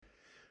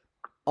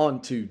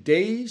On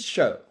today's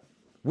show,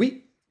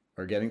 we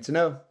are getting to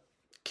know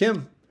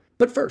Kim.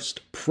 But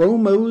first,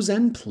 promos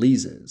and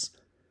pleases.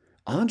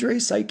 Andre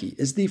Psyche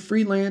is the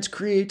freelance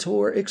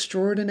creator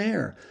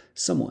extraordinaire,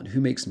 someone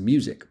who makes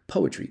music,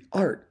 poetry,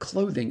 art,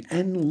 clothing,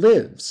 and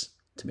lives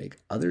to make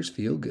others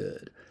feel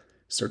good.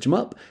 Search him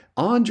up,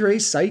 Andre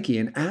Psyche,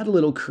 and add a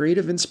little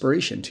creative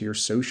inspiration to your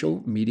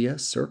social media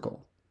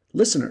circle.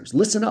 Listeners,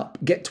 listen up.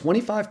 Get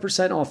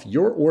 25% off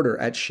your order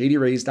at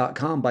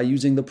shadyrays.com by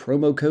using the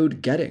promo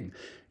code GETTING.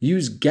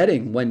 Use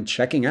GETTING when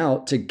checking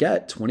out to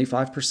get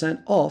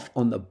 25% off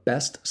on the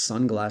best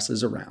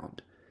sunglasses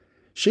around.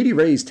 Shady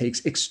Rays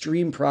takes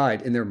extreme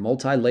pride in their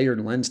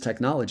multi-layered lens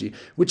technology,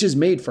 which is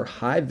made for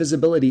high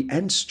visibility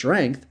and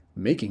strength,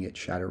 making it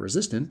shatter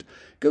resistant.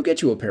 Go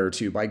get you a pair or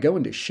two by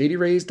going to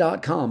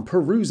shadyrays.com,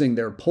 perusing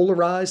their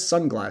polarized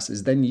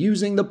sunglasses, then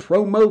using the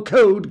promo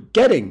code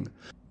GETTING.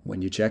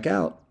 When you check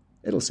out,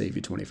 it'll save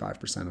you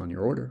 25% on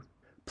your order.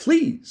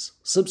 Please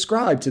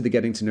subscribe to the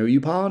Getting to Know You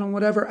pod on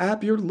whatever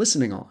app you're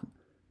listening on.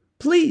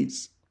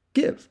 Please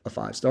give a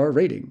 5-star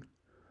rating.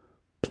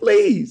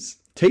 Please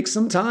take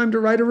some time to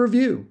write a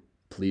review.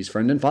 Please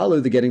friend and follow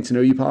the Getting to Know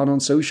You pod on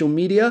social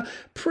media.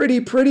 Pretty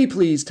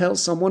please tell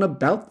someone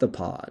about the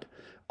pod.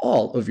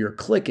 All of your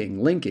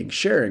clicking, linking,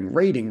 sharing,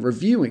 rating,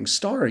 reviewing,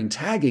 starring,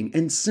 tagging,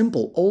 and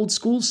simple old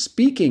school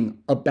speaking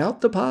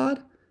about the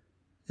pod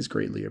is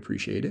greatly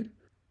appreciated.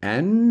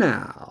 And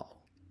now,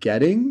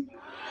 getting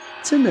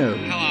to know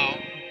you. Hello.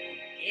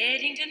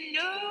 Getting to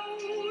know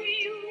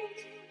you.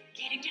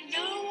 Getting to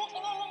know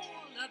all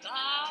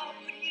about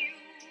you.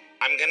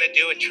 I'm going to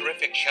do a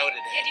terrific show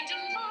today. Getting to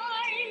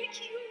like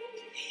you.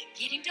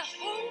 Getting to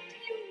hope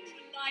you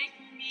like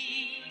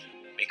me.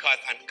 Because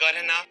I'm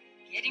good enough.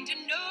 Getting to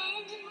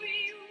know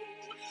you.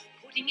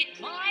 Putting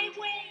it my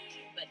way,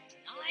 but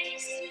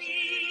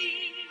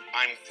nicely.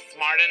 I'm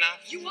smart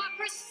enough. You are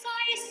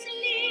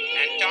precisely.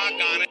 And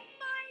doggone it.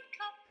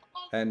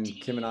 And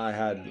Kim and I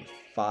had a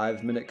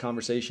 5-minute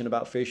conversation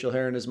about facial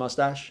hair and his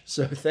mustache.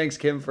 So thanks,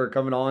 Kim, for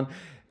coming on.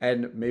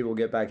 And maybe we'll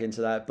get back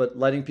into that. But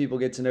letting people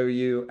get to know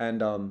you.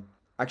 And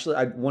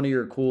actually, one of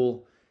your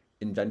cool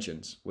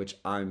inventions, which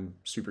I'm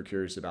super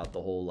curious about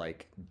the whole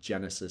like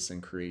genesis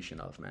and creation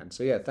of, man.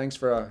 So yeah, thanks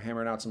for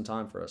hammering out some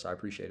time for us. I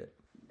appreciate it.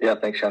 Yeah,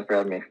 thanks, Sean, for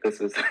having me. This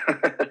is,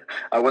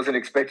 I wasn't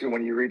expecting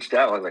when you reached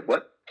out. I was like,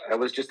 what? That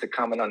was just a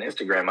comment on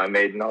Instagram I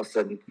made, and all of a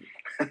sudden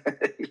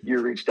you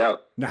reached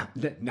out. Now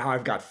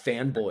I've got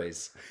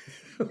fanboys.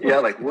 Yeah,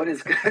 like what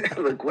is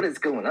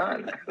going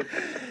on?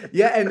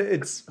 Yeah, and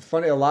it's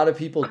funny. A lot of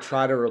people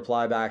try to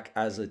reply back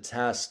as a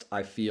test.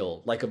 I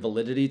feel like a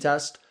validity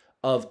test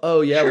of,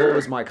 oh yeah, sure. What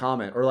was my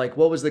comment? Or like,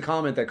 what was the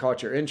comment that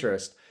caught your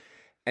interest?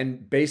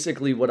 And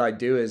basically what I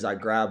do is I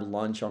grab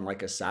lunch on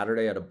like a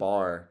Saturday at a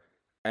bar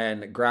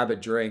and grab a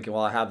drink. And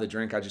while I have the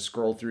drink, I just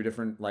scroll through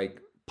different like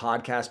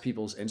podcast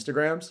people's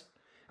Instagrams.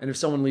 And if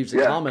someone leaves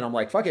a comment, I'm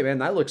like, fuck it, man,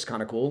 that looks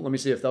kind of cool. Let me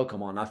see if they'll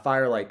come on. I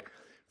fire like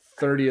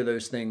 30 of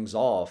those things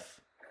off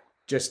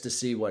just to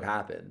see what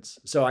happens.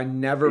 So I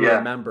never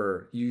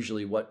remember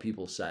usually what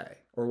people say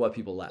or what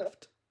people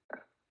left.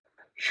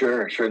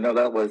 Sure. No,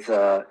 that was,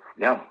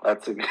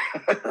 that's a,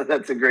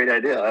 that's a great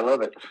idea. I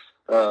love it.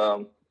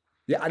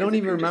 Yeah. I don't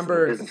even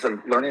remember. Business of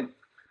learning.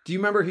 Do you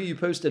remember who you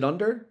posted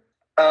under?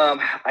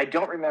 I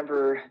don't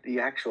remember the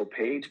actual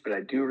page, but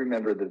I do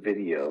remember the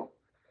video.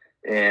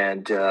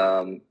 And,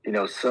 it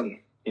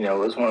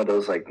was one of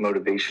those like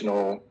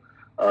motivational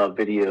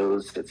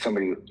videos that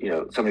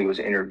somebody was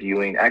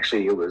interviewing.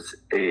 Actually, it was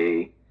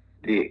a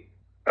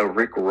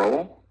Rick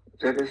Roll.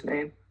 Is that his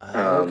name?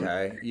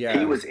 Okay. Yeah.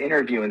 He was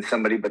interviewing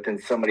somebody, but then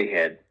somebody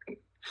had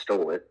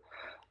stole it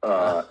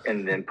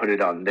and then put it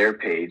on their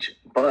page.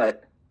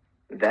 But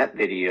that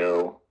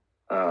video,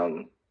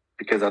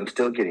 because I'm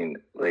still getting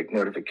like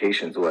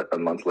notifications, a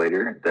month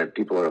later that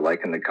people are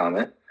liking the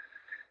comment.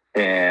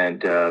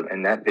 And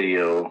that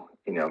video,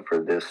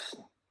 for this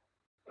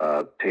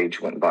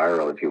page went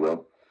viral, if you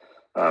will.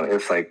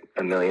 It's like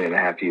 1.5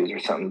 million views or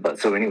something. But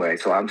so anyway,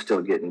 so I'm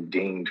still getting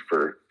dinged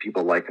for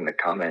people liking the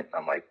comment.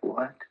 I'm like,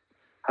 what?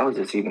 How is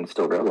this even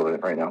still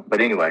relevant right now?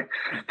 But anyway,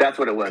 that's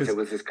what it was.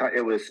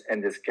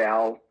 And this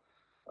gal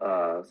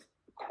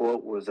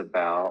quote was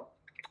about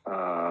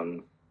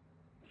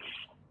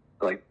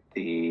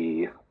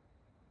the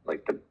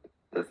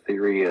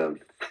theory of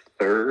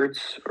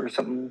thirds or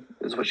something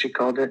is what she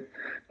called it.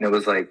 And it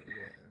was like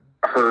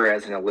her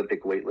as an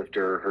Olympic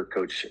weightlifter, her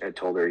coach had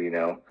told her,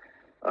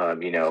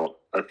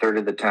 a third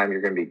of the time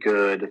you're going to be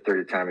good, a third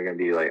of the time you're going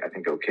to be like, I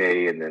think,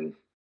 okay. And then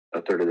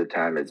a third of the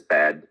time it's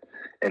bad.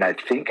 And I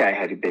think I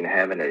had been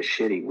having a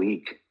shitty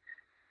week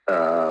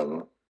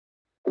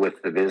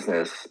with the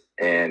business.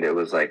 And it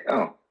was like,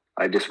 oh,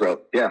 I just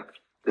wrote, yeah,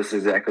 this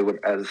is exactly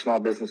what, as a small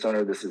business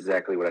owner, this is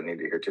exactly what I need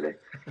to hear today.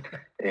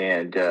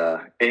 And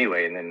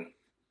anyway, and then,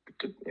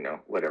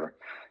 whatever,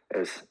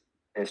 as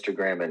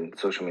Instagram and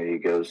social media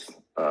goes,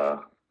 the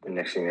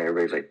next thing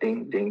everybody's like,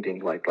 ding, ding, ding,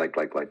 like.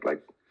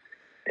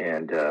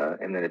 And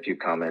then a few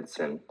comments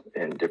and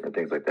different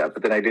things like that.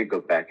 But then I did go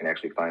back and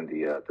actually find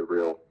the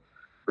real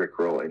Rick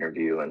Roll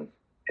interview, and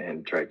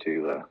and try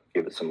to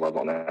give it some love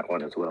on that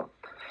one as well.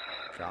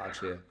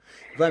 Gotcha.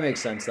 That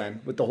makes sense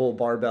then, with the whole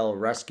barbell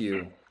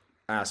rescue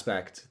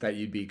aspect, that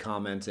you'd be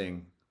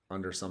commenting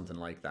under something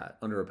like that,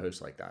 under a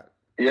post like that.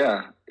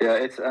 Yeah,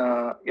 it's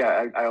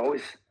I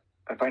always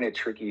I find it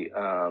tricky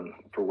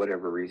for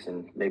whatever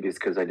reason. Maybe it's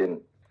because I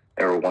didn't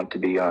ever want to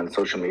be on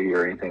social media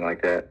or anything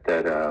like that.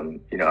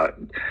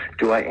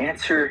 Do I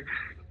answer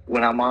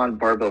when I'm on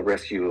Barbell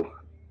Rescue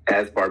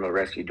as Barbell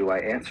Rescue? Do I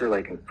answer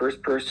like in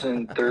first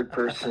person, third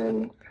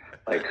person?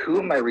 Like, who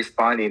am I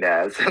responding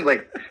as?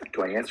 Like,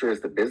 do I answer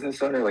as the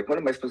business owner? Like, what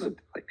am I supposed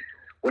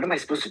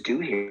to do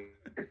here?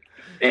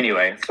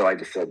 Anyway, so I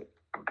just said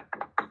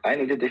I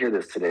needed to hear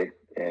this today,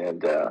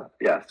 and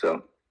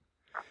so.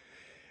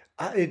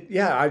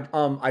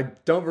 I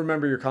don't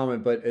remember your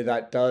comment, but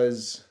that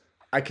does.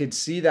 I could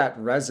see that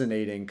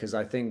resonating because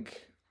I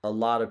think a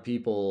lot of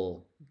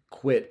people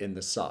quit in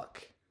the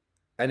suck,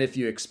 and if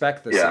you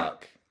expect the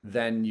suck,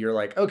 then you're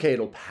like, okay,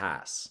 it'll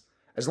pass.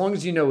 As long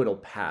as you know it'll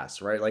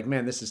pass, right? Like,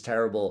 man, this is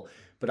terrible,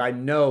 but I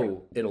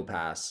know it'll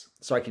pass,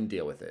 so I can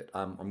deal with it.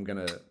 I'm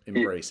gonna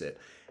embrace it,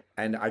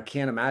 and I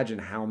can't imagine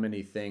how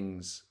many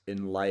things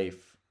in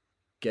life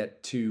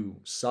get to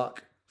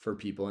suck for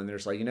people, and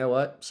there's like, you know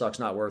what, suck's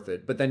not worth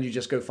it. But then you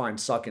just go find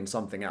suck in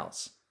something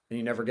else, and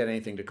you never get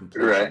anything to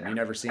completion. Right. You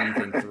never see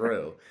anything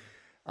through.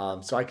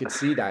 So I could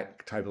see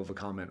that type of a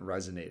comment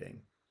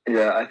resonating.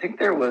 Yeah, I think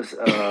there was,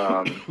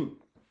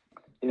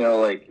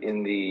 like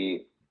in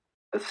the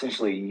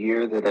essentially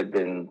year that I've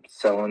been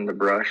selling the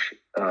brush.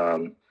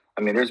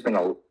 There's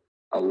been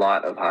a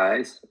lot of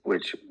highs,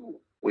 which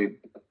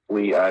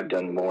I've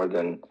done more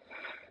than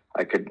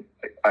I could.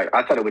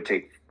 I thought it would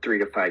take 3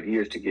 to 5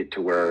 years to get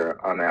to where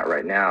I'm at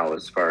right now,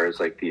 as far as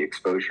like the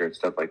exposure and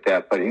stuff like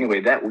that. But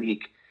anyway, that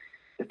week,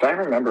 if I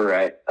remember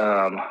right,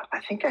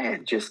 I think I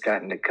had just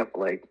gotten a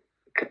couple, like,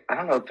 I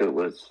don't know if it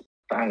was,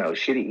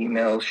 shitty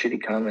emails,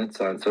 shitty comments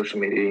on social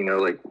media,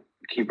 like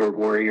keyboard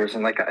warriors.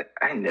 And like,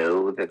 I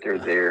know that they're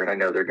there, and I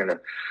know they're going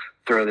to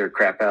throw their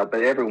crap out,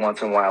 but every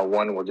once in a while,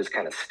 one will just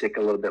kind of stick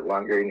a little bit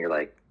longer, and you're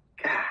like,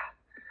 God.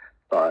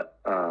 But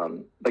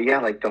yeah,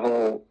 like the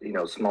whole,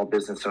 small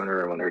business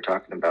owner, when they're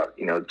talking about,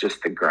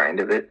 just the grind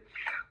of it,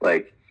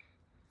 like,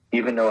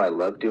 even though I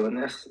love doing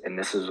this, and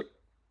this is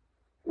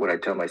what I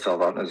tell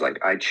myself often, is like,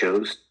 I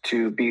chose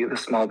to be the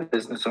small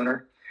business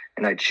owner,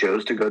 and I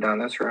chose to go down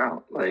this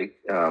route. Like,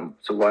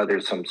 so while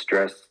there's some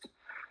stress,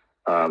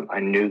 I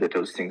knew that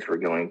those things were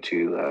going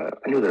to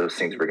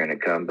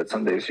come, but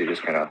some days you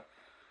just kind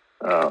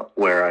of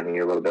wear on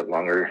you a little bit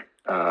longer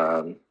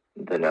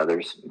than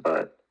others.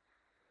 But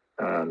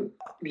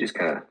you just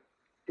kind of,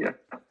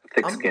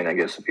 thick skin, I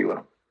guess, if you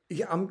will.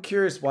 Yeah, I'm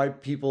curious why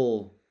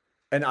people,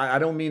 and I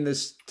don't mean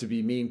this to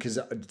be mean, because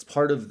it's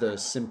part of the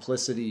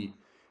simplicity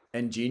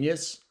and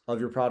genius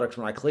of your products.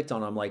 When I clicked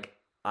on, I'm like,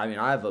 I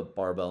have a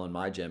barbell in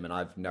my gym, and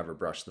I've never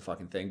brushed the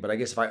fucking thing. But I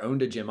guess if I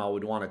owned a gym, I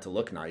would want it to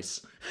look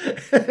nice.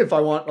 If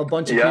I want a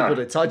bunch of people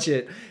to touch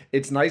it,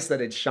 it's nice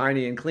that it's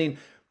shiny and clean.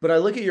 But I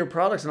look at your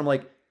products, and I'm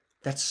like,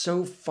 that's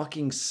so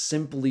fucking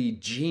simply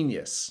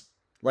genius.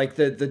 Like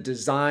the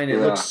design, it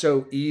looks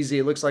so easy.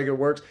 It looks like it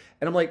works.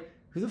 And I'm like,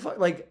 who the fuck,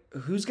 like,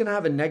 who's going to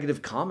have a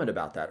negative comment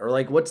about that? Or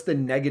like, what's the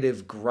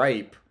negative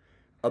gripe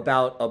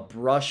about a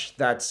brush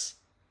that's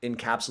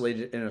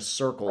encapsulated in a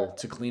circle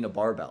to clean a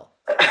barbell?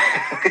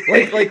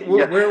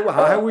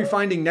 How are we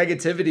finding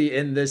negativity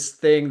in this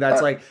thing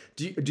that's like,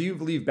 do you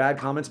believe bad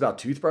comments about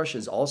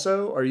toothbrushes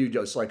also? Or are you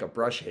just like a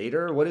brush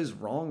hater? What is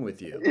wrong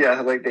with you?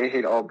 Yeah, like they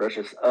hate all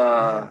brushes.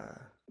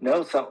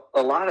 No, so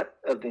a lot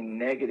of the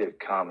negative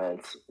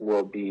comments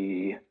will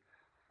be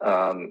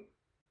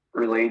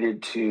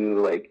related to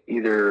like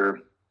either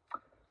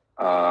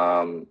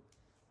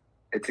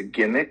it's a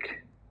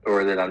gimmick,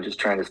 or that I'm just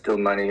trying to steal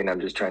money and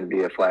I'm just trying to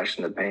be a flash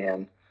in the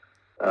pan,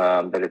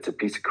 that it's a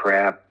piece of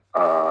crap,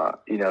 like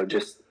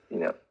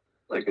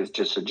it's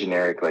just a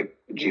generic, like,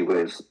 gee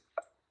whiz.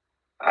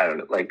 I don't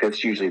know, like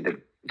that's usually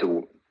the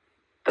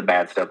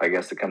bad stuff, I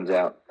guess, that comes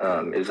out,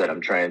 is that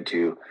I'm trying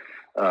to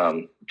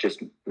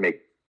just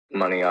make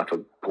money off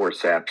of poor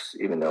saps,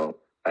 even though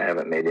I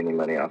haven't made any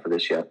money off of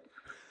this yet.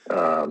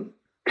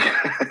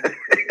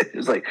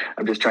 It's like,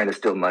 I'm just trying to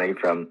steal money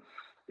from,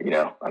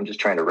 I'm just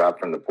trying to rob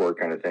from the poor,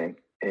 kind of thing,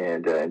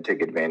 and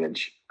take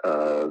advantage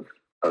of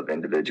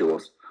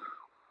individuals.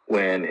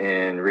 When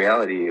in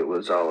reality, it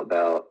was all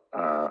about,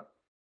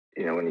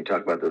 when you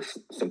talk about the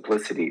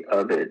simplicity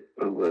of it,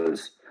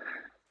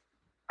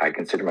 I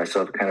consider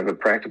myself kind of a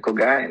practical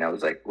guy. And I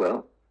was like,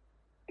 well,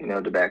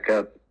 to back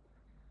up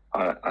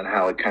on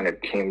how it kind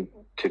of came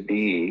to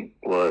be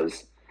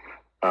was,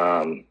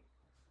 when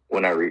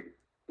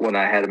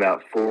I had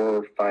about 4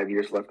 or 5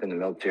 years left in the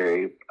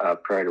military,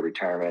 prior to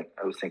retirement,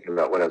 I was thinking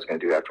about what I was going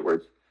to do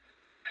afterwards.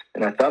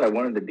 And I thought I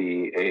wanted to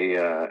be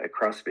a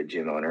CrossFit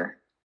gym owner.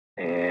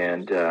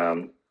 And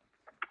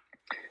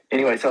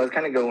anyway, so I was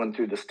kind of going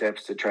through the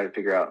steps to try to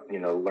figure out,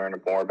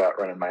 learn more about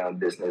running my own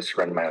business,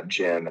 running my own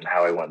gym, and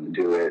how I wanted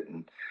to do it.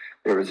 And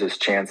there was this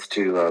chance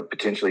to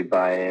potentially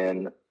buy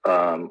in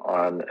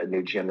on a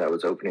new gym that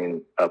was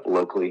opening up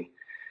locally.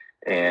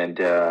 And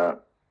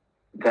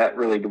that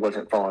really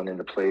wasn't falling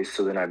into place.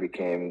 So then I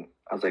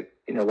was like,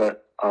 you know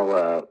what,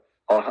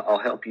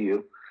 I'll help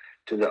you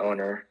to the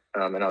owner,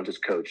 and I'll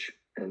just coach.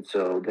 And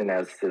so then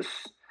as this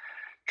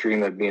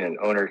dream of being an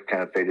owner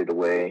kind of faded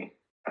away,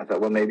 I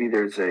thought, well, maybe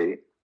there's a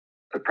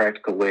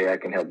practical way I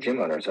can help gym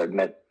owners. I've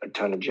met a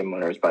ton of gym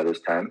owners by this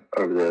time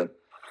over the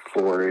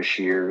 4-ish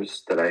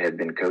years that I had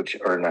been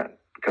not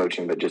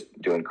coaching, but just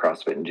doing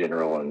CrossFit in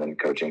general and then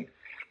coaching.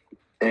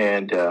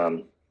 And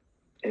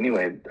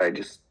anyway,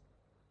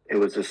 it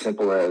was as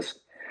simple as,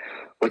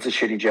 what's a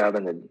shitty job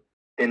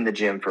in the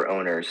gym for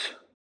owners?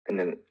 And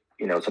then,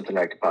 something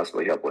I could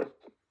possibly help with.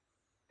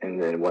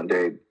 And then one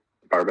day,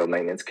 barbell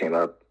maintenance came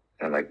up,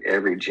 and like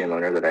every gym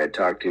owner that I had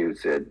talked to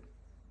said,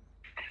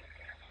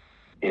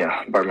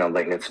 barbell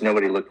maintenance.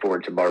 Nobody looked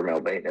forward to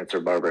barbell maintenance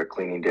or barbell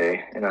cleaning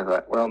day. And I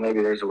thought, well,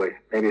 maybe there's a way,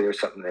 maybe there's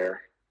something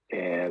there.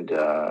 And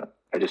I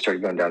just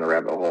started going down the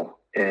rabbit hole.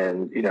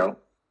 And,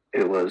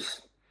 it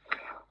was,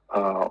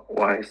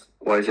 why is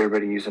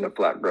everybody using a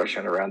flat brush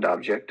on a round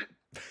object?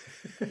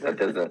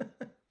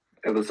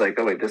 It was like,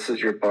 oh wait, this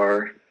is your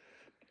bar.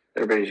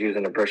 Everybody's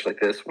using a brush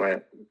like this.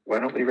 Why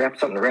don't we wrap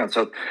something around?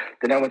 So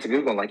then I went to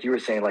Google, and like you were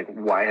saying, like,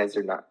 why has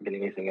there not been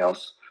anything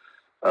else?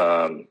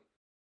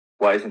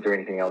 Why isn't there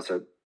anything else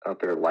out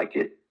there like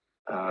it?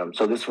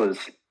 So this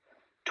was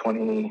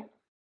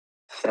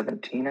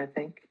 2017, I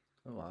think.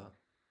 Oh, wow.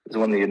 It was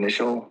when the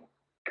initial,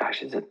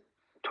 is it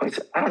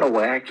 20? I don't know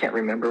why I can't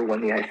remember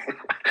when the idea.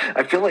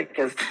 I feel like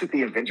as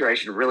the inventor, I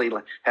should really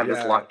have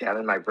this locked down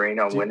in my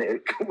brain on when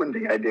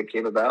the idea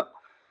came about.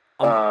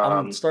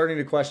 I'm starting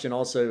to question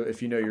also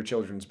if you know your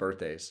children's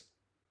birthdays.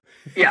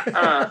 Yeah.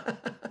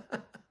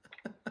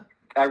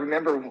 I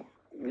remember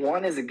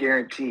one is a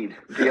guaranteed.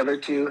 The other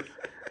two,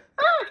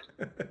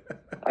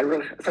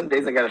 some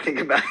days I got to think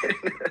about it.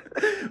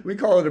 We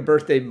call it a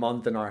birthday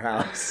month in our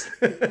house.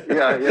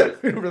 Yeah.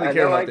 We don't really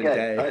care about the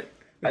day.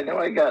 I know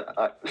I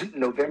got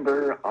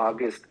November,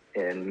 August,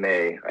 and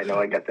May. I know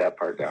I got that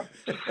part down.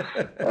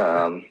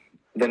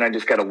 Then I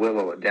just got to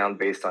whittle it down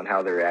based on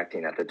how they're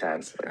acting at the time.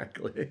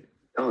 Exactly.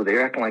 Oh,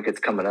 they're acting like it's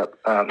coming up.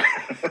 And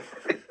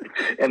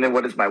then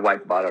what has my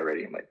wife bought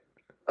already? I'm like,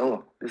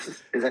 oh,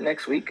 is that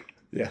next week?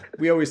 Yeah,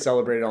 we always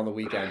celebrate it on the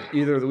weekend,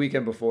 either the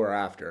weekend before or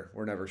after.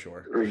 We're never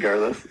sure.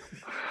 Regardless.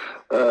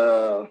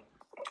 But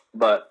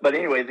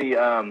anyway,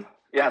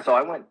 so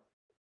I went,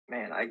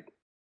 man,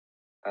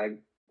 I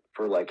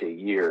for like a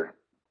year,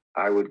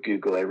 I would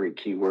Google every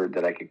keyword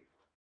that I could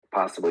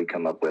possibly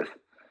come up with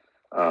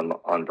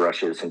on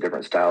brushes and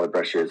different style of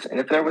brushes. And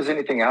if there was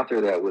anything out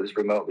there that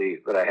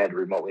I had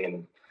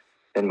remotely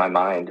in my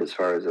mind, as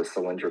far as a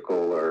cylindrical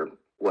or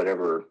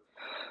whatever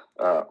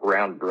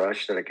round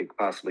brush that I could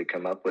possibly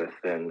come up with,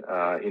 then,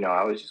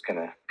 I was just going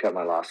to cut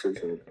my losses.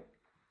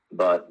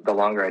 But the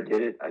longer I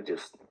did it, I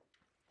just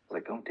was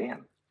like, oh,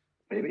 damn,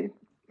 maybe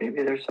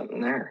there's something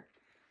there.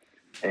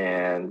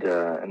 And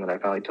then I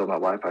finally told my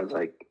wife, I was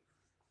like,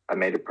 I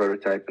made a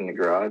prototype in the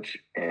garage,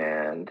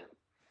 and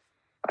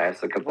I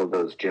asked a couple of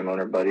those gym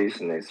owner buddies,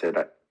 and they said,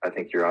 I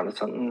think you're onto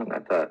something. And I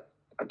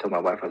told my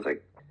wife, I was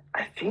like,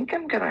 I think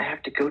I'm going to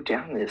have to go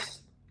down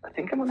this. I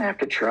think I'm going to have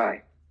to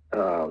try.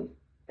 And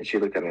she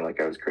looked at me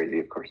like I was crazy,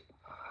 of course.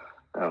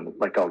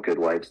 Like all good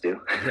wives do.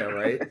 Yeah,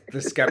 right?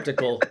 The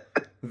skeptical.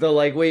 The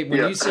like, wait,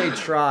 when you say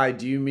try,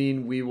 do you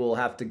mean we will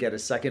have to get a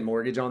second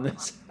mortgage on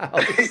this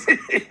house?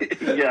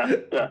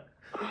 Yeah.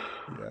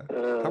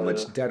 How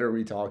much debt are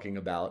we talking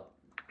about?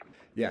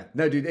 Yeah.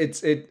 No, dude,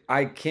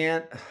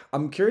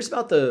 I'm curious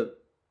about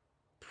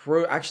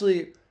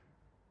actually,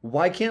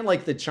 why can't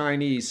like the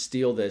Chinese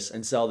steal this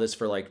and sell this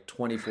for like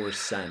 24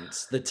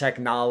 cents? The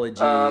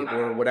technology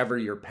or whatever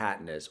your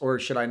patent is. Or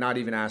should I not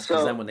even ask?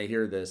 Because then when they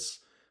hear this,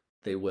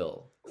 they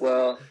will.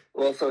 Well,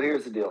 so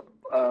here's the deal.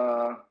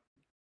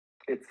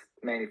 It's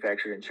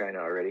manufactured in China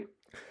already.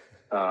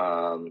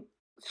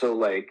 So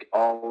like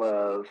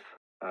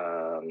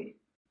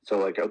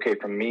okay,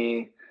 from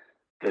me,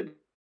 the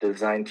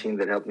design team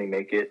that helped me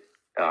make it,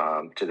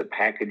 to the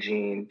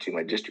packaging, to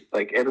my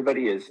like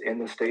everybody is in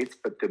the States,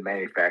 but the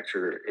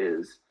manufacturer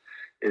is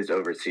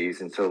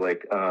overseas. And so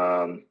like,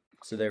 so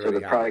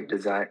the product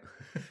design,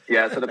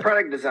 so the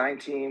product design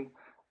team,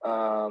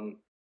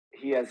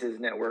 he has his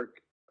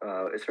network,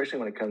 especially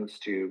when it comes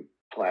to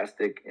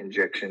plastic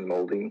injection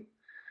molding.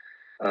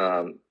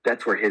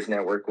 That's where his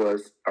network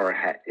was, or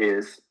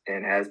is,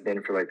 and has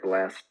been for like the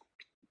last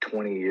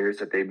 20 years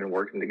that they've been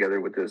working together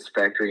with this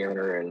factory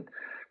owner and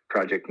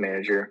project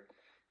manager.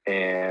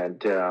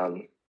 And,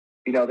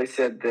 they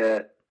said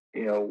that,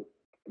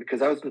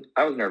 because I was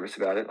nervous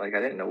about it. Like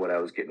I didn't know what I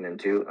was getting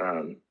into.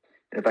 And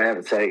if I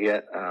haven't said it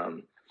yet,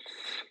 I'm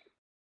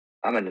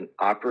an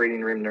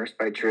operating room nurse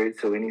by trade.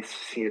 So any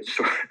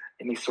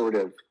sort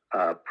of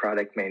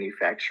product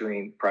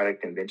manufacturing,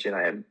 product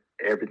invention,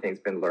 everything's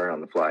been learned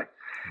on the fly.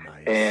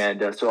 Nice.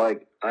 And so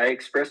I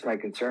expressed my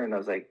concern. I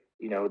was like,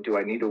 do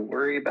I need to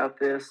worry about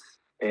this?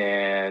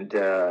 And,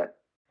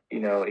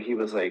 he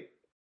was like,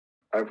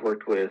 I've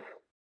worked with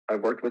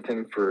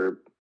him for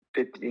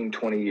 15,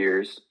 20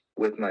 years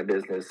with my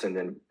business. And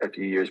then a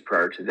few years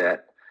prior to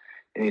that,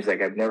 And he's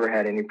like, I've never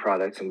had any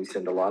products, and we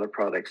send a lot of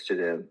products to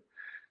them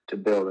to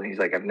build. And he's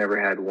like, I've never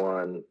had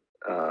one,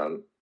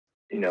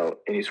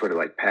 any sort of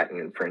like patent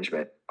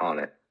infringement on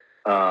it.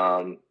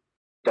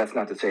 That's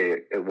not to say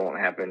it won't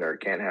happen or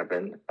it can't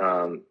happen.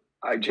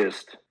 I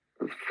just,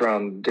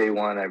 from day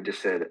one, I've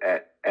just said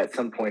at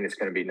some point it's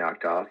going to be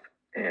knocked off,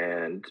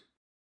 and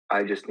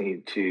I just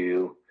need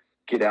to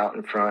get out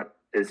in front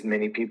as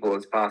many people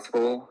as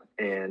possible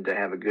and to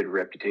have a good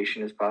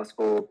reputation as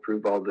possible,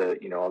 prove all the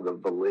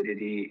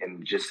validity,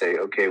 and just say,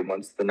 okay,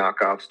 once the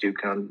knockoffs do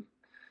come,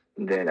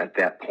 then at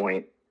that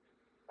point,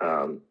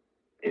 I'm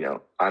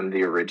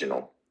the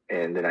original,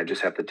 and then I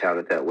just have to tout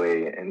it that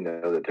way and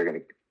know that they're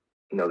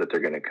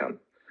going to come.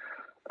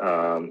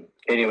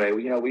 Anyway,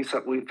 we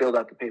filled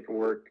out the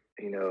paperwork,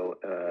 an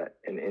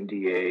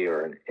NDA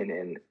or an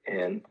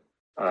NNN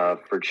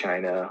for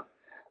China,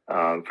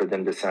 for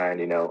them to sign,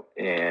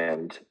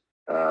 and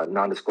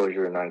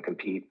non-disclosure and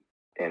non-compete,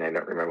 and I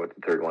don't remember what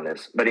the third one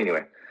is. But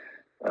anyway,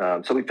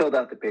 so we filled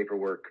out the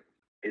paperwork.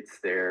 It's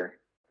there.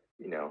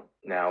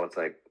 Now it's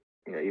like,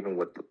 even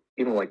with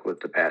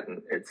the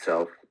patent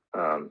itself,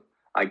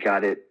 I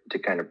got it to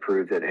kind of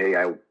prove that, hey,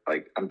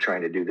 I'm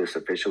trying to do this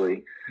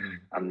officially.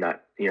 I'm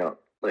not,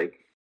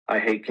 I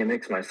hate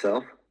gimmicks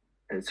myself,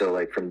 and so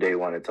like from day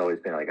one, it's always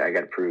been like I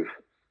got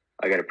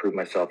to prove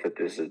myself that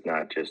this is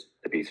not just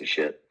a piece of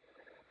shit.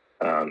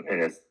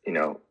 And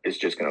it's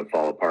just going to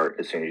fall apart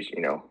as soon as,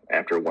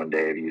 after one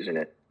day of using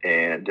it.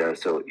 And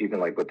so even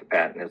like with the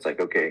patent, it's like,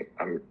 okay,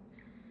 I'm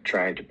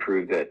trying to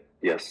prove that,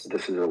 yes,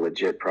 this is a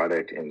legit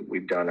product, and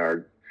we've done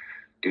our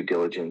due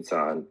diligence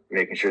on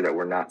making sure that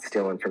we're not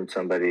stealing from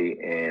somebody.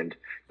 And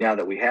now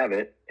that we have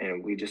it,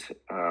 and we just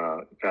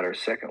got our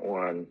second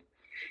one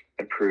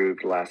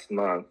approved last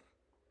month,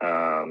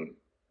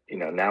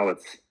 now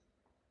it's,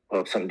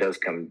 well, if something does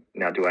come,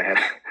 now do I have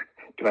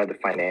the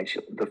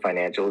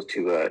financials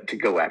to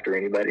go after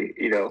anybody,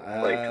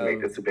 like to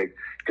make this a big,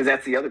 because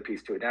that's the other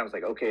piece to it. Now it's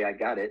like, okay, I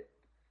got it.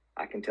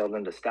 I can tell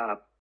them to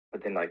stop,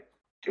 but then like,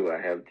 do I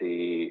have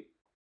the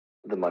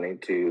money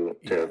to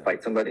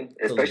fight somebody,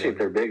 especially if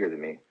they're bigger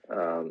than me?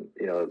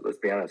 Let's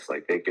be honest,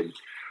 like they could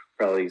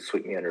probably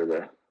sweep me under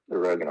the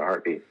rug in a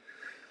heartbeat.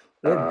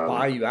 Or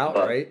buy you out,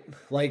 right?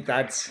 Like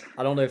I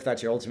don't know if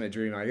that's your ultimate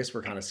dream. I guess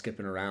we're kind of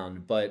skipping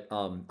around, but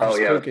I've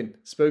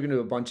spoken to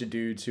a bunch of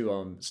dudes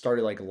who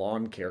started like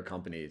lawn care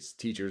companies,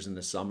 teachers in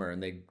the summer,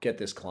 and they get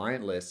this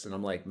client list, and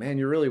I'm like, man,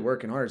 you're really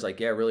working hard. It's like,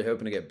 yeah, really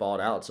hoping to get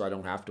bought out so I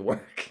don't have to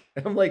work.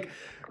 And I'm like,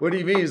 what do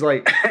you mean? He's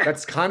like,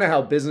 that's kind of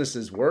how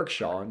businesses work,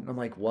 Sean. I'm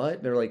like,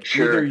 what? They're like,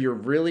 sure. Either you're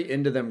really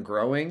into them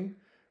growing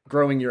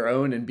your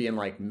own and being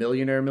like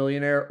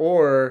millionaire,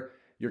 or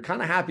you're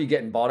kind of happy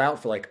getting bought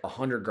out for like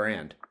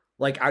 $100,000.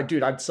 Like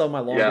I'd sell my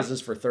lawn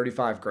business for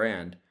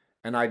 $35,000,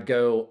 and I'd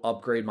go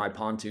upgrade my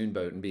pontoon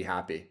boat and be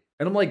happy.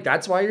 And I'm like,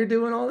 that's why you're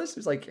doing all this?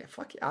 It's like, yeah,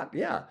 fuck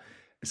yeah.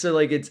 So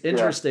like, it's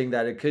interesting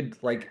that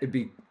it'd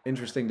be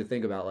interesting to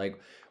think about like,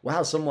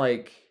 wow, some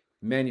like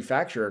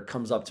manufacturer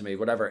comes up to me,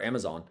 whatever,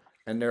 Amazon,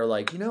 and they're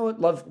like, you know what,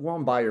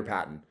 want to buy your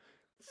patent,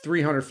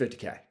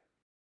 $350K.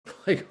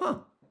 Like, huh?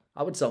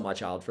 I would sell my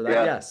child for that.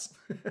 Yeah. Yes.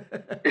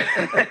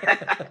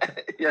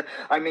 Yeah.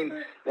 I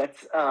mean,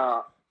 that's,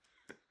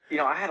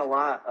 I had a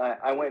lot.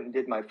 I went and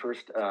did my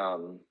first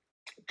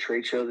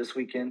trade show this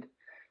weekend.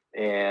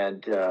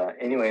 And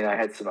and I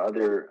had some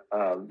other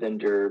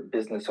vendor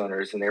business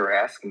owners, and they were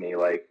asking me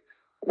like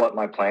what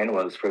my plan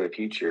was for the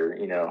future.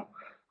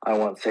 I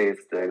won't say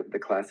it's the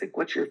classic,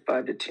 what's your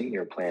 5 to 10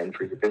 year plan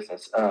for your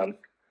business?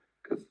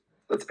 Because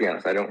let's be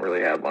honest, I don't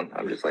really have one.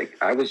 I'm just like,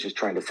 I was just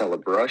trying to sell a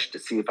brush to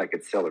see if I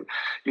could sell it.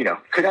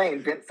 Could I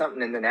invent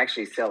something and then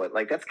actually sell it?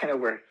 Like, that's kind of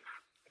where,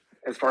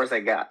 as far as I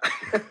got,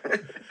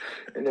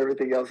 and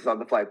everything else is on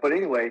the fly. But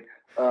anyway,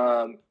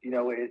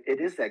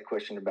 it is that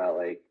question about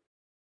like,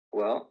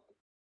 well,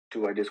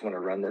 do I just want to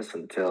run this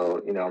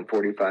until, I'm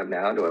 45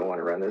 now? Do I want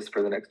to run this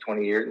for the next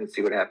 20 years and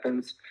see what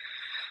happens?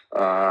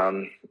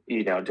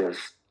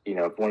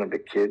 If one of the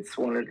kids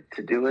wanted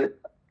to do it,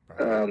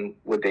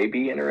 would they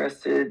be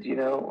interested?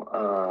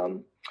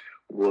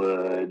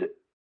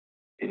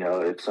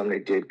 If somebody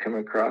did come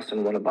across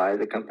and want to buy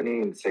the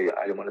company and say,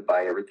 I don't want to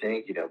buy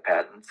everything,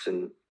 patents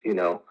and,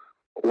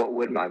 what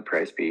would my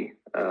price be?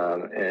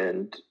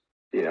 I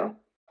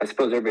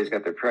suppose everybody's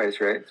got their price,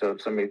 right? So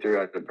if somebody threw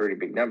out a pretty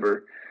big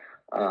number,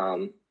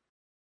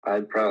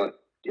 I'd probably,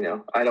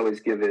 I'd always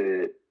give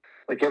it,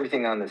 like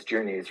everything on this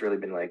journey has really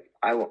been like,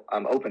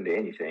 I'm open to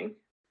anything.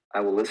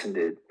 I will listen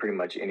to pretty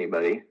much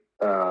anybody,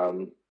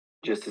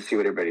 just to see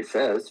what everybody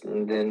says.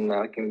 And then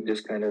I can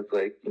just kind of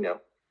like,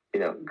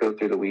 go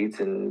through the weeds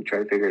and try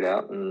to figure it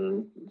out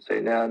and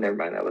say, no, never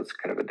mind. That was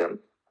kind of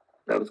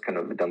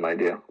a dumb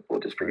idea. We'll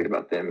just forget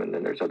about them. And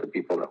then there's other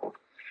people that will,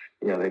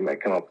 they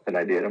might come up with an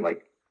idea. And I'm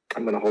like,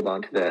 I'm going to hold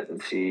on to that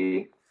and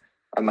see,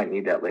 I might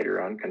need that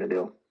later on kind of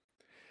deal.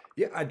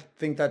 Yeah, I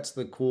think that's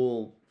the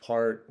cool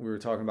part. We were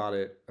talking about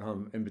it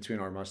in between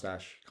our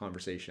mustache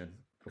conversation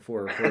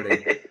before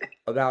recording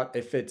about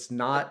if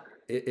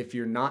if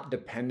you're not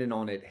dependent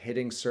on it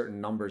hitting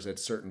certain numbers at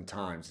certain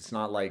times, it's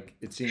not like,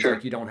 it seems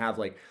like you don't have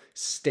like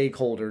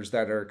stakeholders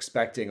that are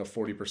expecting a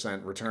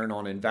 40% return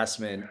on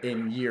investment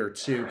in year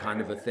 2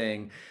 kind of a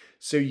thing.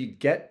 So you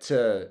get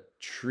to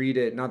treat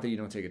it, not that you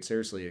don't take it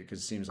seriously, because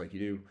it seems like you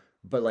do,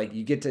 but like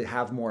you get to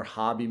have more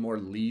hobby, more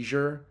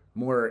leisure,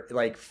 more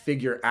like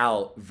figure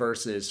out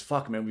versus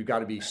fuck man, we've got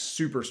to be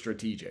super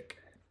strategic.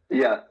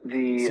 Yeah.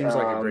 Seems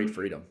like a great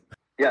freedom.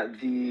 Yeah.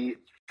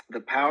 The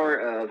power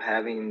of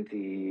having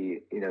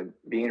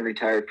being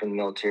retired from the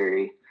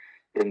military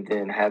and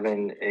then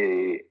having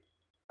a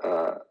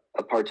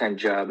part-time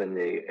job in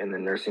the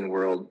nursing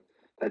world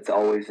that's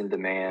always in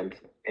demand.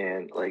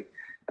 And like,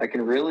 I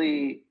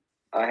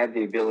have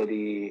the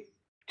ability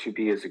to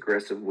be as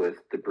aggressive with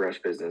the brush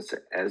business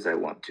as I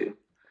want to.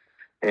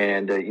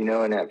 And,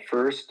 and at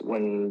first,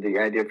 when the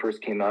idea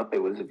first came up, it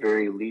was a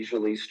very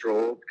leisurely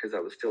stroll because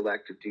I was still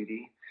active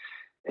duty.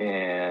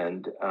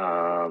 And,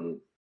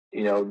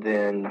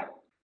 then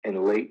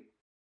in late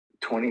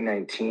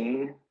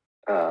 2019,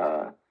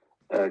 a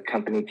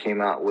company came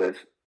out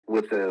with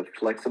a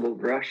flexible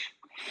brush.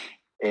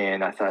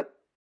 And I thought,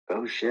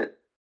 oh shit,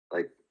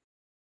 like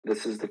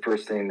this is the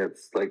first thing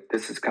that's like,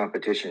 this is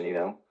competition,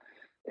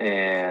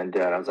 And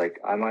I was like,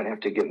 I might have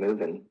to get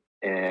moving.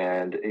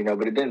 And,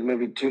 but it didn't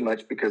move too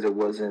much because it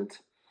wasn't,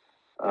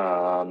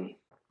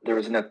 there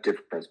was enough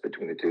difference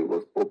between the two.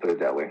 We'll put it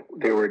that way.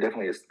 They're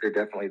definitely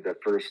the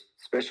first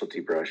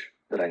specialty brush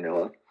that I know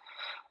of.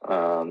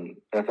 And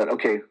I thought,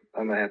 okay,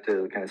 I'm going to have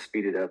to kind of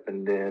speed it up.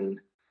 And then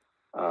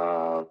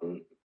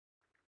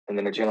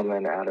a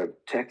gentleman out of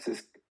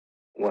Texas,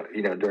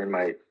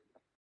 during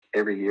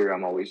every year,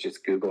 I'm always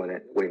just Googling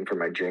it, waiting for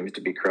my dreams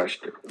to be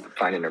crushed,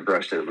 finding a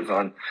brush that was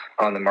on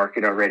the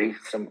market already,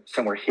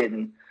 somewhere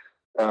hidden.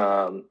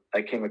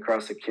 I came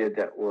across a kid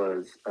that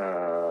was,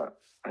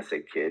 I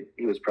say kid,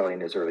 he was probably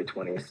in his early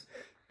 20s.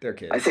 They're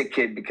kids. I say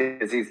kids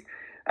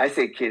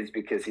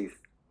because he's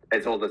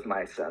as old as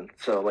my son.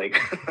 So like,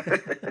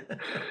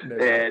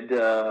 and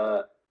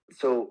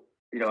so,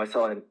 I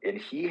saw him, and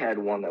he had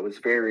one that was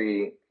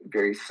very,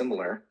 very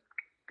similar.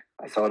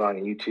 I saw it on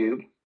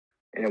YouTube,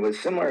 and it was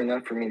similar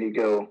enough for me to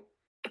go,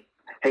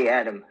 hey,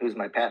 Adam, who's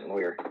my patent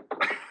lawyer?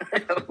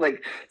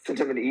 Like, sent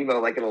him an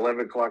email like at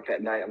 11 o'clock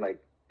that night. I'm like,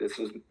 this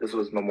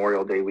was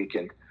Memorial Day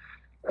weekend.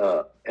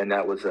 And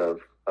that was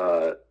of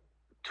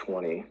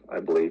 20, I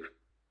believe.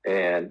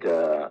 And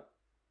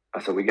I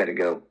said, we got to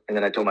go. And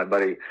then I told my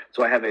buddy,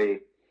 so I have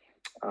an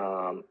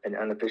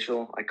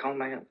unofficial, I call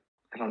him I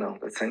don't know,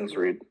 that sounds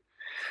rude.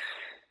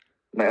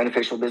 My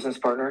unofficial business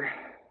partner.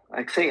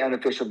 I say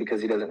unofficial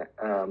because he doesn't,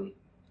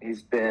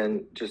 he's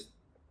been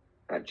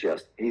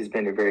he's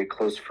been a very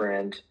close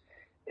friend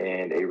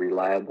and a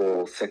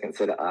reliable second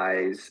set of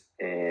eyes.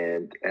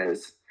 And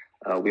as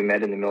we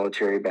met in the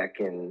military back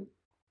in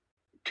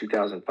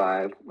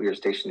 2005, we were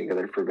stationed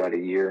together for about a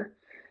year.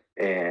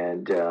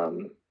 And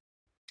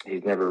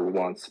he's never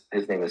once,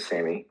 his name is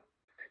Sammy.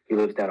 He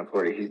lives down in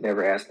Florida. He's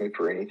never asked me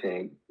for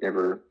anything,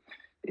 never,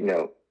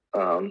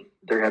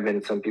 there have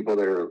been some people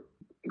that are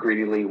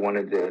greedily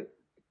wanted to,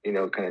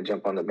 kind of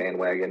jump on the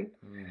bandwagon.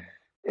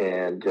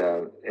 And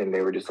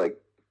they were just like,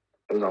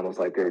 it was almost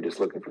like they were just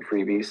looking for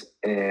freebies.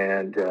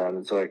 And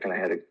so I kind of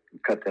had to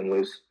cut them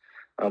loose.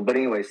 But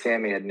anyway,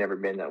 Sammy had never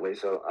been that way.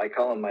 So I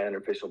call him my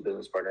unofficial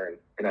business partner.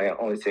 And I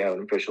only say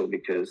unofficial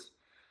because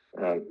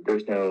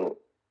he's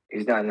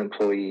not an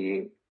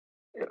employee.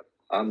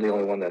 I'm the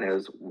only one that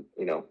has,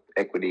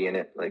 equity in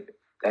it. Like,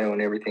 I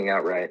own everything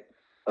outright.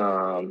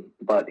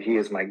 But he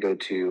is my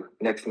go-to.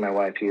 Next to my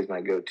wife, he is my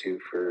go-to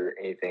for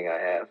anything I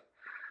have.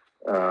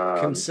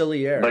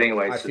 Conciliere. But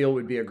anyway, I feel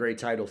would be a great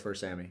title for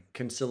Sammy.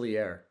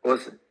 Conciliere.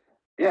 Listen,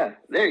 yeah,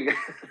 there you go.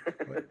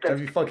 That'd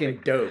be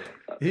fucking dope.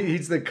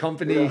 He's the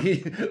company.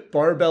 Yeah.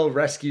 Barbell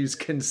rescues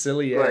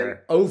Conciliere.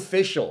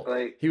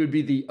 Official. He would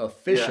be the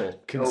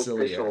official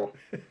Conciliere. Official.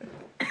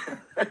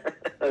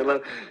 I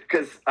love,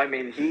 because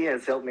he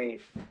has helped me.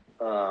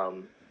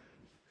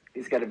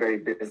 He's got a very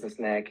business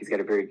knack. He's got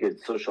a very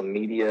good social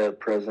media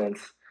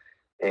presence,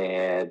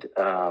 and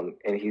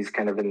he's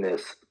kind of in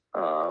this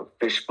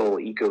fishbowl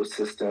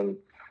ecosystem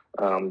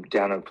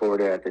down in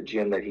Florida at the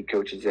gym that he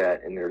coaches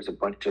at. And there's a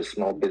bunch of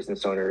small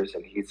business owners,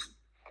 and he's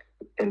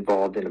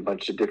involved in a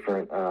bunch of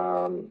different,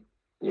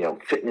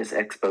 fitness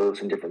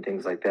expos and different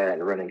things like that,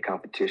 and running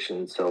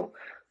competitions. So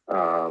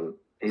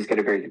he's got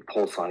a very good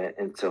pulse on it.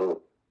 And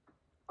so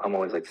I'm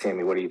always like,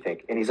 Sammy, what do you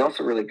think? And he's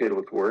also really good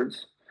with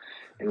words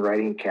and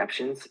writing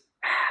captions.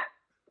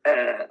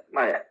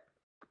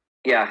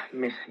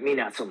 Me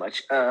not so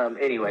much.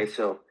 Anyway,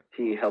 so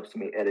he helps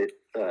me edit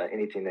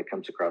anything that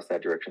comes across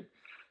that direction.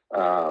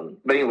 But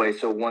anyway,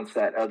 so once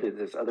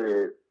this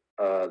other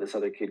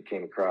kid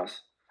came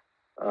across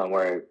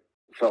where I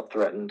felt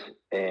threatened,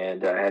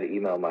 and I had to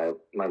email my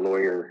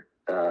lawyer.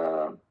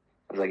 I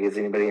was like, is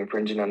anybody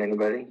infringing on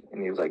anybody?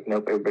 And he was like,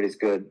 nope, everybody's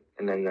good.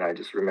 And then I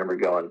just remember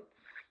going,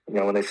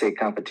 when they say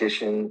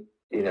competition,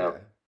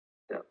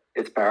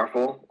 it's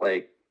powerful.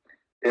 Like,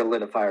 it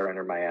lit a fire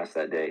under my ass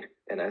that day.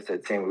 And I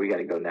said, Sammy, we got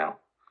to go now.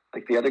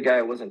 Like, the other guy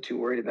I wasn't too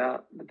worried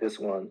about, but this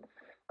one,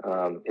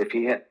 If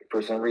he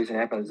for some reason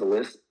happens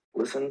to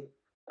listen,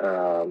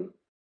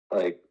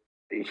 like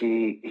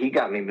he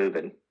got me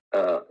moving.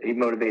 He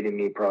motivated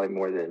me probably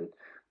more than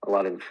a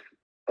lot of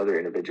other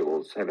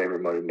individuals have ever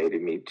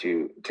motivated me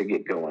to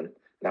get going.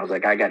 And I was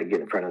like, I got to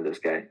get in front of this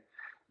guy.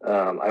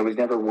 I was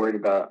never worried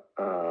about.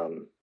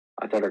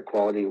 I thought our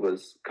quality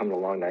was coming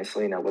along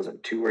nicely, and I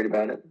wasn't too worried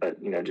about it. But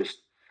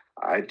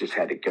I just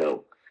had to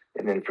go.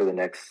 And then for the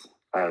next,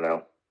 I don't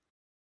know,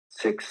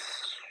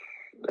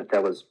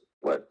 that was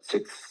what,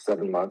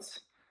 6-7 months.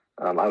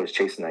 I was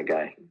chasing that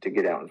guy to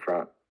get out in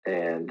front,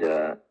 and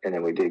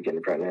then we did get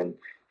in front. And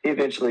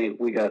eventually,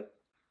 we got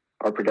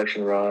our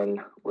production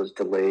run was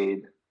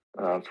delayed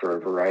for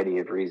a variety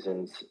of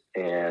reasons.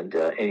 And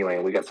anyway,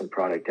 we got some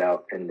product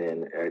out, and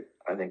then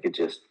I think it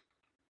just,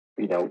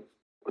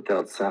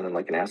 without sounding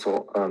like an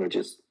asshole, it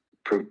just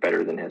proved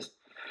better than his.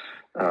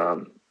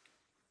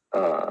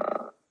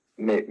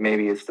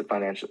 Maybe it's the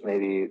financial.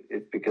 Maybe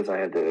it's because I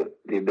had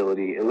the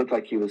ability. It looked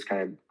like he was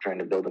kind of trying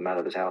to build him out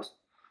of his house.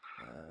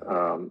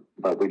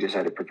 But we just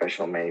had a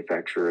professional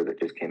manufacturer that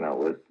just came out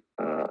with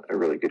a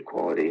really good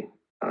quality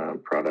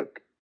product.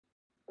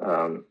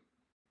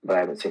 But I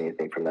haven't seen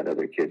anything from that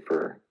other kid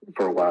for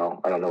a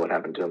while. I don't know what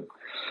happened to him.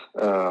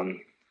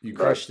 You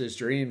crushed his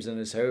dreams and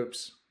his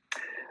hopes.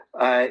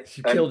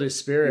 You killed his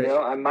spirit.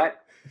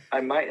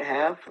 I might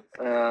have.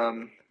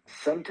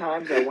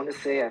 Sometimes I want to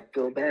say I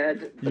feel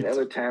bad, but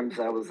other times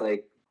I was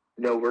like,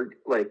 no,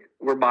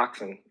 we're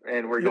boxing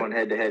and we're going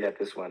head to head at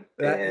this one.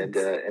 And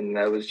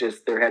that was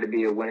just, there had to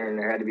be a winner and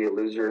there had to be a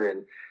loser.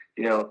 And,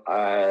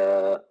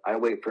 I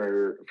wait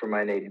for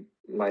my day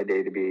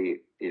to be,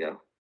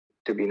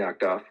 to be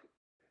knocked off.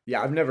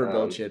 Yeah, I've never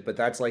built shit, but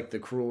that's like the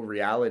cruel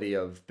reality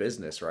of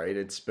business, right?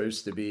 It's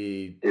supposed to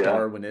be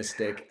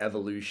Darwinistic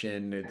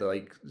evolution,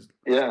 like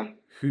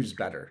who's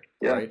better,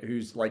 right?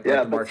 Who's let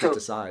the market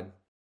decide.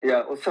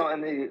 Yeah, well, so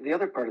and the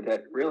other part of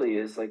that really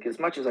is like, as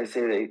much as I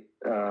say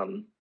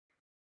that,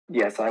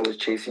 yes, I was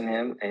chasing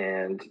him,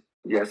 and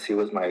yes, he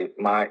was my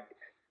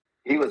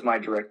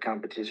direct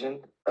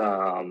competition.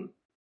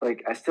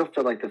 Like, I still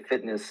feel like the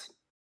fitness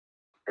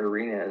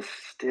arena is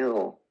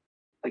still,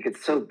 like,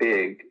 it's so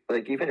big.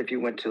 Like, even if you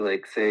went to,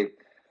 like, say,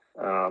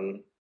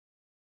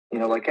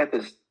 like at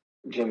this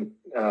gym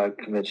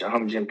convention,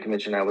 home gym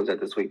convention I was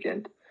at this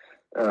weekend,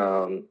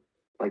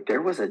 like,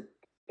 there was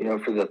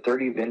for the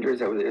 30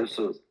 vendors, it was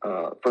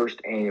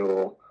first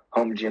annual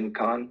home gym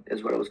con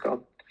is what it was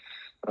called.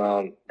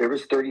 There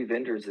was 30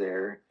 vendors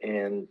there,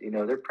 and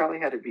there probably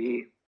had to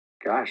be,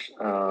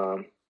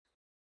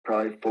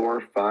 probably 4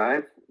 or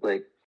 5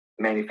 like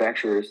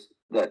manufacturers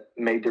that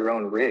made their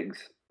own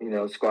rigs,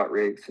 squat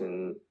rigs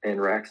and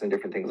racks and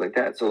different things like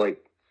that. So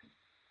like,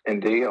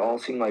 and they all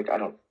seem like, I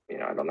don't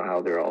know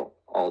how they're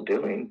all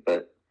doing,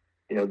 but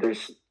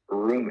there's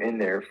room in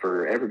there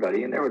for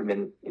everybody, and there would have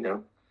been,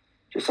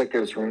 just like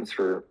there's rooms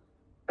for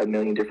a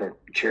million different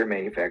chair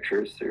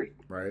manufacturers.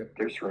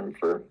 There's room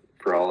for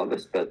all of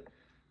us, but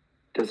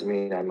doesn't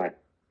mean I'm not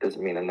going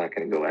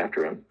to go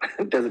after them.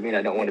 It doesn't mean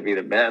I don't want to be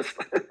the best.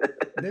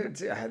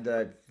 I had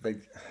that,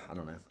 like, I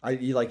don't know.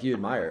 You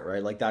admire it,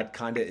 right? Like, that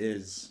kind of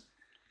is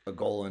a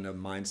goal and a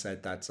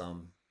mindset that's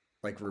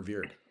like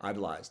revered,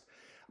 idolized.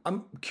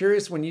 I'm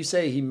curious, when you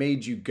say he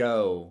made you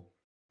go,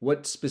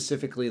 what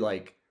specifically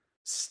like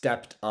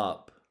stepped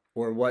up,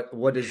 or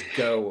what does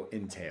go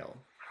entail?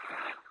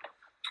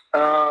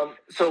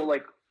 So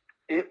like,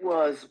 it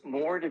was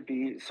more to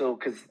be, so,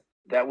 cause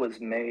that was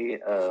May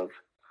of,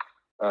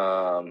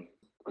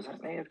 was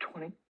that May of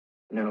 20?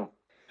 No.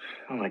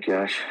 Oh my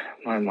gosh.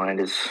 My mind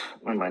is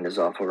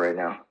awful right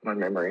now. My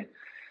memory.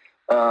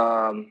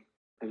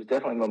 It was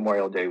definitely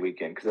Memorial Day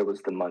weekend, cause it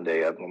was the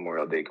Monday of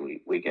Memorial Day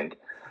weekend.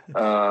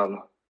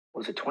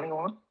 Was it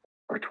 21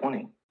 or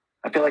 20?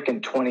 I feel like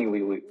in 20,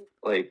 we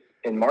like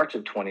in March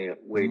of 20,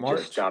 we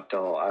just stopped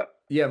all.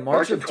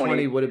 March of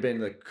 20 would have been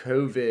the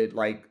COVID,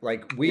 like I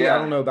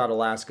don't know about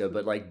Alaska,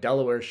 but like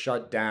Delaware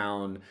shut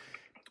down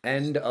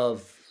end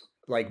of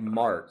like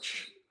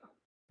March.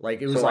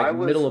 Like it was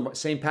middle of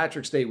St.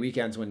 Patrick's Day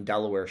weekends when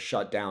Delaware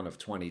shut down of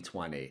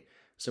 2020.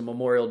 So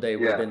Memorial Day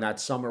would have been that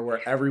summer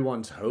where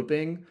everyone's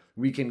hoping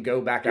we can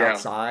go back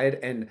outside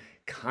and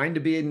kind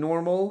of be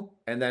normal.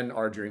 And then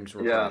our dreams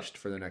were crushed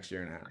for the next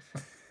year and a half.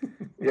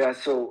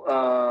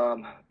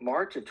 So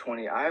March of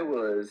 20,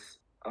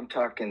 I'm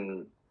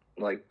talking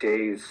like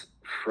days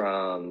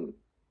from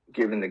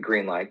giving the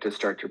green light to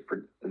start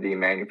the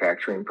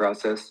manufacturing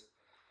process.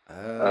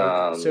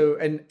 I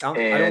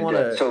don't want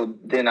to. So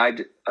then I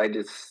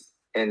just,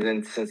 and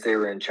then since they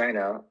were in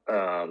China,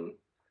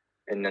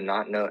 and then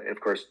not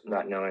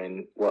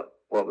knowing what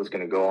was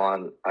going to go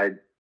on, I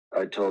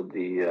told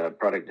the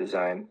product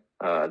design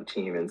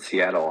team in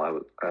Seattle, I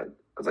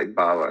was like,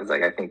 Bob,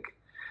 I think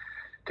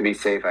to be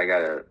safe, I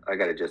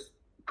gotta just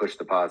push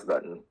the pause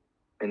button.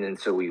 And then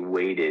so we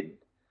waited.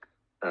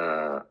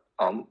 I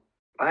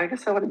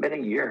guess that would have been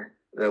a year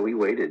that we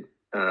waited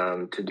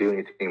to do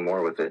anything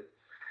more with it.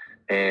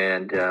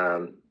 And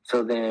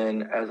so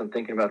then, as I'm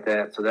thinking about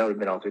that, so that would have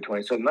been all through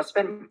 20. So it must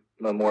have been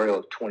Memorial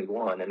of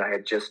 21, and I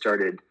had just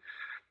started.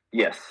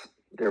 Yes,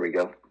 there we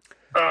go.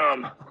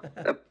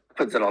 That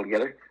puts it all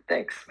together.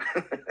 Thanks.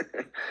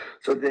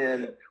 So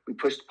then we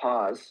pushed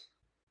pause,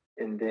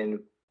 and then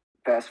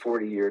fast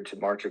forward a year to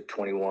March of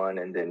 21,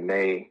 and then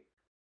May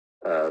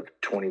of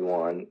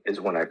 21 is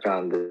when I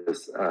found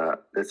this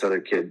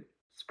other kid's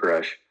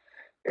brush,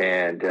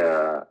 and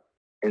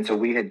so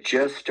we had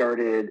just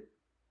started,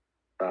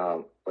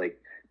 like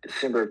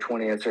December of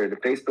 20. I started a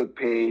Facebook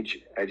page.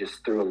 I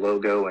just threw a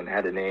logo and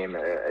had a name.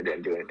 I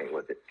didn't do anything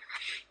with it.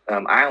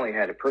 I only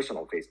had a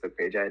personal Facebook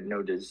page. I had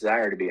no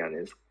desire to be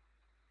on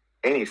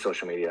any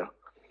social media.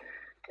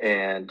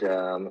 And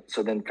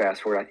so then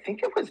fast forward, I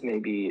think it was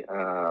maybe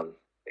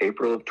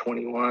April of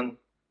 21.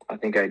 I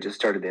think I just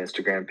started the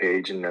Instagram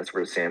page, and that's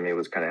where Sammy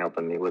was kind of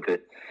helping me with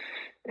it.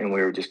 And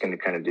we were just going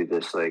to kind of do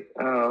this, like,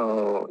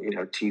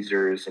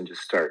 teasers and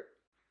just start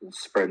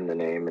spreading the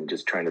name and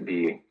just trying to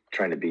be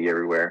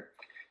everywhere.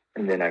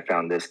 And then I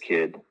found this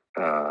kid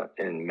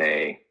in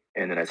May,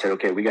 and then I said,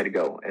 okay, we got to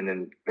go.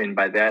 And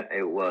by that,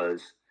 it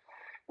was,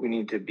 we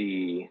need to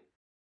be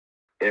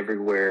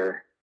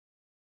everywhere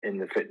in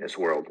the fitness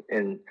world.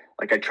 And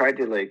like, I tried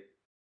to the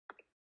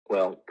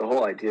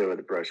whole idea of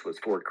the brush was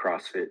for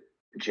CrossFit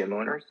gym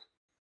owners.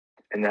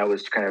 And that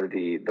was kind of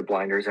the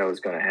blinders I was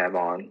going to have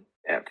on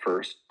at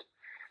first.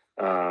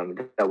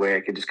 That way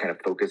I could just kind of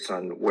focus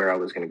on where I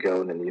was going to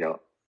go. And then,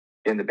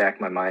 in the back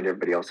of my mind,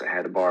 everybody else that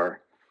had a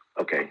bar,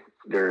 okay,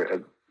 they're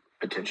a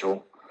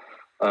potential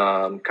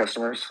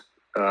customers.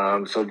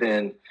 So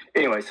then,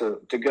 anyway, so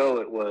to go,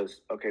 it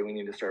was, okay, we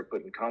need to start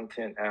putting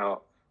content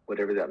out,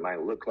 whatever that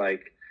might look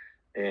like.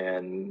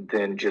 And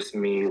then just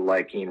me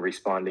liking,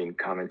 responding,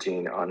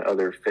 commenting on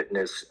other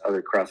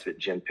CrossFit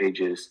gym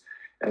pages,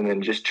 and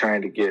then just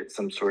trying to get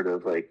some sort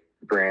of like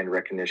brand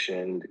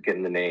recognition,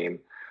 getting the name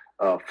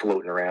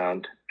floating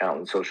around out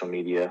in social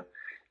media.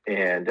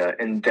 And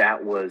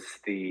that was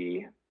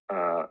the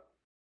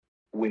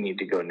we need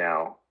to go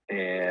now.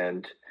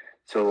 And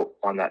so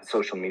on that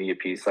social media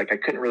piece, like, I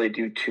couldn't really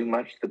do too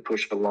much to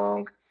push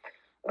along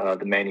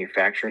the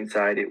manufacturing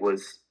side. It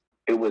was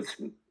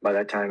by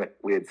that time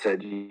we had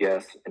said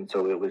yes, and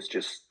so it was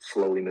just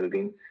slowly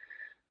moving,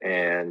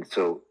 and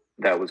so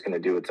that was going to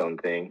do its own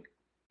thing.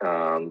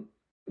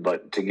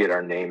 But to get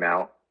our name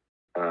out,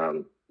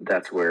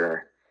 that's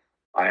where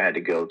I had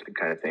to go. The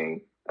kind of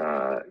thing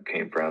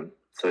came from.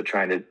 So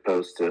trying to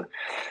post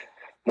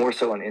more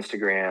so on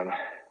Instagram,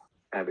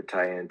 have it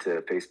tie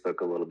into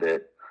Facebook a little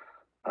bit.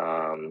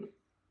 And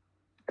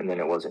then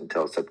it wasn't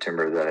until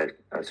September that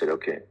I said,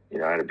 okay,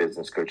 I had a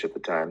business coach at the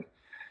time.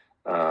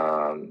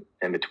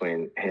 And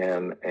between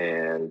him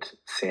and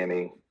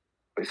Sammy,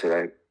 we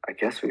said, I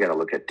guess we got to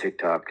look at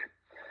TikTok.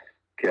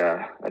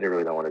 Yeah, I didn't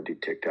really want to do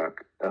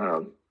TikTok. I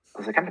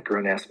was like, I'm a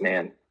grown ass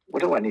man.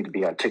 What do I need to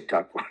be on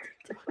TikTok for?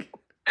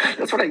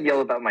 That's what I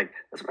yell about my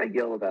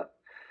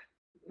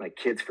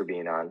kids for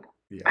being on.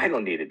 Yeah. I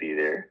don't need to be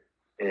there.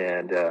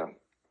 And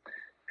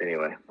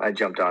anyway, I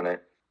jumped on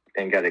it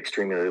and got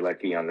extremely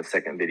lucky on the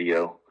second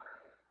video.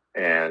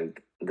 And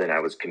then I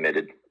was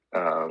committed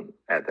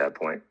at that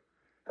point.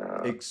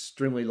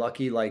 Extremely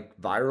lucky, like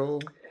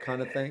viral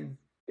kind of thing?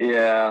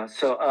 Yeah.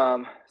 So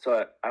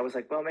I was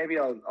like, well, maybe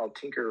I'll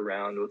tinker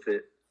around with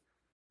it.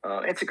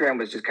 Instagram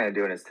was just kind of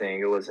doing its thing.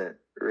 It wasn't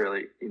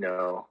really,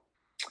 the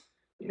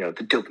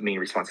dopamine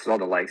responses, all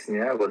the likes,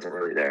 it wasn't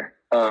really there.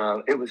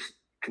 It was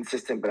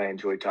consistent, but I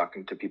enjoyed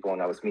talking to people,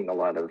 and I was meeting a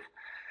lot of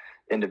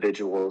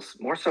individuals,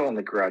 more so on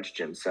the garage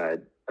gym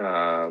side.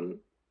 But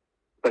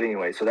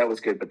anyway, so that was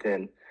good. But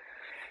then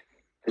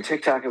the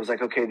TikTok, it was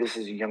like, okay, this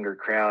is a younger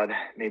crowd.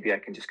 Maybe I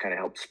can just kind of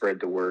help spread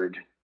the word.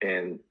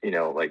 And,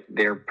 like,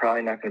 they're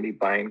probably not going to be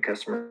buying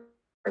customers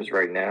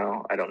right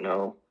now. I don't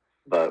know,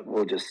 but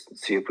we'll just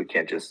see if we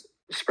can't just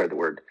spread the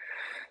word.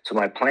 So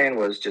my plan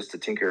was just to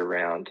tinker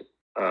around,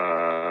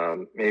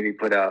 maybe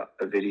put out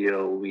a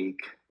video a week,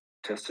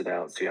 test it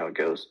out, see how it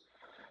goes.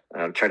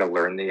 Try to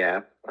learn the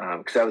app.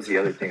 Cause that was the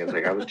other thing. It was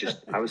like,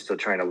 I was still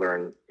trying to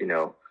learn,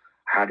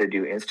 how to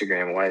do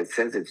Instagram. Why it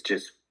says it's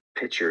just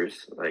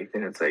pictures. Like,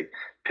 then it's like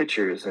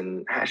pictures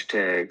and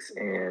hashtags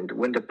and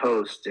when to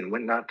post and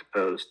when not to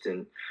post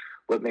and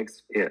what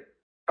makes it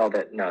all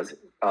that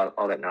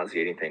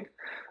nauseating thing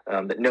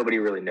that nobody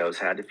really knows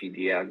how to feed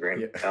the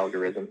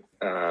algorithm.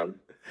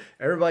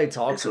 Everybody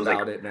talks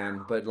about it,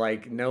 man, but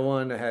like no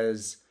one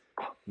has.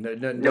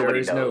 There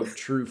is no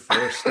true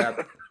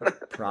 4-step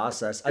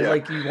process.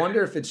 You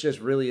wonder if it's just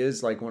really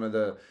is like one of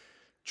the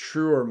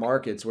truer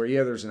markets where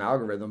there's an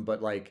algorithm,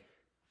 but like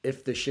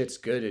if the shit's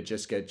good, it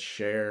just gets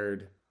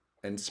shared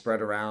and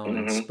spread around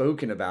and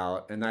spoken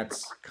about, and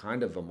that's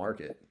kind of a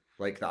market,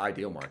 like the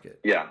ideal market.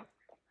 Yeah,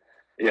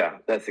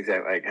 that's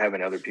exactly, like,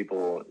 having other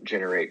people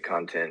generate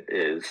content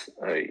is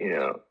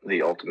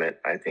the ultimate,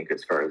 I think,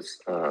 as far as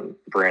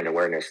brand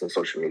awareness and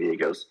social media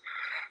goes.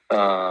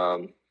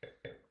 But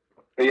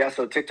yeah,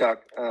 so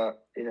TikTok,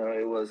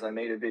 it was, I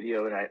made a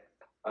video, and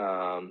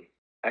I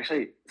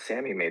actually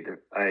Sammy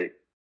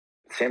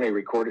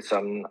recorded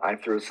something. I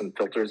threw some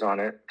filters on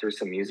it, threw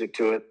some music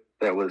to it.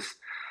 That was,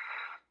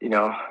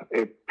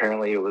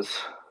 apparently it was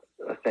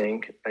a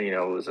thing. It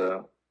was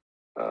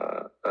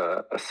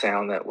a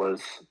sound that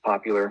was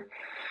popular.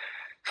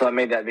 So I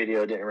made that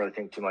video, didn't really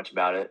think too much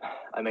about it.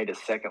 I made a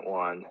second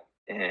one,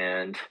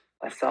 and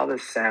I saw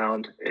this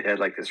sound. It had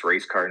like this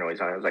race car noise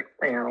on it. It was like,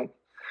 meow.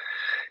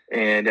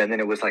 And then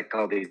it was like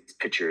all these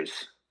pictures.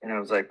 And I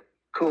was like,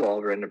 cool,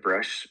 I'll run the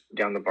brush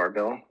down the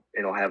barbell.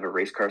 It'll have a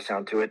race car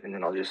sound to it, and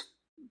then I'll just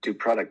do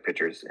product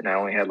pictures. And I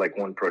only had like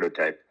one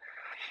prototype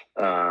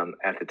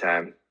at the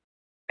time.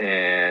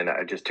 And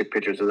I just took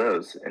pictures of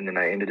those. And then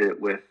I ended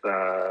it with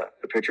a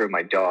picture of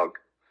my dog.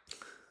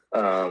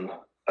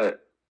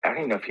 I don't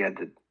even know if he had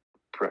the.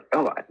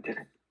 I did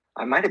it.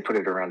 I might have put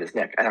it around his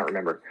neck. I don't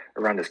remember,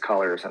 around his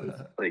collar or something,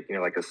 like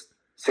like a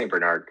Saint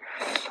Bernard.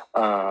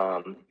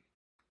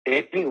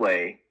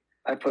 Anyway,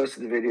 I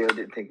posted the video.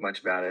 Didn't think much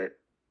about it.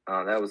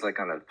 That was like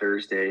on a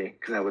Thursday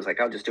because I was like,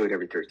 I'll just do it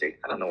every Thursday.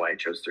 I don't know why I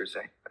chose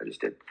Thursday. I just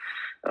did.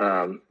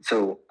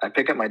 So I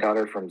pick up my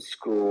daughter from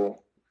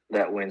school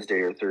that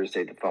Wednesday or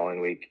Thursday the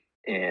following week,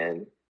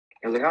 and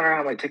I was like, I don't know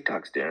how my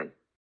TikTok's doing.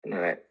 And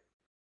then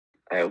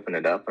I open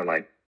it up. I'm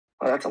like,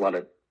 oh, that's a lot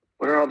of.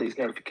 What are all these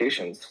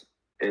notifications?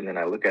 And then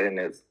I look at it, and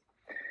it's,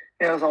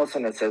 all of a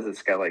sudden it says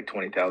it's got like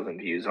 20,000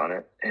 views on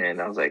it,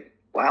 and I was like,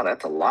 wow,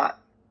 that's a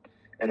lot.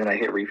 And then I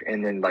hit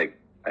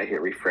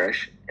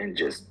refresh, and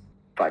just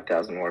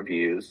 5,000 more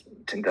views,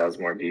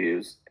 10,000 more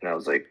views, and I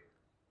was like,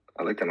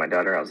 I looked at my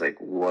daughter, I was like,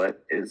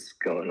 what is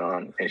going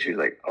on? And she was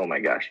like, oh my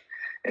gosh.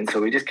 And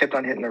so we just kept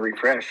on hitting the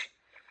refresh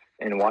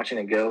and watching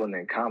it go, and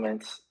then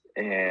comments,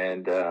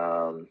 and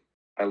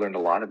I learned a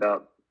lot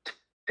about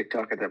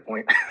TikTok at that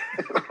point.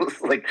 It was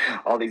like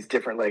all these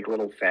different like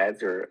little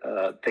fads or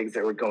things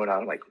that were going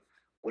on. Like,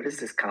 what is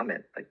this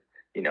comment? Like,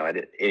 I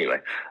did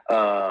anyway.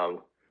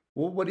 Well,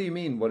 what do you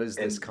mean? What is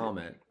this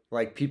comment?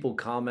 Like people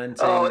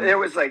commenting? Oh, there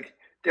was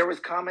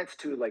comments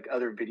to like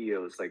other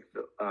videos. Like,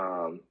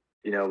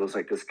 it was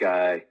like this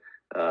guy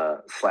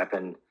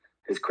slapping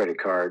his credit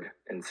card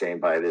and saying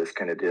buy this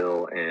kind of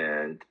deal,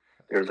 and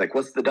there was like,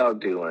 what's the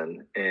dog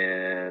doing?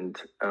 And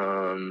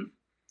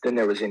then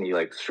there was any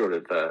like sort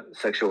of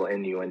sexual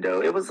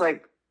innuendo. It was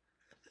like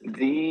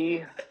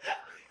it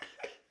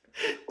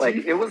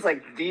was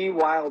like the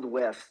Wild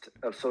West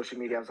of social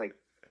media. I was like,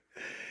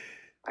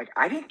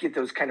 I didn't get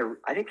those kind of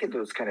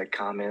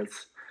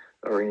comments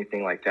or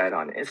anything like that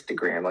on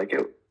Instagram. Like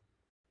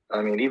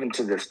even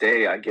to this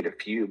day, I get a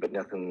few, but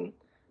nothing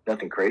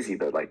crazy.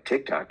 But like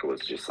TikTok was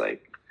just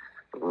like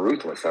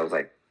ruthless. I was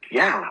like,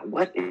 yeah,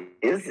 what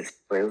is this?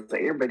 It was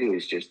like everybody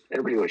was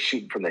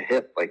shooting from the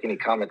hip. Like any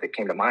comment that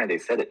came to mind, they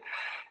said it.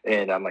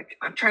 And I'm like,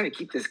 I'm trying to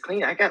keep this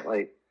clean. I got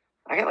like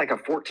a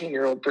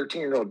 14-year-old,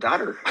 13-year-old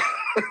daughter.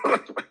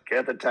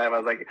 At the time, I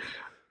was like,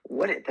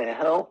 what the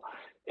hell?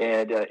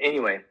 And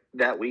anyway,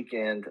 that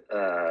weekend,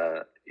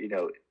 I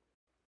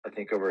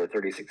think over a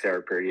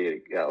 36-hour period,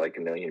 it got like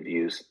 1 million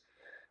views.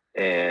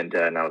 And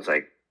I was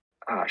like,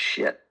 oh,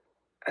 shit,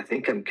 I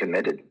think I'm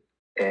committed.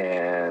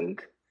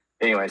 And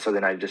anyway, so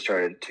then I just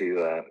started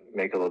to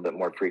make a little bit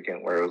more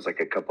frequent, where it was like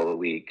a couple a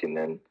week. And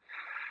then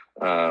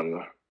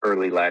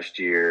early last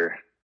year,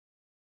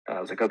 I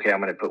was like, okay,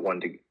 I'm going to put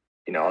one to,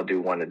 I'll do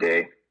one a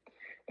day.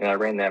 And I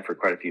ran that for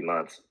quite a few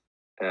months.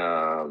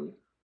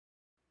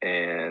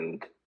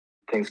 And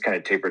things kind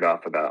of tapered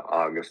off about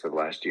August of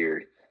last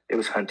year. It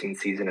was hunting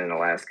season in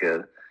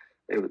Alaska.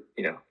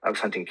 I was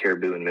hunting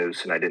caribou and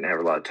moose, and I didn't have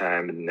a lot of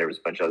time. And there was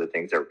a bunch of other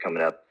things that were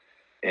coming up.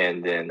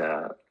 And then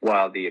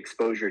while the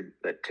exposure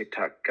that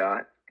TikTok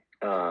got,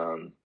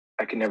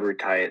 I could never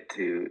tie it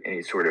to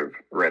any sort of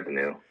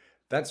revenue.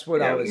 That's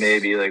what I was.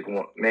 Maybe like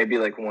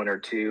one or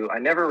two. I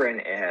never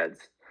ran ads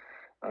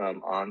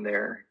on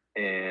there,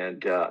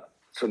 and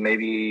so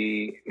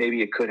maybe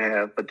it could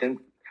have. But then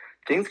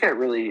things got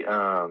really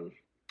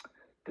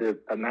the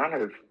amount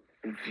of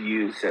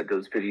views that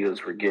those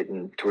videos were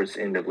getting towards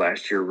the end of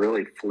last year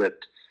really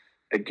flipped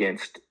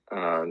against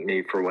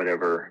me for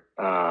whatever.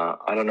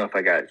 I don't know if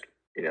I got.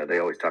 They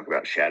always talk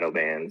about shadow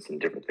bans and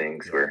different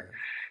things where,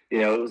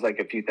 it was like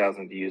a few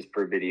thousand views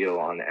per video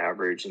on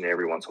average. And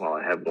every once in a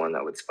while I had one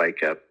that would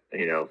spike up,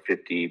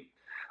 50,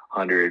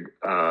 100.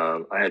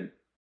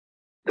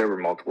 There were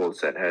multiples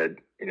that had,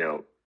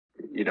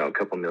 a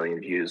couple million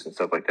views and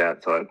stuff like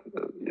that. So,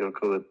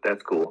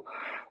 that's cool.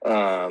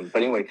 But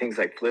anyway, things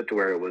like flipped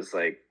where it was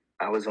like,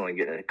 I was only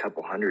getting a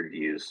couple hundred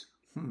views.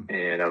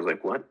 And I was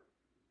like, what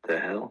the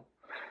hell?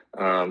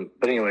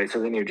 But anyway, so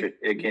then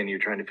you're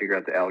trying to figure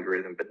out the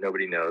algorithm, but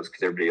nobody knows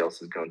because everybody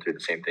else is going through the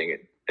same thing.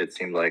 It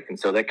seemed like, and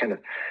so that kind of,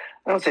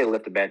 I don't say it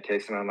left a bad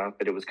taste in my mouth,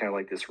 but it was kind of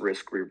like this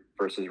risk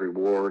versus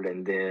reward.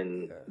 And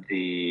then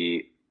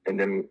the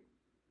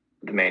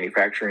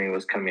manufacturing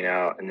was coming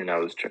out, and then I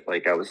was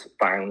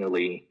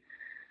finally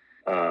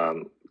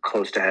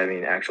close to having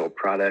an actual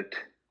product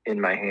in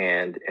my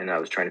hand, and I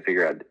was trying to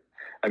figure out.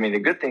 I mean, the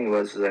good thing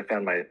was I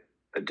found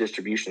a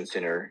distribution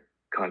center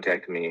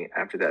contacted me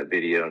after that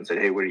video and said,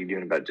 hey, what are you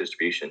doing about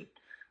distribution?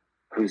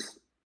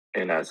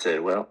 And I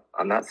said, well,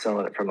 I'm not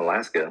selling it from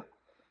Alaska.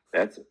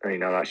 I'm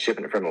not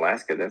shipping it from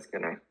Alaska. That's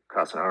going to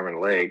cost an arm and a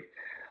leg.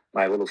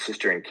 My little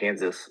sister in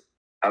Kansas,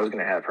 I was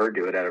going to have her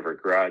do it out of her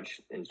garage,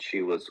 and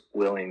she was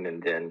willing.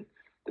 And then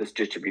this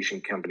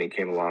distribution company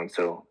came along.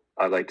 So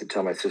I like to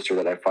tell my sister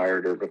that I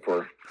fired her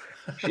before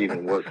she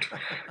even worked.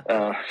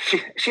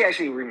 She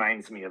actually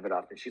reminds me of it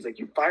often. She's like,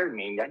 "You fired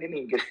me. I didn't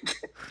even get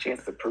a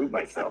chance to prove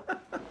myself."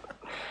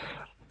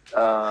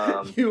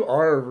 You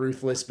are a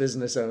ruthless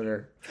business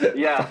owner.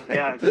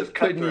 Yeah. Just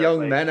putting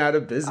young men out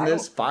of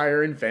business,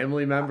 firing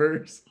family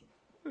members.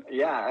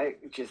 Yeah,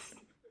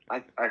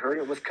 I heard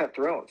it was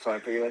cutthroat, so I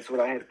figured that's what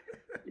I had.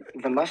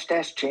 The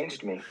mustache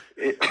changed me.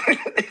 It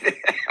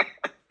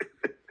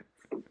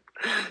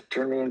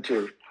turned me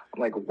into,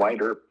 I'm like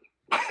White Earp.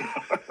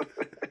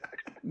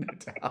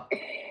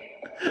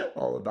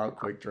 All about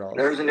quick draws.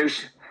 There's a new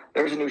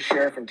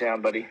sheriff in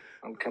town, buddy.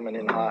 I'm coming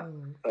in hot.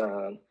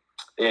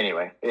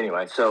 Anyway.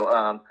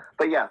 So,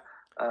 but yeah.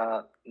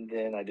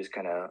 Then I just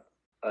kind of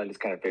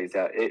phased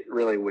out. It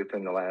really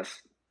within the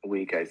last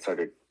week I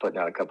started putting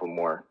out a couple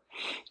more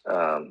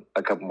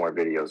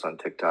videos on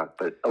TikTok,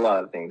 but a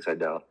lot of things I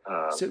don't.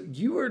 So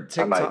you were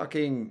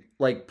TikToking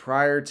like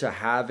prior to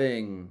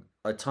having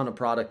a ton of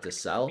product to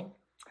sell?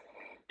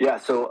 Yeah,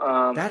 so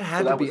that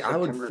had to be, I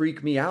would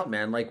freak me out,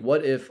 man. Like,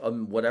 what if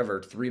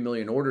 3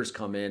 million orders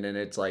come in and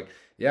it's like,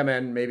 yeah,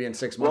 man, maybe in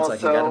 6 months I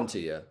can get them to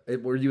you.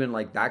 Were you in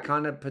like that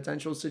kind of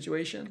potential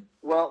situation?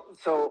 Well,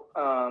 so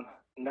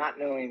not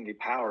knowing the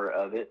power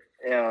of it,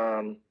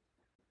 and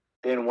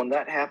when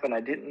that happened,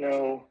 I didn't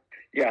know.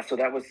 Yeah, so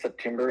that was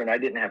September, and I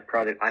didn't have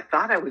product. I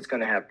thought I was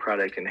going to have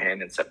product in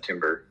hand in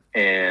September,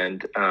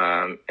 and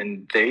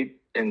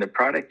the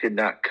product did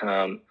not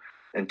come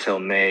until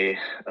May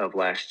of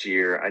last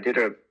year.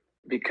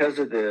 Because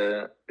of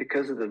the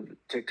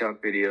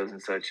TikTok videos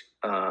and such,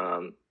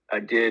 I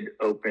did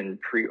open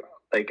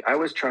I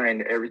was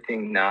trying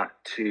everything not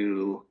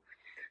to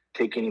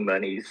take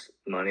anybody's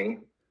money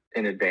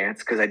in advance,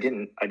 because I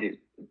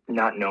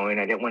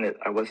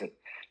wasn't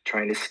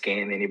trying to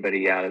scam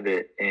anybody out of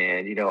it.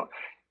 And you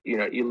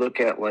look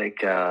at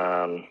like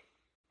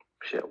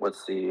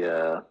what's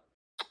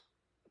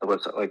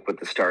like with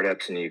the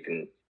startups, and you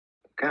can,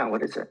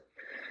 what is it?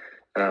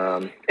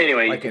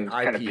 Anyway, like you can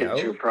kind of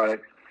pitch your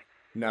product.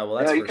 No, well,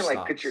 that's you can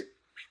like pitch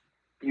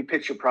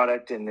your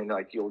product, and then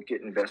like you'll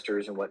get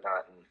investors and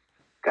whatnot. And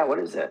what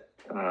is that?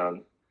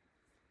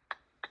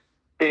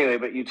 Anyway,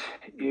 but you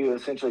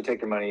essentially take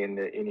their money, and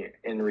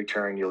in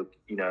return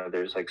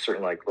there's like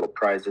certain like little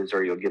prizes,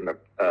 or you'll give them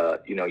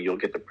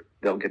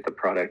they'll get the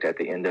product at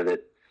the end of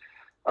it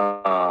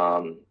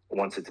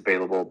once it's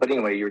available. But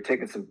anyway, you were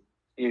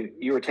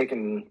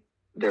taking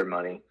their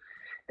money,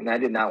 and I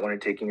did not want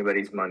to take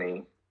anybody's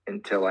money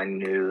until I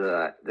knew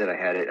that I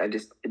had it.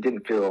 It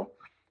didn't feel,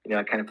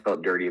 I kind of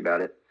felt dirty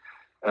about it.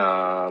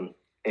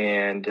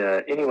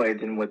 Anyway,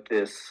 then with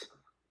this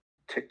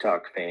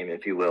TikTok fame,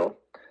 if you will,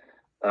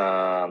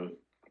 I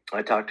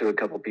talked to a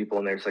couple people,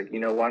 and there's like,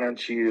 why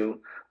don't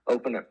you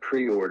open up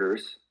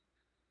pre-orders,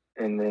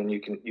 and then you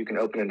can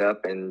open it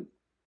up, and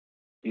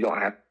you don't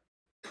have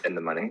to spend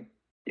the money.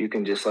 You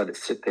can just let it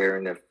sit there,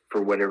 and if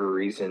for whatever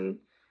reason,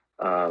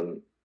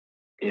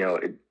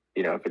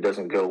 if it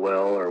doesn't go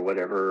well or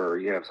whatever, or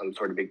you have some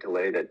sort of big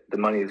delay, that the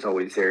money is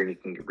always there and you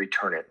can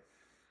return it.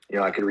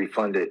 I could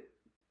refund it.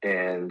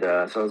 And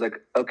so I was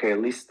like, okay, at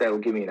least that'll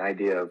give me an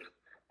idea of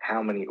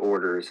how many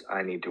orders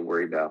I need to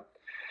worry about.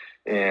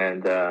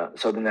 And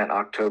so then that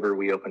October,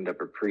 we opened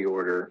up a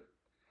pre-order,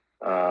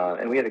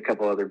 and we had a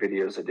couple other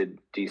videos that did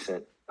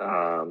decent.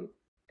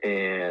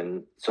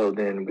 And so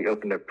then we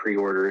opened up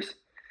pre-orders,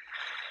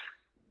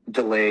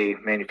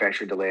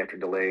 manufacturer delay after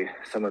delay.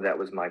 Some of that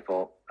was my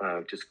fault,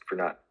 just for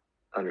not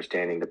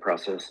understanding the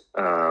process.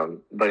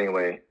 But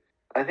anyway,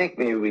 I think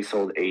maybe we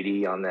sold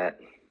 80 on that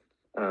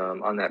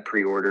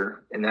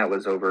pre-order, and that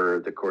was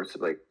over the course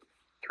of like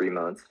 3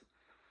 months.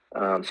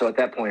 So at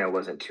that point I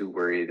wasn't too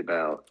worried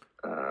about,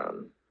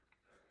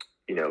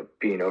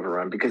 being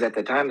overrun, because at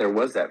the time there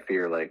was that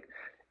fear, like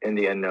in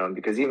the unknown,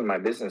 because even my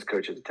business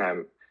coach at the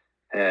time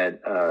had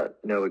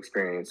no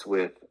experience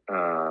with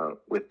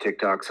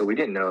TikTok. So we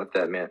didn't know if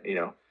that meant,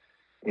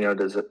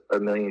 does a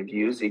million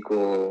views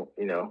equal,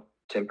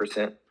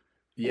 10%?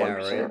 Yeah,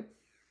 1%?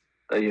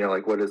 Right.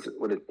 Like what is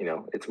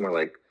it's more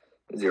like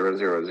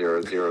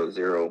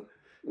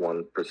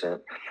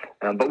 0.00001%.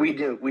 But we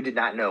did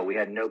not know. We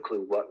had no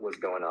clue what was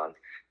going on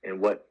and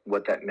what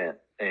that meant.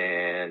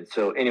 And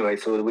so anyway,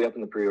 so we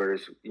opened the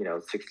pre-orders,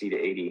 60 to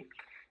 80,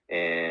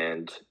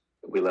 and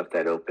we left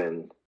that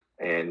open.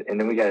 And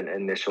then we got an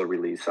initial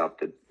release off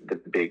the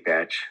big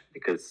batch,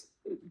 because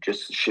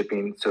just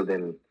shipping. So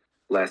then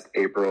last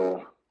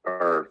April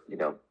or,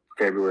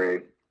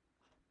 February,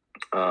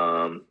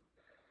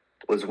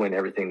 was when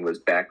everything was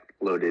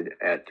backloaded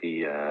at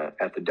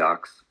the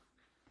docks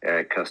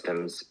at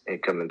customs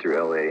and coming through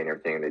LA and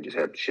everything. And they just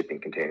had shipping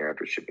container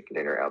after shipping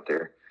container out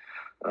there.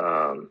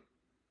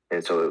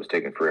 And so it was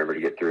taking forever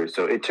to get through.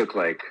 So it took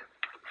I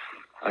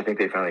think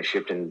they finally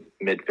shipped in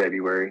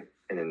mid-February,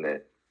 and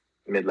then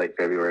mid-late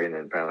February, and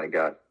then finally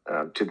got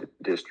to the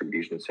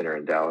distribution center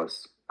in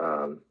Dallas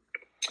at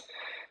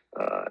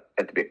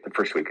the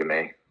first week of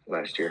May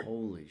last year.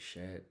 Holy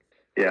shit.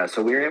 Yeah,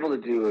 so we were able to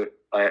do it.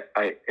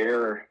 I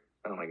air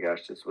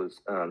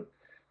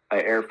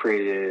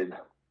freighted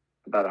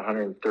about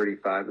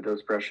 135 of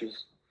those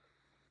brushes.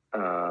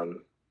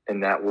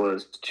 And that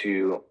was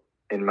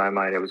in my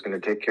mind, I was going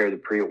to take care of the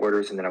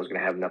pre-orders, and then I was going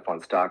to have enough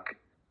on stock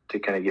to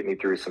kind of get me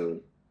through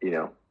some,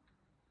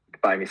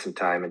 buy me some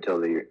time until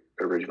the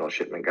original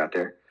shipment got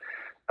there.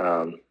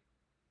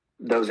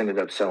 Those ended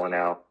up selling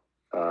out.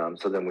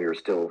 So then we were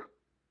still,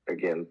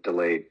 again,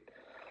 delayed.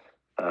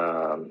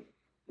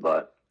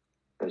 But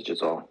it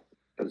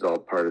was all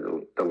part of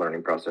the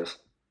learning process.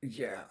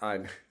 Yeah,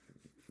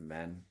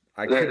 man,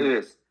 It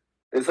is.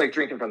 It's like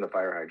drinking from the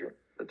fire hydrant,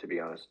 to be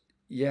honest.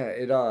 Yeah,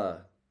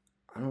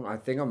 I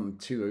think I'm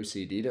too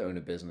OCD to own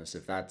a business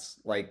if that's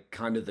like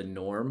kind of the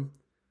norm.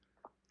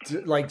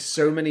 Like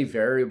so many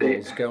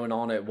variables going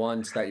on at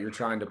once that you're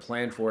trying to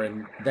plan for,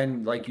 and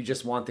then like you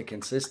just want the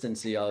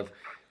consistency of,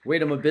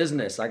 wait, I'm a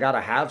business, I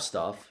gotta have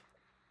stuff.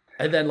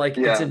 And then like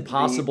it's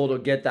impossible to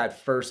get that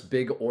first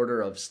big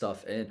order of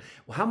stuff in.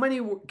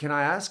 Well, can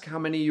I ask how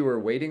many you were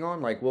waiting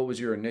on? Like what was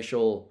your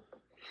initial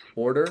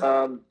order?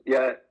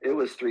 Yeah, it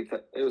was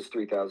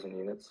 3,000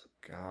 units.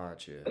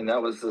 Gotcha. And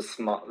that was the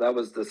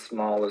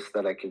smallest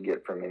that I could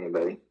get from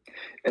anybody.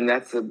 And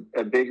that's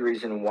a big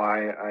reason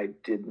why I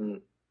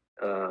didn't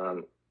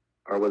or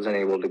wasn't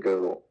able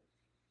to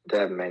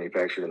have it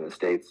manufactured in the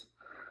States.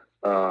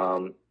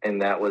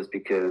 And that was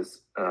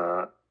because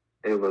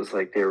it was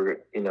like they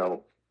were,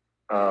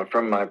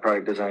 from my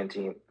product design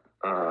team,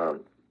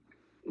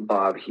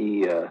 Bob,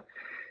 he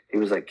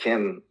was like,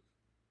 Kim,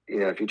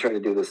 if you try to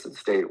do this in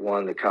state,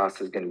 one, the cost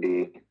is going to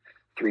be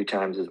 3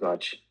 times as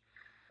much.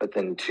 But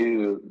then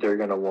 2, they're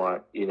going to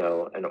want,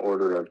 an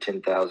order of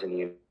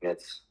 10,000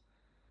 units,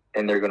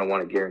 and they're going to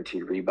want a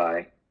guaranteed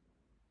rebuy,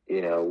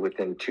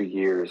 within 2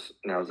 years.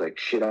 And I was like,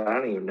 shit, I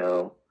don't even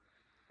know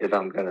if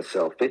I'm going to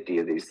sell 50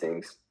 of these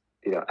things,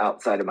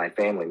 outside of my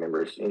family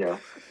members.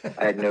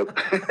 I had no,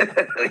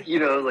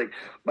 like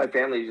my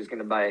family is just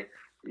going to buy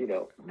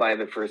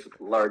the first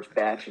large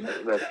batch, and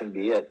that's going to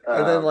be it.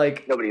 And then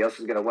like nobody else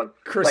is going to want.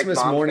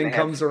 Christmas morning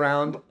comes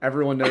around,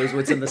 everyone knows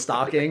what's in the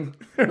stocking.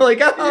 They're like,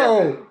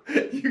 oh,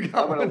 yeah. You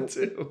got one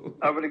too.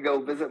 I'm going to go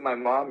visit my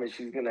mom, and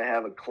she's going to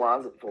have a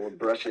closet full of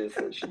brushes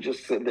that should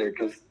just sit there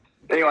because,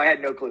 I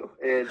had no clue.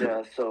 And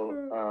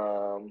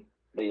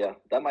but yeah,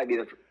 that might be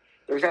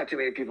there's not too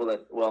many people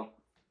that, well,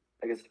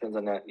 I guess it depends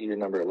on your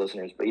number of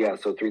listeners, but yeah,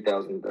 so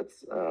 3,000,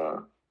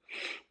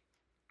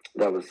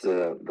 that was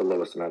the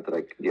lowest amount that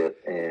I could get.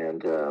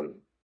 And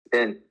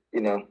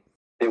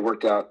it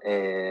worked out,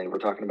 and we're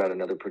talking about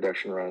another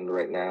production run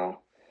right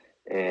now.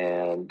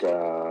 And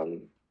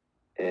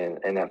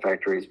that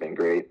factory has been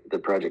great. The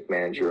project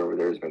manager over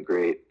there has been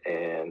great.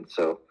 And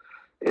so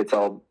it's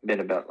all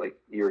been about, like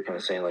you were kind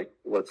of saying, like,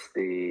 what's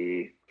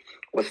the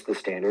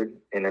standard?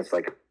 And it's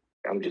like,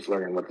 I'm just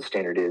learning what the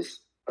standard is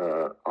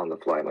on the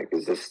fly. I'm like,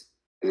 is this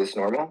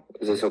normal?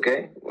 Is this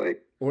okay?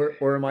 Like,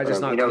 or am I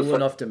just not cool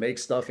enough to make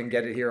stuff and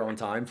get it here on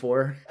time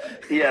for?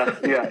 Yeah.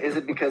 Is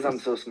it because I'm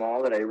so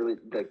small that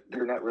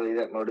they're not really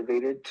that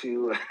motivated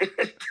to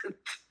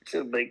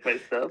to make my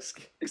stuff?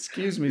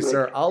 Excuse me,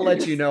 sir. I'll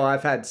let you know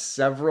I've had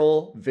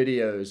several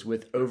videos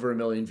with over 1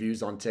 million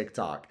views on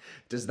TikTok.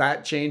 Does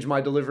that change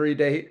my delivery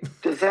date?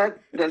 Does that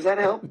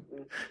help?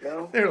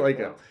 No. They're like,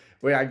 no.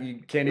 Wait,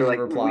 you can't even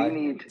reply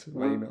to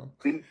my email.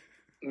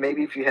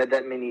 Maybe if you had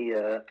that many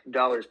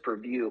dollars per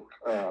view,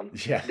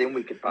 then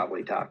we could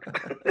probably talk.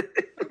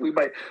 We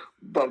might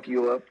bump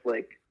you up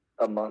like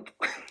a month.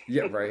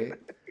 Yeah, right.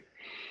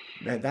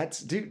 Man,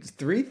 dude,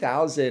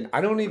 3,000.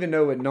 I don't even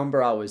know what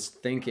number I was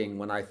thinking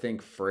when I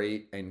think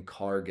freight and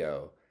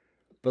cargo.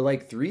 But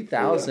like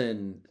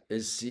 3,000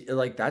 is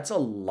like, that's a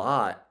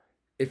lot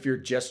if you're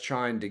just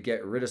trying to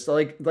get rid of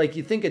stuff. Like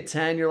you think of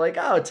 10, you're like,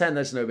 oh, 10,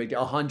 that's no big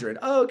deal. 100.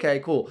 Oh, okay,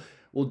 cool.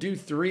 We'll do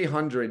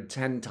 300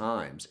 10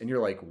 times. And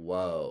you're like,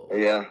 whoa.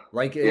 Yeah.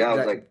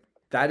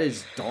 That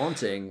is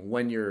daunting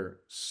when you're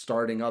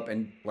starting up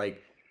and like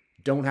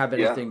don't have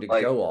anything to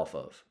go off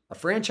of. A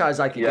franchise,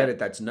 I can get it,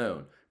 that's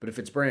known. But if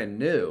it's brand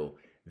new,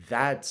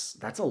 that's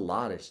a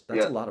lot of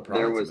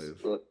product to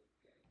move.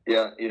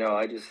 Yeah,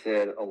 I just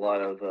had a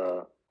lot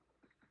of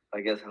I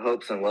guess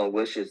hopes and well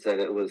wishes that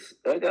it was,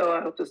 I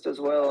hope this does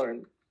well,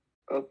 and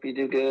hope you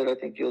do good. I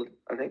think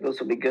this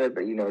will be good,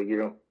 but you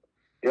don't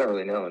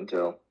really know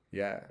until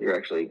you're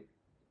actually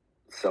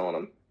selling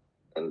them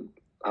and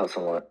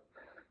hustling it.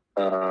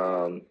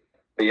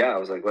 But yeah, I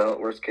was like, well,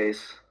 worst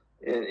case,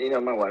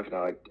 and, my wife and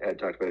I had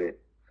talked about it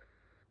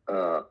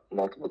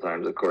multiple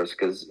times, of course,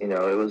 because it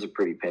was a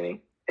pretty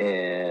penny,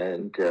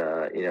 and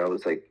it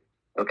was like,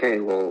 okay,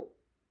 well,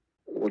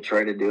 we'll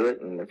try to do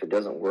it, and if it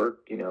doesn't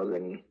work,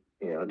 then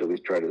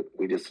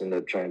we just end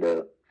up trying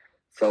to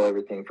sell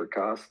everything for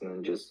cost,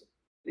 and just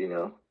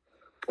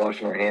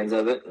washing our hands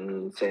of it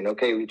and saying,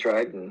 okay, we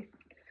tried, and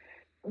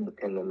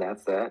then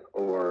that's that.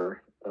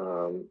 Or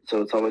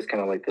so it's always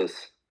kind of like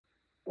this,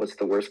 what's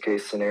the worst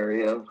case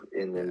scenario,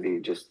 and then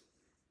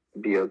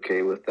be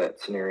okay with that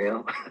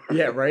scenario.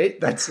 Yeah, right.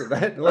 That's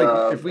that.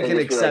 Like if we can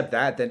accept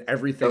that, then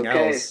everything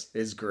else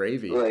is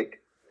gravy.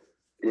 Like,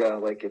 yeah,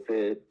 like if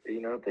it,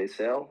 if they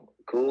sell,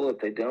 cool. If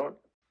they don't,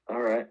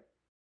 all right.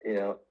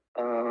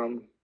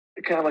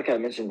 Kind of like I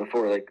mentioned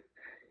before, like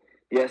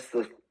yes,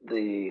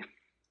 the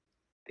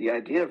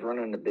idea of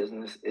running a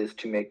business is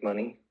to make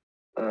money.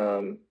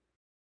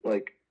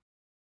 Like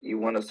you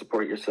want to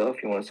support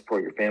yourself, you want to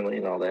support your family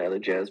and all that other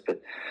jazz.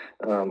 But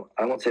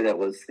I won't say that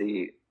was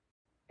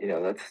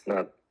that's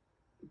not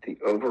the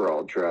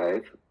overall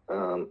drive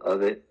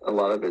of it. A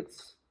lot of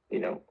it's,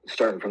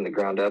 starting from the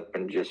ground up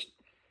and just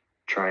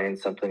trying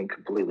something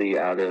completely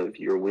out of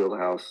your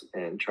wheelhouse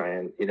and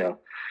trying,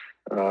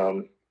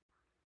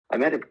 I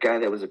met a guy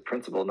that was a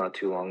principal not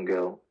too long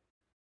ago.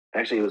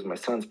 Actually, it was my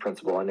son's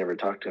principal. I never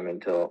talked to him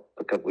until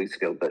a couple weeks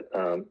ago, but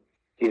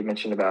he had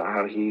mentioned about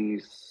how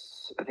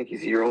I think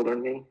he's a year older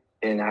than me,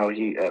 and how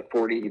he, at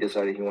 40, he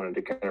decided he wanted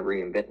to kind of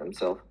reinvent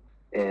himself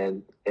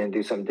and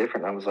do something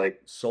different. I was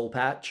like, Soul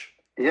patch?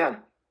 yeah.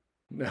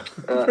 No,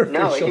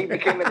 no, he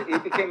became an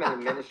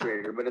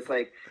administrator, but it's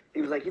like,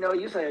 he was like,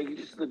 usually I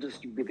used to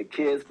just be the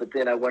kids, but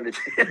then I wanted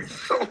to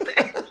soul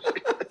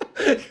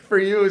patch. For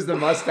you, it was the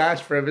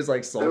mustache. For him, it's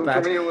like soul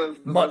patch. For me, it was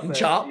mutton mustache.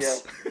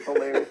 chops. Yeah,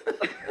 hilarious.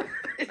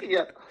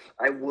 Yeah,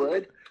 I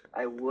would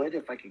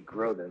if I could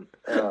grow them,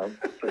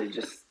 but it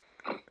just,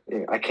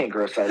 I can't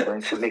grow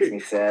sideburns. It makes me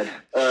sad.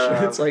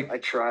 It's like I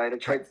tried.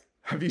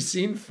 Have you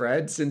seen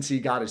Fred since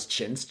he got his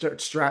chin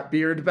strap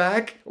beard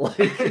back? Like,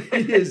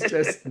 he is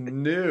just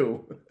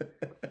new.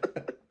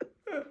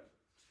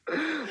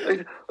 Let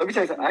me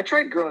tell you something. I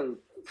tried growing.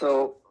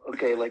 So,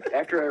 okay, like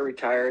after I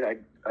retired,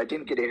 I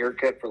didn't get a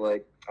haircut for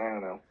like, I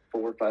don't know,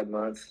 4 or 5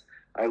 months.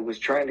 I was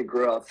trying to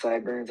grow out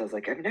sideburns. I was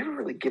like, I've never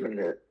really given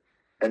it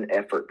an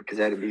effort because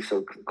I had to be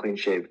so clean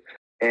shaved.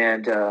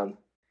 And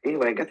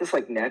anyway, I got this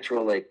like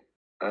natural like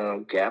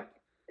gap,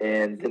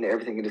 and then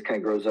everything just kind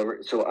of grows over.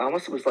 So I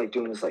almost was like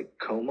doing this like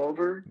comb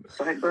over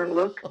sideburn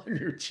look on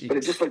your cheeks, but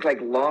it just looked like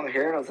long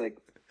hair. And I was like,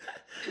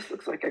 it just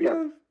looks like I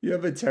got. You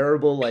have a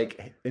terrible,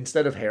 like,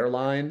 instead of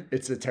hairline,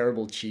 it's a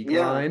terrible cheek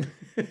line.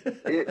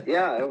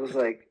 It was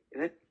like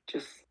it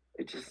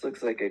just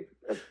looks like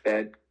a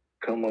bad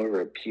comb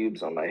over of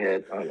pubes on my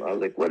head. I was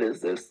like, what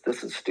is this?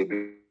 This is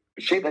stupid.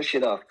 Shave that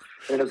shit off.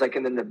 And it was like,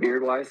 and then the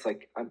beard wise,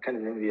 like, I'm kind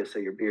of envious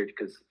of your beard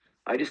because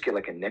I just get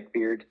like a neck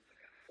beard.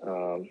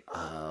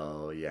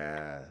 Oh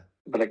yeah.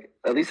 But like,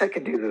 at least I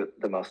can do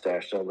the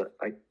mustache, so but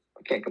I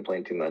can't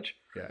complain too much.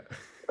 Yeah.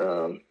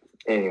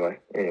 Anyway,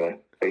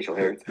 facial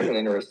hair. It's been an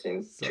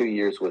interesting 2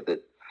 years with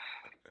it.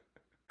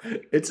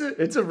 It's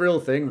a real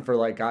thing for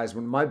like guys.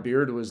 When my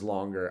beard was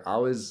longer, I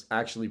was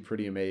actually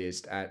pretty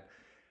amazed at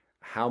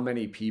how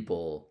many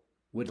people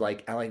would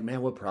like,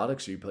 man, what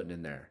products are you putting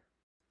in there?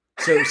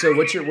 So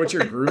what's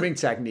your grooming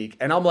technique?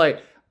 And I'm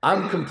like,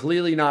 I'm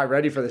completely not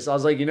ready for this. I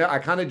was like, I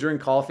kind of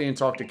drink coffee and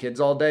talk to kids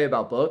all day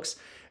about books.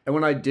 And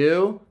when I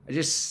do, I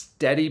just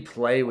steady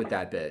play with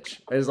that bitch.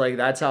 It's like,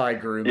 that's how I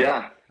groom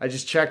it. I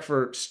just check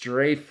for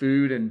stray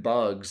food and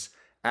bugs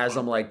as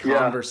I'm like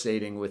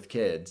conversating with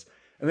kids.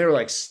 And they were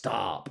like,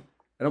 stop.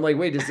 And I'm like,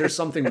 wait, is there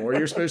something more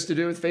you're supposed to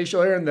do with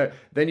facial hair? And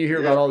then you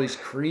hear about all these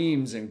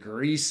creams and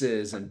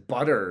greases and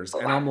butters.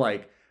 And I'm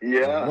like,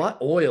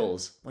 what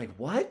oils? I'm like,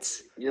 what?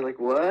 You're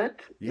like,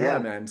 what? Yeah,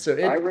 man. So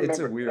it's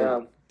a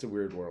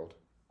weird world.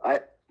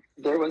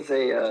 There was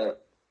a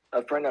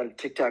friend on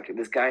TikTok.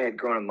 This guy had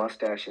grown a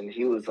mustache, and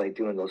he was like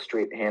doing those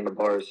straight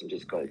handlebars and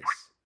just going,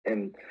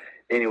 and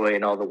anyway,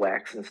 and all the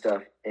wax and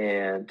stuff.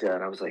 And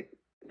I was like,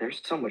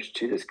 there's so much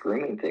to this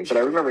grooming thing. But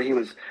I remember he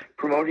was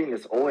promoting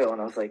this oil, and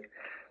I was like,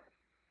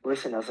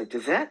 listen,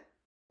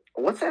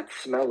 what's that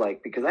smell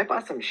like? Because I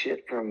bought some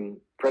shit from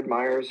Fred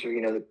Meyer's or,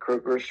 the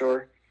Kroger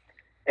store.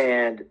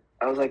 And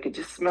I was like, it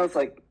just smells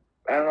like,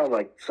 I don't know,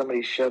 like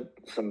somebody shoved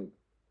some,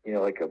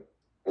 like a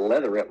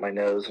leather up my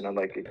nose. And I'm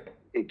like,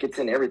 it gets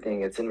in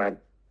everything.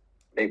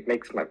 It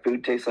makes my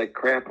food taste like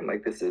crap. I'm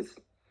like, this is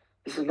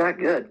not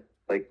good.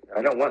 Like,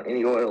 I don't want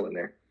any oil in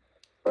there.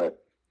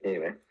 But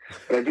anyway,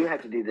 but I do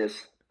have to do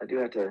this.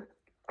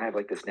 I have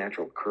like this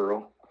natural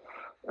curl.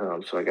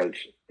 So I got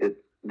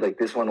it, like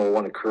this one will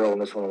want to curl and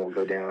this one will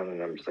go down.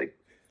 And I'm just like,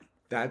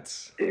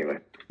 anyway.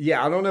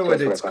 Yeah. I don't know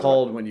what it's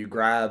called when you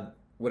grab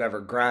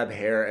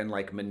hair and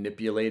like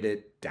manipulate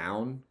it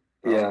down.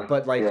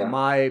 But like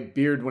my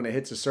beard, when it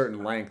hits a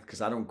certain length,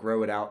 because I don't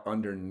grow it out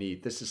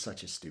underneath, this is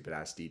such a stupid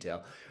ass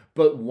detail,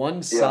 but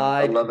one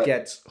side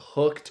gets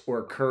hooked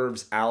or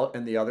curves out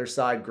and the other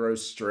side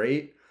grows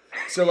straight.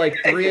 So like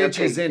 3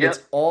 inches in,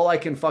 it's all I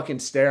can fucking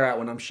stare at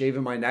when I'm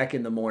shaving my neck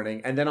in the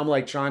morning. And then I'm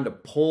like trying to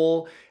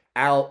pull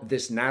out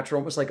this natural,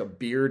 almost like a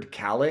beard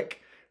cowlick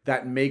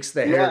that makes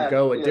the hair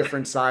go a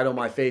different side on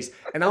my face.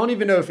 And I don't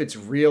even know if it's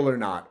real or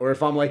not, or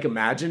if I'm like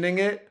imagining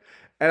it.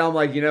 And I'm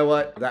like, you know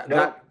what?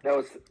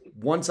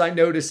 Once I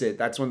notice it,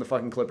 that's when the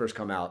fucking clippers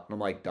come out. And I'm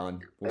like,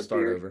 done. We'll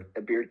start over.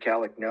 A beard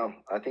cowlick. No,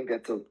 I think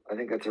that's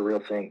a real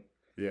thing.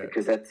 Yeah.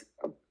 Because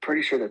I'm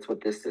pretty sure that's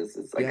what this is.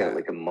 It's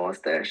like a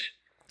mustache.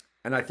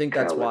 And I think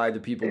that's why the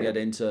people get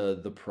into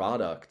the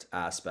product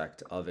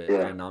aspect of it.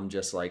 Yeah. And I'm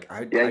just like,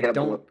 I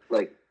don't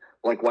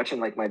like watching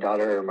like my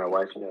daughter or my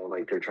wife,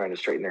 like they're trying to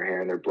straighten their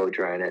hair and they're blow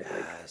drying it.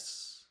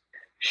 Yes. Like,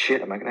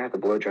 shit, am I gonna have to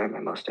blow dry my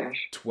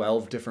mustache?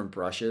 12 different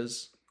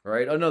brushes.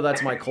 Right? Oh no,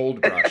 that's my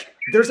cold brush.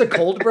 There's a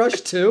cold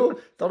brush too?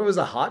 Thought it was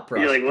a hot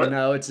brush. You're like, what?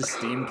 No, it's a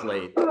steam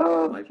plate.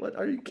 I'm like, what?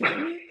 Are you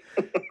kidding me?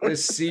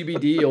 There's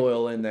CBD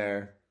oil in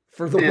there.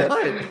 For the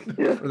what?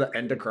 Yeah. For the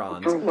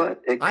endocrines. For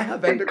what? I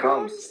have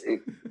endocrines.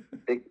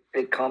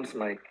 It calms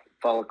my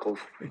follicles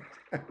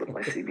with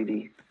my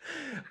CBD.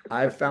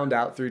 I've found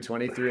out through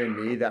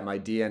 23andMe that my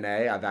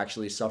DNA, I've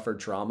actually suffered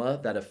trauma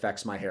that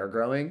affects my hair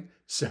growing.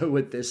 So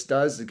what this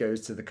does, it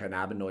goes to the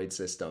cannabinoid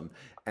system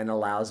and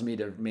allows me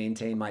to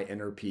maintain my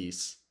inner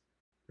peace.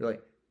 You're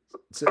like,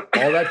 so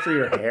all that for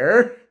your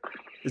hair?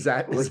 Is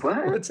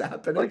what? What's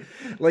happening?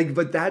 Like,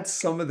 but that's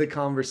some of the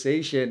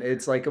conversation.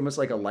 It's like almost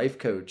like a life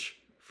coach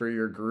for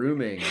your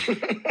grooming.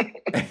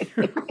 And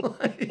you're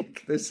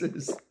like, this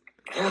is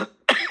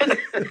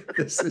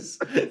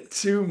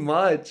too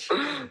much.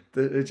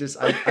 It just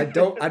I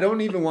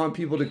don't even want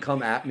people to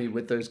come at me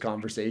with those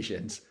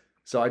conversations.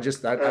 So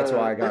that's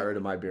why I got rid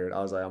of my beard.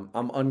 I was like,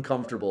 I'm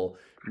uncomfortable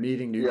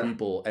meeting new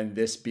people and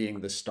this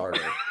being the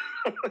starter.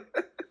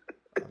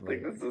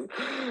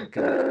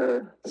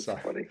 That's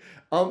funny.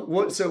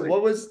 What was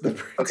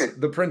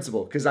the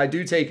principle? Because I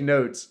do take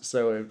notes,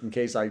 so in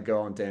case I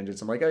go on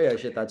tangents, I'm like, oh yeah,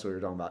 shit, that's what we're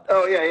talking about.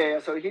 Oh yeah.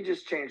 So he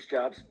just changed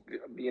jobs,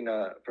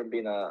 from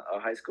being a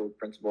high school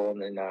principal,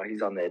 and then now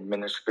he's on the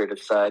administrative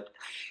side,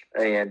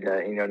 and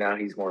now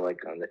he's more like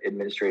on the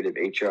administrative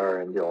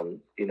HR and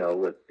dealing,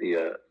 with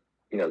the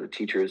the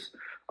teachers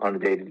on a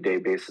day-to-day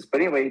basis.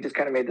 But anyway, he just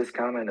kind of made this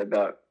comment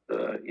about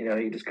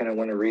he just kind of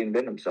want to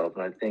reinvent himself,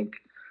 and I think.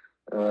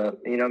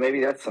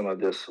 Maybe that's some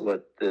of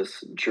what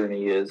this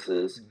journey is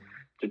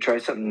to try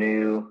something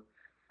new,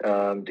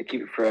 to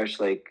keep it fresh.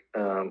 Like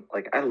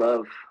I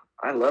love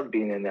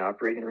being in the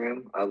operating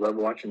room. I love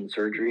watching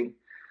surgery.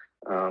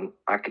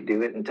 I could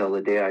do it until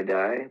the day I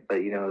die, but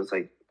it's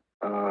like,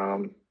 I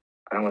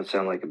don't want to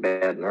sound like a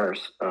bad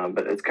nurse,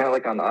 but it's kind of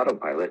like on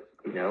autopilot,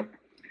 and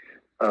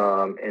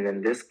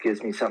then this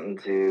gives me something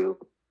to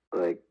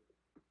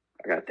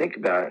I got to think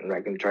about it and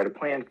I can try to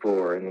plan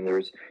for. And then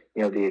there's,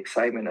 the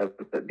excitement of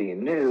it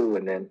being new,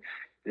 and then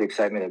the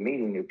excitement of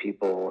meeting new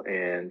people.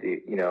 And,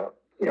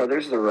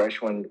 there's the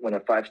rush when a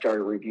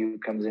 5-star review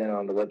comes in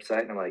on the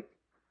website and I'm like,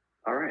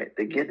 all right,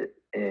 they get it.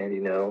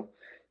 And, the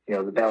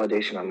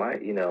validation on my,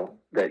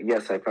 that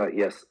yes,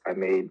 I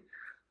made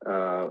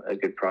a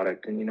good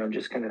product. And,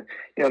 just kind of,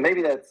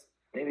 maybe that's,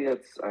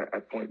 I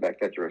point back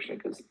that direction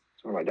because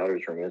it's where my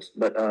daughter's room is.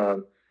 But,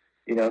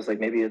 it's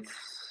like, maybe it's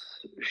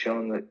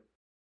shown that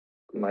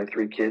my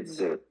 3 kids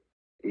that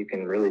you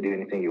can really do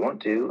anything you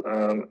want to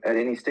at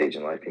any stage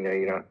in life.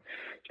 You're not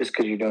just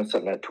because you're doing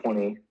something at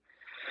 20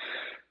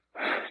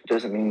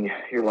 doesn't mean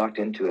you're locked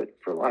into it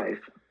for life.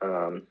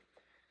 And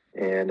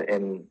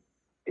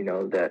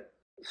that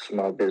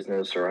small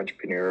business or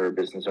entrepreneur or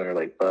business owner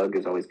like bug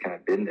has always kind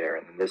of been there,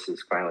 and this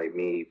is finally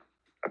me.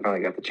 I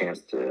finally got the chance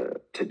to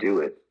do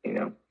it.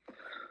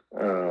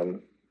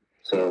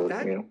 So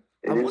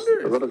it is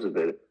a little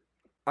bit.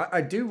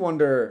 I do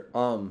wonder.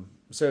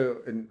 So,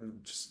 and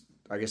just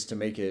I guess to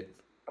make it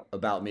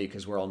about me,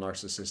 because we're all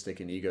narcissistic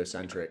and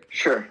egocentric.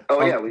 Sure.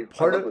 Oh yeah.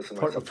 Part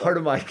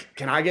of my.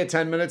 Can I get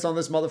 10 minutes on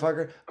this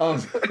motherfucker?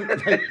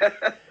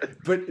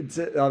 But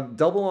to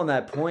double on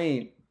that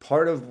point,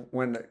 part of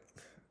when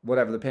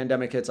the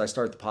pandemic hits, I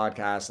start the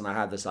podcast and I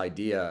had this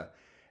idea,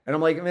 and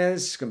I'm like, man,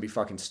 this is gonna be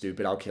fucking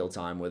stupid. I'll kill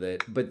time with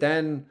it. But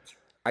then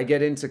I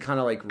get into kind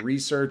of like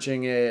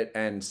researching it,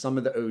 and some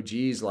of the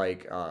OGs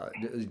like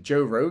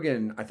Joe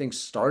Rogan, I think,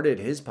 started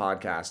his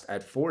podcast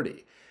at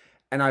 40.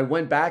 And I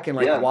went back and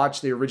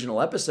watched the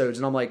original episodes,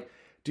 and I'm like,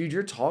 dude,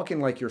 you're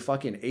talking like you're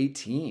fucking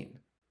 18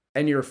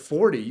 and you're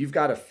 40. You've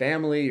got a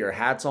family, your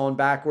hat's on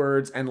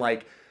backwards, and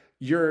like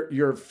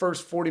your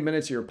first 40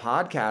 minutes of your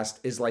podcast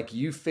is like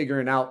you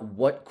figuring out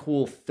what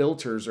cool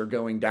filters are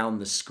going down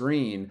the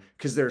screen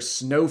because there's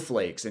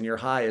snowflakes and you're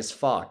high as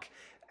fuck.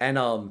 And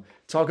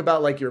talk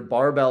about like your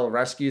barbell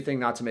rescue thing,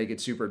 not to make it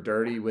super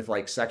dirty with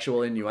like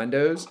sexual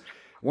innuendos.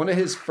 One of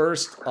his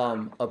first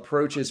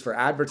approaches for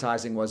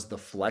advertising was the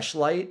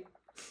fleshlight.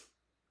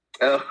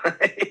 Oh,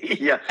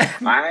 yeah.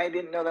 I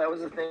didn't know that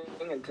was a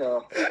thing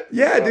until...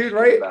 Yeah, dude,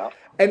 right?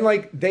 And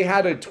like they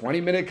had a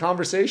 20-minute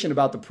conversation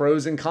about the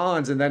pros and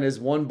cons. And then his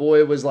one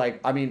boy was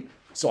like,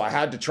 so I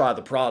had to try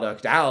the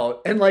product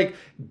out, and like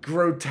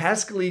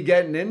grotesquely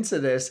getting into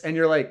this. And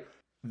you're like,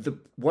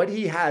 what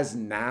he has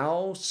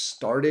now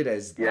started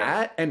as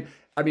that. And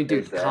I mean,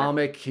 dude,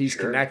 comic, he's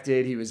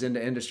connected. He was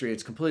into industry.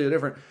 It's completely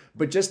different.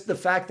 But just the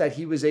fact that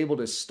he was able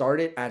to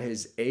start it at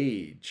his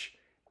age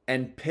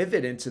and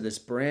pivot into this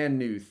brand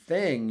new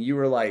thing, you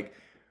were like,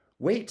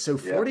 wait, so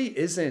 40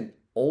 isn't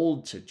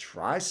old to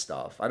try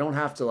stuff. I don't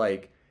have to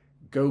like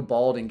go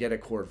bald and get a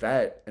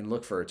Corvette and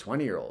look for a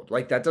 20-year-old.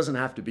 Like that doesn't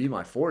have to be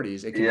my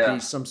 40s. It can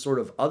be some sort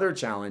of other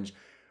challenge.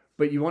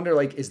 But you wonder,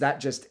 like, is that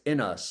just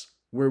in us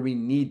where we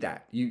need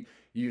that? You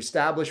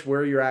establish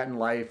where you're at in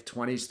life,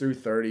 20s through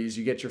 30s,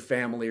 you get your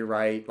family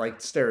right, like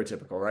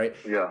stereotypical, right?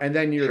 Yeah. And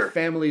then your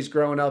family's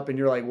growing up and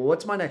you're like, well,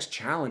 what's my next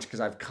challenge? Because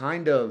I've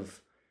kind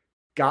of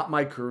got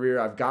my career,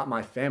 I've got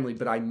my family,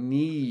 but I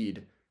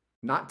need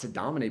not to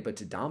dominate, but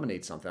to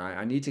dominate something.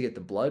 I need to get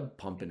the blood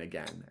pumping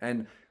again.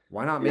 And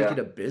why not make Yeah. it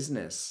a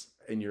business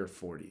in your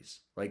 40s?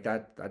 Like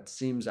that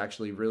seems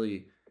actually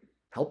really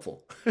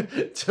helpful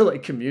to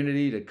like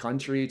community, to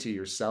country, to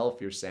yourself,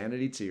 your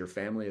sanity, to your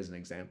family as an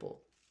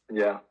example.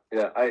 Yeah.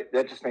 Yeah.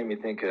 That just made me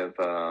think of,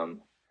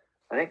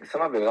 I think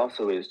some of it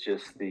also is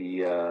just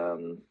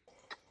the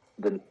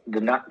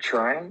not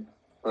trying.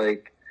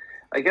 Like,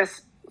 I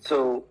guess,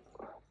 so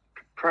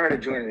prior to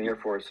joining the Air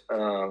Force,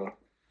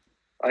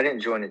 I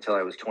didn't join until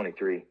I was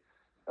 23.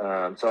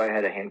 So I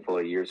had a handful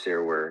of years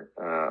there where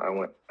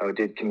I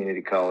did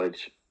community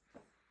college.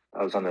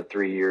 I was on the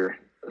 3-year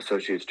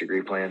associate's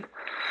degree plan.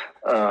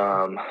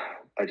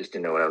 I just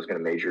didn't know what I was going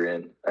to major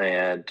in.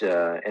 And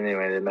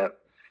anyway,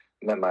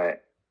 I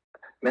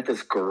met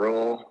this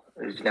girl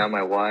who's now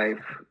my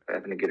wife. I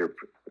happened to get her,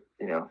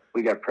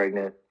 we got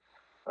pregnant,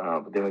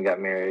 but then we got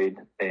married.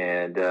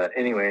 And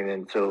anyway, and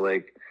then so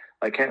like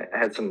I kind of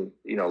had some,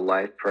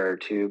 life prior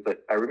to,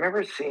 but I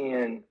remember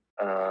seeing,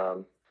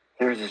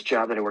 there was this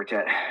job that I worked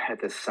at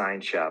this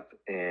sign shop,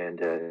 and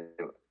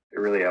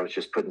really I was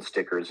just putting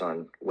stickers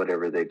on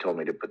whatever they told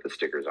me to put the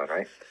stickers on,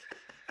 right?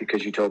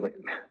 Because you told me.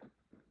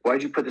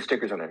 Why'd you put the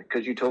stickers on there?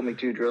 Because you told me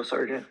to, drill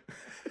sergeant.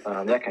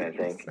 That kind of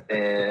thing.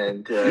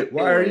 And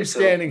why are you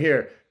standing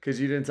here?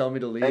 Because you didn't tell me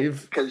to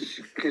leave. Because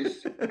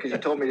you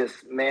told me to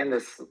man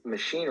this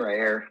machine right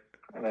here,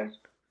 and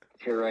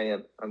here I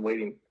am. I'm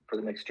waiting for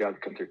the next job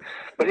to come through.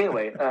 But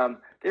anyway,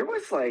 there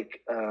was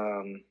like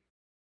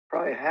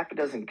probably half a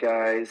dozen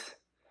guys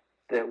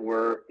that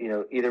were,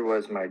 either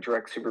was my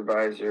direct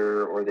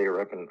supervisor or they were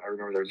up in. I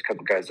remember there was a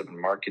couple guys up in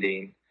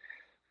marketing.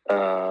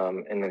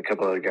 And then a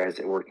couple other guys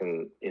that worked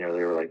in, they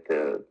were like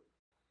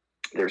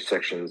their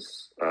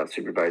sections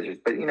supervisors,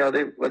 but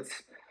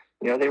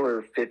they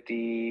were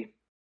 50,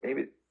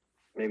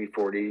 maybe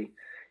 40,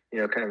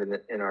 kind of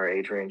in our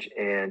age range.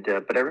 And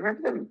but I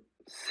remember them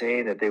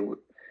saying that they would,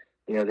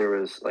 there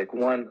was like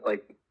one,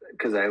 like,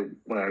 because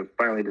when I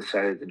finally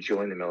decided to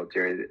join the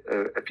military,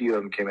 a few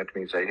of them came up to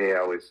me and said, "Hey,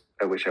 I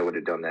wish I would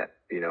have done that,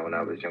 when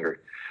I was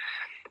younger."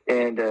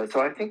 And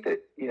so I think that,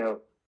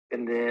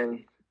 and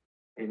then,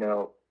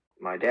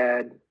 my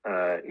dad,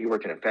 he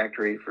worked in a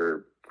factory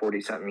for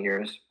 40-something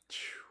years.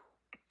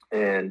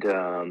 And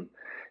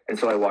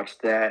so I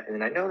watched that.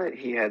 And I know that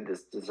he had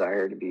this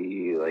desire to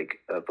be like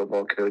a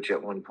football coach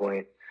at one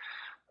point.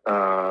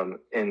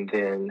 And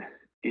then,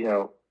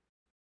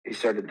 he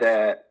started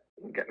that,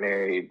 got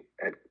married,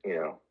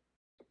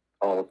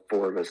 all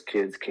 4 of us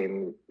kids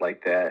came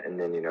like that. And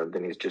then,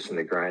 then he's just in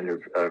the grind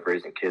of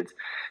raising kids.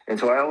 And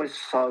so I always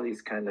saw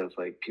these kind of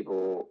like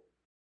people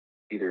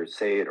either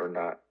say it or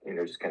not,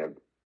 just kind of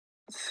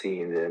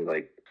seeing them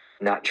like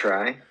not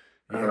try,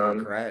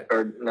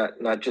 or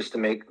not just to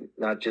make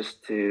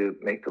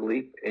the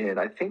leap. And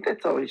I think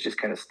that's always just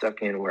kind of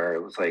stuck in where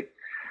it was like,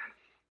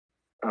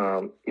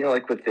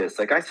 like with this,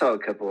 like I saw a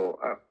couple.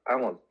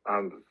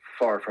 I'm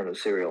far from a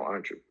serial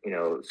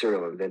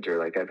inventor.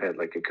 Like I've had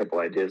like a couple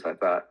ideas I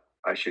thought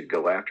I should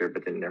go after,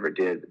 but then never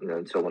did.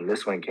 Until when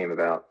this one came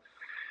about,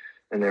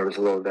 and there was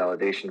a little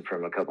validation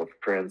from a couple of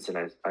friends, and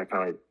I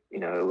finally,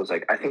 it was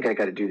like, I think I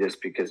got to do this,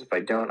 because if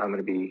I don't, I'm going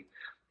to be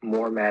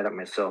more mad at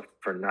myself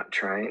for not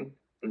trying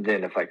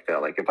than if I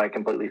fail. Like if I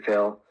completely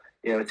fail,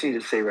 it's easy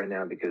to say right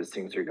now because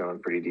things are going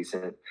pretty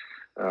decent.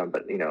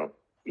 But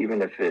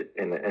even if it,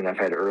 and I've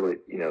had early,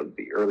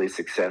 the early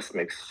success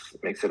makes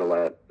it a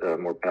lot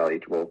more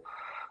palatable.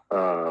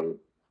 I'd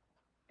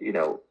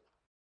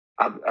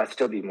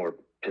still be more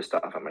pissed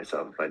off at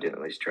myself if I didn't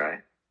at least try.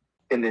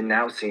 And then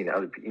now seeing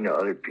other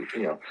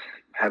people,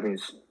 having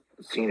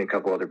seen a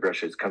couple other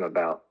brushes come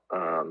about,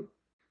 and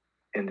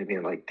then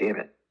being like, damn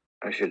it,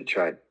 I should have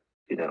tried.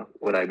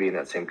 Would I be in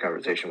that same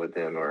conversation with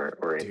them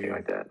or anything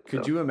like that?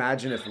 Could you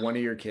imagine if one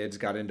of your kids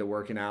got into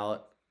working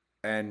out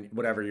and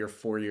whatever, you're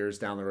 4 years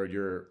down the road,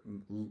 you're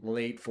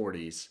late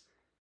 40s,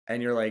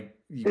 and you're like,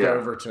 go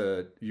over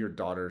to your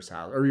daughter's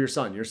house or your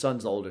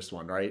son's the oldest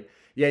one, right?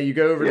 Yeah, you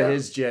go over to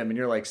his gym and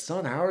you're like,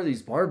 son, how are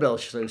these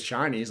barbells so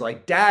shiny? He's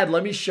like, Dad,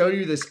 let me show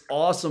you this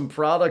awesome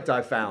product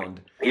I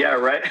found. Yeah,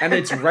 right. And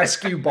it's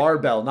Rescue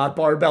Barbell, not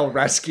Barbell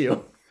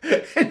Rescue.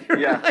 And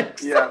you're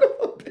like,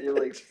 you're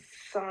like,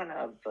 son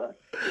of a...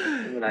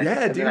 And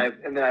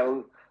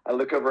then I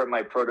look over at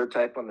my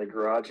prototype on the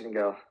garage and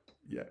go,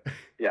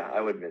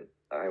 I would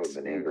have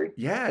been angry.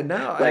 Yeah,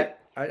 no, like,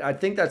 I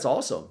think that's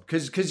awesome.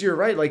 Because you're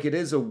right. Like, it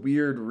is a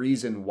weird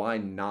reason why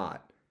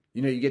not.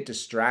 You get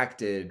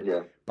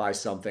distracted by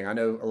something. I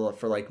know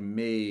for like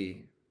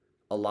me,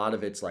 a lot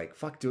of it's like,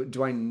 fuck,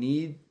 do I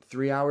need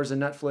 3 hours of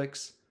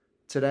Netflix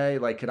today?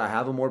 Like, could I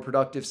have a more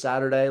productive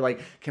Saturday?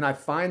 Like, can I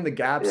find the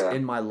gaps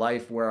in my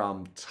life where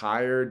I'm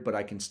tired, but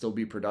I can still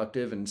be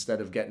productive instead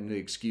of getting the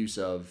excuse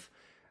of,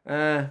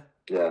 and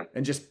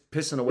just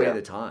pissing away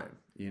the time.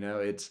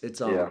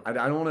 It's I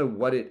don't know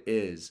what it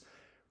is,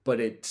 but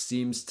it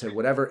seems to,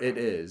 whatever it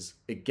is,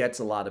 it gets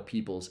a lot of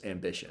people's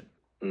ambition.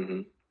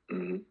 Mm-hmm.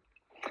 Mm-hmm.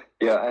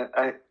 Yeah,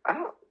 I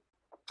don't,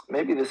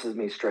 maybe this is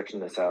me stretching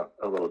this out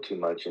a little too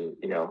much. And,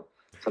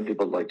 some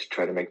people like to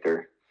try to make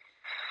their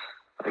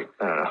I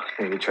don't know,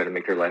 maybe try to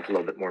make their life a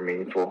little bit more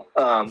meaningful.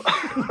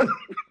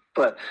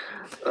 But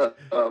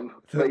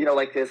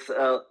like this,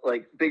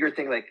 like bigger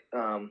thing, like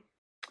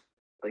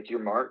your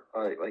mark,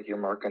 like your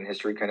mark on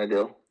history kind of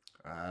deal.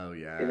 Oh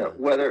yeah.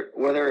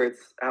 Whether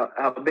it's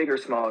how big or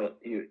small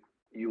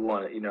you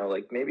want it,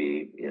 like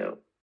maybe,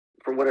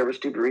 for whatever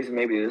stupid reason,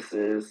 maybe this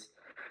is,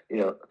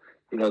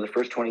 the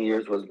first 20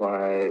 years was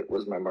my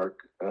mark,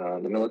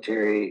 the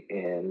military,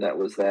 and that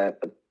was that.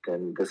 But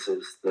then this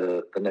is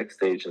the next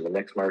stage and the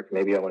next mark.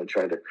 Maybe I want to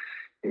try to,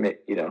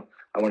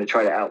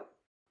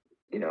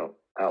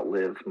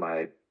 outlive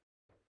my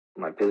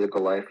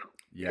physical life.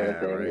 Yeah,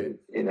 Kind of right.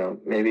 And,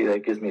 maybe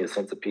that gives me a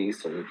sense of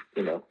peace. And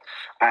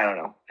I don't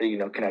know.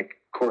 Can I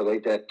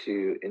correlate that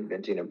to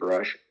inventing a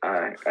brush?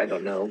 I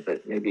don't know,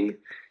 but maybe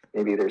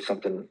there's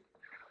something.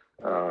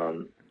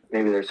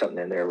 Maybe there's something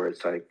in there where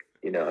it's like,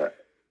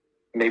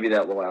 maybe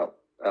that will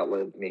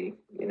outlive me.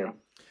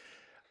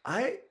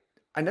 I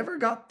never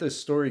got the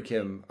story,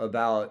 Kim,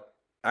 about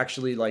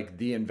actually like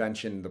the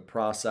invention, the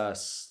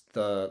process,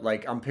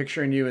 like I'm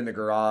picturing you in the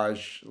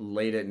garage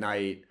late at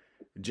night,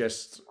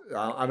 just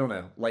I don't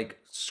know, like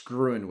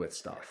screwing with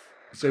stuff.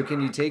 So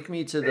can you take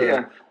me to the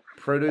Yeah.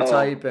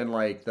 prototype and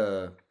like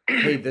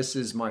hey, this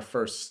is my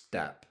first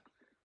step,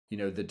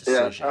 the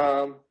decision.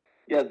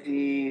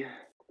 Yeah.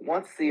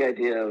 Once the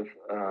idea of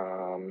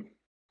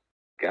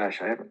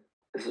gosh,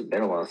 this has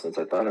been a while since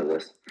I thought of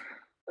this.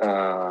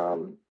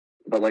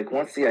 But like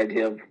once the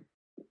idea of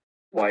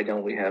why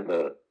don't we have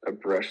a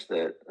brush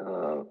that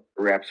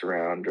wraps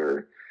around,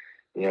 or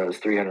is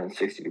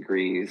 360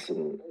 degrees,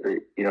 and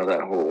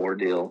that whole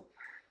ordeal.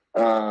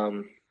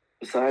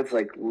 Besides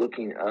like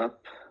looking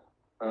up,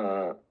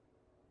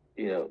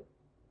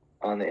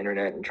 on the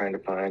internet and trying to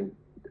find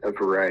a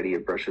variety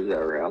of brushes that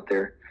were out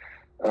there,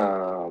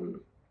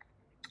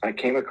 I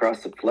came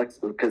across the Flex,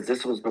 because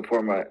this was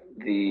before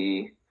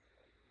the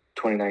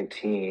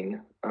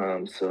 2019.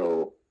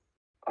 So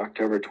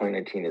October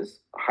 2019 is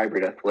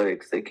Hybrid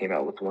Athletics. They came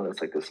out with one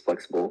that's like this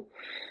flexible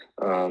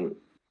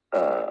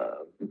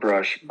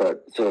brush.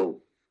 But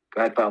so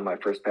I found my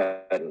first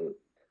patent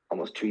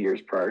almost 2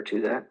 years prior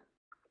to that.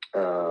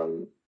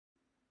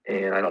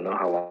 And I don't know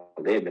how long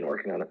they had been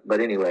working on it.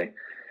 But anyway,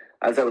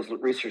 as I was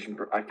researching,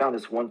 I found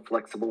this one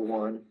flexible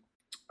one,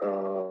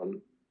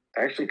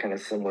 actually kind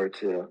of similar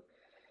to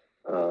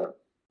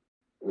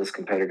this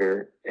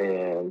competitor.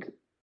 And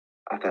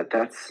I thought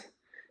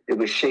it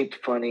was shaped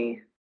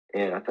funny.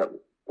 And I thought,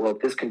 well,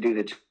 if this can do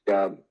the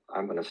job,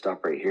 I'm going to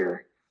stop right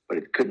here. But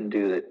it couldn't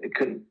do that. It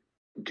couldn't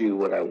do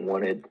what I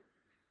wanted.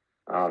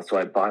 So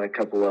I bought a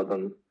couple of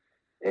them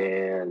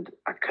and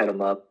I cut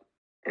them up.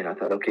 And I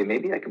thought, okay,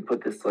 maybe I can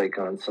put this like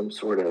on some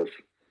sort of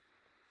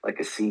like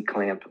a C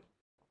clamp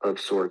of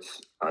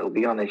sorts. It'll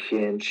be on a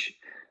hinge.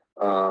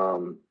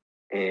 And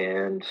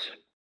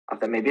I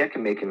thought maybe I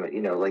can make him,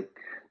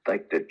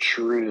 like the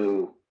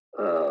true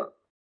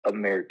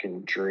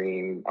American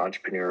dream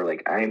entrepreneur.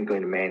 Like, I am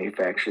going to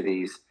manufacture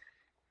these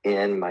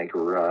in my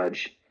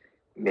garage.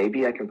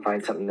 Maybe I can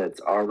find something that's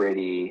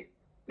already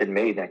been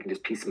made and I can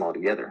just piece them all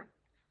together.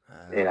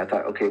 And I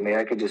thought, okay,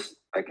 maybe could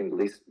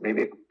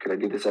I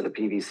do this out of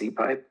PVC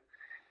pipe?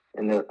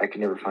 And I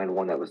could never find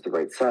one that was the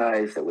right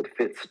size, that would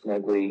fit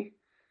snugly.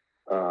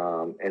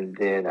 And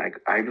then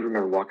I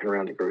remember walking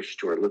around the grocery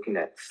store looking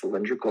at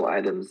cylindrical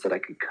items that I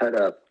could cut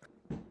up,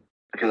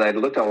 because I had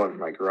looked all over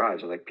my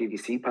garage. I was like,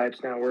 PVC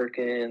pipe's not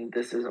working.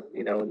 This isn't,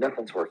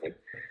 nothing's working.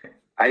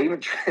 I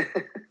even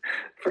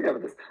forgot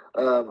about this.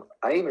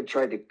 I even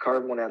tried to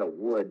carve one out of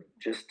wood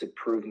just to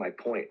prove my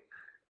point.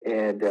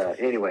 And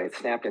anyway, it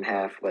snapped in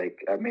half.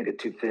 Like, I made it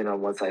too thin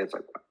on one side. It's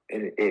like,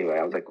 anyway,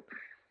 I was like,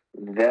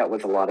 that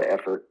was a lot of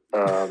effort.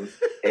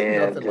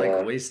 And nothing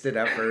like wasted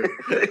effort.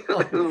 It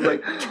was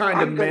like trying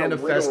to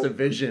manifest a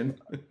vision.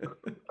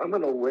 I'm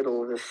gonna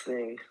whittle this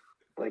thing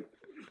like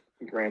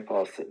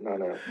Grandpa sitting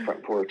on a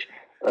front porch.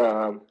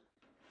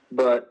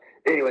 But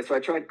anyway, so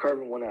I tried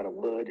carving one out of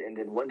wood, and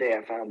then one day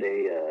I found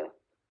a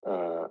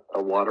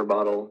water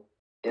bottle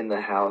in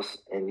the house,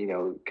 and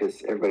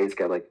because everybody's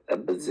got like a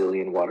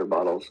bazillion water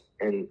bottles,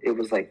 and it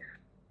was like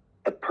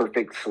a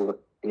perfect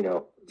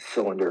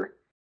cylinder,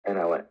 and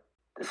I went,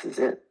 this is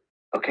it.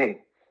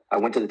 Okay. I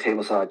went to the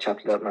table, saw it,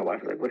 chopped it up. My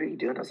wife was like, what are you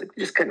doing? I was like,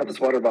 just cutting up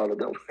this water bottle.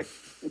 Don't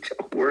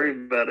worry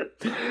about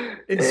it.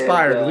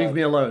 Inspired. And, leave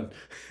me alone.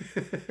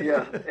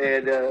 Yeah.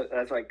 And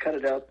so I cut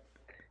it up,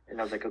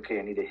 and I was like, okay,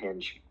 I need a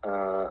hinge.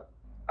 I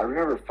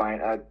remember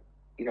I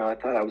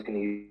thought I was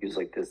going to use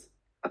like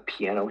a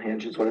piano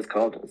hinge is what it's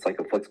called. It's like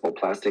a flexible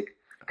plastic,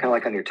 kind of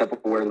like on your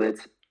Tupperware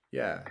lids.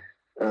 Yeah.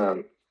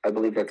 I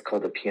believe that's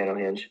called a piano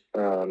hinge.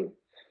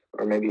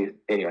 Or maybe,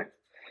 anyway.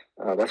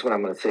 That's what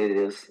I'm going to say it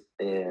is,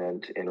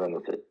 and run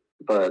with it.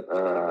 But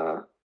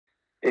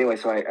anyway,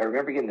 so I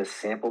remember getting this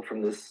sample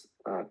from this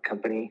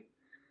company,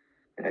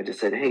 and I just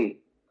said, hey,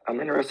 I'm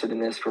interested in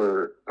this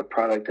for a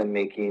product I'm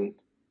making.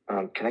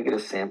 Can I get a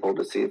sample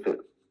to see if it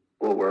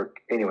will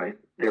work? Anyway,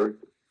 they were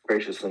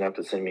gracious enough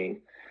to send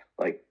me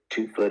like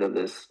 2 foot of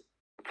this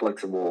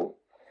flexible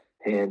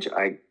hinge.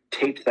 I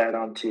taped that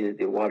onto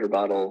the water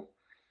bottle.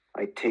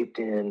 I taped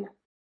in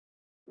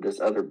this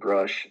other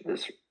brush,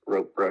 this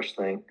rope brush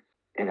thing.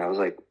 And I was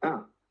like,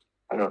 oh,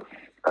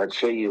 I'd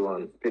show you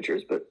on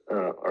pictures, but,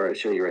 or I'll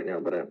show you right now,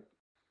 but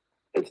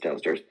it's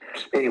downstairs.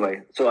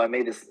 Anyway, so I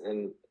made this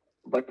in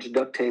a bunch of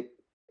duct tape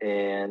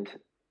and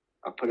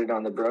I put it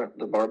on the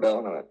barbell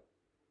and I went,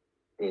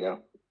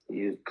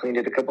 you cleaned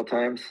it a couple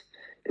times.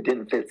 It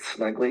didn't fit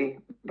snugly,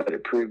 but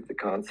it proved the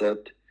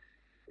concept.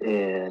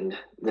 And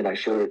then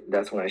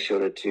that's when I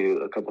showed it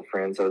to a couple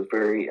friends. I was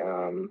very,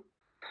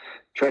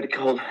 tried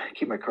to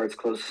keep my cards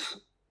close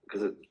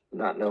because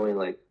not knowing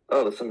like,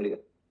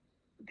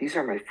 these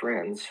are my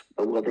friends,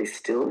 but will they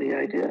steal the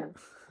idea?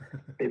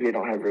 Maybe I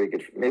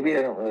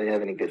don't really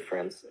have any good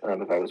friends.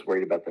 If I was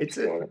worried about them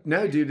stealing it.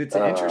 No, dude, it's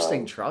an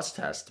interesting trust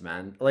test,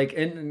 man. Like,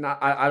 and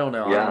I don't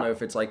know. Yeah. I don't know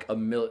if it's like a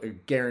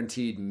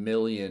guaranteed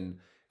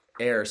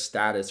millionaire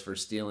status for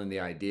stealing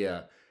the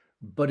idea,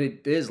 but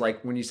it is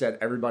like when you said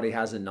everybody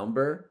has a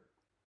number,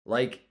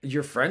 like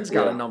your friend's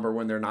got a number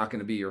when they're not going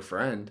to be your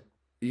friend.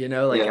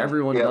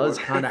 Everyone does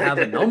kind of have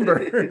a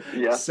number.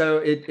 Yeah. So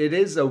it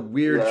is a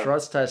weird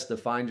trust test to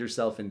find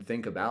yourself and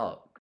think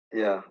about.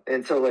 Yeah.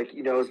 And so like,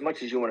 as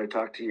much as you want to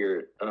talk to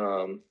your,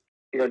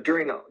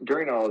 during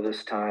all of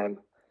this time,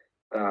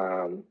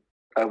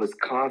 I was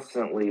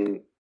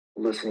constantly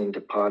listening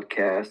to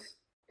podcasts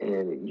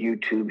and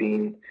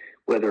YouTubing,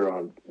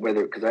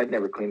 because I'd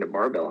never cleaned a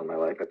barbell in my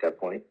life at that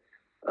point,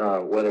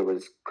 whether it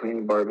was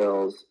cleaning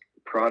barbells,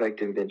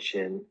 product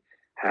invention,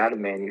 how to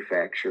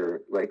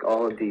manufacture, like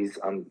all of these,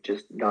 I'm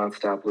just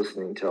nonstop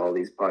listening to all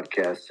these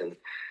podcasts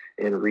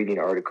and reading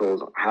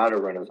articles, how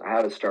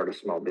to start a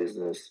small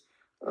business.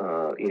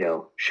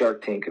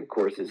 Shark Tank, of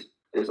course,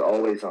 is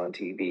always on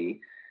TV.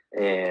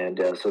 And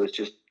so it's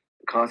just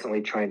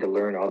constantly trying to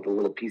learn all the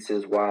little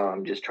pieces while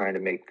I'm just trying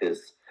to make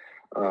this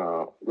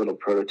little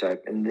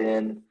prototype. And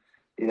then,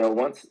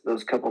 once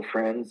those couple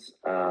friends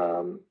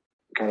kind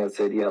of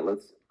said,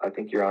 I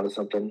think you're onto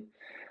something.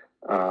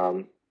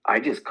 I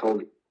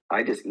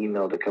just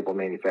emailed a couple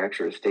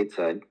manufacturers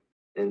stateside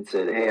and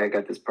said, hey, I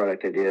got this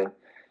product idea.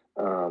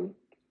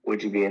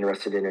 Would you be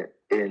interested in it?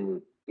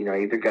 And,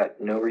 I either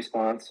got no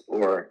response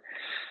or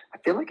I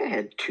feel like I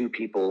had two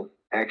people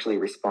actually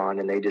respond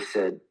and they just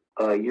said,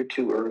 you're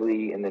too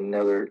early. And then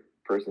another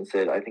person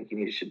said, I think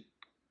you should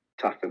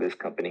talk to this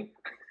company.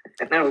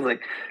 And I was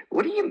like,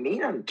 what do you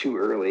mean I'm too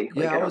early?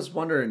 Yeah, I was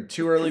wondering,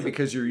 too early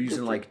because you're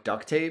using like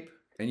duct tape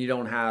and you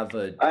don't have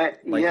a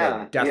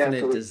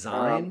definite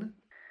design?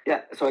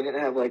 So I didn't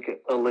have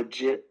like a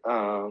legit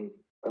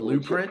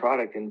blueprint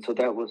product. And so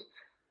that was,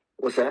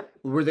 what's that?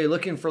 Were they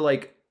looking for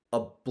like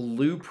a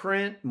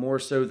blueprint more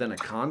so than a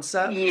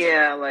concept?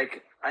 Yeah,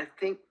 like I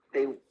think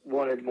they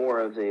wanted more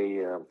of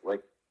a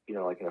like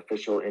an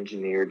official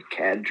engineered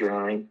CAD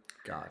drawing.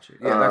 Gotcha.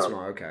 Yeah, that's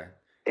wrong. Okay.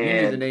 You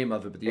knew the name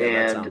of it, but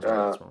that sounds right.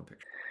 That's wrong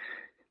picture.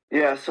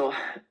 Yeah, so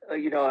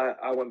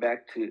I went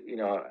back to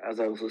as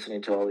I was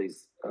listening to all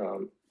these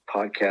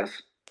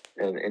podcasts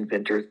and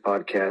Inventors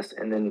podcast,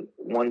 and then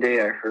one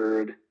day I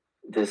heard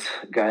this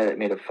guy that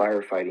made a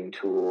firefighting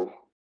tool,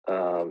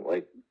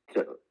 like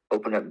to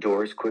open up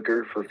doors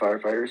quicker for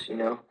firefighters,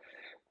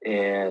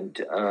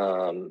 and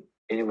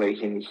anyway,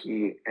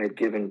 he had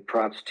given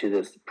props to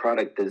this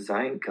product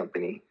design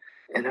company,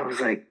 and I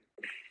was like,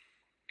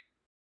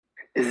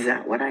 is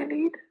that what I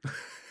need?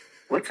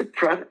 What's a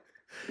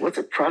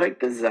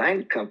product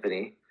design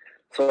company?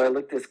 So I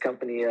looked this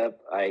company up.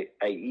 I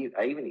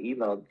even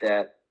emailed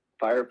that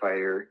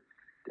firefighter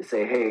to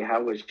say, hey,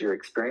 how was your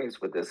experience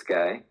with this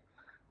guy,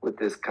 with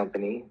this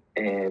company?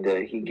 And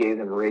he gave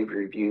them rave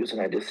reviews,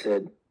 and I just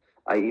said,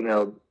 I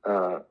emailed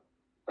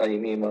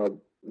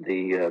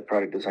the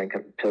product design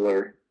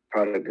Pillar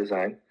Product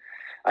Design.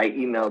 I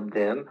emailed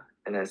them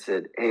and I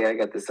said, hey, I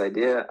got this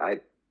idea.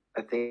 I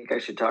think I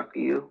should talk to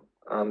you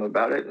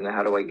about it, and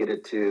how do I get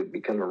it to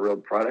become a real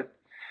product?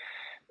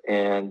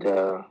 And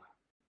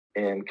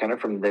kind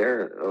of from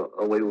there,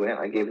 away we went.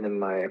 I gave them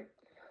my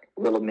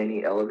little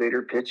mini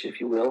elevator pitch,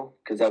 if you will,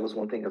 because that was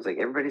one thing. I was like,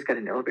 everybody's got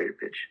an elevator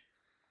pitch.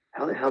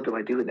 How the hell do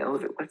I do an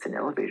elevator? What's an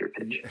elevator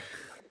pitch?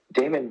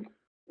 Damon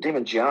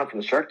John from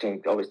the Shark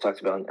Tank always talks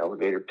about an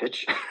elevator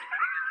pitch.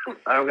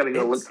 I'm going to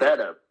go look that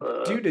up.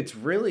 Dude, it's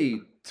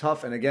really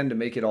tough. And again, to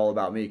make it all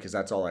about me, because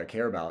that's all I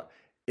care about,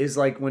 is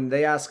like when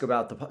they ask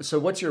about so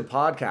what's your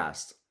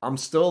podcast? I'm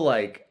still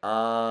like,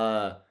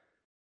 I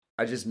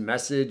just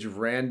message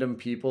random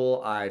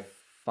people I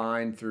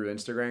find through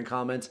Instagram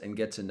comments and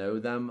get to know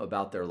them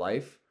about their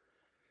life.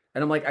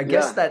 And I'm like, I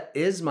guess that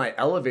is my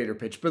elevator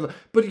pitch. But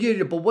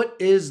what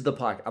is the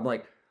podcast? I'm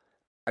like,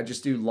 I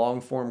just do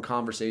long form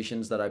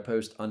conversations that I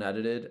post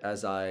unedited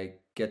as I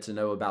get to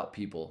know about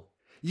people.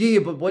 Yeah,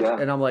 but what? Yeah.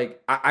 And I'm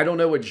like, I don't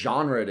know what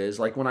genre it is.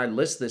 Like when I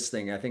list this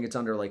thing, I think it's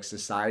under like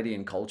society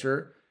and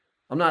culture.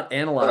 I'm not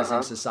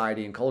analyzing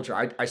society and culture.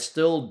 I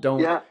still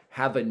don't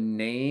have a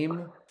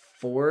name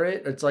for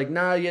it. It's like,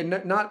 not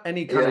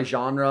any kind of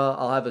genre.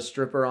 I'll have a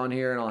stripper on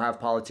here, and I'll have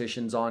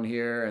politicians on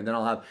here, and then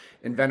I'll have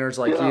inventors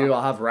like you.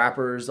 I'll have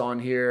rappers on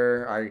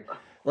here.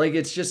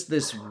 It's just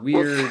this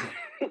weird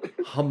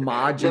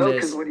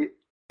homogenous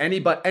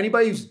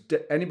Anybody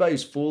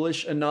who's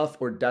foolish enough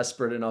or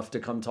desperate enough to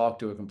come talk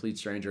to a complete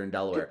stranger in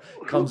Delaware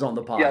comes on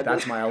the pod. Yeah,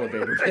 That's my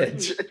elevator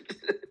pitch.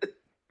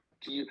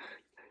 Do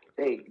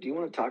you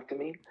want to talk to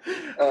me?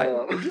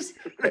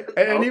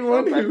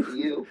 Anyone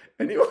who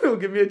will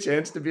give me a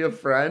chance to be a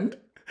friend.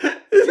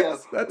 Yeah,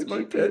 that's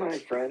my pitch. Be my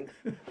friend?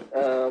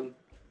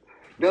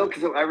 No,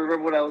 because I remember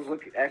when I was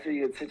looking after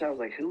you had sent, I was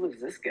like, "Who was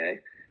this guy?"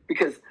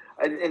 Because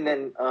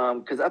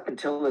up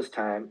until this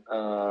time,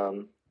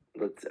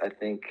 I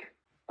think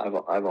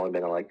I've only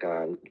been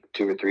on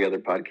 2 or 3 other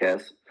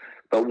podcasts,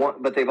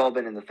 but they've all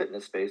been in the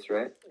fitness space,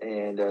 right?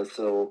 And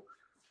so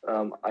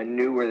I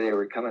knew where they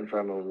were coming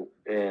from,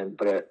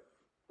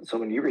 so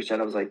when you reached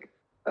out, I was like,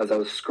 as I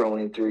was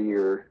scrolling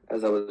through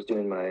as I was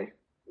doing my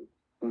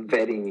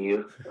vetting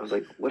you, I was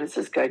like, what does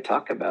this guy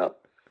talk about?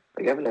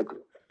 Like, I have no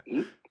clue.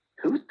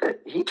 Who's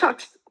that? He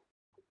talks.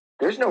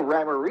 There's no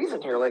rhyme or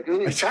reason here. Like, who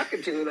he's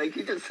talking to? Like,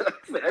 he just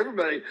talks to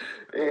everybody.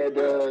 And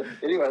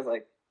anyway, I was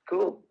like,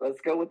 cool, let's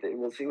go with it.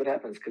 We'll see what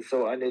happens.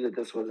 So I knew that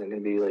this wasn't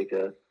going to be like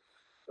a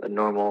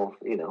normal,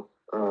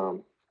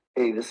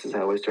 hey, this is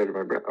how I started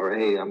my brand, or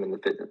hey, I'm in the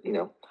fitness,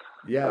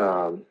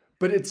 Yeah.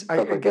 But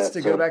I guess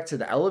to go back to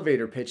the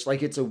elevator pitch,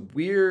 like, it's a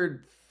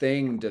weird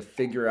thing to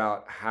figure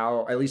out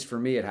how, at least for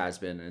me, it has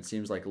been, and it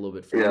seems like a little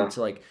bit for you,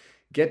 to like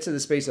get to the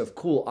space of,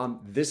 cool,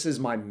 this is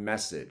my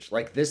message.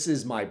 Like, this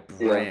is my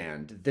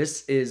brand.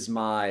 This is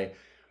my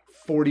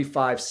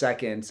 45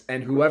 seconds,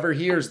 and whoever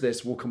hears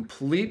this will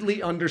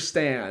completely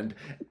understand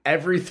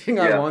everything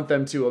I want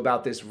them to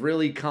about this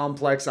really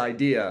complex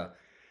idea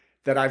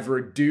that I've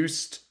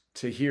reduced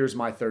to here's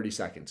my 30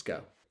 seconds,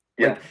 go.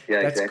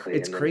 Exactly.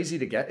 It's crazy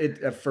to get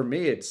it. For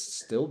me, it's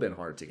still been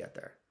hard to get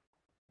there.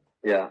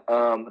 Yeah.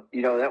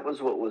 That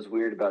was what was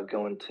weird about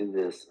going to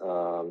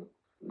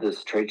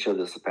this trade show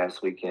this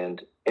past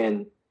weekend.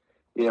 And,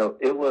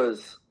 it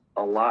was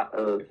a lot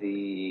of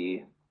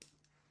the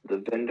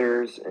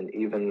vendors and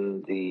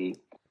even the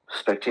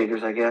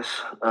spectators, I guess.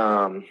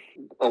 A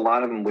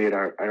lot of them I'd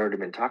already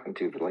been talking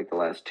to for like the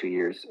last 2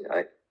 years.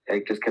 I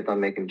just kept on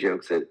making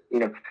jokes that,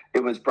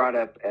 it was brought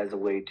up as a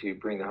way to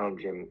bring the home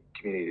gym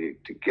community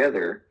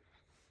together,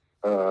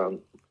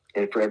 and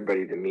for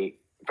everybody to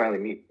finally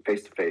meet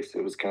face to face.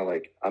 It was kind of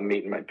like I'm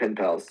meeting my pen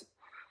pals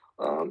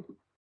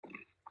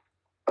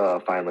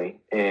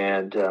finally.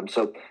 And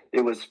so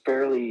it was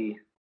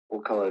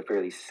we'll call it a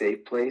fairly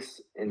safe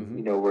place,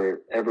 and,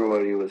 where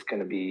everybody was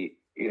going to be,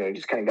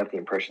 just kind of got the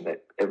impression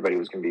that everybody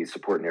was going to be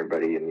supporting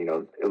everybody. And, we're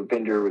all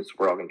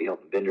going to be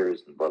helping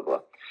vendors and blah, blah.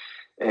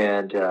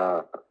 And,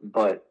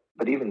 but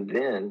even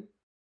then,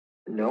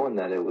 knowing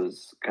that it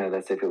was kind of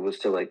that safe, it was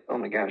still like, oh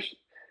my gosh,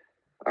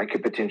 I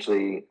could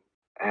potentially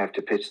have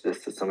to pitch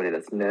this to somebody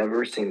that's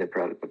never seen the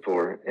product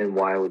before. And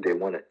why would they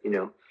want it?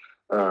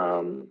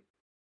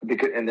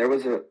 And there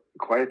was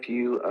quite a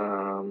few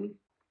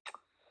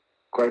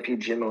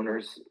gym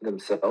owners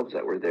themselves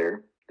that were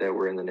there, that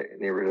were in the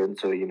neighborhood. And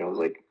so, it was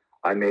like,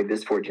 I made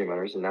this for gym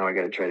owners, and now I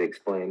got to try to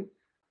explain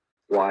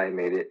why I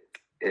made it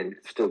and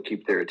still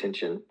keep their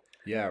attention.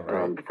 Yeah,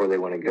 right. Before they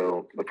want to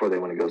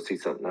go see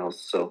something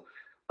else. So,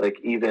 like,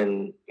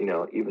 even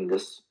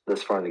this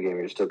far in the game,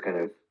 you're still kind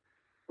of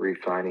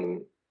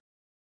refining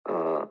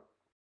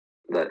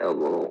that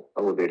little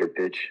elevator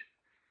pitch,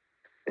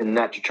 and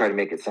not to try to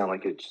make it sound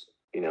like it's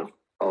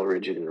all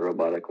rigid and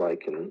robotic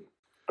like, and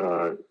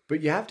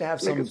but you have to have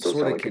some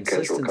sort of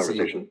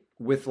consistency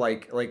with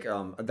like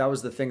that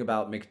was the thing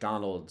about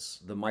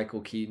McDonald's, the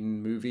Michael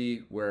Keaton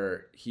movie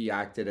where he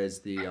acted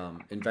as the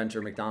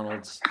inventor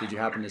McDonald's. Did you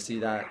happen to see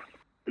that?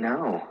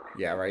 No.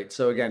 Yeah, right.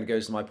 So again, it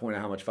goes to my point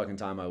of how much fucking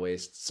time I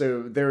waste.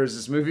 So there was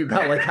this movie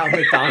about like how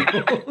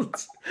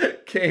McDonald's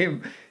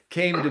came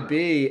to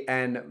be,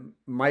 and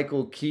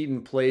Michael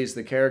Keaton plays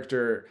the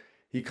character.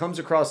 He comes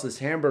across this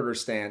hamburger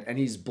stand, and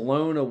he's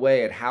blown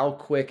away at how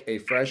quick a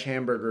fresh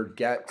hamburger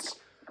gets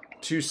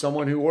to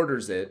someone who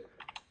orders it.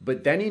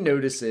 But then he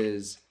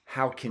notices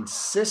how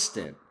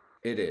consistent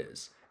it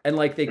is. And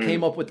like they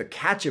came up with the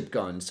ketchup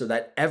gun so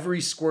that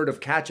every squirt of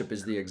ketchup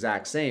is the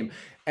exact same.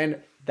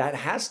 And that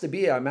has to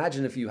be, I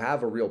imagine, if you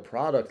have a real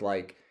product,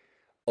 like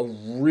a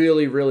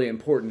really, really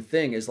important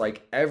thing is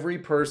like every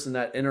person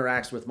that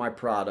interacts with my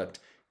product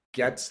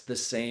gets the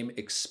same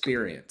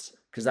experience,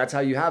 because that's how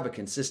you have a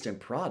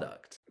consistent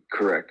product.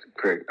 Correct.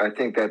 I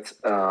think that's,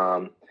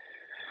 and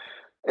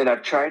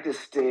I've tried to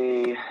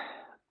stay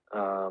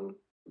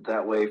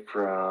that way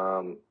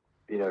from,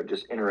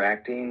 just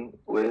interacting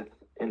with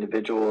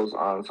individuals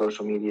on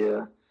social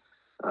media,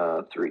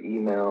 through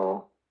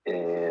email,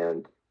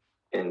 and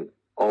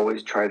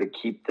always try to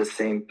keep the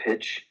same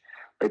pitch.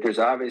 Like, there's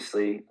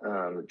obviously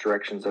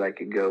directions that I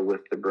could go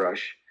with the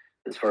brush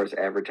as far as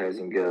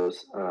advertising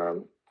goes,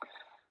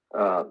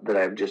 that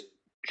I've just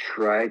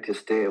tried to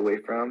stay away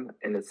from.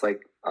 And it's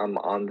like I'm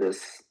on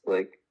this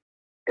like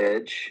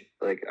edge.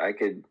 Like, I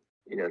could,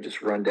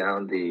 just run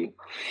down the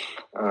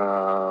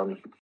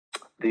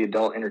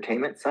adult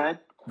entertainment side,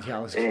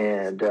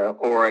 and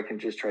or I can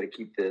just try to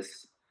keep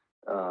this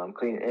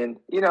clean. And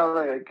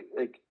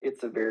like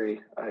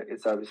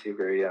it's obviously a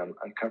very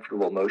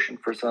uncomfortable motion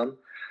for some,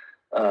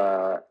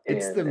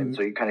 And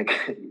so you kind of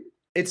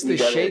it's the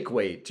shake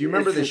weight. Do you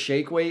remember the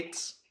shake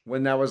weights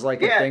when that was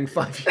like a thing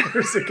 5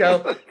 years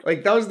ago?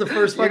 Like that was the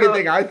first fucking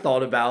thing I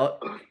thought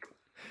about.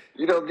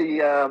 You know,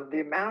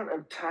 the amount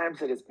of times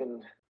that it's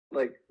been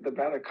like the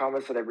amount of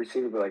comments that I've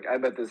received, like, I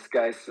bet this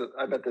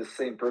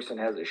same person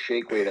has a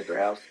shake weight at their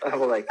house.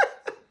 I'm like,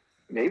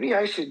 maybe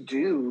I should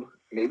do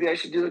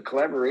a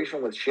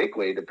collaboration with Shake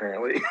Weight,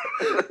 apparently.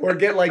 Or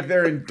get like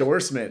their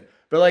endorsement.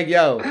 But like,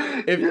 yo,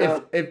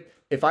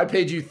 if I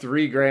paid you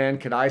 $3,000,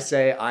 could I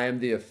say I am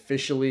the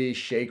officially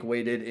Shake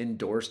Weighted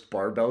endorsed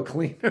barbell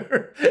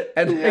cleaner?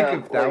 And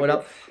like if that would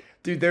help.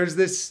 Dude, there's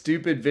this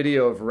stupid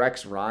video of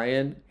Rex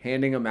Ryan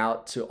handing them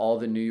out to all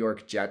the New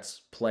York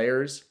Jets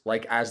players,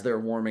 like as they're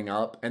warming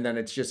up. And then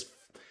it's just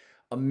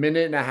a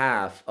minute and a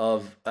half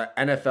of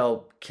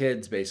NFL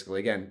kids, basically,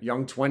 again,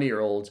 young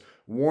 20-year-olds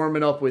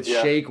warming up with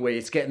shake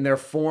weights, getting their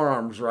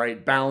forearms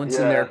right,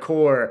 balancing their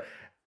core.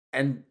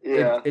 And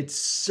it's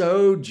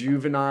so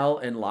juvenile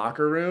in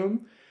locker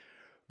room.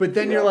 But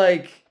then you're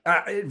like,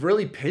 it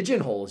really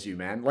pigeonholes you,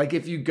 man. Like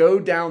if you go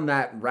down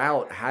that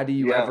route, how do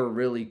you ever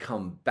really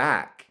come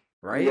back?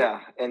 Right? Yeah.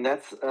 And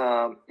that's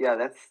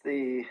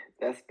been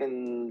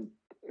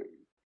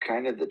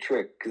kind of the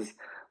trick. Cause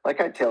like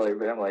I tell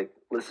everybody, I'm like,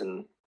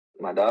 listen,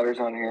 my daughter's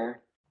on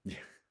here.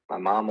 My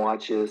mom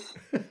watches,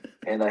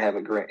 and I have a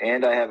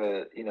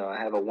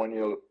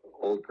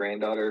 1-year-old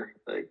granddaughter.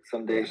 Like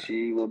someday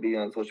she will be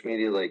on social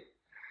media. Like,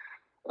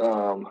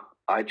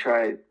 I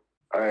try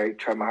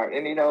my heart,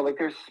 and like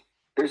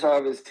there's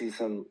obviously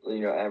some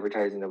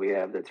advertising that we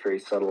have that's very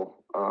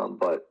subtle.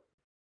 But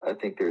I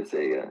think there's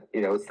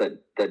it's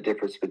that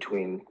difference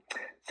between,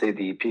 say,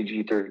 the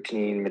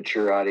PG-13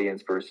 mature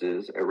audience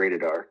versus a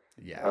rated R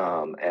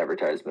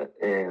advertisement.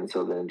 And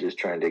so then just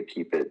trying to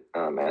keep it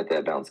at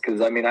that balance. Because,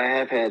 I mean, I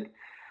have had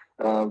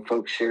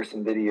folks share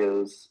some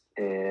videos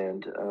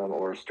and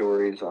or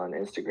stories on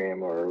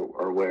Instagram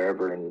or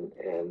wherever. And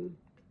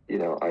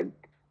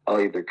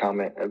I'll either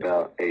comment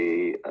about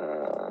the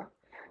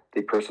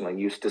personal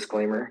use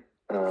disclaimer,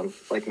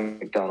 like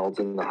McDonald's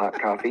and the hot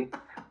coffee.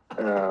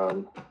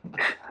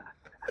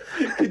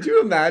 Could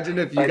you imagine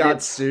if you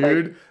got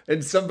sued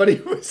and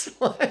somebody was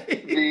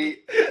like,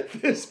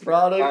 this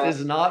product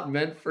is not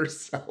meant for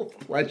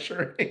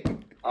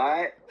self-pleasuring?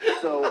 And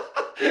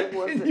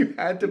you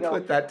had to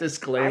put that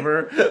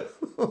disclaimer.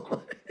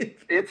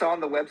 It's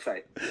on the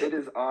website. It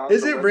is on.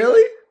 Is it website.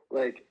 Really?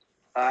 Like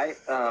and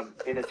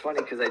it's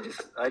funny because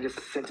I just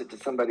sent it to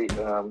somebody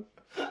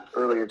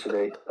earlier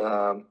today.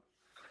 But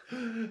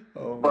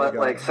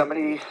like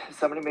somebody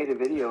made a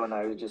video and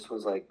I just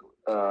was like,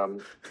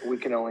 we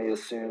can only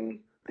assume.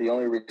 The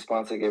only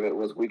response I gave it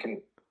was, we can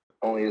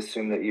only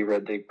assume that you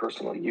read the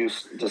personal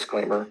use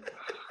disclaimer.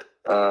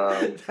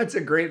 That's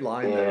a great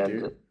line, though,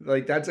 dude.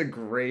 Like that's a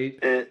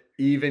great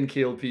even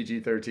keel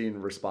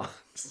PG-13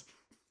 response.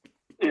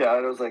 Yeah,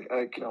 I was like,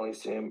 I can only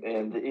assume,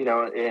 and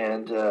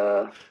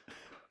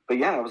but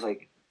yeah, I was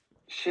like,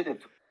 shit,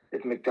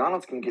 if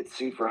McDonald's can get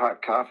sued for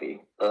hot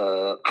coffee,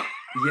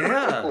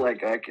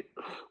 like I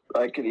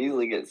could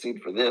easily get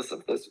sued for this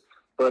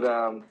but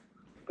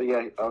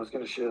yeah, I was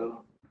going to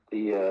show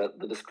the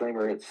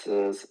disclaimer. It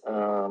says,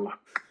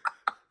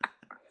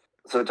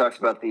 so it talks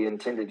about the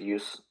intended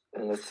use,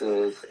 and it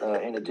says,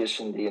 in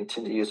addition, the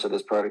intended use of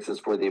this product is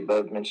for the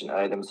above mentioned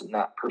items,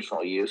 not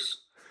personal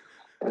use.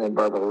 And then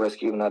Barbell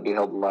Rescue will not be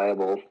held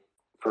liable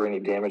for any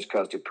damage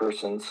caused to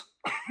persons,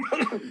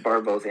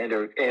 barbells,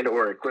 and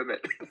or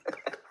equipment.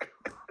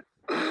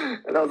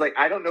 And I was like,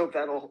 I don't know if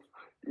that'll,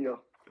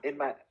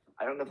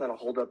 I don't know if that'll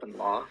hold up in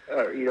law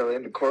or,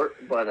 in the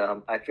court, but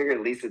I figure at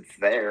least it's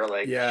there.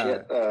 Like,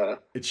 shit,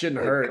 it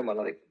shouldn't hurt. Come on,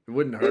 like, it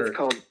wouldn't hurt. It's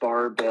called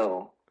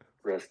Barbell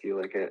Rescue.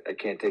 Like, I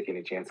can't take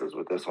any chances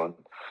with this one.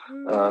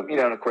 And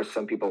of course,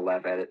 some people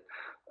laugh at it.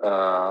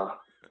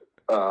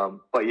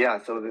 But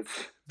yeah, so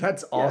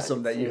that's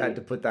awesome that you had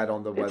to put that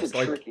on the website.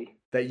 Like, tricky.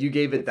 That you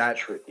gave it that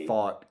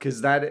thought,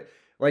 because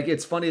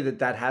it's funny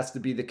that has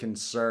to be the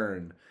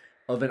concern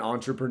of an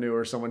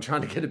entrepreneur, someone trying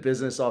to get a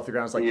business off the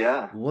ground. It's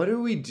like, what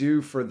do we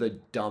do for the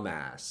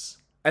dumbass?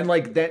 And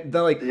like that,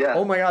 they're like,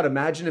 oh my God,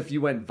 imagine if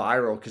you went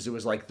viral because it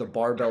was like the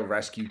Barbell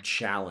Rescue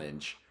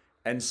Challenge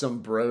and some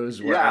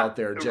bros were out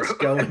there just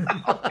going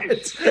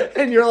nuts.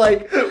 And you're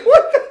like,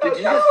 what the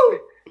hell?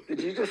 Did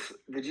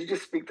you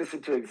just speak this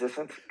into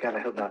existence? God,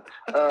 I hope not.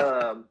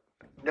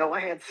 No, I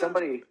had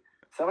somebody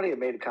had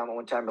made a comment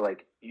one time,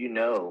 like,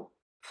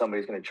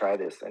 somebody's going to try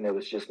this. And it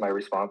was just, my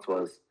response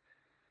was,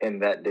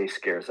 and that day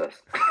scares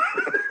us.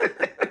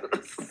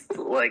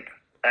 Like,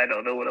 I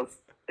don't know what else.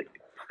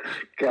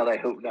 God, I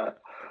hope not.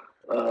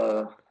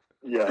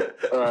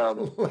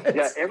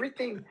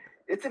 Everything.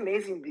 It's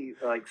amazing.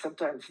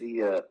 Sometimes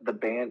the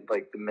band,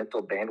 like the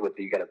mental bandwidth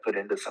that you got to put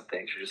into some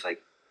things. You're just like,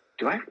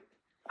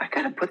 I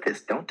got to put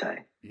this, don't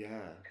I?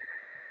 Yeah.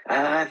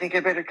 I think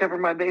I better cover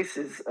my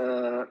bases.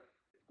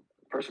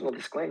 Personal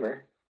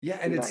disclaimer. Yeah,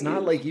 and it's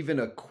not like even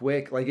a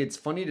quick, like, it's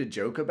funny to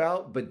joke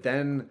about, but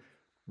then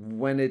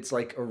when it's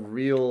like a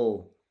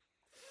real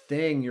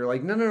thing, you're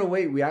like, no,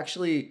 wait, we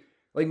actually,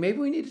 like, maybe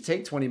we need to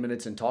take 20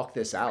 minutes and talk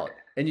this out.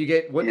 And you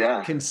get what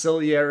Yeah.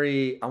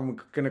 conciliary, I'm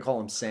going to call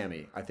him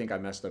Sammy. I think I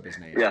messed up his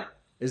name. Yeah.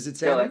 Is it No,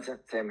 Sammy? that's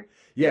it, Sammy.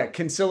 Yeah,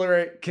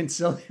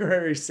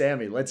 conciliary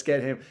Sammy. Let's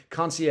get him,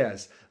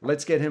 concierge.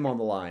 Let's get him on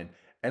the line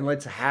and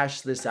let's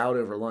hash this out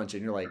over lunch.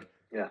 And you're like,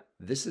 Yeah.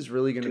 this is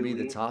really going to be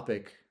the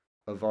topic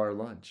of our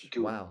lunch.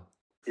 Wow.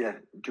 Yeah.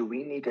 Do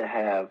we need to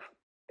have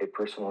a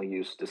personal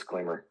use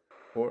disclaimer?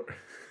 Or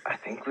I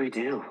think we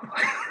do.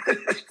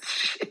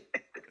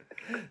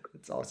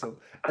 It's awesome.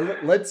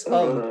 Let's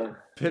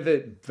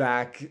pivot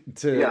back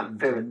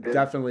to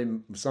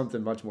definitely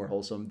something much more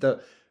wholesome.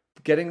 The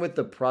getting with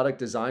the product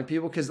design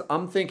people, because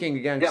I'm thinking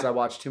again, because I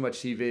watch too much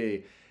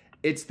TV.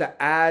 It's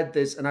the ad,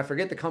 and I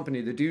forget the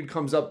company. The dude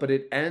comes up, but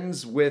it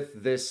ends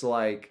with this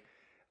like,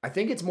 I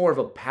think it's more of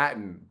a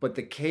patent, but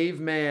the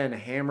caveman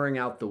hammering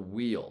out the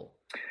wheel.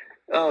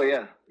 Oh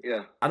yeah.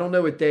 I don't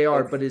know what they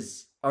are, but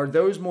are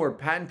those more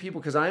patent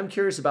people? Because I am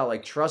curious about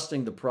like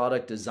trusting the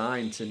product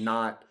design to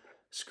not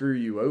screw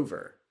you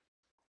over.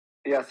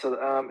 Yeah, so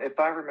if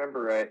I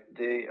remember right,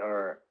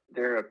 they're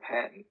a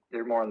patent.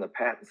 They're more on the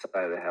patent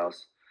side of the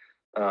house,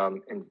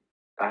 and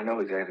I know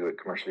exactly what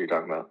commercial you're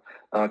talking about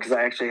because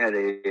I actually had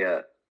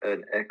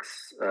an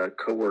ex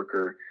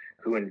coworker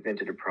who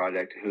invented a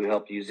product who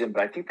helped use them.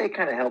 But I think they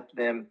kind of helped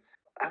them.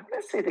 I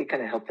want to say they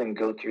kind of helped them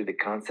go through the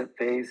concept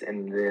phase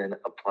and then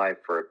apply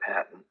for a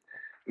patent.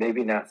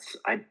 Maybe not.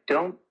 I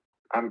don't.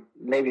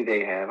 Maybe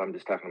they have. I'm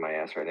just talking to my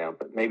ass right now,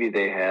 but maybe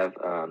they have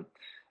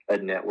a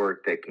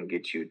network that can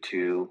get you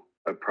to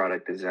a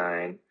product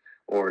design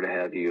or to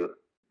have you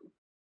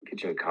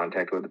get you in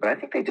contact with it. But I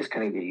think they just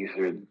kind of get you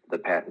through the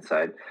patent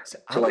side.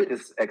 So like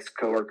this ex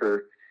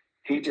coworker,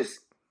 he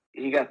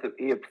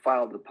had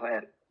filed the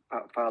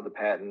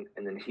patent,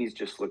 and then he's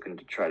just looking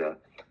to try to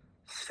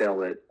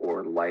sell it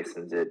or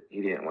license it.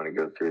 He didn't want to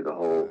go through the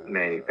whole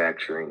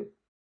manufacturing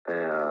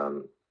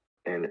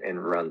and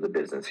run the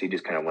business. He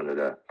just kind of wanted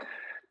to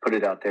put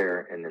it out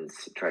there and then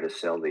try to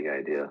sell the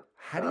idea.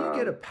 How do you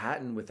get a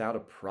patent without a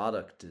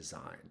product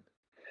design?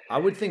 I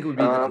would think it would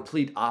be the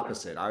complete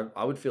opposite.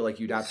 I would feel like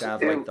you'd have to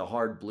have like the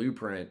hard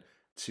blueprint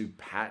to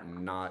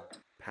patent, not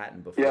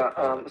patent before.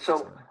 Yeah.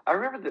 So I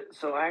remember that.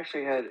 So I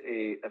actually had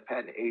a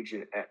patent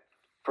agent at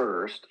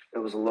first. It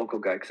was a local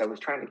guy because I was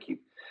trying to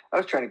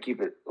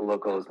keep it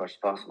local as much as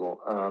possible.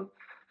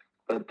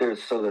 But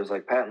there's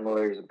like patent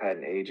lawyers and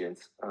patent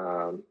agents.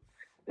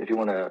 If you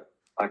want to,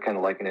 I kind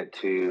of liken it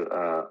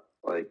to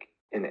like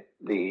in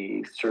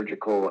the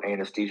surgical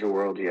anesthesia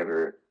world, you have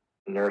your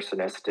nurse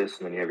anesthetist,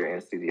 and then you have your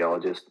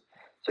anesthesiologist.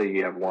 So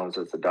you have one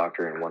that's a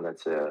doctor and one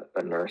that's a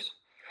nurse.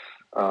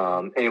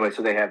 Anyway,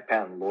 so they have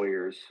patent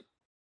lawyers,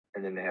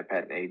 and then they have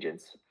patent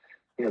agents.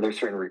 You know, there's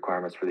certain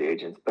requirements for the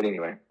agents. But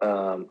anyway,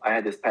 I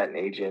had this patent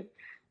agent,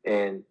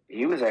 and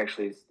he was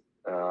actually,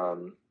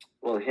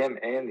 him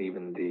and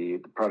even the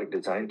product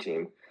design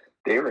team,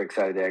 they were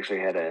excited they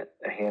actually had a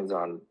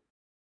hands-on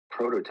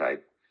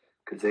prototype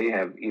because they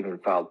have even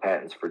filed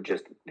patents for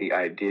just the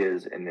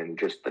ideas and then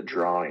just the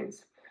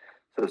drawings.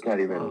 So it's not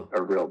even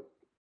a real,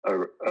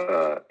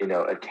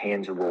 a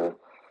tangible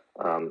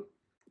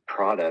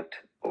product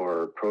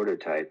or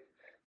prototype.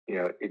 You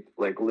know, it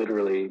like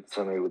literally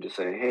somebody would just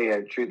say, "Hey,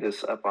 I drew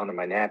this up onto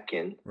my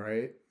napkin,"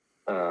 right?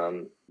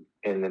 And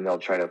then they'll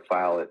try to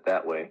file it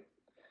that way,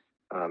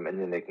 and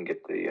then they can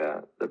get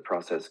the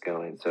process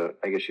going. So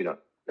I guess you don't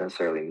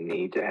necessarily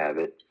need to have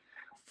it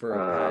for a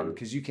patent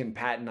because you can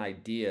patent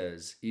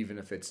ideas even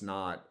if it's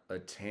not a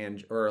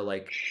or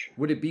like.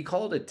 Would it be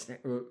called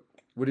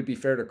would it be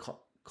fair to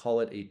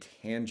call it a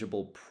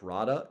tangible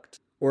product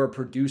or a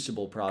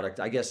producible product?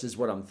 I guess is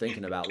what I'm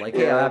thinking about. Like,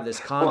 hey, I have this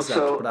concept,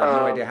 but I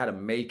have no idea how to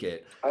make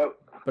it.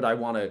 But I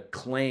want to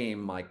claim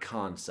my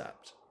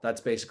concept.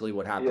 That's basically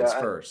what happens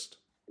first.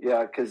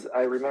 Yeah, because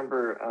I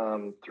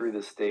remember through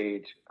the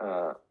stage,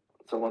 so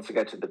once I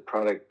got to the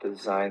product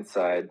design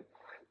side,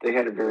 they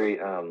had a very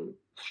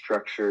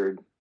structured,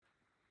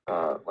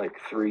 like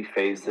 3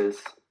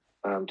 phases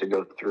to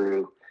go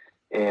through.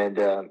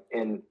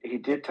 And he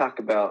did talk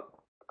about,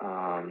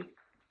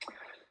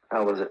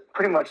 how was it?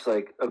 Pretty much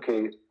like,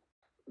 okay,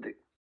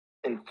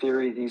 in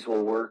theory, these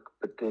will work,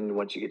 but then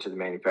once you get to the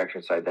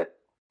manufacturing side, that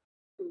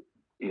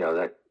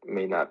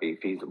may not be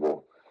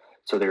feasible.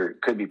 So there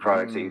could be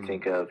products that you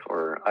think of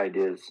or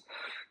ideas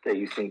that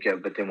you think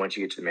of, but then once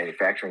you get to the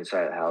manufacturing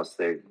side of the house,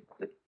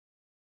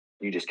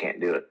 you just can't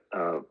do it.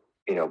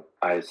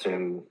 I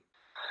assume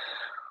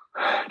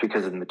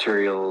because of the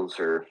materials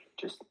or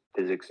just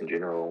physics in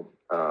general.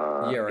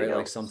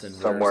 Like something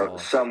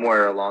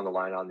somewhere along the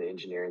line on the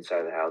engineering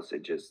side of the house,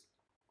 it just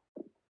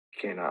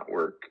cannot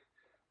work,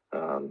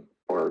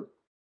 or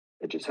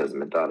it just hasn't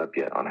been thought up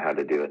yet on how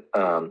to do it.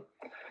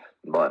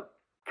 But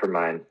for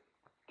mine,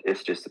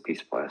 it's just a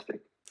piece of plastic.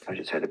 I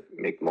just had to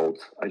make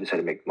molds.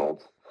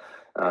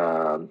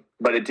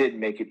 But it did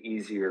make it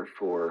easier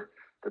for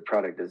the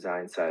product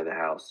design side of the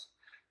house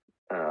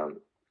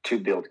to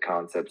build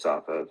concepts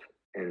off of.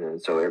 And then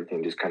so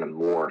everything just kind of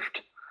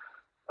morphed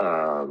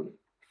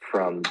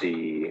from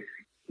the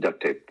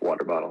duct tape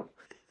water bottle.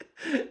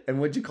 And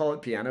what'd you call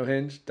it? Piano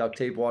hinge? Duct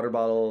tape water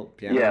bottle,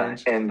 piano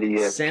hinge? Yeah, and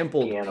the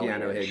sampled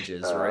piano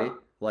hinges, right?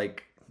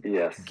 like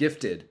Yes.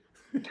 gifted.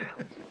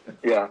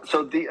 Yeah.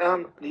 So the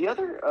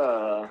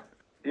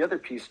other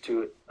piece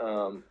to it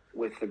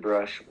with the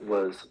brush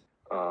was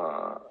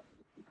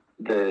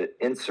the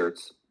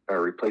inserts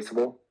are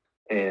replaceable,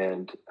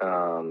 and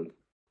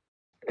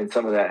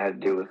some of that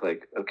had to do with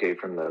like, okay,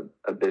 from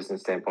a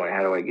business standpoint,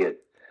 how do I get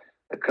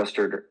a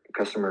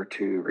customer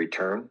to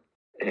return?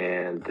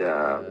 And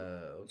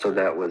so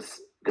that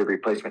was the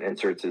replacement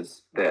inserts,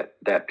 is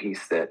that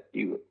piece that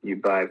you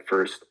buy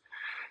first,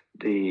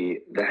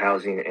 the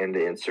housing and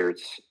the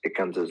inserts. It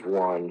comes as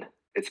one.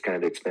 It's kind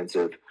of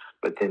expensive,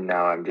 but then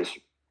now I'm just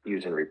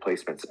using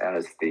replacements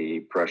as the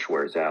brush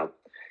wears out.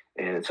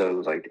 And so it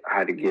was like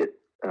how to get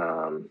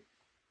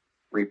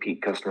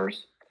repeat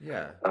customers.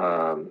 Yeah.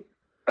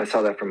 I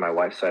saw that from my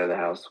wife's side of the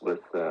house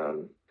with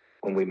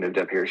when we moved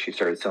up here. She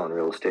started selling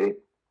real estate,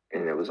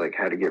 and it was like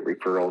how to get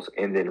referrals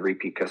and then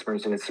repeat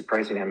customers. And it's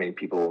surprising how many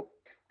people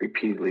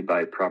repeatedly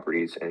buy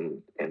properties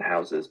and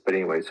houses. But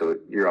anyway, so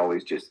you're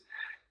always just,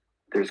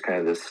 there's kind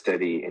of this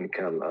steady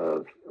income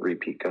of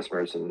repeat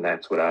customers, and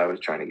that's what I was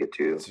trying to get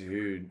to,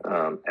 dude,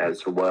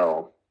 as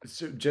well.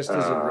 So just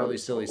as a really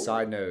silly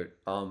side note,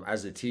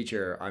 as a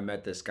teacher, I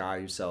met this guy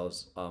who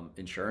sells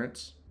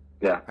insurance.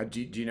 Yeah.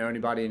 Do you know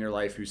anybody in your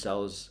life who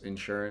sells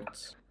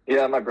insurance?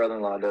 Yeah, my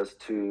brother-in-law does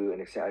to an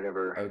extent. I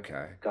never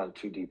Okay. gone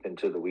too deep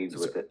into the weeds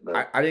with it.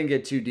 But I didn't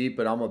get too deep,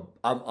 but I'm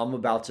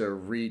about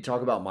to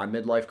talk about my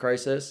midlife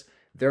crisis.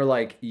 They're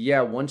like,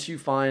 yeah, once you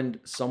find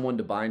someone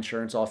to buy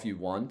insurance off you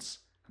once,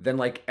 then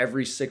like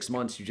every 6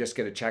 months you just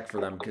get a check for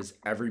them because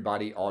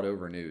everybody auto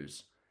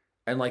renews.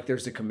 And like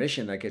there's a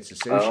commission that gets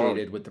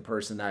associated with the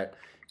person that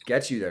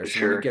gets you there.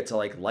 So when you get to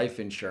like life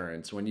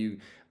insurance, when you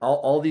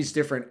all these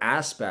different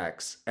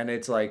aspects, and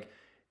it's like,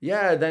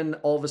 yeah, then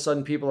all of a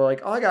sudden people are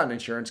like, oh, I got an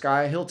insurance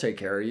guy, he'll take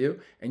care of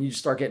you. And you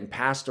just start getting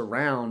passed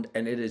around,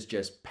 and it is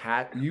just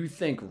you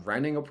think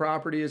renting a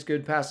property is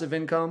good passive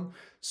income,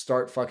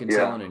 start fucking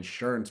selling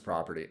insurance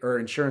property or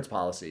insurance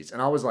policies.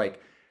 And I was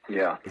like,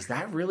 yeah, is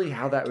that really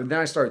how that? And then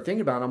I started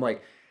thinking about it. I'm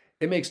like,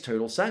 it makes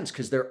total sense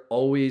because they're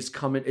always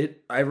coming.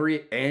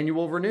 Every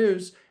annual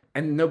renews,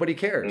 and nobody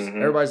cares.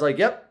 Mm-hmm. Everybody's like,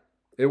 "Yep,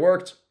 it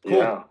worked. Cool,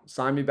 yeah.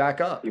 Sign me back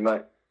up." You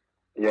might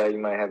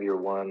have your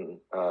one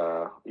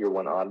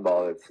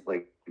oddball that's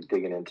like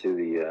digging into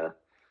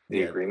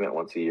the agreement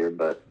once a year,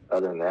 but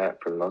other than that,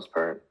 for the most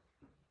part,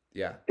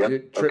 yeah.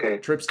 Yep. Okay.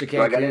 Trips to Cancun.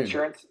 Do I got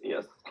insurance?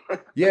 Yes.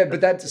 Yeah,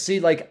 but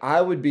like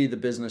I would be the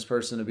business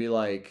person to be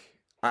like,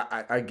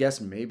 I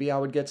guess maybe I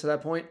would get to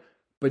that point.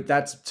 But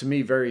that's, to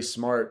me, very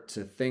smart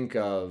to think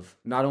of.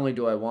 Not only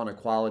do I want a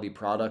quality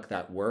product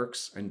that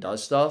works and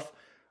does stuff,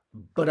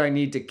 but I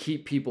need to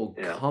keep people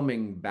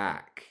coming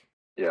back.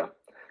 Yeah.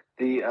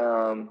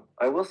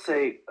 I will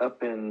say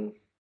up in,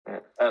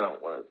 I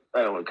don't want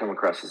to come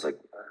across as like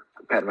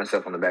patting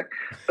myself on the back,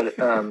 but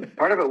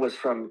part of it was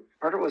from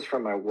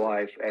my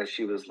wife as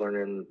she was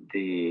learning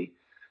the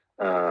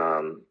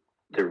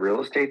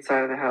real estate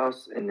side of the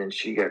house, and then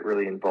she got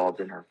really involved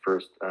in her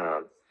first.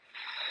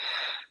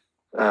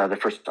 The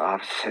first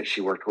office that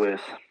she worked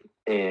with,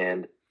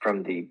 and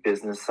from the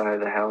business side of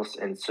the house.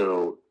 And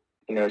so,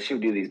 she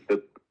would do these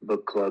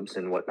book clubs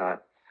and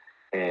whatnot,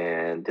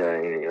 and,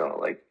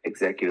 like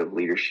executive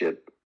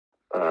leadership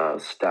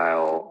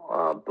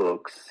style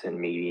books and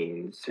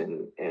meetings,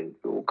 and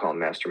we'll call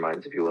them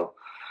masterminds, if you will.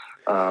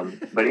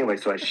 But anyway,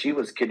 so as she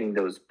was getting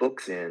those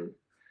books in,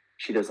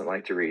 she doesn't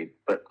like to read,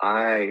 but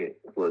I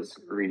was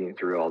reading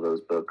through all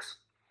those books.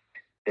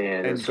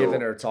 And so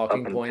giving her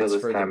talking points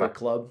for the book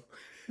club.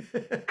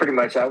 Pretty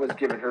much, I was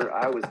giving her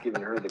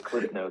the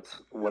clip notes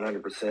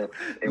 100%,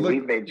 and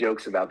we've made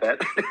jokes about that.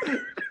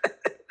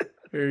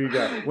 Here you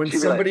go. When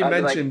somebody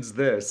mentions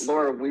this,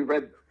 Laura, we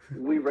read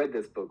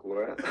this book,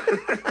 Laura.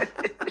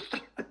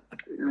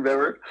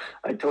 Remember,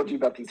 I told you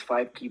about these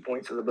 5 key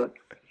points of the book,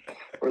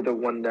 or the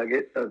one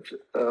nugget of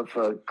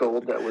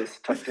gold that was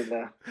tucked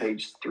in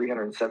page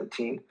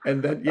 317.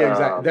 And then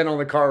exactly. Then on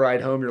the car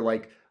ride home, you're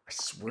like, I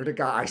swear to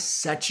God, I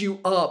set you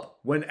up.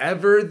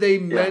 Whenever they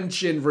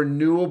mention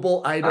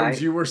renewable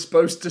items, you were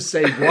supposed to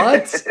say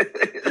what?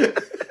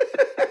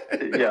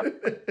 Yeah.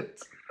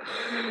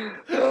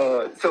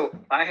 So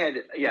I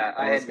had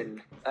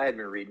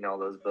been reading all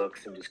those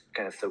books and just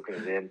kind of soaking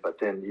it in. But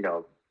then,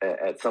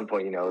 at some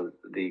point,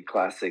 the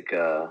classic,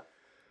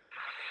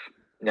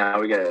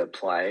 now we got to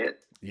apply it.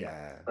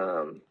 Yeah.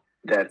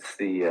 That's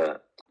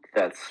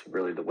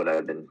really what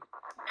I've been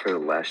for the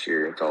last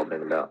year. It's all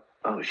been about,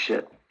 oh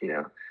shit,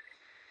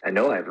 I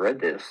know I've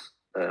read this,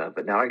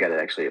 but now I got to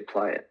actually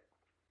apply it.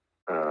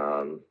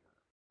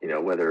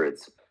 Whether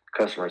it's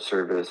customer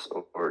service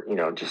or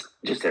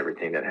just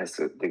everything that has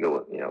to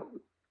go with,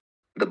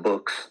 the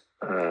books,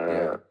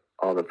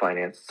 all the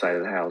finance side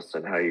of the house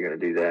and how you're going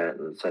to do that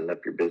and setting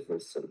up your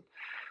business. And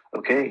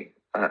okay,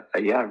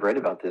 I've read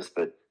about this,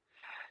 but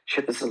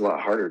shit, this is a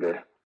lot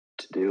harder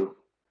to do,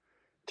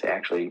 to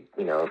actually,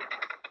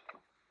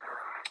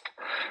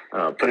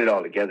 put it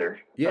all together.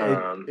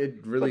 Yeah,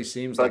 it really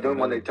seems like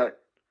when they talk.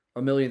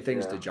 A million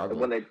things to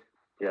juggle. And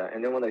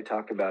then when they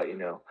talk about,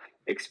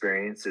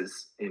 experience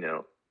is,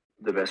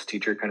 the best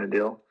teacher kind of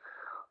deal.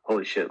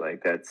 holy shit,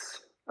 like that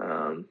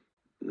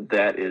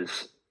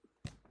is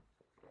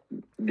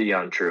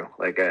beyond true.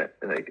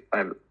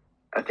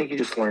 I think you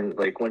just learn,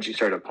 like, once you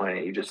start applying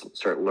it, you just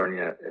start learning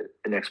at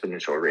an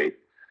exponential rate.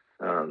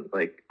 I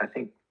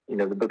think,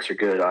 the books are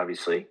good,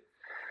 obviously,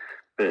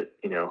 but,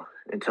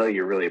 until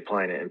you're really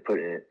applying it and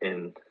putting it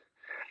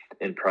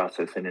in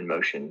process and in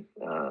motion,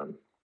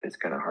 it's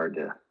kind of hard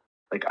to,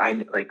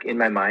 in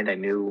my mind, I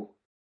knew,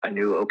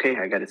 okay,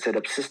 I got to set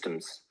up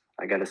systems.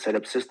 I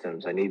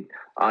need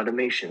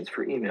automations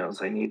for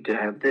emails. I need to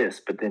have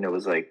this. But then it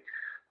was like,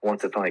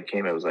 once it finally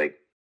came, it was like,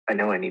 I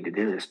know I need to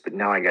do this, but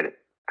now I got to,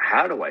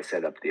 how do I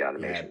set up the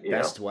automation? Yeah,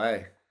 best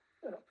way.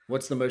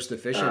 What's the most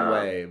efficient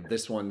way?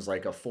 This one's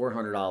like a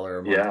 $400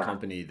 a month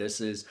company.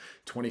 This is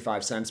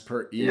 25 cents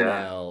per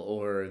email,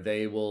 or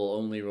they will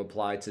only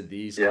reply to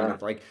these kind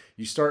of, like,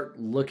 you start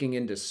looking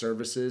into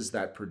services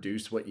that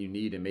produce what you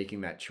need and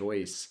making that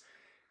choice.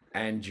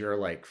 And you're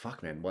like,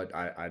 fuck, man, what?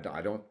 I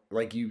don't,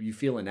 like, you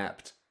feel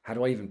inept. How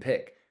do I even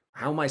pick?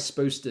 How am I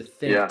supposed to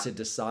think to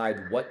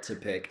decide what to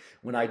pick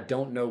when I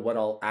don't know what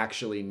I'll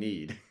actually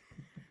need?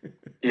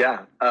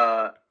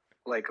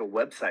 Like a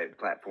website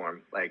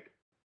platform, like,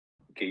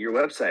 get your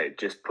website,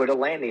 just put a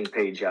landing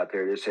page out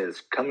there that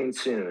says coming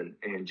soon,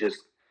 and just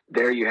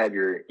there you have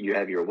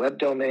your web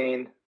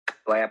domain,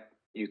 blap,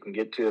 you can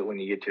get to it when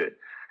you get to it.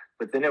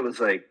 But then it was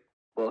like,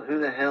 well, who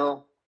the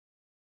hell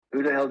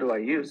do I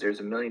use? There's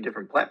a million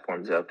different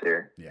platforms out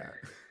there. Yeah.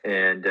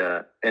 And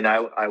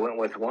I went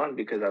with one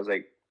because I was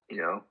like,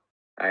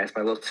 I asked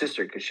my little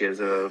sister, because she has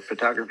a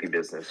photography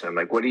business. And I'm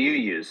like, what do you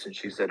use? And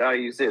she said, I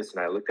use this.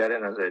 And I looked at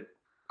it and I said,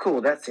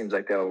 cool, that seems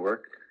like that'll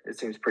work. It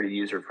seems pretty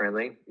user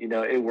friendly.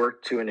 It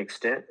worked to an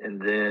extent.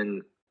 And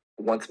then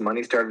once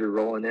money started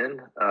rolling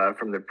in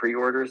from the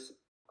pre-orders,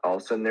 all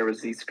of a sudden there was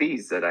these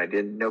fees that I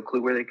didn't no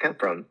clue where they come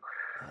from.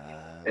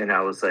 And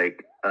I was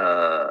like,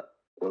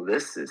 well,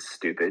 this is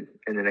stupid.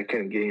 And then I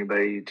couldn't get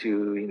anybody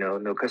to,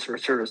 no customer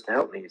service to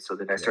help me. So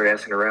then I started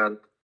asking around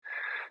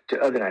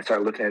then I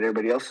started looking at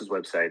everybody else's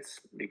websites,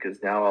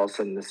 because now all of a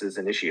sudden this is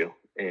an issue.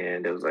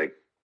 And it was like,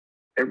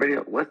 everybody,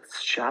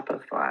 what's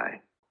Shopify?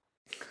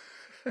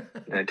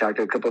 And I talked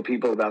to a couple of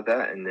people about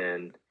that, and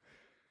then,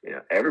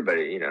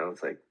 everybody,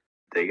 it's like,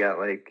 they got,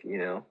 like,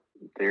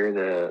 they're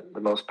the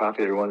most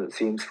popular one, it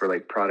seems, for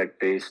like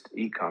product-based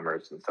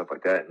e-commerce and stuff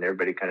like that. And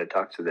everybody kind of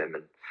talks to them,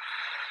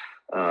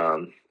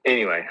 and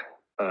anyway,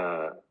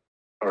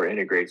 or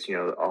integrates,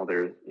 all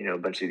their, a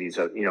bunch of these,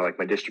 like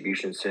my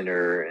distribution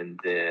center, and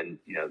then,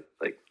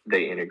 like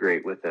they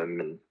integrate with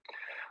them,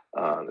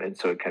 and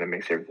so it kind of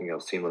makes everything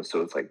else seamless.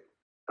 So it's like,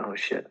 oh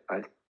shit,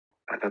 I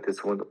thought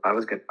this one,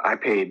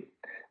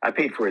 I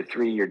paid for a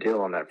 3-year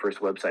deal on that first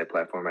website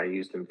platform. I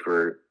used them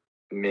for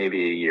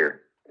maybe a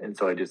year. And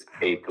so I just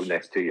ate the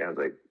next 2 years. I was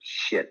like,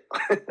 shit.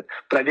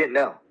 But I didn't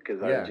know,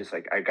 because I was just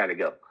like, I got to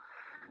go.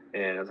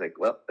 And I was like,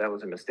 well, that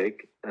was a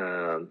mistake.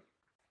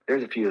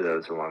 There's a few of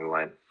those along the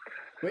line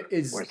where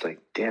it's like,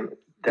 damn,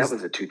 that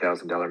was a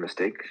 $2,000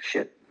 mistake.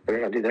 Shit,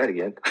 better not do that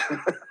again.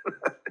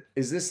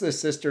 Is this the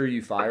sister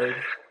you fired,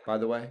 by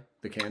the way?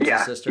 The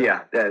Kansas sister?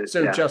 Yeah.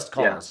 Just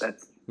cause. Yeah,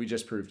 we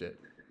just proved it.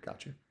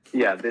 Gotcha.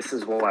 Yeah, this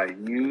is why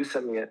you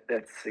sent me it.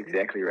 That's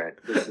exactly right.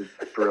 This is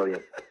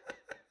brilliant.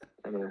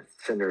 I'm going to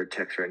send her a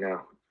text right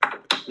now.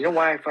 You know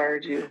why I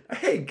fired you?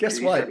 Hey,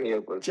 guess what?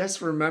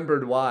 Just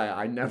remembered why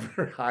I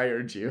never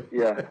hired you.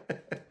 Yeah.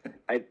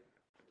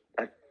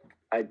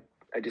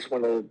 I just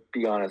want to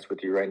be honest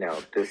with you right now.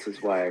 This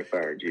is why I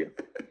fired you.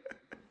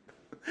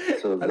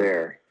 So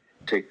there,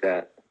 take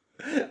that.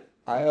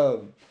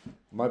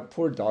 My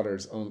poor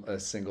daughter's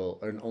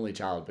an only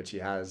child, but she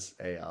has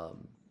a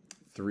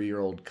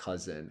 3-year-old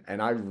cousin,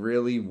 and I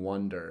really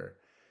wonder,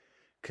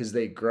 because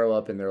they grow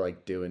up and they're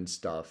like doing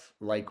stuff,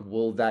 like,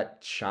 will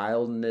that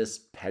childness,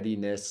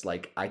 pettiness,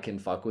 like, I can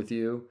fuck with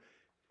you,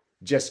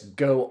 just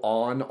go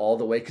on all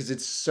the way? Because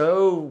it's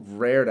so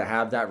rare to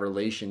have that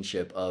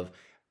relationship of,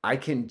 I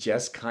can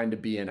just kind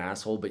of be an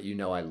asshole, but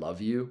I love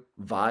you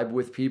vibe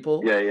with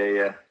people.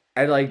 Yeah.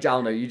 And like, I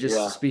don't know, you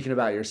just speaking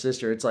about your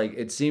sister, it's like,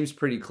 it seems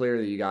pretty clear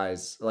that you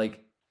guys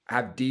like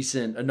have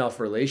decent enough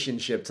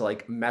relationship to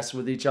like mess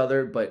with each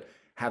other, but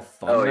have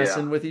fun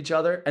messing with each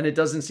other. And it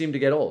doesn't seem to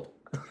get old.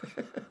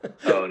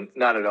 Oh,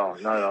 not at all.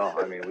 Not at all.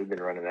 I mean, we've been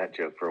running that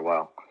joke for a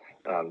while.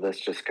 That's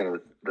just kind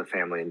of the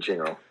family in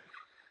general.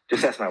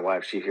 Just ask my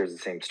wife. She hears the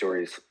same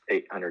stories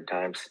 800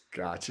 times.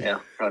 Gotcha. Yeah,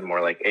 probably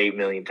more like 8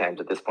 million times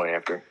at this point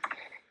after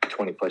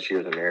 20 plus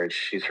years of marriage.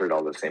 She's heard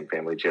all the same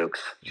family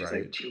jokes. She's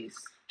like, geez,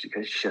 you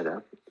guys shut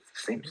up.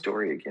 It's the same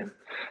story again.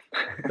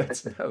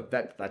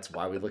 That's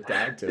why we look to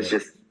add to it. It's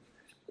just,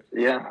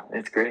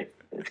 it's great.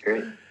 It's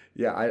great.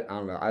 Yeah, I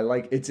don't know. I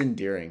like, it's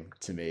endearing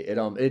to me.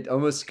 It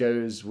almost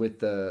goes with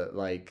the,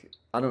 like,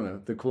 I don't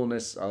know, the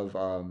coolness of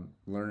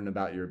learning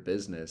about your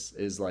business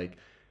is like,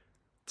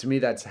 to me,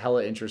 that's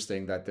hella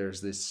interesting that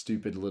there's this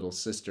stupid little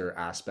sister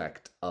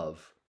aspect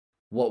of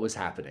what was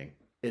happening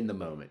in the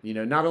moment.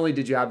 Not only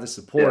did you have the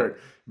support,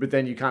 but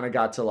then you kind of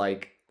got to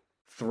like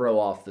throw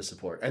off the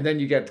support. And then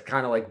you get to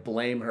kind of like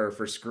blame her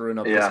for screwing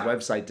up this Yeah.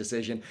 website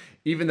decision,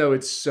 even though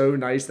it's so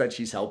nice that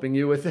she's helping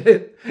you with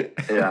it.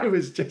 Yeah. It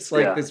was just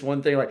like Yeah. this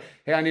one thing like,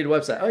 hey, I need a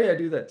website. Oh yeah,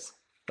 do this.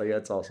 Like,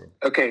 that's awesome.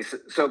 Okay,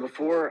 so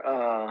before,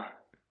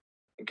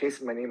 in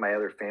case any of my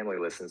other family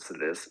listens to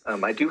this,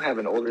 I do have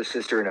an older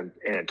sister and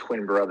a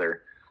twin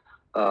brother.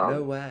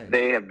 No way.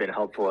 They have been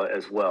helpful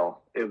as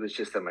well. It was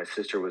just that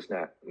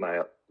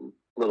my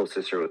little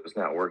sister was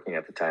not working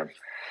at the time,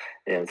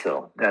 and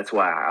so that's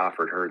why I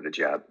offered her the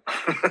job.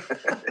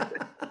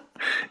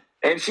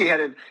 And she had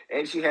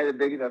a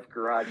big enough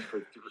garage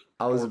for.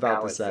 I was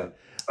about to say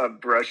of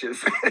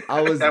brushes.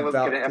 I was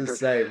about to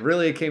say.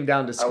 Really, it came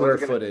down to square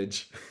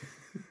footage.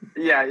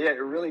 Yeah. It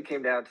really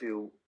came down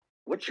to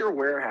what's your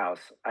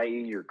warehouse,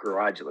 i.e., your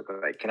garage, look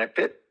like? Can I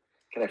fit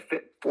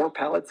 4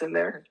 pallets in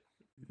there?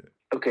 Yeah.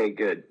 Okay,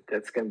 good.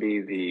 That's going to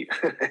be the.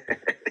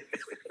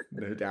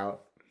 No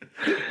doubt.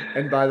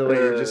 And by the way,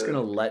 you're just going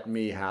to let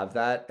me have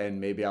that,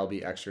 and maybe I'll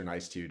be extra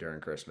nice to you during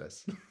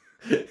Christmas.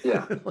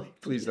 Yeah. Like,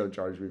 please don't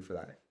charge me for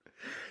that.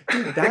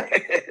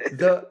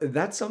 Dude,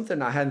 that's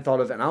something I hadn't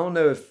thought of, and I don't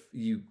know if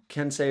you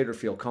can say it or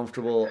feel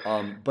comfortable,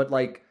 but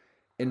like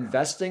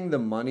investing the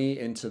money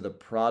into the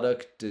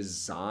product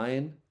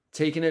design,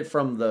 taking it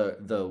from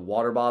the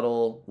water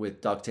bottle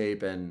with duct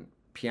tape and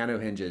piano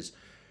hinges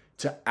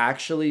to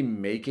actually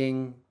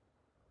making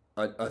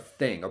a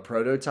thing, a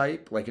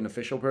prototype, like an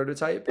official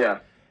prototype. Yeah.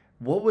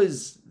 What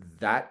was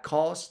that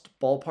cost,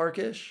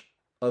 ballpark-ish,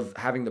 of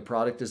having the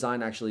product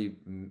design actually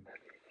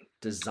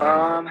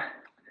designed?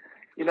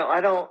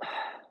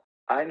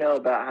 I know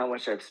about how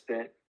much I've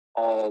spent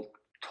all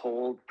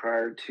told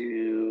prior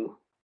to,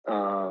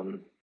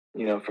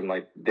 from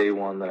like day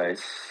one that I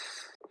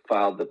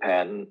filed the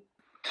patent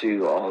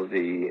to all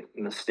the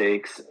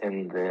mistakes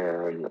and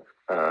then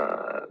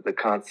the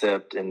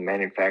concept and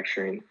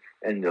manufacturing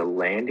and the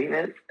landing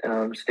it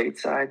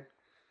stateside.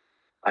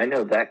 I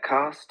know that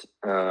cost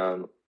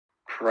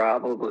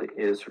probably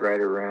is right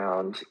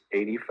around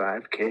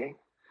 $85K.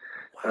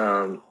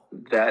 Wow.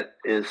 That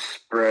is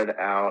spread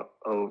out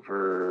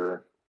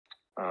over,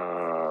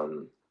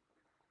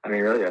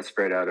 really that's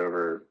spread out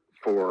over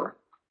 4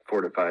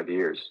 to 5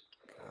 years.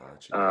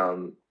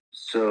 Gotcha.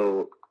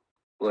 So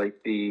like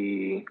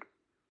the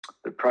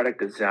product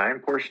design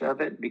portion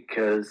of it,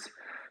 because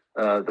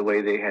the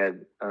way they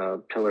had,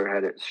 Pillar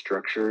had it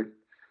structured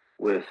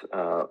with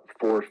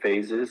 4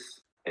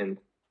 phases, and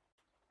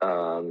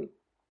the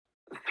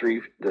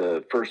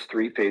first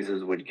 3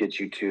 phases would get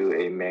you to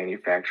a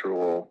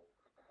manufacturable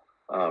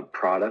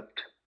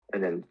product,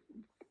 and then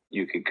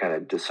you could kind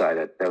of decide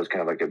that was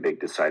kind of like a big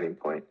deciding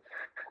point.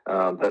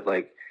 But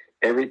like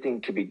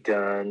everything could be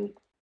done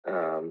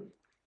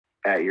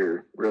at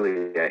your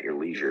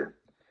leisure.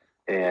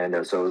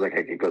 And so it was like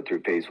I could go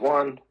through phase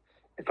 1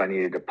 if I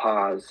needed to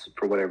pause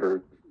for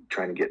whatever,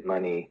 trying to get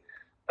money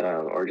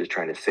or just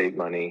trying to save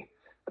money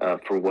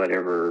for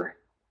whatever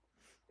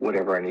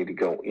I need to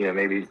go.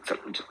 Maybe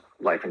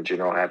life in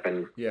general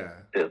happened. Yeah.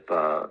 If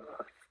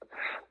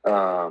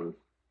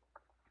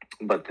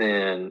but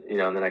then,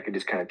 then I could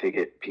just kind of take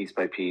it piece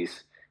by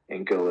piece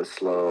and go as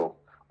slow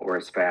or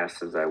as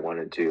fast as I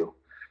wanted to.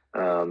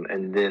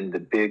 And then the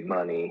big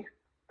money,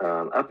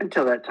 up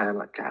until that time,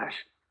 like, gosh,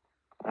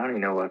 I don't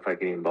even know if I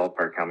could even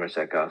ballpark how much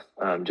that cost.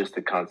 Just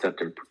the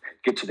concept and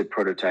get to the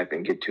prototype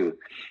and get to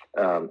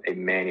a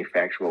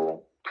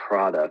manufacturable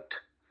product.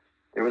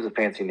 There was a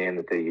fancy name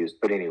that they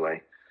used, but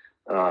anyway,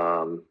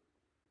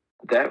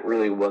 that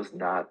really was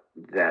not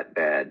that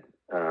bad.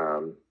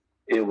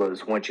 It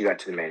was once you got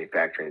to the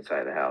manufacturing side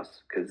of the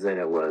house, because then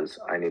it was,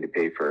 I need to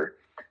pay for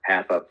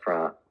half up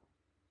front,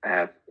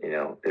 half,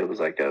 it was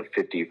like a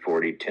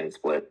 50-40-10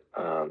 split,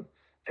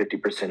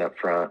 50% up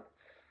front,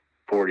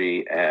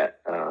 40 at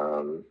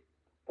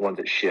once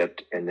it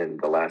shipped, and then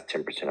the last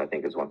 10% I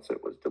think is once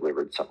it was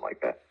delivered, something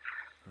like that.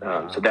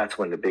 Wow. So that's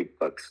when the big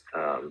bucks,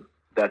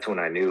 that's when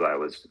I knew I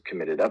was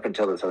committed. Up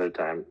until this other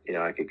time,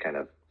 I could kind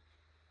of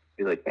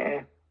be like,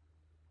 that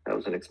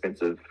was an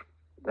expensive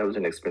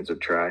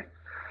try.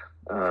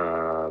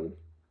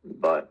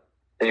 But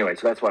anyway,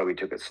 so that's why we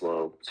took it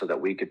slow, so that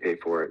we could pay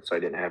for it. So I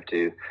didn't have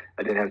to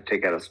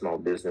take out a small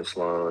business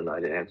loan. I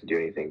didn't have to do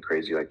anything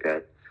crazy like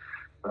that.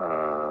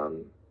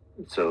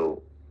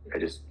 So I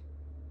just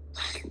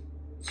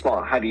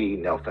small, how do you eat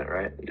an elephant,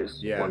 right?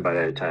 Just one bite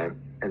at a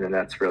time. And then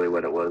that's really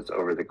what it was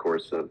over the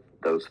course of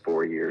those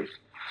 4 years,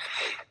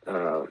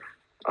 on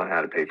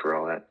how to pay for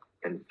all that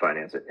and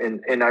finance it.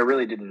 And I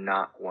really did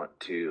not want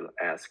to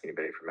ask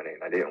anybody for money,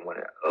 and I didn't want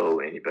to owe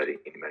anybody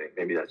any money.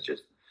 Maybe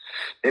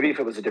if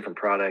it was a different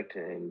product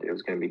and it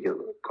was going to be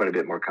quite a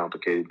bit more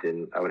complicated,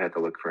 then I would have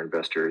to look for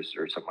investors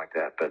or something like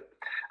that. But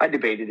I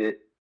debated it.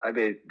 I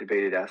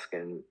debated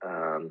asking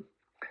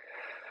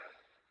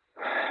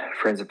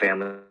friends and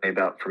family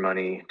for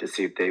money to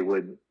see if they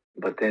would,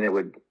 but then it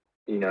would,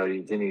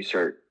 then you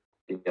start,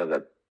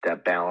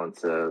 that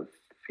balance of,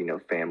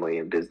 family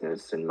and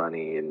business and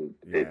money, and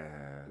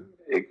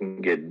it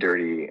can get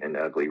dirty and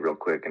ugly real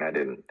quick. And I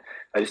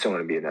just don't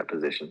want to be in that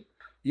position.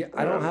 Yeah.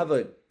 I don't have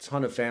a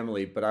ton of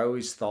family, but I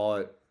always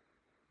thought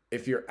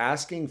if you're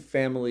asking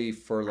family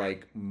for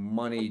like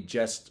money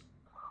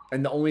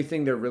and the only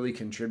thing they're really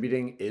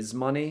contributing is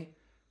money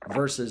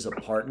versus a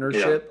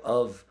partnership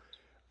of,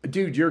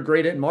 dude, you're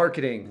great at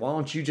marketing. Why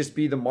don't you just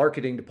be the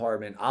marketing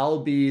department? I'll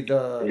be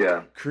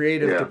the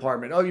creative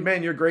department. Oh,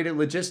 man, you're great at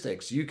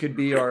logistics. You could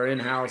be our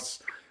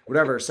in-house,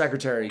 whatever,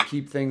 secretary,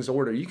 keep things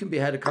order. You can be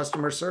head of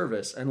customer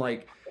service. And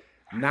like,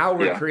 now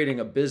we're creating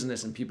a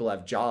business and people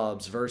have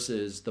jobs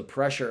versus the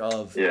pressure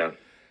of,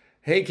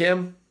 hey,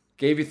 Kim,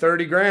 gave you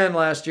 30 grand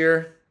last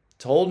year.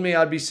 Told me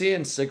I'd be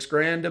seeing 6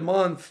 grand a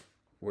month.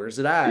 Where's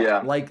it at? Yeah.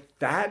 Like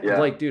that,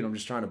 like, dude, I'm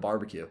just trying to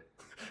barbecue.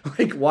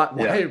 Like, why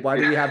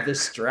do we have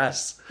this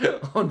stress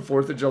on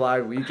 4th of July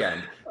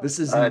weekend? This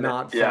is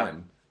not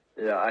fun.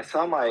 Yeah, I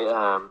saw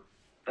I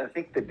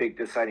think the big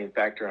deciding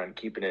factor on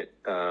keeping it,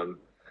 at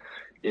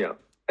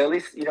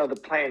least, the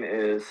plan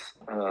is,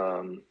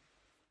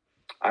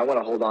 I want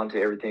to hold on to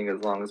everything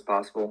as long as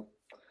possible.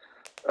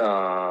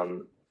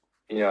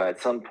 At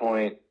some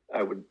point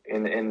I would,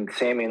 and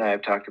Sammy and I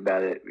have talked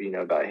about it,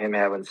 about him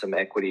having some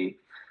equity,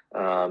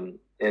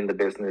 in the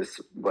business,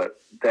 but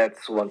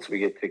that's once we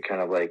get to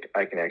kind of like,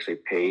 I can actually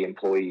pay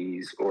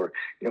employees or,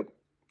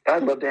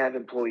 I'd love to have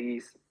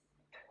employees.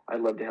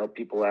 I'd love to help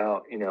people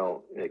out,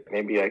 like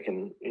maybe I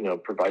can,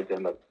 provide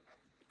them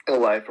a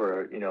life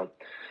or,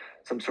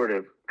 some sort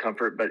of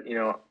comfort, but,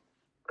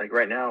 like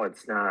right now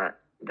that's not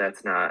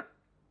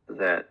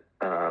that,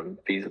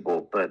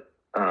 feasible, but,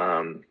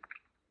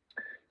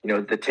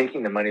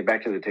 taking the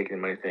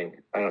money thing.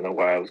 I don't know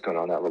why I was going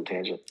on that little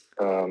tangent.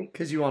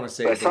 Because you want to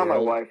save the world. My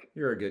wife.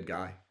 You're a good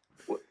guy.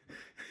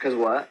 Because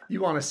what?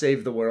 You want to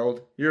save the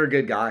world. You're a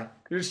good guy.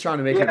 You're just trying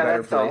to make it a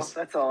better place.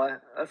 That's all.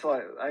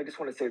 I just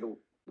want to save the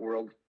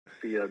world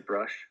via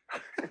brush.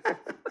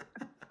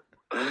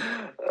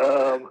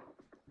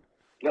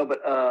 No,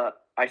 but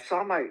I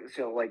saw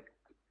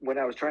when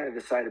I was trying to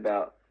decide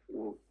about,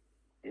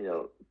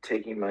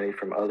 taking money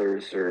from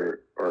others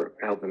or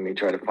helping me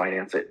try to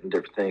finance it and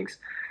different things.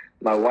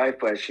 My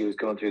wife, as she was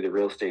going through the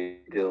real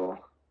estate deal,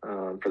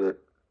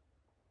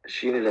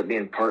 she ended up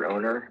being part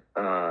owner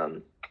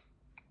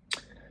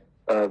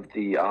of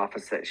the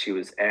office that she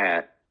was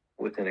at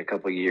within a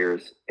couple of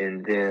years,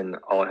 and then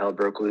all hell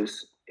broke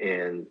loose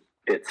and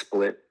it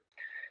split,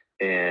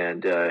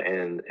 and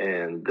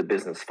the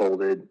business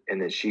folded,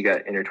 and then she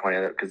got intertwined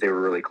in it because they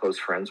were really close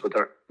friends with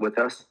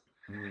us,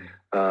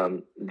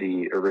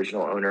 the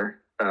original owner.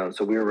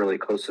 So we were really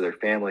close to their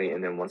family,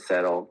 and then once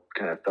that all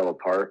kind of fell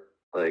apart,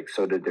 like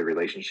so did the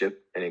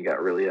relationship, and it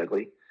got really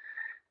ugly.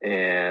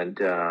 And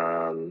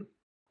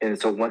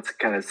so once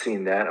kind of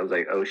seeing that, I was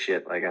like, oh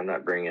shit, like I'm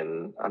not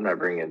bringing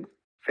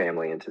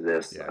family into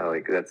this. Yeah.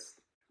 Like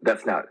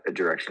that's not a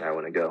direction I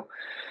want to go.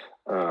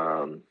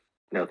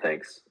 No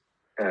thanks.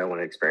 I don't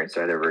want to experience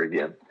that ever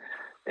again.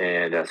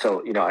 And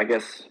so, I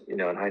guess, in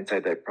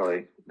hindsight, there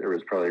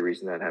was probably a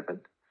reason that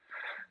happened.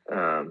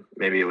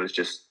 Maybe it was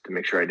just to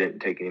make sure I didn't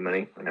take any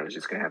money and I was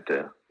just going to have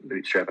to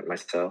bootstrap it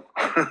myself.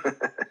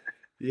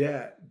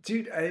 Yeah,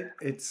 dude,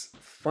 it's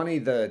funny,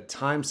 the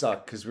time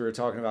suck, because we were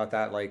talking about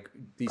that, like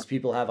these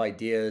people have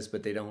ideas,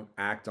 but they don't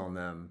act on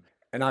them.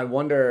 And I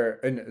wonder,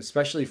 and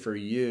especially for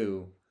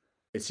you,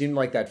 it seemed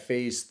like that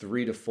phase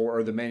 3 to 4,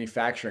 or the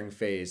manufacturing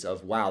phase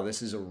of, wow,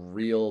 this is a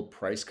real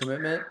price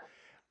commitment.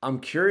 I'm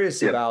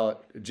curious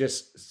about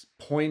just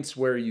points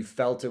where you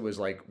felt it was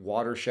like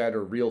watershed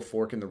or real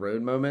fork in the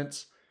road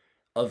moments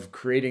of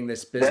creating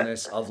this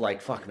business of like,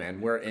 fuck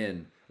man, we're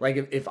in. Like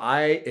if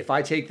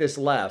I take this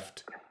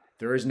left,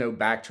 there is no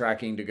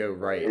backtracking to go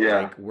right.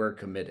 Like we're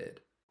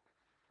committed.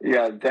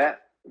 Yeah,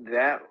 that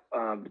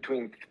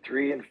between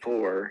 3 and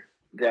 4,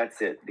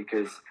 that's it.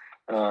 Because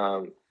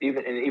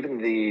even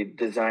the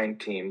design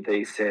team,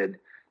 they said,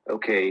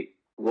 okay,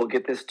 we'll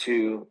get this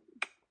to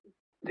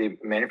the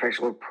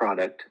manufacturer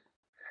product,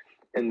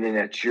 and then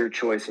that's your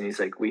choice. And he's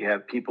like, we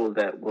have people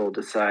that will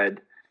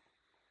decide,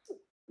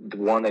 the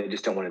one, they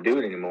just don't want to do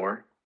it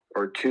anymore,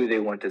 or 2, they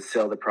want to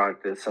sell the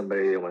product to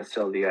somebody, they want to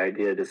sell the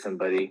idea to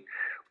somebody,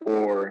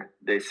 or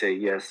they say,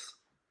 yes,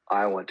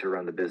 I want to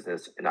run the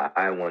business and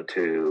I want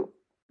to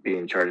be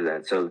in charge of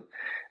that. So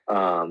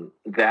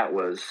that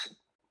was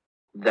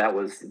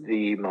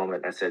the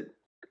moment I said,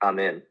 I'm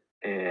in.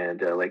 And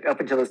like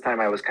up until this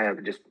time, I was kind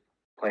of just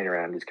playing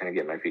around, just kind of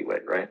getting my feet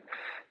wet, right?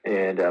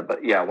 And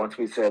but yeah, once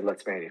we said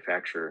let's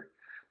manufacture,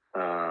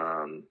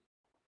 I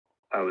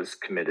was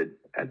committed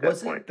at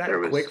that point. Was it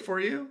that quick for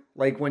you?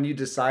 Like when you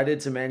decided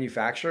to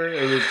manufacture,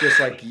 it was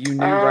just like you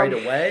knew right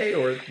away,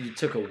 or you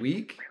took a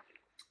week?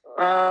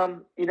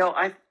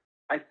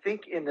 I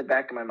think in the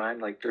back of my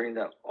mind, like during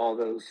all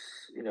those,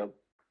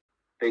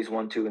 phase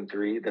 1, 2, and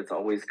 3, that's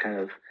always kind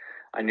of,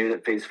 I knew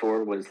that phase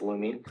 4 was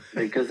looming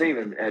because they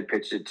even had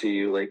pitched it to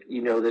you, like,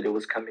 that it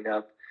was coming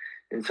up.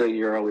 And so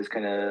you're always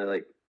kind of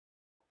like,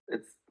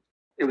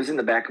 it was in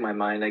the back of my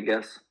mind, I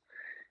guess.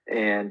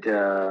 And,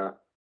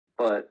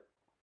 but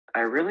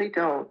I really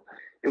don't,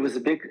 it was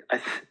the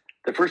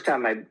first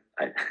time I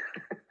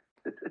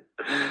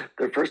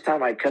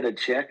cut a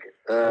check,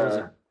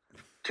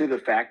 to the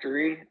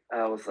factory,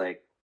 I was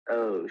like,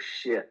 oh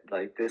shit,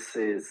 like this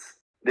is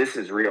this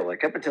is real.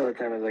 Like up until the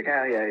time I was like,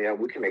 oh yeah,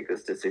 we can make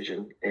this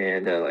decision.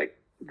 And like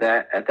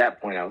that, at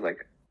that point I was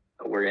like,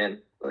 we're in.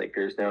 Like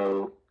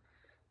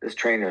this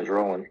train is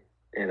rolling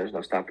and there's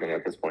no stopping it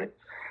at this point.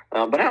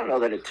 But I don't know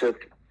that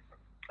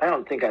I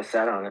don't think I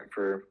sat on it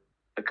for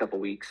a couple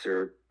weeks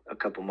or a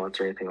couple months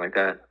or anything like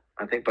that.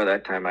 I think by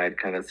that time I had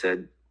kind of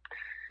said,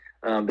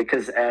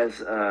 because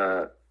as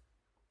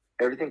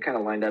everything kind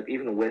of lined up,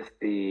 even with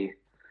the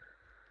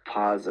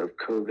pause of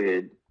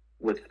COVID,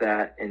 with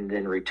that, and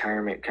then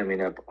retirement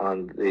coming up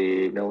on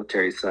the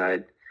military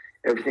side,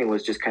 everything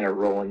was just kind of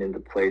rolling into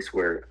place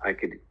where I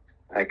could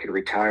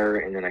retire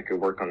and then I could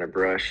work on the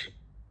brush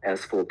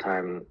as full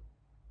time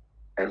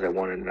as I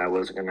wanted, and I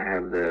wasn't going to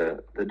have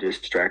the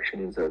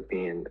distractions of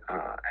being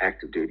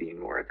active duty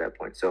anymore at that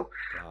point. So,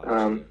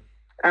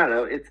 I don't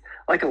know. It's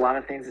like a lot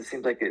of things. It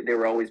seems like they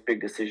were always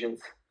big decisions,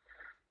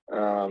 but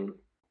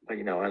I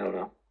don't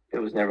know. It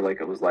was never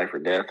like it was life or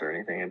death or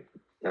anything. And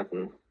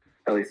nothing.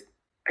 At least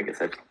I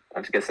guess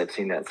I've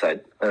seen that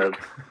side of.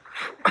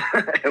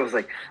 It was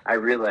like I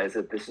realized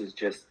that this is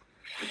just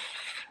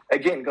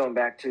again going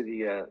back to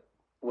the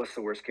what's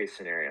the worst case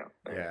scenario?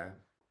 Yeah.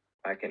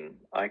 I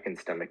can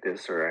stomach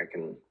this, or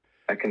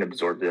I can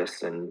absorb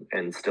this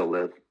and still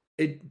live.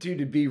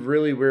 It'd be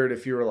really weird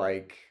if you were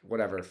like,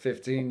 whatever,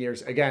 15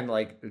 years, again,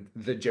 like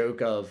the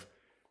joke of,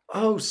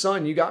 oh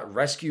son, you got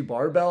rescue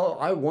barbell.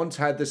 I once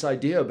had this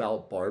idea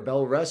about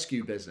barbell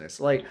rescue business.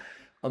 Like,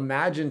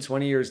 imagine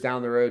 20 years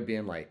down the road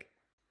being like,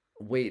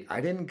 wait,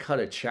 I didn't cut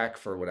a check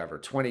for whatever,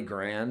 20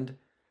 grand.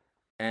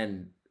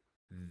 And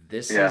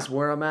this is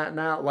where I'm at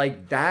now.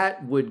 Like,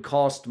 that would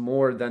cost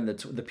more than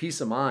the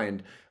peace of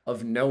mind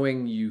of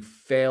knowing you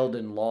failed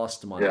and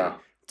lost money,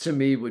 to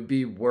me would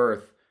be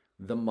worth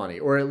the money,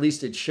 or at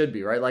least it should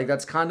be, right? Like,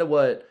 that's kind of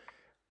what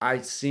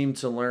I seem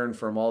to learn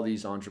from all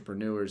these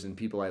entrepreneurs and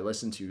people I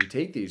listen to who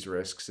take these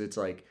risks. It's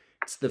like,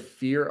 it's the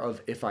fear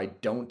of, if I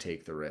don't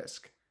take the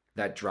risk,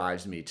 that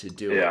drives me to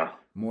do it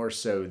more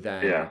so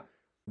than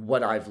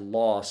what I've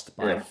lost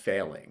by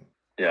failing.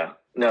 Yeah,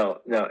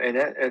 no. And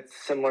it's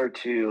similar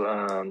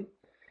to,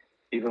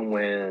 even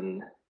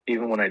when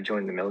I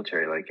joined the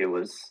military, like it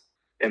was,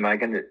 am I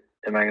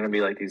gonna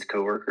be like these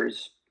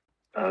coworkers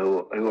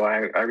who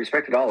I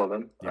respected all of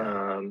them,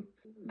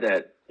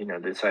 that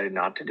decided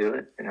not to do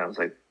it, and I was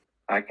like,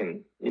 I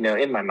can,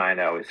 in my mind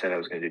I always said I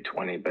was going to do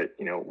 20, but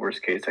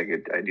worst case I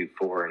do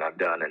 4 and I'm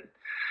done. And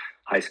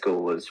high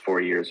school was 4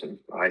 years, and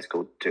high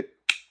school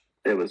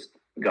it was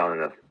gone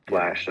in a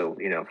flash. So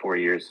 4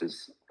 years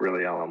is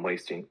really all I'm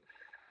wasting,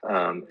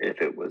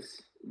 if it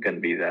was going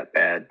to be that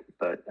bad.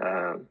 But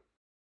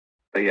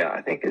yeah,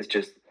 I think it's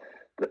just,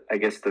 I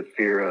guess the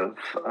fear of,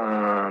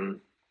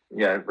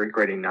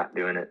 regretting not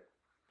doing it,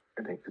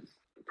 I think is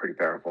pretty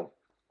powerful.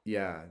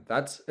 Yeah,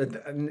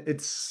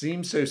 it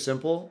seems so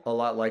simple, a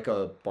lot like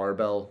a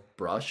barbell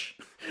brush.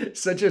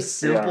 Such a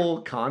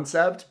simple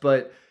concept,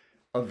 but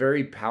a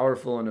very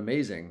powerful and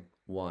amazing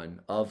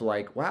one of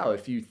like, wow,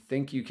 if you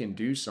think you can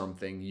do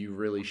something, you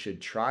really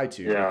should try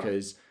to,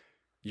 because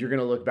you're going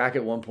to look back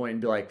at one point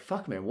and be like,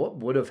 fuck man, what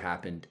would have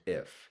happened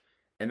if?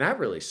 And that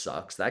really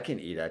sucks. That can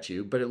eat at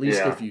you. But at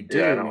least if you do,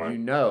 you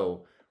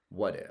know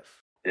what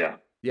if.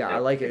 Yeah, I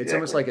like it. It's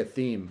almost like a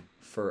theme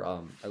for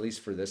at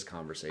least for this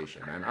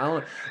conversation. And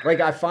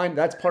I find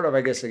that's part of,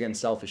 I guess, again,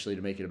 selfishly,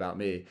 to make it about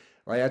me.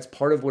 Like, that's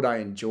part of what I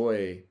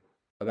enjoy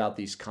about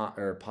these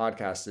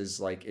podcasts is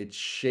like, it's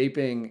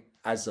shaping,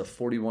 as a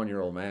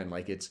 41-year-old man,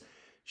 like it's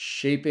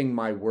shaping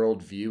my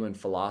worldview and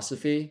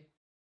philosophy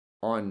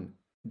on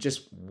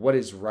just what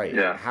is right,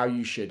 how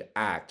you should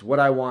act, what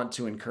I want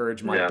to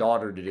encourage my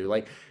daughter to do.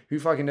 Like, who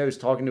fucking knows,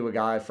 talking to a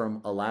guy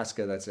from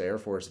Alaska that's an Air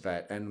Force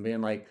vet and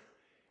being like,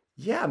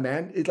 yeah,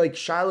 man, it's like,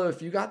 Shiloh,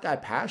 if you got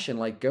that passion,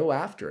 like, go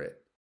after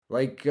it.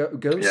 Like,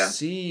 go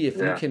see if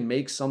you can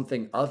make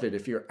something of it,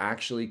 if you're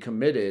actually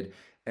committed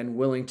and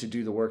willing to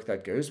do the work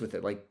that goes with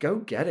it. Like, go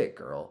get it,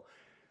 girl.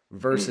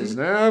 Versus,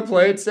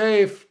 play it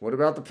safe. What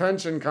about the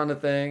pension kind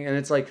of thing? And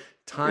it's like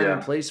time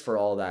and place for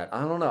all that.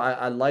 I don't know.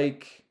 I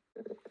like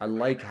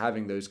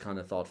having those kind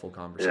of thoughtful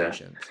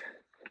conversations.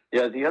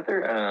 Yeah. The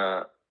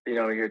other,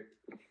 you're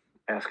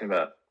asking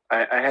about,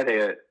 I had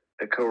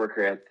a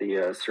coworker at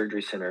the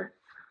surgery center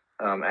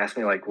ask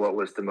me like, what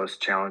was the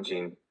most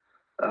challenging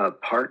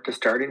part to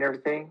starting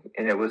everything?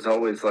 And it was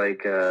always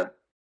like,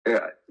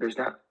 there's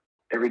not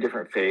every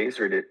different phase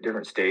or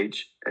different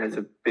stage has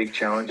a big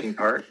challenging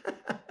part.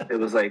 It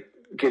was like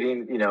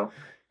getting,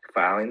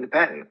 filing the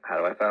patent. How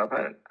do I file a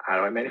patent? How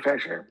do I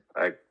manufacture?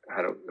 Then I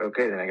got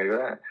to go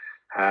that.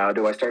 How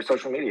do I start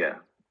social media?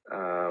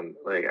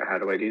 Like, how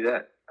do I do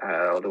that?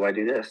 How do I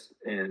do this?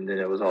 And then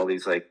it was all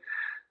these like,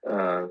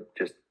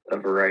 just a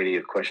variety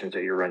of questions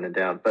that you're running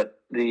down. But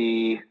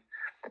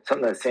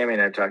something that Sammy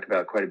and I talked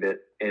about quite a bit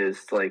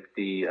is like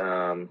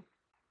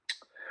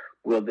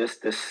will this,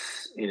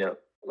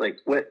 like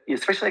what,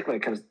 especially like when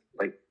it comes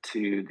like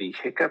to the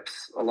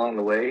hiccups along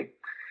the way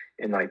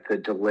and like the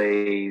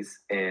delays,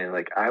 and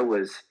like I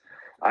was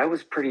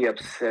pretty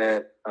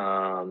upset.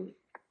 I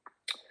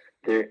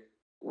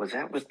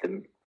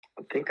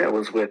think that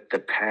was with the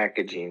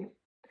packaging.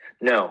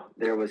 No,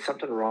 there was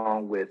something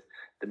wrong with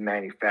the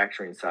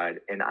manufacturing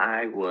side, and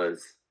I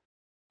was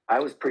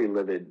pretty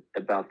livid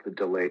about the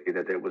delay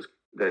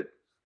that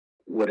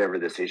whatever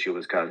this issue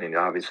was causing.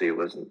 Obviously, it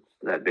wasn't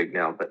that big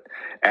now, but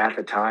at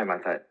the time, I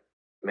thought,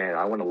 man,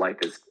 I want to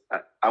light this.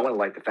 I want to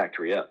light the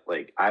factory up.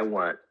 Like I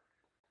want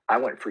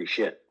free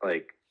shit.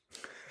 Like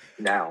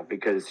now,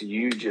 because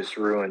you just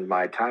ruined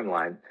my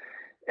timeline.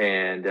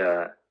 And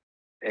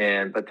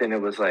but then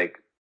it was like,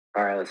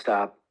 all right, let's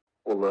stop.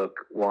 We'll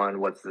look. One,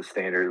 what's the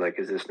standard? Like,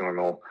 is this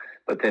normal?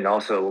 But then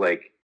also,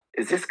 like,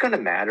 is this going to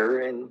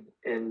matter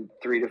in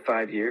 3 to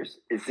 5 years?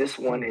 Is this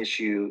one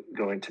issue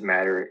going to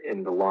matter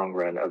in the long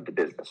run of the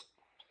business?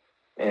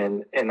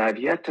 And I've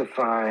yet to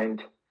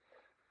find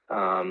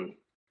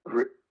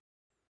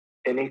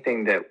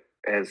anything that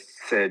has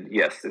said,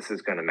 yes, this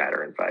is going to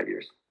matter in 5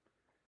 years.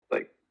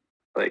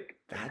 Like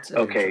that's an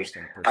okay,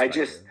 interesting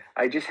perspective.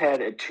 I just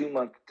had a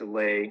 2-month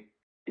delay.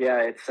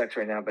 Yeah, it sucks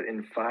right now, but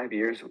in 5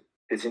 years,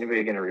 is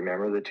anybody going to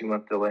remember the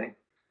 2-month delay?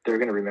 They're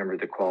going to remember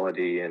the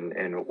quality and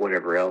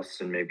whatever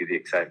else, and maybe the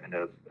excitement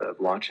of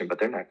launching, but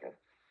they're not going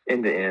to.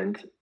 In the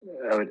end,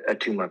 a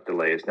 2-month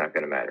delay is not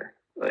going to matter,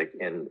 like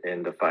in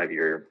the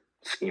 5-year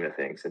scheme of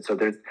things. And so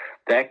there's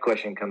that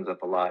question comes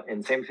up a lot.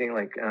 And same thing,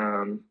 like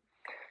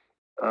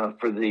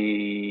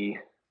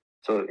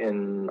so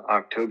in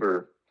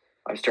October,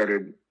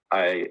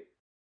 I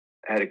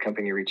had a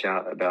company reach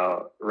out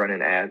about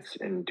running ads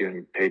and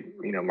doing paid,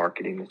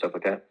 marketing and stuff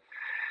like that.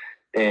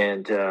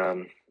 And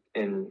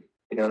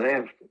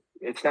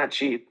it's not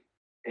cheap.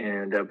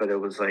 And, but it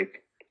was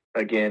like,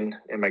 again,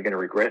 am I going to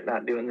regret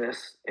not doing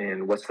this?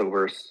 And what's the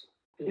worst,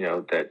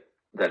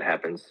 that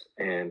happens?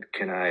 And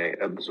can I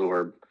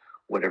absorb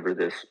whatever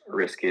this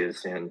risk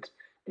is? And,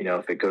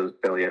 if it goes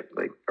belly up,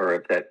 or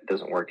if that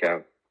doesn't work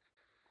out,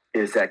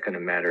 is that going to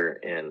matter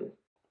in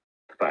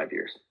 5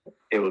 years?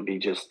 It would be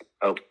just,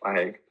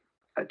 I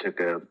took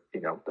that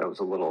was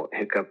a little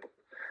hiccup,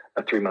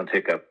 a 3-month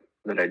hiccup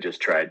that I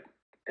just tried,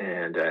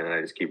 and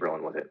I just keep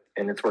rolling with it,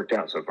 and it's worked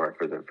out so far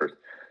for the first.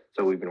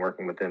 So we've been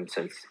working with them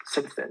since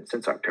then,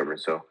 since October.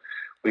 So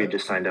we had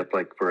just signed up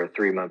for a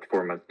 3-month,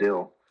 4-month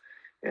deal,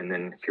 and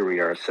then here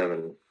we are,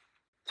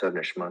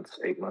 7-ish months,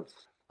 8 months.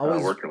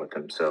 Working with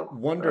them. So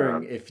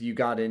wondering if you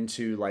got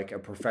into like a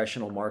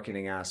professional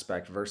marketing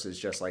aspect versus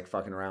just like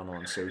fucking around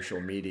on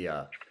social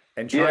media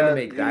and trying to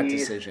make that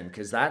decision,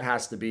 because that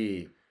has to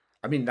be,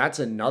 I mean, that's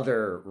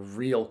another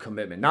real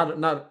commitment.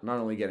 Not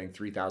only getting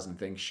 3,000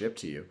 things shipped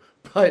to you,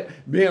 but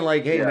being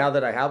like, hey, now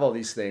that I have all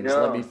these things,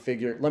 let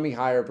me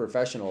hire a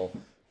professional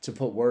to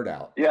put word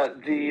out. Yeah,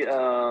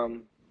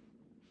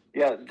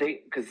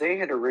 because they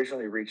had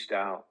originally reached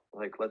out,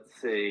 like,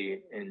 let's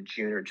say in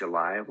June or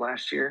July of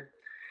last year.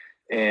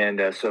 And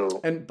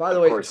and by the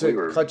way,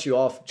 cut you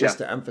off, just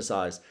to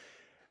emphasize,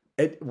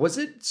 it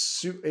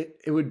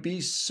would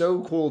be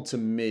so cool to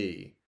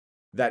me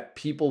that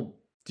people,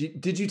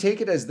 did you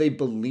take it as they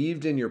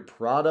believed in your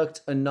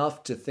product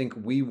enough to think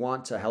we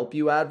want to help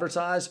you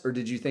advertise? Or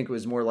did you think it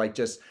was more like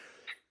just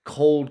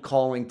cold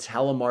calling,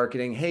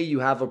 telemarketing? Hey, you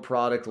have a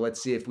product.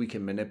 Let's see if we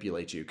can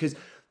manipulate you. Because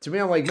to me,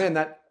 I'm like, man,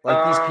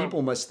 these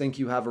people must think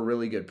you have a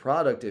really good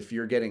product if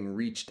you're getting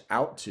reached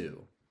out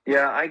to.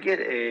 Yeah, I get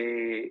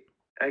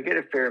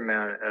a fair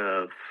amount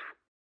of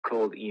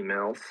cold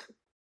emails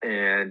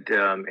and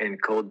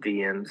cold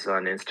DMs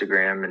on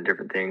Instagram and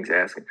different things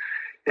asking,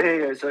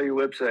 hey, I saw your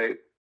website.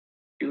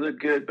 You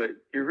look good, but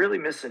you're really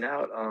missing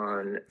out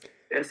on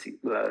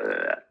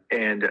SEO.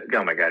 And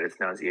oh my God, it's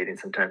nauseating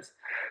sometimes.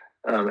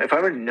 If I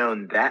would have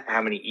known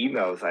how many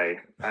emails I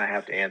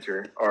have to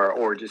answer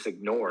or just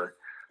ignore.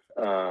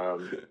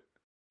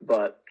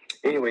 But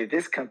anyway,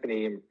 this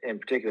company in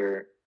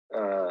particular,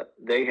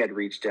 they had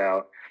reached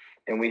out.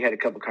 And we had a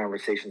couple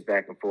conversations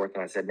back and forth,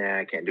 and I said, nah,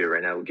 I can't do it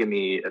right now. Give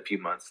me a few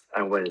months.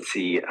 I want to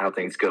see how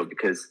things go,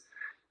 because,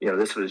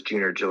 this was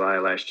June or July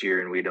last year,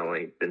 and we'd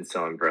only been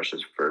selling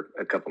brushes for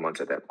a couple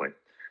months at that point.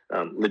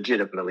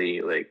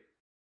 Legitimately, like,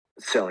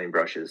 selling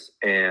brushes.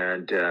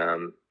 And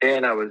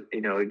I was,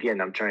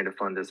 again, I'm trying to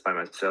fund this by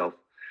myself.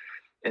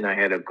 And I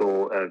had a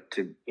goal of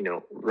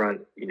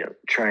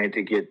trying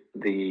to get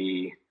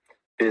the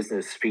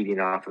business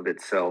feeding off of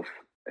itself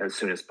as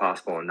soon as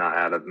possible and not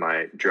out of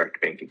my direct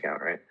bank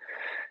account, right?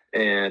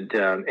 And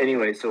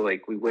anyway, so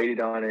like we waited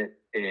on it,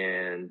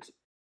 and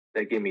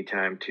that gave me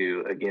time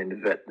to,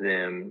 again, vet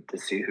them to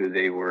see who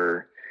they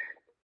were.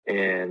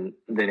 And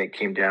then it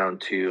came down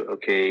to,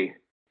 okay,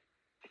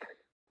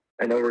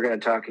 I know we're going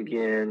to talk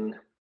again.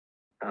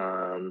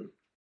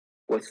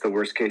 What's the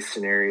worst case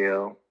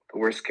scenario? The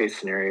worst case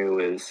scenario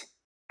is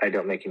I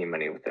don't make any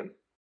money with them.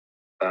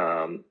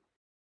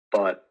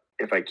 But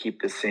if I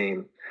keep the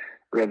same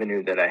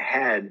revenue that I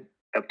had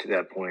up to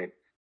that point,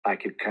 I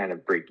could kind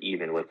of break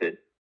even with it,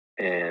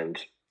 and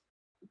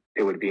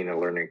it would be in a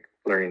learning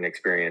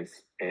experience,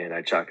 and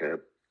I chalk it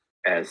up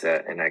as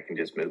that, and I can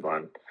just move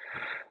on.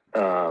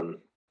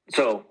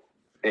 So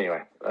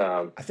anyway,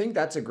 I think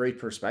that's a great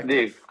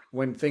perspective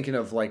when thinking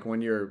of like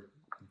when you're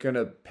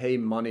gonna pay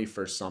money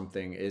for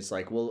something. It's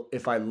like, well,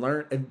 if I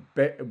learn,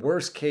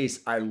 worst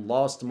case, I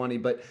lost money,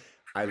 but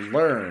I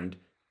learned.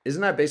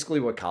 Isn't that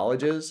basically what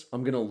college is?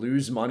 I'm going to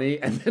lose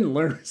money and then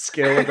learn a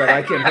skill that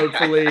I can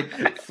hopefully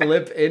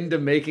flip into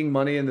making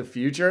money in the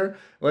future.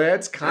 Like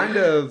that's kind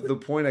of the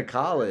point of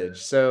college.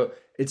 So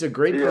it's a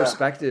great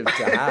perspective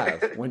to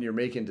have when you're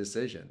making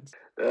decisions.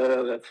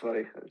 That's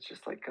funny. It's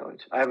just like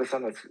college. I have a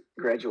son that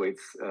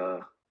graduates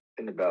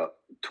in about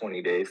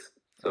 20 days.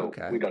 So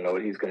we don't know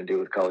what he's going to do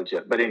with college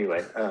yet. But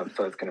anyway,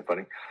 so it's kind of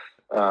funny.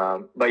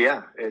 But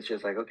yeah, it's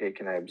just like, okay,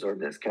 can I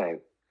absorb this? Can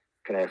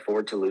I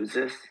afford to lose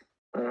this?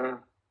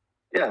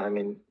 Yeah, I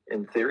mean,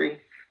 in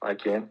theory, I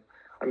can.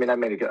 I mean, I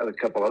made a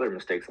couple other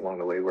mistakes along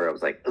the way where I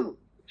was like, "Ooh,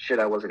 shit,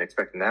 I wasn't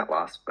expecting that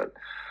loss," but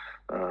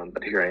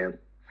here I am.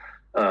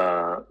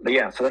 But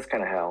yeah, so that's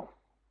kind of how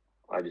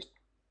I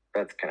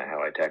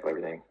tackle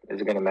everything.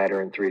 Is it going to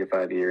matter in 3 to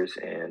 5 years?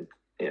 And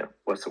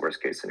what's the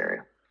worst case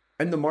scenario?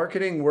 And the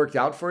marketing worked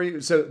out for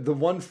you. So the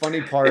one funny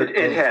part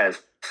it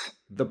has.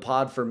 The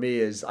pod for me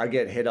is I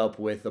get hit up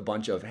with a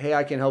bunch of, hey,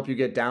 I can help you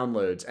get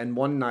downloads. And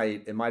one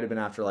night, it might have been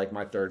after like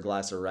my third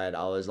glass of red,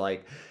 I was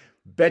like,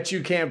 bet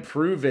you can't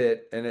prove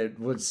it. And it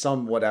was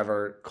some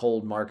whatever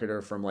cold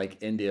marketer from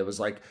like India was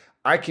like,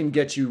 I can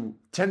get you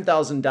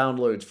 10,000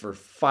 downloads for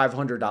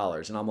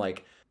 $500. And I'm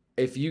like,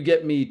 if you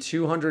get me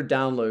 200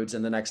 downloads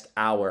in the next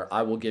hour,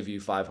 I will give you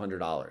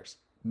 $500.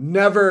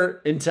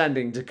 Never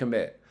intending to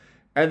commit.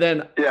 And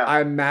then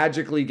I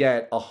magically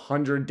get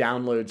 100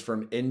 downloads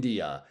from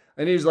India.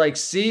 And he was like,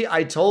 see,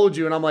 I told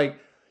you. And I'm like,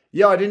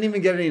 yo, I didn't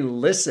even get any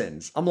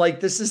listens. I'm like,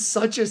 this is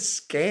such a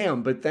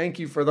scam, but thank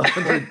you for the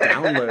 100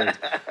 downloads.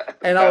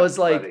 And I was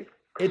like, funny.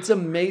 It's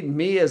made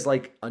me as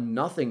like a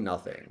nothing,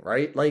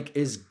 right? Like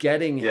is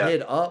getting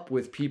hit up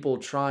with people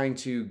trying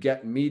to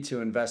get me to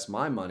invest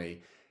my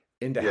money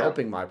into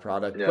helping my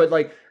product. But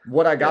like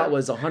what I got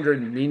was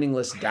 100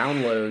 meaningless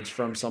downloads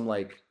from some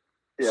like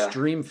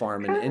stream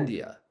farm in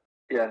India.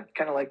 Yeah,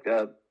 kind of like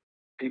the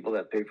people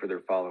that pay for their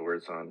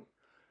followers on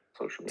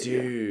social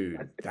media.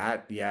 Dude,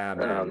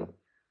 man.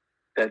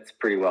 That's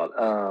pretty wild.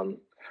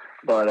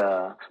 But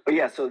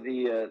yeah, so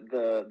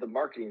the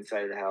marketing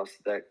side of the house,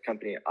 that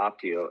company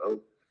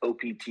Optio,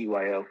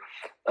 OPTYO,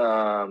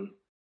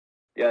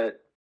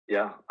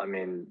 I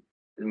mean,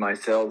 my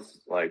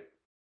sales like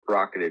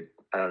rocketed.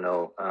 I don't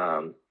know,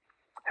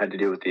 had to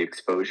do with the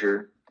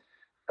exposure,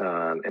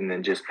 and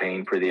then just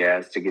paying for the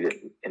ads to get it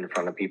in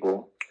front of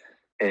people.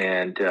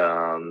 And,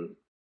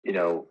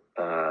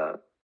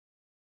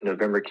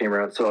 November came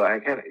around. So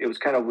it was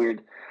kind of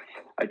weird.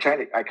 I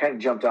kind of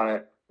jumped on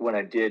it when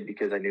I did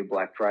because I knew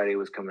Black Friday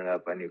was coming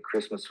up. I knew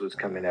Christmas was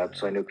coming up.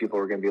 So I knew people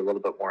were going to be a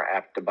little bit more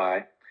apt to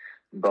buy.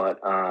 But,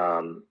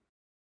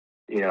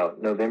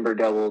 November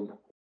doubled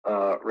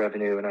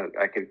revenue, and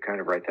I could kind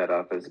of write that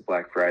off as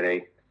Black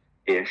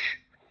Friday-ish.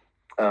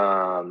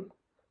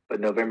 But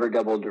November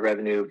doubled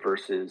revenue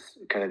versus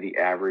kind of the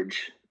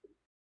average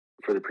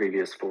for the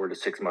previous 4 to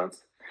 6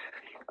 months.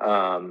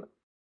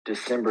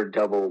 December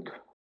doubled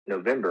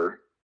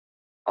November,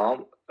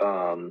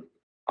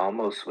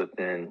 almost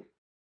within,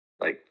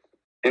 like,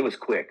 it was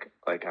quick,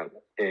 like,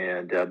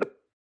 but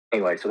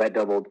anyway, so that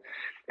doubled,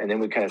 and then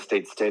we kind of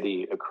stayed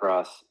steady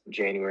across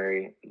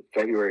January.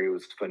 February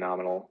was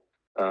phenomenal.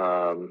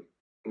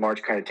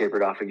 March kind of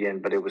tapered off again,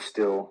 but it was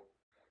still,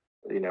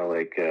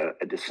 like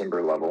a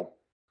December level.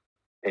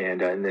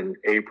 And then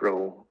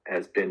April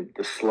has been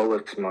the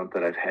slowest month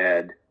that I've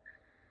had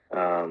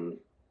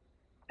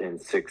in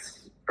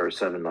 6 or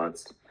 7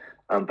 months.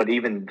 But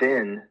even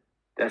then,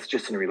 that's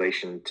just in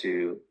relation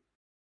to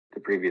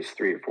the previous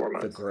 3 or 4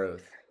 months. The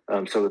growth.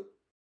 So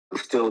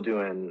it's still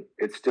doing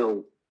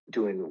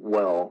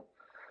well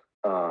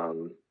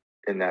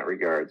in that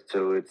regard.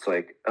 So it's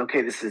like,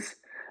 okay, this is,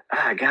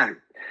 God,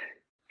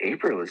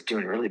 April is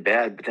doing really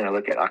bad. But then I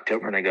look at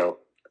October and I go,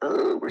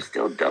 oh, we're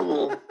still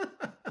double.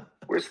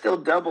 We're still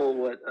double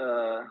what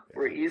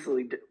we're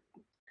easily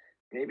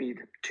maybe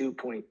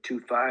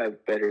 2.25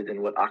 better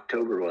than what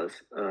October was.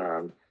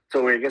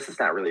 So I guess it's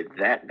not really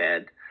that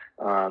bad.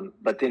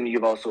 But then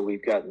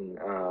we've gotten,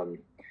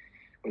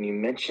 when you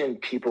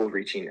mentioned people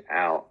reaching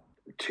out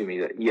to me,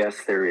 that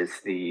yes, there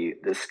is the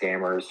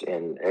scammers,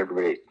 and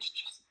everybody's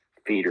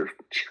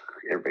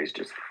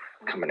just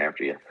coming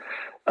after you.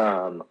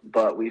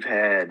 But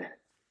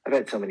I've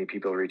had so many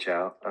people reach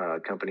out,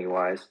 company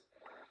wise.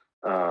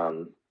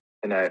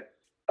 And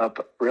up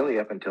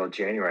until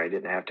January, I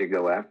didn't have to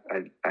go after.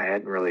 I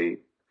hadn't really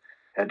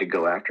had to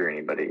go after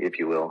anybody, if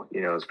you will.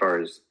 As far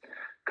as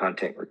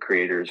content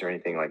creators or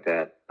anything like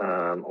that,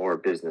 or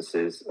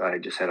businesses. I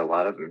just had a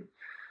lot of them.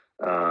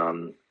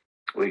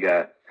 We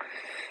got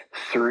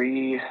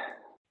 3.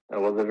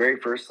 Well, the very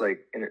first,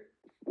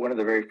 one of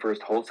the very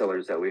first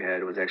wholesalers that we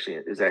had is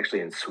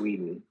actually in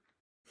Sweden,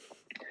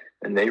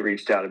 and they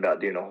reached out about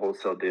doing a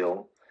wholesale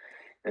deal,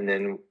 and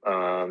then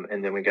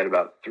we got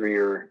about 3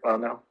 or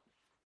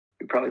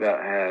we probably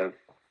about have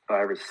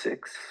 5 or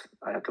 6.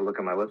 I have to look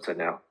on my website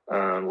now.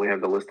 We have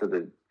the list of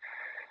the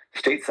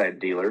stateside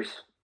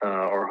dealers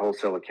or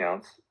wholesale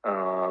accounts.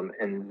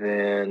 And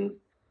then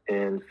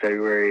in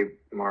February,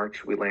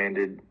 March, we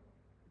landed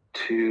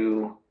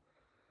 2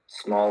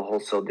 small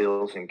wholesale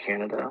deals in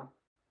Canada.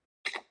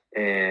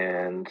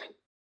 And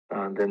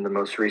Then the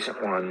most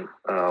recent one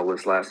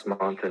was last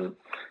month, and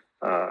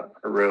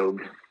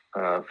Rogue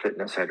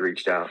Fitness had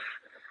reached out,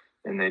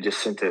 and they just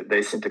sent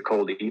a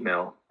cold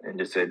email and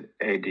just said,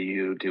 "Hey, do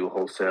you do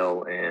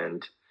wholesale,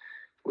 and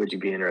would you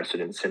be interested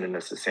in sending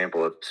us a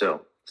sample of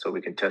so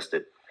we can test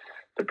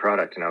the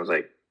product?" And I was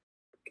like,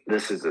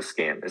 "This is a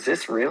scam. Is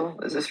this real?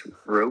 Is this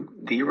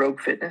Rogue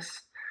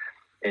Fitness?"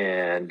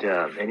 And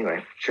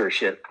anyway, sure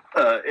shit,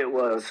 it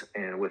was.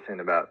 And within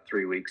about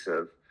 3 weeks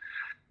of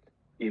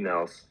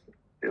emails,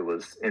 it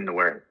was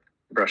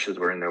brushes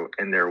were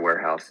in their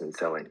warehouse and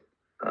selling.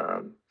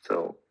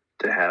 So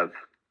to have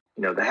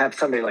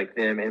somebody like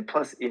them, and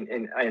plus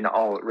in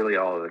all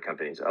of the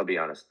companies, I'll be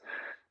honest,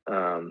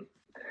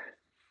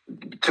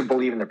 to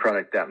believe in the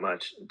product that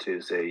much, to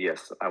say,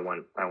 yes, I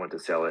want to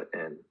sell it.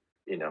 And,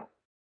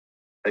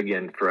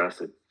 again,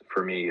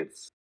 for me,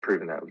 it's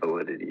proven that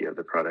validity of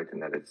the product,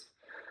 and that it's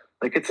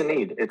a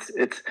need. It's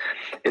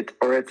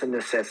a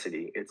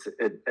necessity. It's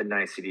a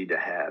nicety to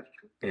have,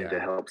 and to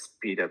help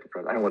speed up the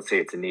process. I don't want to say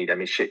it's a need. I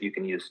mean, shit, you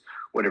can use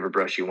whatever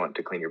brush you want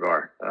to clean your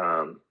bar.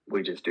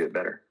 We just do it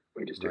better.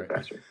 We just do it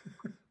faster.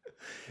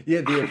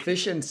 Yeah, the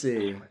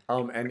efficiency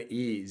and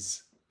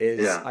ease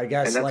is, I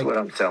guess, and that's what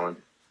I'm selling.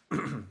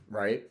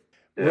 Right?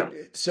 Yeah.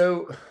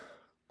 So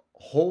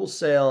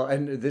wholesale,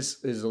 and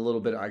this is a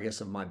little bit, I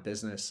guess, of my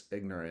business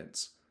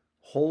ignorance.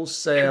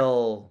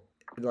 Wholesale,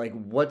 like,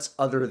 what's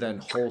other than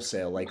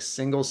wholesale? Like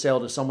single sale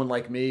to someone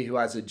like me who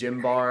has a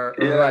gym bar,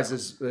 or who has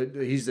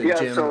he's a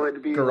gym, so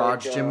it'd be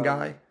garage like, gym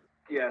guy,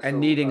 and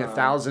needing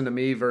 1,000 to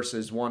me,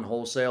 versus one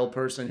wholesale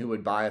person who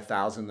would buy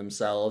 1,000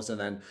 themselves and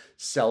then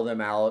sell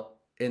them out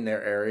in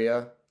their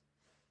area.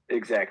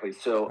 Exactly.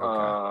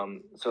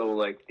 So, so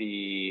like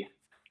the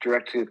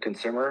direct to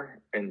consumer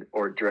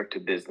or direct to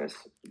business,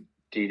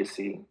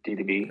 D2C,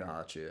 D2B.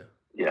 Gotcha.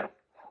 Yeah.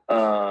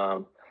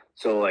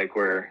 So like,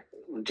 where,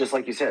 just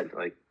like you said,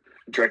 like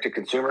direct to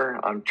consumer,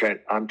 I'm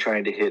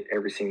trying to hit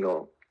every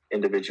single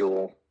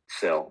individual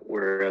sell.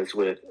 Whereas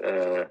with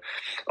a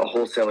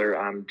wholesaler,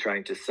 I'm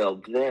trying to sell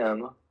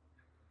them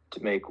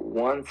to make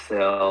one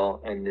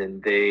sell, and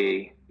then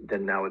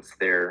now it's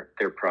their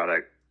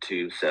product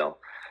to sell.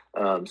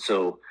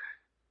 So,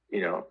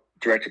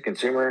 direct to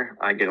consumer,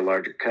 I get a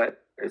larger cut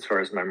as far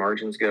as my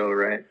margins go,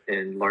 right?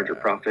 And larger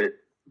profit.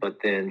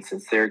 But then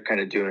since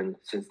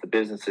the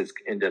businesses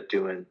end up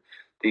doing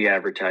the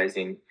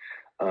advertising,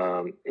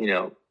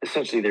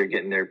 essentially they're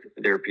getting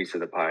their piece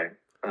of the pie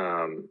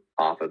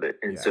off of it.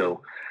 And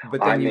so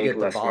but then I you make get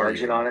the less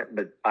margin on it,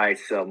 but I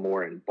sell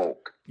more in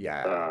bulk.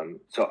 Yeah.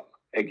 So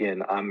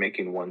again, I'm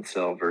making one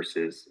sell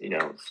versus,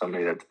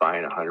 somebody that's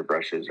buying 100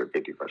 brushes or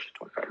 50 brushes,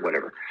 25,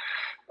 whatever.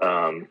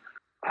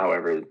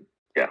 However,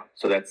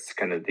 so that's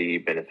kind of the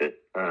benefit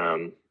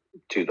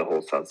to the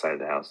wholesale side of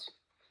the house.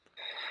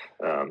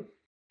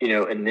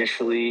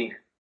 Initially,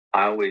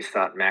 I always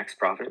thought max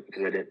profit,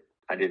 because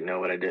I didn't know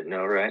what I didn't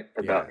know, right,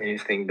 about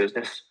anything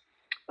business.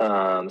 So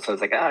I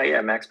was like,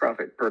 max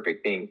profit,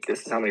 perfect.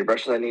 This is how many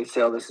brushes I need to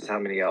sell. This is how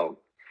many I'll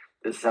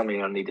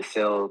need to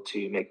sell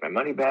to make my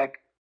money back.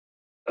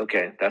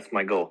 Okay, that's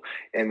my goal.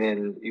 And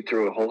then you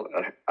throw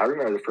I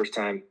remember the first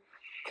time,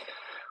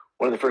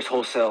 one of the first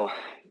wholesale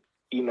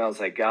emails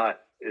I got,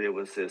 it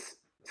was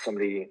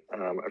somebody,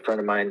 a friend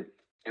of mine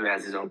who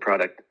has his own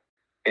product,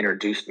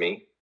 introduced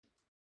me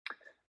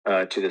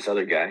to this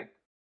other guy.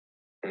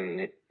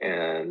 And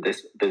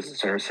this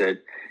business owner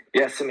said,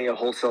 send me a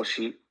wholesale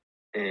sheet,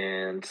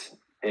 and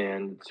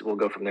we'll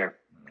go from there.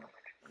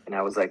 And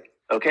I was like,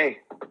 okay,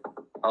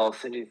 I'll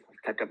send you,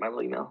 typed up my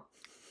little email.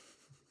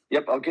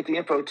 Yep, I'll get the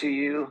info to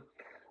you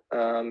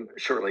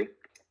shortly.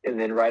 And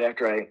then right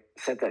after I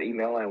sent that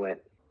email, I went,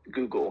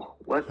 Google,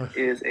 what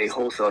is a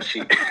wholesale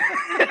sheet?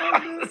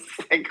 I was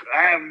like,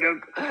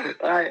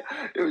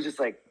 it was just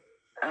like,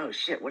 oh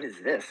shit, what is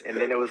this? And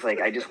then it was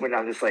like, I just went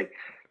on this like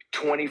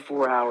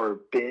 24-hour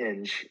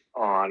binge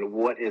on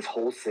what is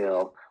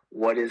wholesale,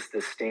 what is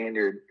the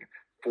standard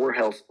for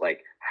health,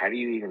 like how do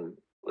you even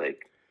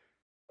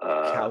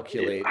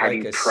calculate, how like do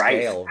you a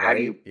price, scale, right? how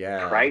do you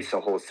price a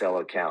wholesale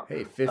account?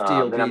 Hey, 50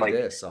 will be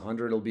this,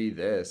 100 will be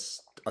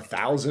this,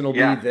 1,000 will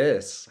be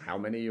this. How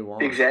many you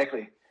want?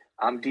 Exactly.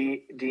 I'm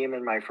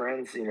DMing my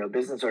friends,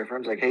 business owner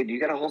friends, like, hey, do you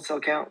got a wholesale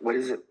account? What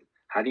is it?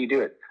 How do you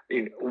do it? I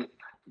mean,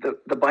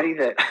 the buddy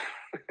that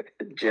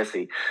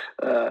Jesse,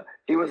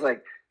 he was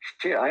like,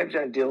 shit, I've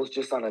done deals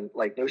just on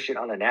no shit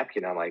on a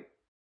napkin. I'm like,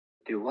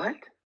 do what?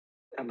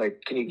 I'm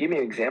like, can you give me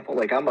an example?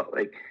 Like, I'm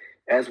like,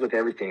 as with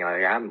everything,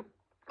 I'm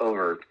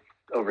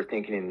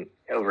overthinking and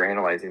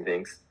overanalyzing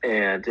things,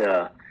 and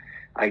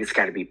I just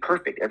got to be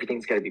perfect.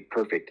 Everything's got to be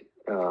perfect.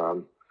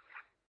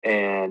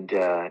 And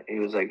he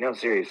was like, no,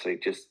 seriously,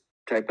 just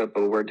type up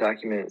a Word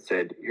document that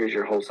said, here's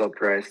your wholesale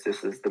price.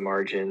 This is the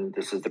margin.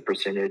 This is the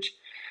percentage,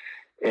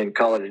 and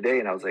call it a day.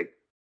 And I was like,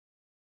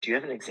 do you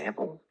have an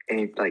example? And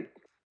he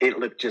it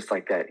looked just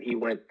like that. He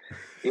went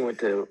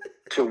to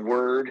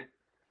Word,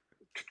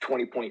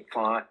 20-point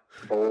font,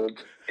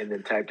 bold, and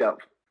then typed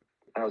out.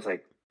 I was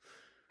like,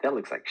 that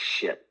looks like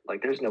shit.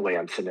 Like, there's no way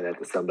I'm sending that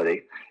to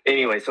somebody.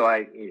 Anyway, so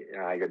I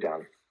go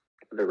down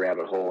the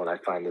rabbit hole, and I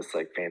find this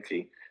like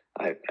fancy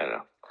I don't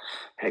know,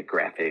 had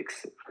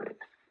graphics.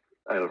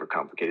 I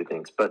overcomplicated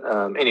things. But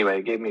anyway,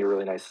 it gave me a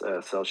really nice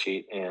sell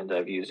sheet, and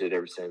I've used it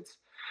ever since.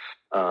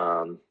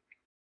 And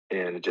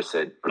it just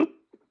said,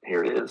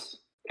 here it is.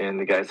 And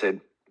the guy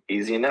said,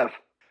 easy enough.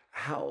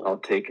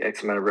 I'll take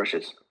X amount of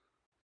brushes.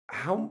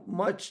 How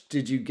much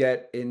did you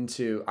get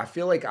into? I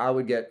feel like I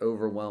would get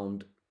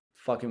overwhelmed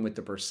fucking with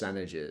the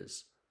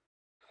percentages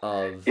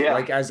of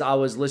like, as I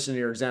was listening to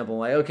your example, I'm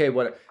like, okay,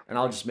 what, and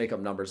I'll just make up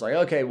numbers like,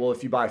 okay, well,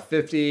 if you buy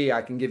 50,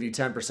 I can give you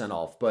 10%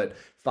 off, but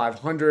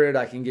 500,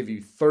 I can give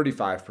you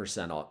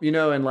 35% off,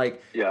 and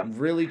like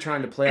really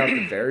trying to play out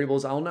the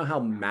variables. I don't know how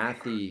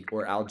mathy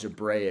or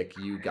algebraic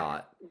you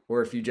got,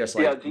 or if you just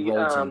like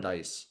rolled some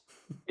dice.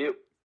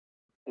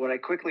 What I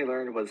quickly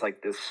learned was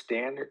like this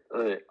standard,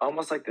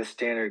 almost like the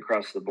standard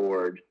across the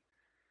board.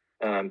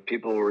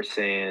 People were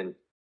saying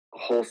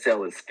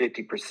wholesale is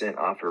 50%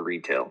 off of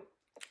retail.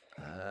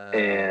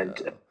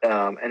 And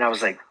I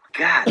was like,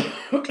 God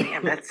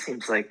damn, that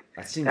sounds like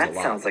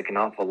an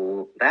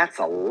awful. That's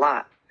a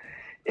lot.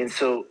 And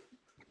so,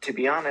 to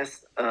be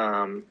honest,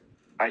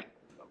 I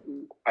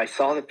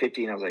saw the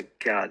 50 and I was like,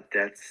 God,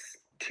 that's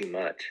too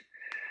much.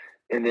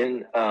 And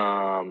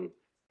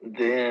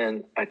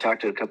then I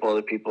talked to a couple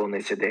other people and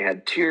they said they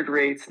had tiered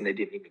rates and they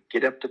didn't even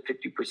get up to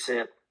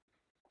 50%.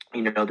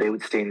 They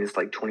would stay in this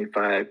like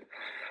 25,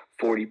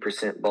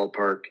 40%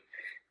 ballpark.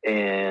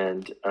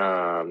 And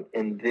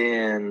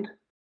then,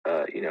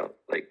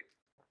 like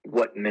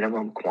what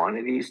minimum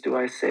quantities do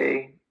I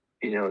say,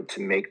 to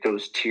make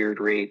those tiered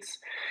rates?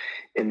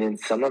 And then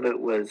some of it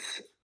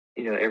was,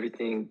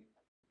 everything.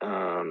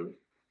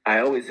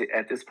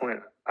 At this point,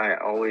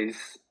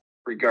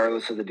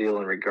 regardless of the deal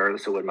and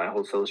regardless of what my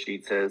wholesale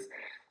sheet says,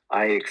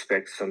 I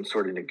expect some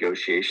sort of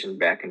negotiation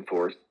back and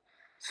forth,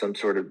 some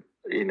sort of,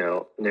 I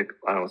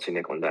don't say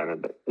nickel and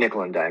diamond, but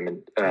nickel and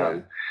diamond,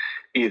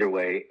 either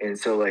way. And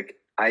so like,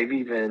 I've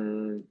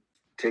even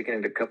taken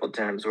it a couple of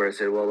times where I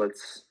said, well,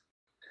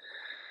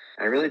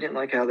 I really didn't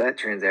like how that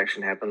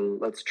transaction happened.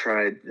 Let's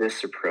try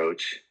this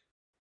approach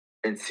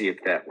and see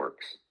if that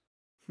works.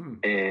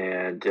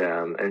 And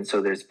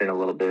so there's been a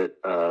little bit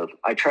of,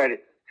 I tried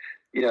it,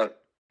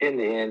 in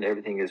the end,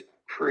 everything is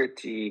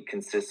pretty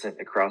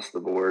consistent across the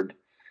board.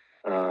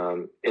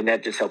 And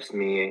that just helps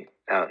me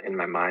out in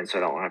my mind. So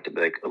I don't have to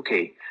be like,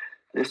 okay,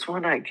 this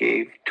one I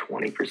gave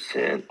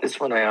 20%. This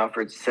one I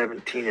offered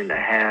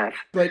 17.5.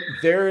 But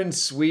they're in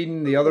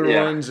Sweden. The other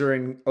ones are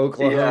in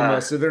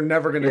Oklahoma. So they're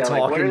never going to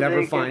talk and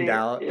never find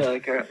out. Yeah.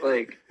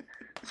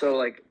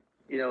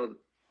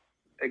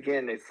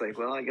 Again, it's like,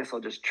 well, I guess I'll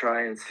just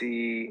try and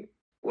see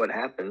what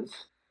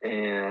happens.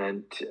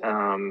 And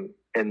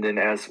then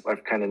as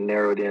I've kind of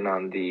narrowed in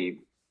on the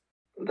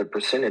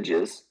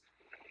percentages,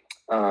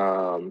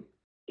 here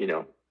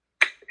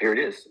it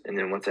is. And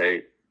then once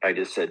I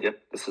just said, yep,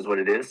 this is what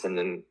it is. And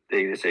then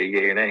they either say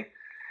yay or nay.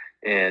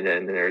 And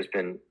then there's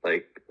been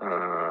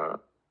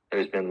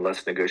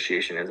less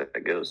negotiation as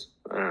it goes.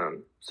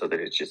 So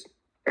that it's just,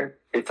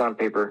 it's on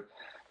paper.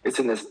 It's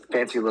in this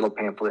fancy little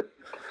pamphlet.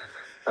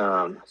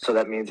 So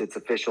that means it's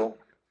official.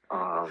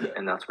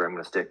 And that's where I'm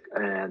going to stick.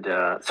 And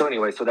so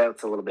anyway, so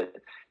that's a little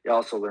bit. You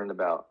also learned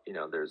about,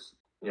 there's,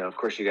 of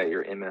course you got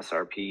your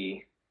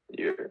MSRP,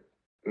 your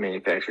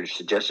manufacturer's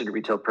suggested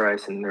retail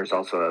price, and there's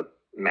also a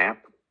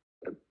MAP,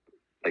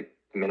 like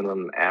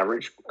minimum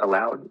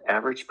allowed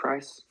average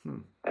price.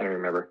 I don't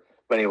remember.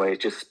 But anyway,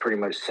 it's just pretty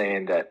much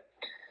saying that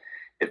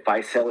if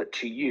I sell it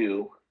to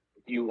you,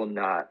 you will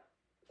not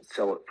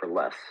sell it for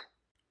less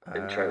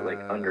and try to like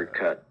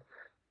undercut.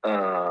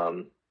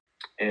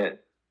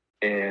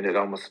 And it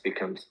almost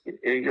becomes,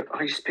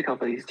 I just pick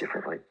up all these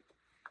different like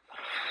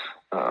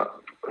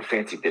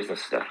fancy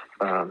business stuff.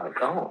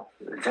 Like, oh,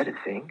 is that a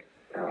thing?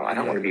 No, I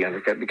don't want to be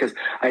undercut because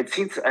I had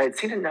seen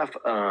enough.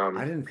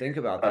 I didn't think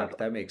about that, but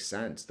that makes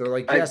sense. They're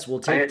like, yes,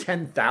 we'll take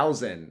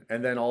 10,000,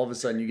 and then all of a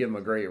sudden you give them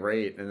a great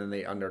rate, and then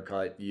they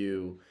undercut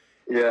you.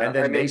 Yeah, and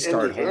then they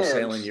start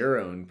wholesaling your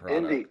own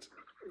product.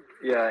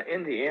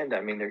 In the end,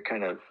 I mean, they're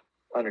kind of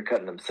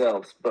undercutting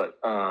themselves, but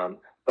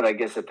I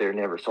guess if they're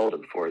never sold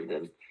it before,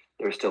 then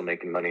they're still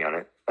making money on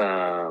it.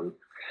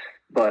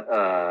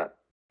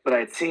 But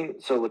I'd seen,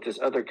 so with this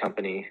other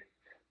company,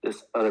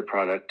 this other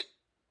product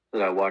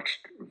that I watched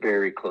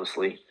very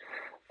closely,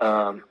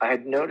 I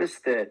had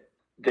noticed that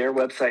their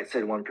website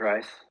said one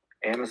price,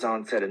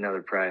 Amazon said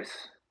another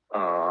price,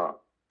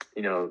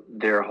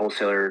 their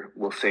wholesaler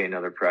will say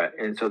another price.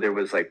 And so there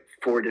was like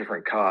 4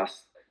 different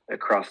costs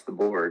across the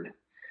board.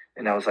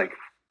 And I was like,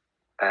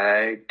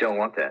 I don't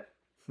want that.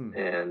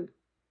 And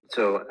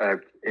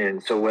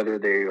so whether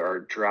they are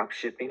drop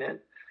shipping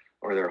it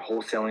or they're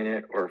wholesaling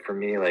it, or for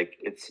me, like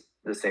it's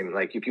the same.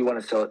 Like if you want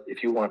to sell it,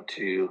 if you want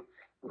to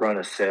run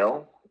a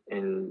sale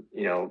in,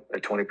 a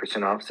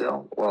 20% off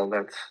sale, well,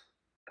 that's,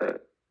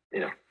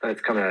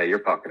 that's coming out of your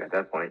pocket at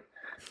that point.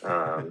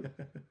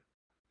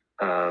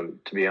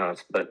 To be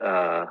honest, but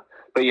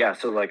yeah,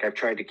 so like I've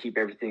tried to keep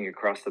everything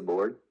across the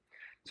board.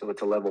 So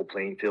it's a level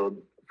playing field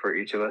for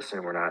each of us,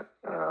 and we're not,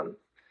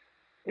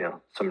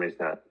 somebody's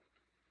not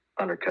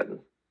undercutting,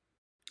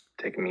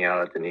 taking me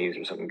out at the knees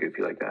or something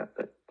goofy like that.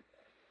 But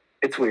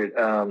It's weird.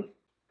 I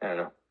don't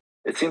know.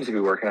 It seems to be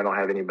working. I don't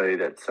have anybody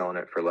that's selling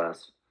it for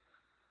less.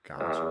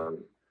 Gotcha.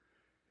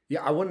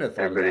 Yeah, I wouldn't have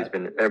thought of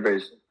that.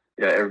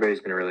 Everybody's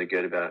been really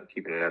good about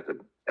keeping it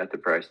at the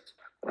price.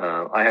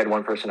 I had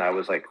one person, I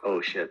was like,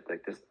 oh shit,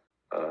 like this.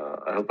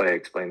 I hope I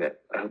explained that.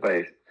 I hope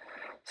I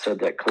said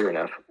that clear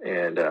enough.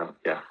 And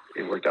yeah,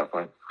 it worked out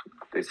fine.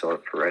 They sell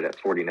it for right at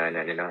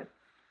 $49.99.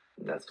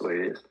 And that's the way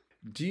it is.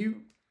 Do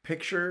you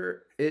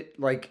picture it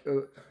like,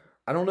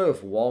 I don't know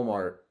if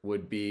Walmart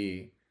would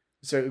be,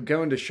 so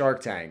going to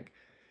Shark Tank,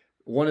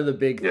 one of the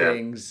big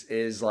things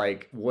is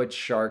like what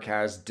Shark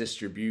has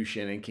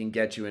distribution and can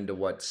get you into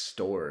what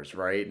stores,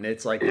 right? And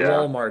it's like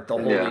Walmart, the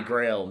Holy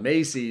Grail,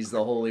 Macy's,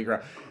 the Holy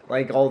Grail,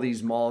 like all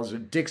these malls or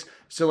Dick's.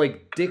 So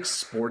like Dick's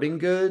Sporting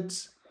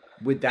Goods,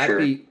 would that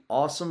be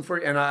awesome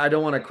for you? And I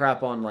don't want to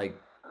crap on like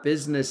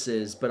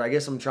businesses, but I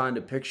guess I'm trying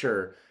to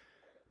picture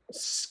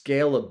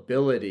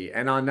scalability.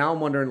 And now I'm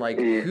wondering like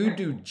who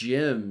do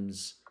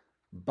gyms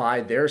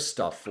buy their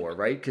stuff for,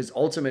 right? Because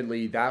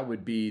ultimately that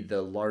would be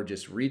the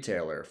largest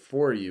retailer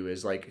for you,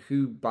 is like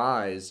who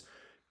buys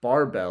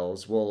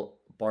barbells. Well,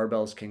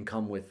 barbells can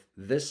come with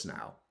this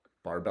now,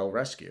 Barbell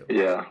Rescue.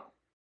 Yeah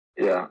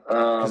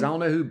Because I don't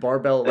know who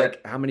barbell,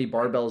 like how many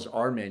barbells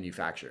are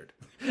manufactured.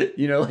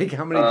 You know, like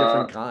how many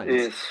different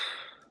kinds.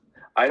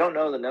 I don't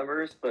know the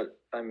numbers, but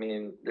I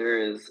mean there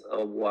is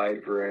a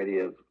wide variety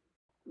of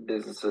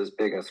businesses,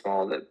 big and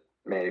small, that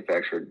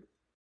manufactured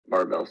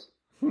barbells.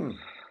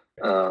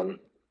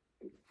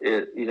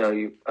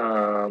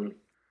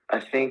 I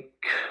think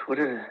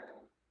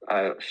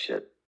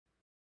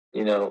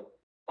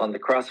on the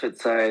CrossFit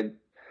side,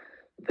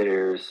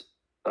 there's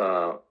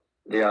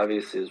the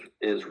obvious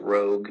is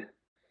Rogue,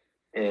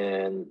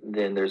 and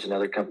then there's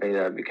another company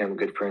that I've become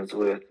good friends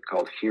with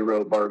called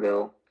Hero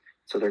Barbell.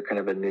 So they're kind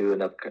of a new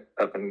and up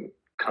and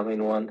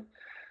coming one.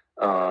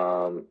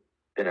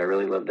 And I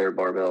really love their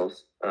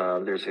barbells.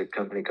 There's a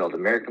company called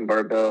American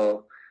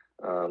Barbell.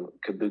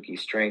 Kabuki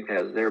Strength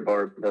has their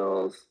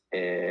barbells,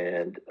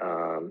 and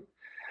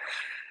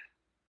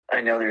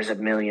I know there's a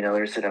million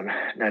others that I'm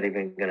not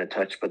even going to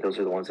touch, but those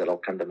are the ones that all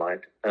come to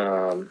mind.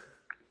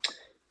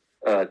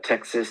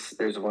 Texas,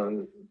 there's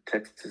one,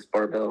 Texas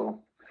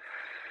Barbell.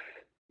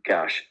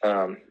 Gosh.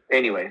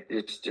 Anyway,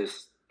 it's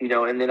just,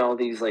 and then all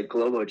these like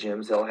Globo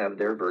gyms, they'll have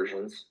their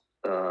versions.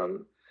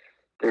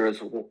 There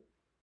is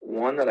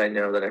one that I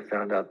know that I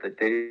found out that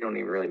they don't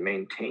even really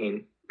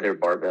maintain their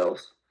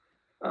barbells.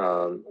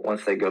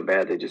 Once they go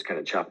bad, they just kind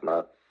of chop them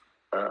up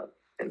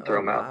and throw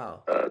them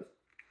out.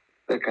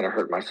 That kind of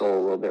hurt my soul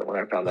a little bit when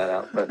I found that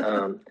out. But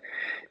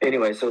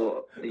anyway,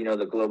 so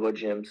the Globo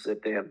gyms,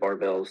 if they have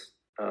barbells,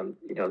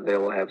 they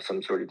will have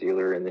some sort of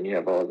dealer, and then you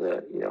have all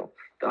the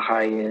the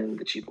high end,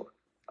 the cheap one.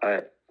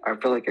 I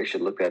feel like I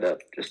should look that up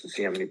just to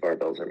see how many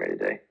barbells are made a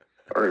day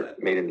or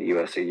made in the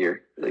U.S. a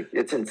year. Like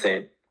it's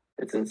insane.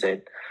 It's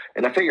insane.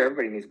 And I figure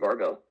everybody needs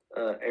barbell.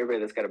 Everybody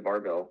that's got a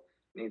barbell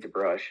needs a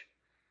brush.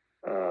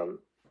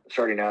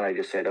 Starting out, I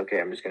just said, okay,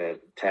 I'm just going to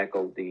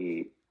tackle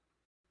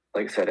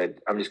I'm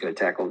just going to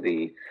tackle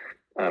the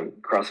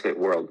CrossFit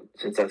world,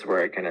 since that's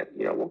where I kind of,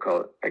 we'll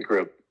call it, I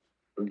grew up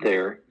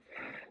there,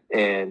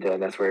 and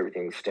that's where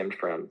everything stemmed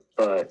from.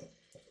 But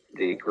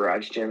the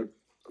garage gym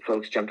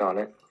folks jumped on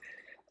it.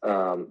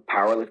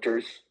 Power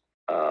lifters,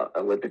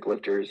 Olympic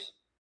lifters,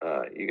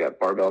 you got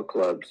barbell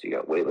clubs, you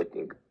got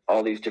weightlifting,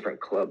 all these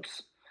different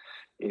clubs,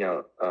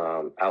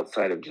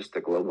 outside of just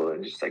the global,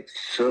 and just like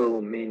so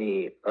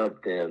many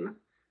of them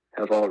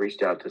have all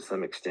reached out to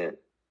some extent.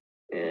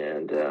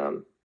 And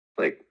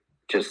like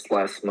just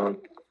last month,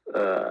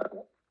 the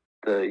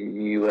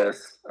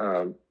U.S.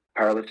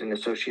 Powerlifting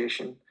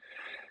Association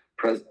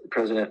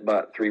president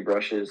bought 3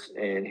 brushes,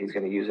 and he's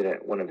going to use it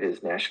at one of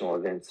his national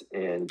events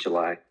in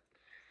July.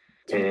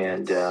 Dude,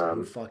 and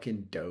so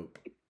fucking dope.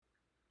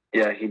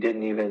 Yeah, he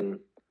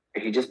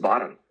just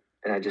bought them,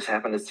 and I just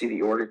happened to see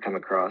the order come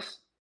across,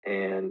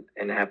 and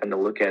happened to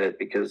look at it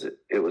because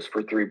it was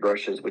for 3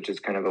 brushes, which is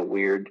kind of a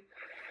weird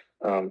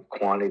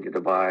quantity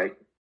to buy.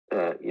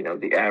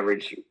 The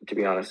average, to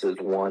be honest, is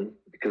 1,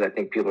 because I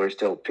think people are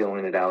still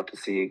feeling it out to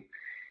see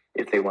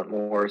if they want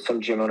more.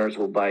 Some gym owners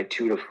will buy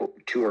 2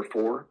 or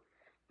 4,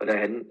 but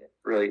I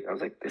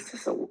was like, this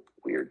is a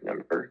weird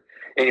number.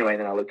 Anyway,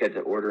 then I looked at the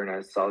order and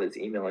I saw this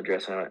email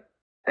address, and I went,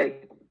 hey,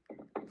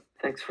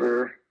 thanks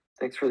for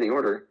the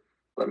order.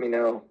 Let me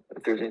know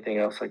if there's anything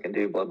else I can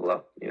do, blah,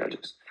 blah,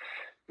 just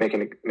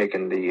making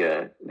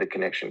the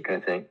connection kind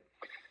of thing.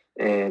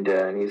 And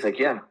he's like,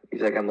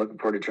 I'm looking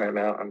forward to trying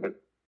them out.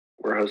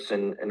 We're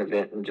hosting an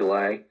event in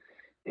July,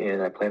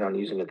 and I plan on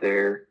using it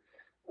there.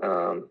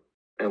 And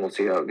we'll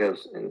see how it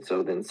goes. And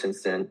so then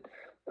since then,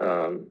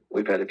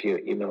 we've had a few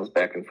emails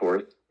back and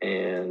forth,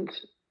 and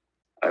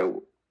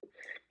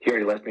he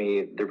already left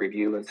me the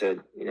review and said,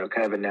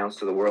 kind of announced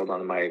to the world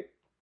on my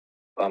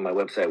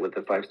website with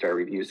a 5-star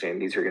review saying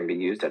these are going to be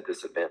used at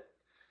this event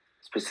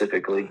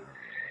specifically.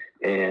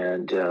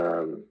 And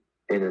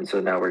then so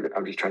now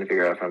I'm just trying to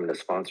figure out if I'm going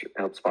to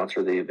help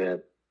sponsor the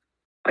event.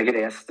 I get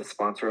asked to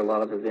sponsor a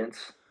lot of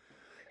events.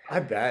 I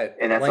bet.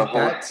 And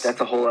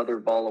that's a whole other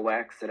ball of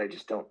wax that I'm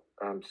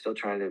still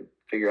trying to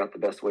figure out the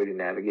best way to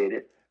navigate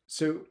it.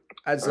 So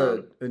it's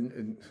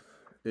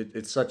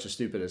such a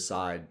stupid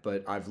aside,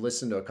 but I've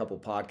listened to a couple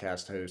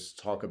podcast hosts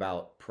talk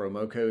about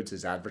promo codes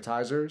as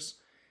advertisers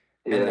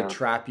and the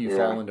trap you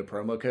fall into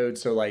promo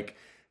codes. So like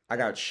I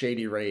got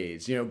Shady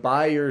Raids,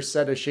 buy your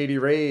set of Shady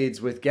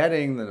Raids with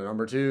getting the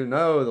number 2, the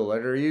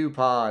letter U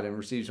pod and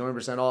receive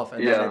 20% off.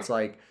 And then it's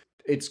like,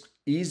 it's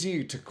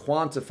easy to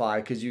quantify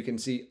because you can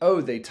see,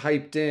 they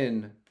typed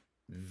in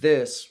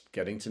this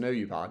getting to know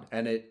you pod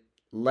and it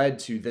led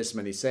to this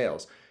many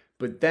sales.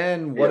 But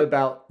then what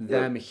about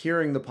them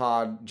hearing the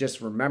pod,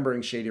 just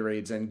remembering Shady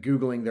Raids and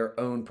Googling their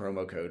own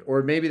promo code?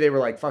 Or maybe they were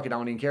like, fuck it, I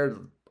don't even care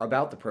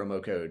about the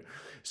promo code.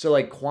 So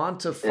like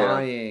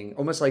quantifying,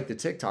 almost like the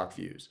TikTok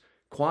views,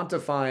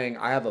 quantifying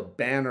I have a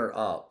banner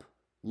up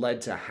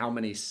led to how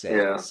many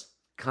sales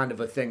kind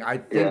of a thing. I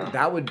think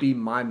that would be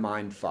my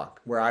mind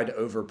fuck where I'd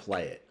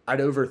overplay it. I'd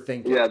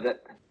overthink it. Yeah,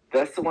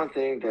 that's the one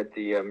thing that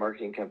the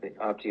marketing company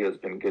Optio has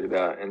been good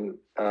about. And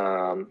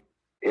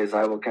is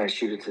I will kind of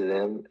shoot it to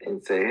them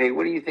and say, hey,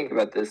 what do you think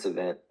about this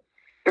event?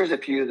 There's a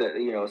few that,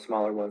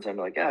 smaller ones. I'm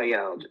like, oh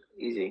yeah,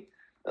 easy.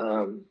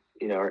 Are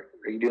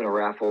you doing a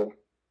raffle?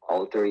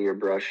 I'll throw you your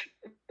brush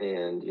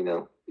and,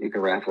 you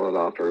can raffle it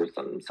off or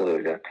something silly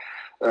like that.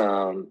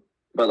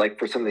 But like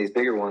for some of these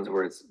bigger ones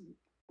where it's,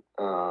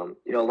 a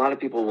lot of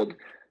people will,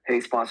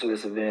 hey, sponsor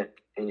this event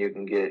and you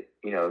can get,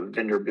 a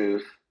vendor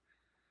booth.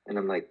 And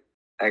I'm like,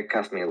 it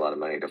cost me a lot of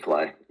money to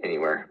fly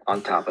anywhere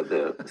on top of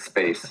the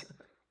space.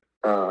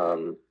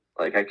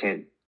 Like I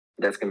can't,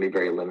 that's going to be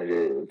very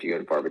limited and few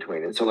and far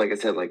between. And so, like I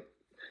said, like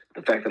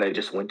the fact that I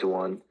just went to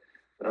one,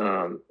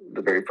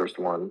 the very first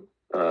one,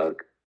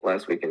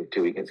 last weekend,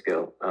 2 weekends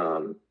ago.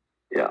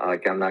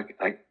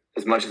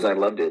 As much as I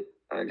loved it,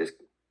 I just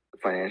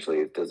financially,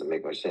 it doesn't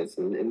make much sense.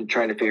 And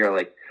trying to figure out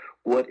like,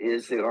 what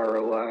is the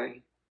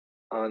ROI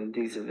on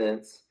these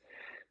events?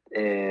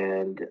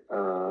 And,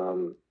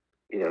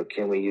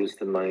 can we use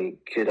the money?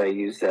 Could I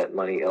use that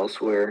money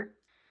elsewhere?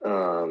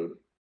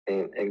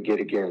 And get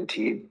a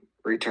guaranteed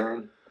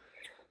return.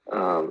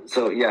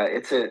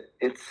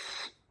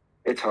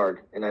 It's hard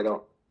and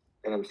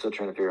I'm still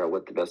trying to figure out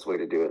what the best way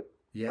to do it.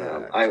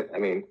 Yeah.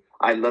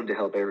 I'd love to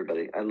help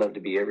everybody. I'd love to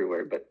be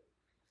everywhere, but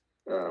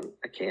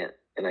I can't.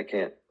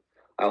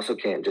 I also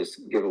can't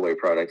just give away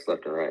products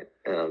left and right.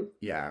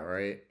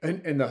 Right.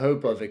 And the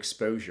hope of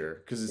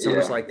exposure, because it's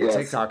almost like the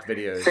TikTok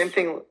videos. Same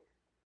thing.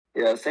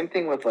 Yeah. Same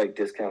thing with like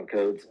discount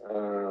codes,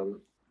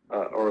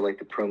 or like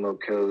the promo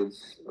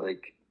codes.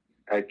 Like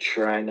I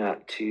try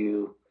not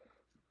to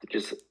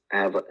just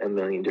have a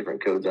million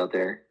different codes out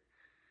there.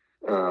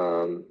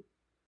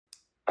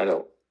 I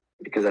don't,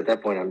 because at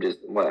that point I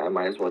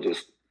might as well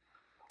just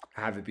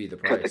have it be the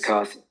price. Cut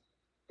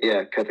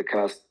the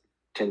cost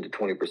 10 to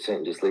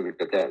 20%, just leave it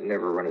at that and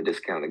never run a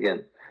discount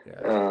again.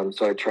 Yeah.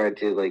 So I tried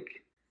to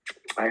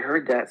I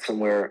heard that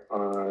somewhere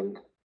on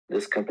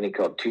this company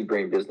called Two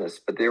Brain Business,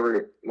 but they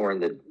were more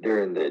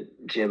they're in the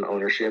gym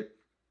ownership,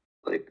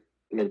 like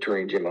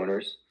mentoring gym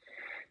owners.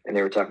 And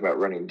they were talking about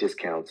running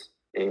discounts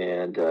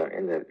and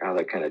how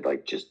that kind of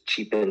like just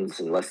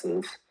cheapens and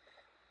lessens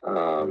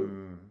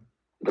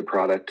the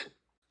product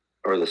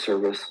or the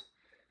service.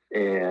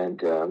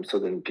 And so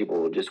then people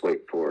will just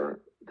wait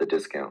for the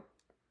discount,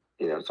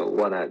 so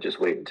why not just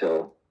wait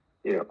until,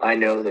 I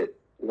know that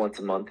once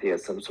a month he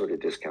has some sort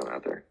of discount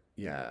out there.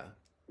 Yeah.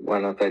 Why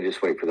not I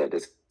just wait for that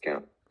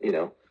discount,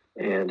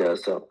 And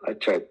so I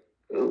tried,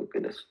 oh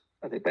goodness,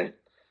 I think my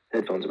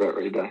headphones are about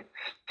ready to die.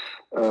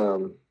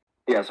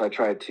 So I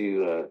tried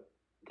to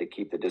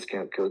keep the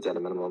discount codes at a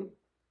minimum,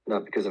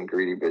 not because I'm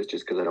greedy, but it's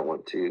just because I don't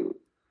want to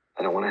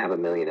have a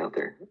million out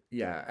there.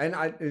 Yeah, and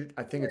I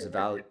think it's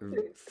a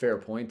fair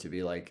point to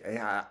be like, hey,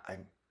 I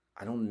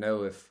don't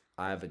know if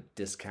I have a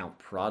discount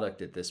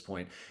product at this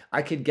point.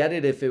 I could get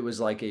it if it was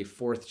like a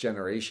 4th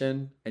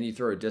generation and you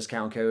throw a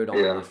discount code on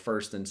the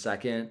 1st and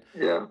 2nd.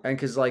 Yeah. And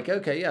because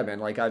man,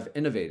 like I've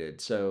innovated,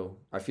 so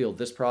I feel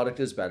this product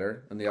is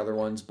better and the other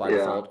ones by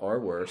default are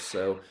worse.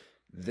 So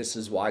this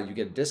is why you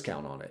get a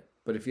discount on it.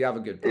 But if you have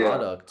a good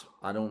product,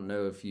 I don't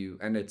know if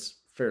and it's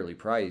fairly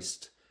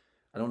priced,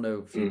 I don't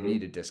know if you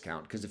need a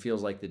discount, because it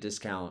feels like the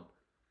discount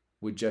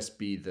would just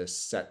be the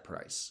set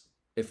price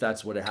if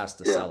that's what it has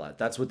to sell at.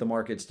 That's what the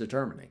market's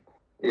determining.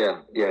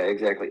 Yeah,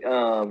 exactly.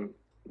 What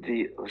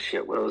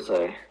was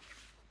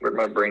where'd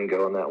my brain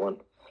go on that one?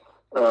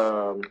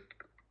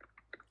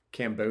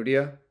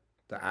 Cambodia,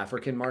 the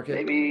African market?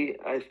 Maybe,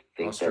 I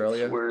think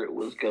Australia? That's where it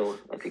was going.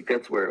 I think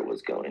that's where it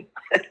was going.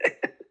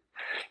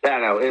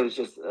 No, it was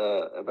just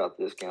about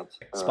the discounts.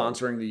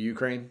 Sponsoring the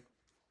Ukraine?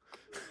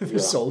 The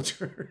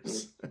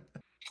soldiers?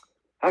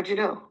 How'd you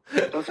know?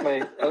 I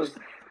was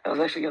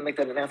actually going to make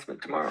that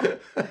announcement tomorrow.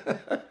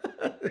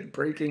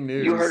 Breaking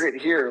news. You heard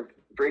it here.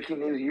 Breaking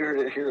news. You heard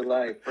it here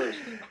live first.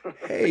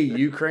 Hey,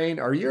 Ukraine,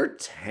 are your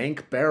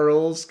tank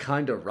barrels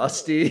kind of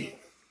rusty?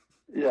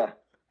 Yeah.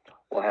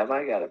 Well, have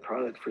I got a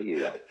product for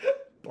you?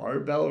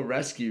 Barbell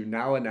Rescue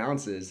now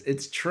announces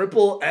it's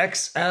triple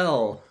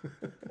XL.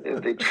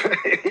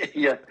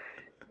 Yeah.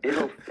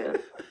 It'll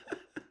fit.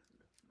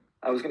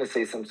 I was going to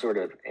say some sort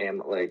of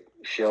like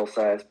shell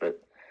size,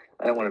 but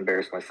I don't want to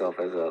embarrass myself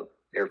as a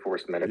Air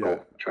Force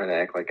medical trying to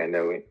act like I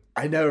know it.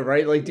 I know,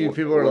 right? Like, dude,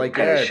 people are like,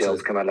 kind yeah, of it's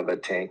shells come out of a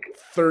tank.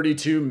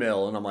 32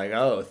 mil. And I'm like,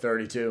 oh,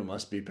 32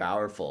 must be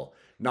powerful.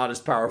 Not as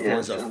powerful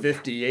as a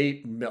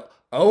 58 mil.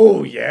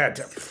 Oh, yeah.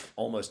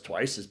 Almost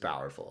twice as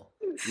powerful.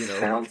 You know?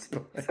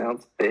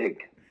 Sounds big.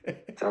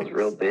 Sounds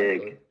real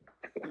big.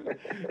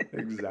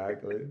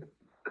 Exactly.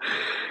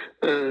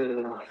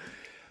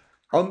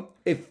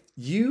 If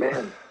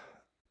you,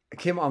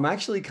 Kim, I'm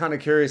actually kind of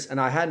curious, and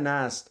I hadn't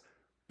asked.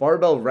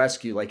 Barbell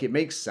rescue, like it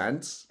makes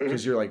sense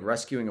because you're like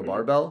rescuing a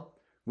barbell.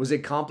 Was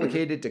it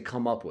complicated to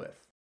come up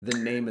with the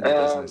name of the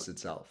business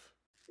itself?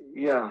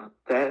 Yeah,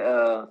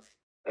 that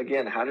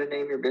again, how to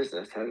name your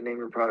business, how to name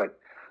your product.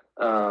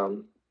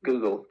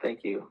 Google,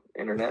 thank you,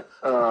 internet.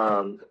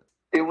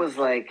 It was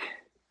like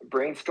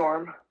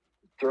brainstorm,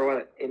 throw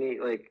out any,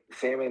 like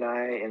Sammy and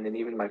I, and then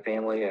even my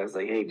family. I was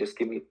like, hey, just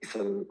give me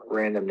some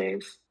random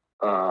names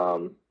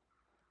that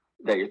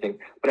you're thinking.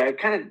 But I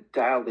kind of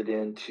dialed it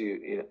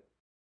into,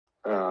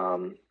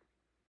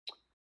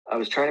 I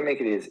was trying to make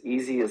it as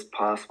easy as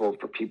possible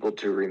for people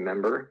to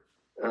remember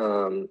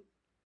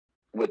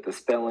with the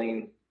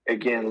spelling.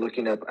 Again,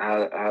 looking up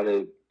how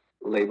to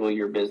label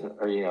your business,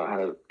 or how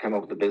to come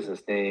up with a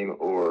business name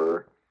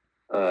or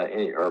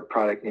a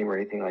product name or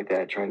anything like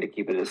that. Trying to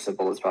keep it as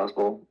simple as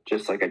possible,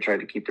 just like I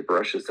tried to keep the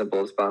brush as simple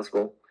as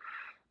possible.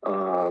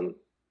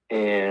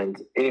 And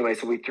anyway,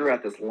 so we threw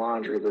out this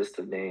laundry list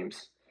of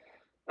names.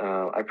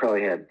 I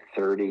probably had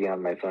 30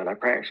 on my phone. I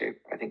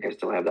think I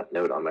still have that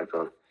note on my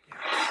phone.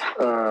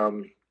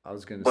 I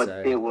was going to say,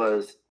 but it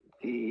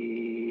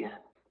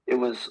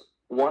was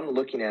one,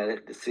 looking at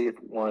it to see if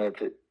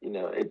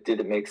it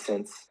did make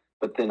sense.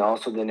 But then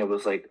it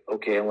was like,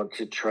 okay, I want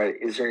to try.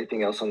 Is there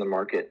anything else on the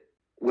market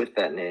with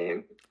that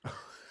name?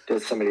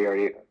 Does somebody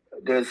already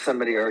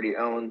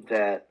own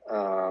that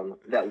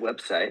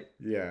website?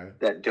 Yeah,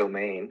 that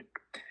domain.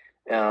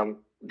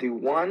 The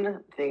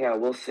one thing I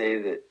will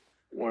say that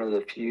one of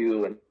the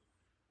few and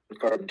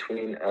far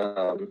between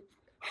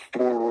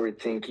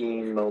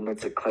forward-thinking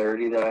moments of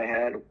clarity that I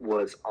had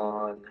was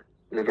on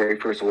the very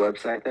first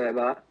website that I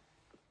bought,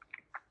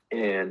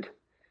 and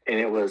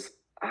it was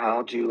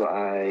how do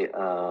I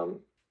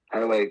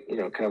kind of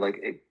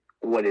like,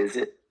 what is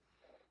it?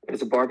 It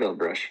was a barbell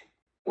brush.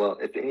 Well,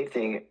 if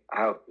anything,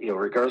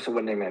 regardless of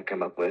what name I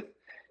come up with,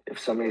 if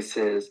somebody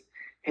says,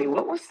 hey,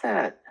 what was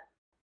that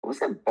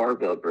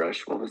barbell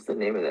brush? What was the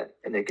name of that?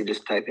 And they could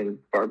just type in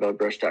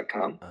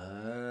barbellbrush.com.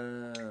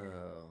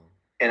 Oh.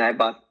 And I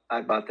bought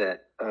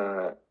that.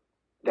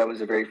 That was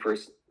the very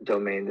first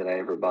domain that I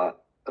ever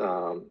bought.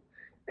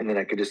 And then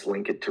I could just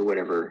link it to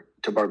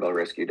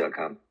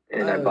barbellrescue.com.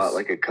 And I bought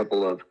like a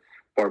couple of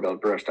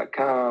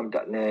barbellbrush.com,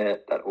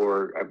 .net,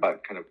 .org. I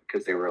bought kind of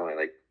because they were only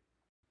like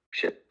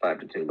 $5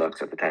 to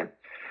 $10 at the time.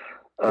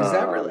 Is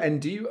that really?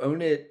 And do you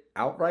own it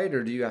outright,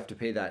 or do you have to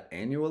pay that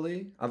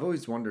annually? I've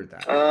always wondered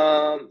that.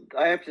 I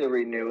have to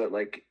renew it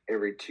like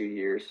every 2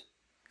 years.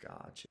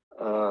 Gotcha.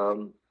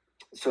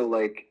 So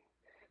like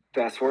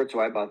fast forward,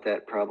 so I bought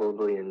that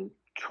probably in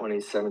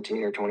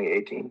 2017 or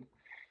 2018,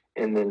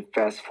 and then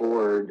fast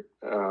forward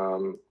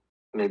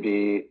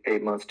maybe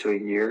 8 months to a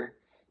year,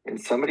 and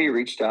somebody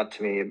reached out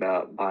to me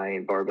about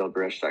buying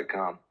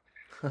barbellbrush.com.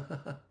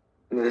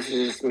 This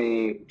is just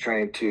me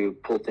trying to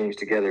pull things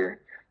together.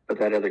 But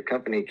that other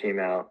company came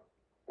out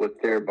with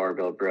their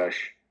barbell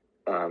brush.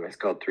 It's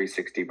called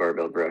 360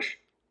 Barbell Brush.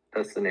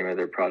 That's the name of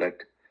their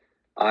product.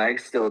 I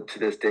still, to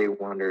this day,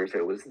 wonder if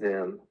it was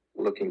them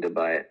looking to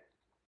buy it.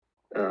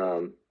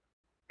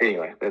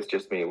 Anyway, that's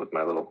just me with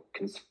my little...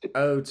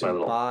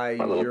 buy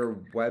your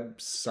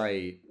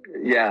website.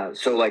 Yeah,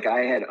 so like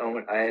I had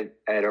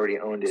already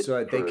owned it.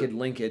 So they could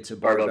link it to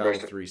Barbell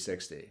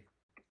 360.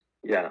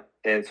 Yeah,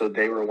 and so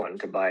they were wanting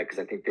to buy it because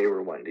I think they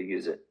were wanting to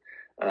use it.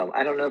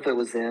 I don't know if it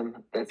was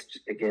them. That's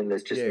just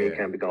me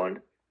kind of going,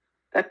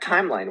 that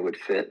timeline would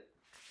fit.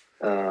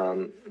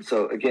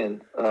 So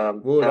again,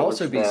 well, it'd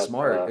also be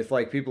smart if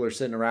like people are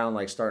sitting around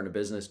like starting a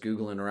business,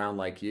 Googling around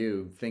like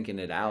you, thinking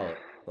it out.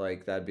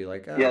 Like that'd be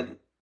like, oh.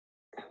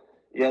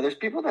 Yeah. There's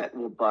people that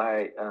will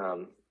buy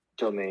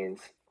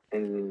domains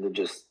and they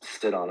just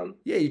sit on them.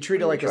 Yeah, you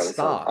treat it like a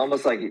stock,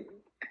 almost like.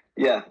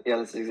 Yeah,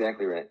 that's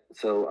exactly right.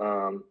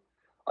 So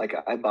like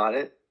I bought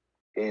it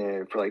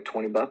and for like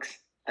 $20.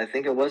 I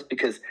think it was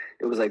because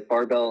it was like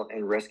barbell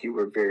and rescue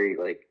were very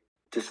like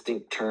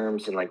distinct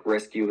terms, and like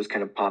rescue was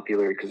kind of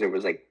popular because there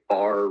was like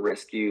bar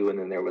rescue, and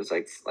then there was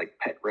like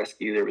pet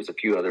rescue. There was a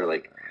few other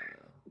like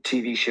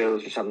TV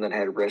shows or something that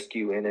had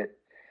rescue in it,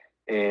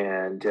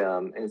 and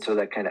so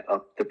that kind of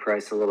upped the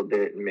price a little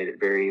bit and made it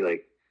very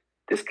like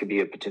this could be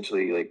a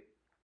potentially like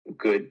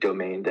good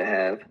domain to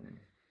have.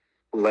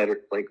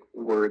 Like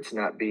words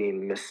not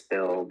being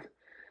misspelled,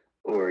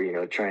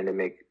 or trying to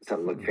make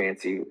something look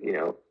fancy,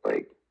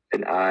 like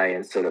an I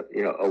instead of,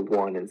 a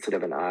one instead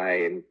of an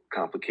I, and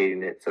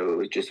complicating it. So it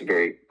was just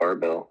very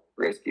barbell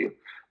rescue,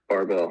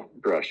 barbell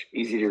brush,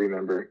 easy to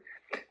remember.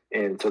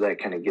 And so that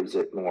kind of gives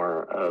it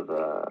more of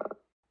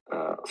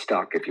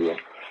stock, if you will.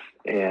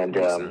 And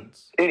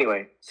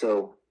anyway,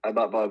 so I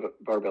bought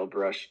Barbell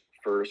Brush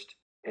first,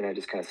 and I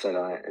just kind of sat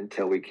on it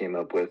until we came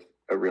up with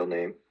a real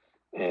name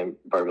and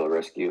Barbell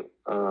Rescue.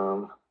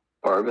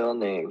 Barbell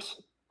names.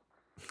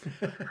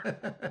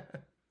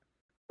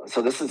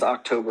 So this is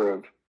October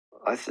of,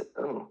 I said,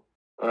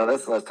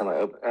 that's the last time I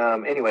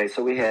opened. Anyway,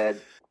 so we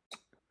had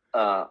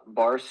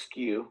Bar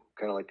Skew,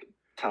 kind of like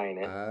tying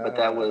it, but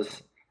that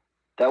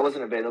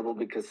wasn't available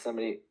because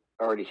somebody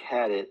already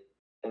had it,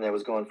 and that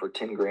was going for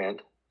 $10,000.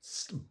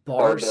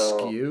 Bar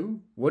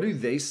Skew? What do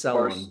they sell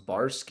on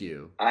Bar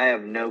Skew? I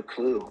have no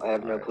clue.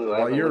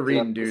 While you're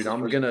reading, dude,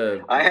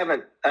 I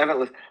haven't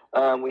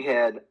listened. We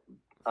had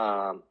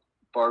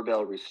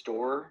Barbell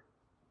Restore,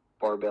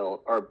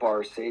 Barbell or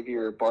Bar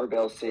Savior,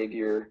 Barbell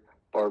Savior,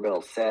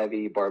 Barbell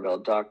Savvy, Barbell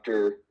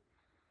Doctor,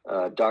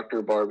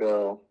 Dr.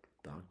 Barbell,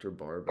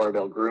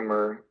 Barbell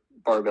Groomer,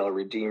 Barbell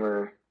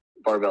Redeemer,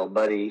 Barbell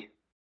Buddy,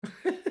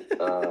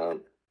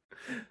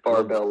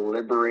 Barbell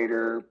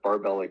Liberator,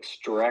 Barbell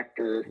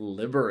Extractor,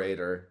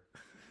 Liberator,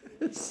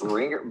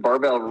 Ringer,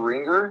 Barbell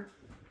Ringer,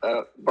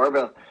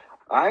 Barbell.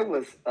 I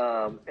was,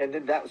 and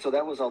then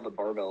that was all the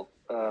barbell.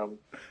 I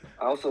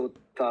also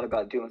thought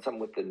about doing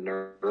something with the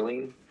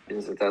knurling,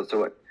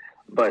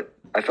 but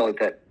I felt like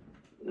that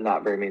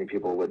not very many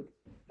people would.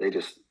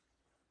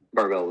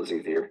 Barbell was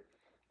easier.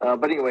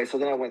 But anyway, so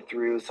then I went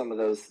through some of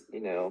those.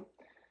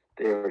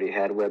 They already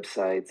had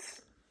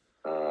websites,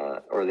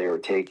 or they were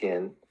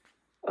taken.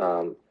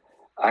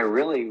 I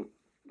really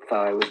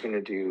thought I was going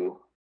to do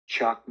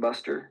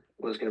Chalkbuster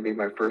was going to be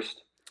my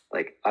first.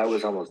 Like, I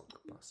was almost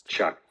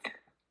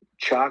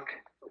Chalk.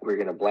 We're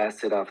going to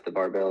blast it off the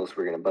barbells.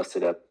 We're going to bust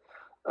it up.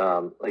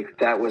 Like,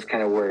 that was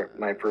kind of where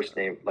my first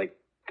name, like,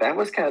 that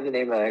was kind of the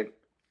name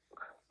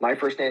my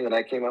first name that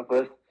I came up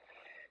with.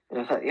 And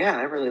I thought, yeah,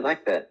 I really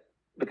like that.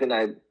 But then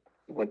I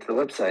went to the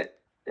website,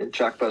 and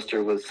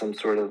Chalkbuster was some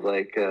sort of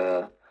like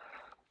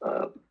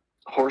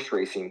horse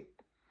racing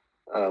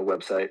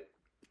website.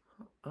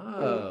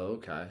 Oh,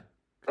 okay.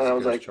 And I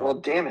was like, well,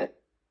 damn it.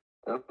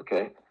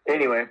 Okay.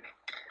 Anyway,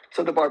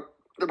 so the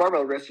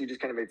Barbell Rescue just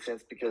kind of made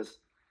sense because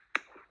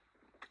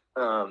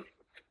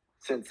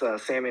since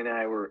Sammy and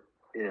I we're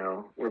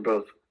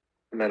both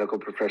medical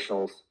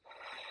professionals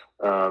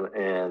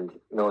and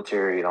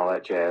military and all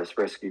that jazz,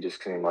 rescue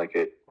just seemed like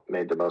it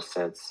made the most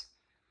sense.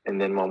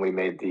 And then when we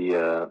made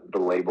the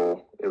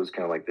label, it was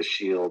kind of like the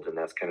shield, and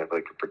that's kind of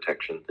like a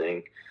protection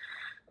thing.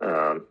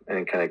 And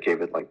it kind of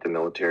gave it like the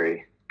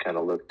military kind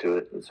of look to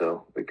it, and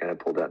so we kind of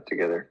pulled that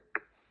together.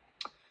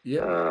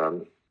 Yeah.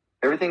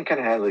 Everything kind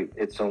of had like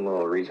its own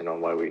little reason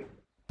on why we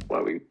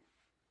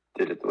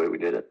did it the way we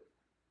did it.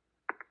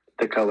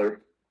 The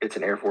color, it's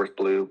an Air Force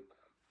blue.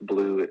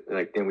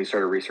 Like, then we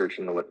started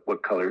researching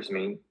what colors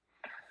mean,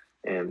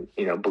 and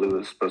blue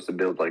is supposed to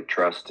build like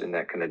trust and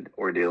that kind of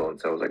ordeal. And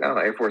so I was like, oh,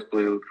 Air Force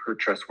blue, we're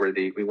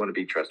trustworthy. We want to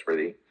be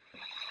trustworthy.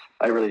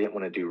 I really didn't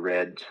want to do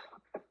red.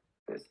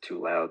 It's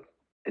too loud.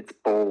 It's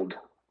bold.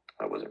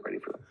 I wasn't ready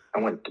for that. I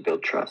wanted to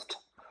build trust.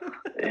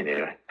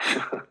 Anyway.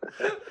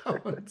 I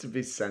wanted to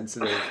be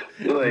sensitive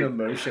and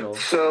emotional.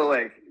 So,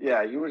 like,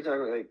 yeah, you were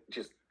talking like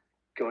just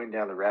going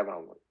down the rabbit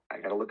hole. I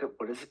got to look up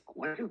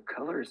what do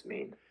colors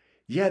mean?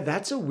 Yeah,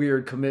 that's a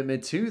weird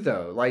commitment too,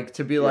 though. Like,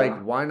 to be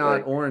like, why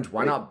not orange?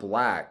 Why not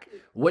black?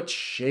 What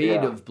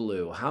shade of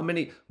blue?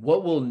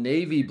 What will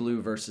navy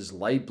blue versus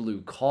light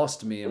blue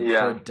cost me in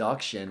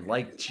production?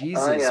 Like,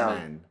 Jesus,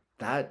 man.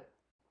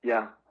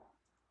 Yeah.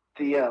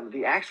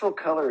 The actual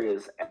color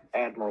is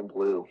Admiral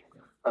Blue.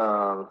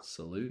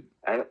 Salute.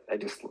 I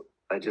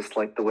just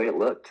liked the way it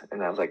looked,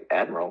 and I was like,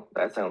 Admiral,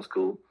 that sounds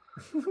cool.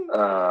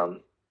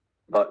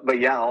 But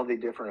yeah, all the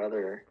different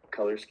other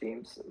color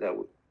schemes that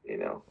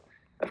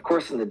of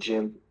course in the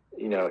gym,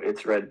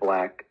 it's red,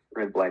 black,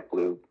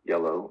 blue,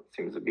 yellow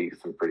seems to be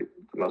the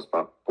most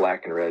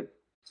black and red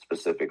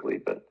specifically,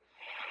 but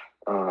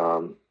I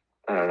don't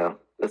know.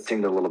 That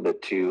seemed a little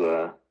bit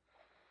too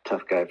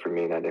tough guy for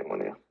me, and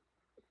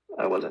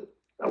I wasn't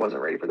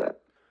ready for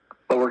that.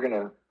 But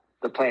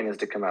the plan is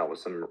to come out with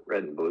some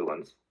red and blue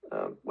ones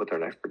with our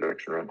next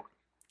production run,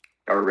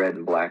 or red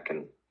and black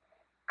and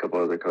a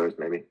couple other colors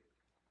maybe.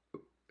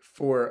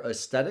 For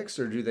aesthetics,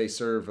 or do they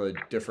serve a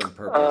different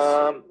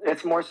purpose?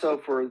 It's more so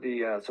for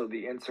the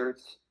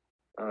inserts.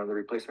 The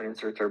replacement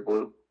inserts are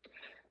blue,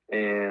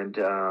 and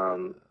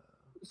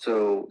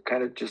so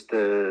kind of just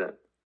a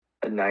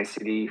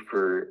nicety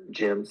for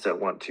gyms that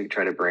want to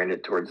try to brand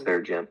it towards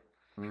their gym,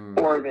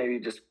 or maybe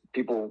just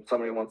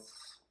somebody wants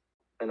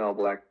an all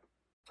black,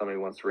 somebody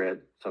wants red,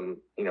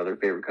 their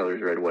favorite color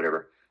is red,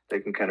 whatever. They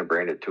can kind of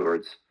brand it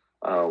towards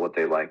what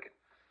they like,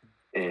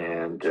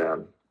 and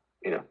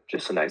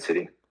just a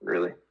nicety,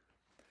 really.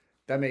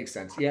 That makes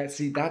sense. Yeah,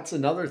 see, that's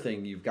another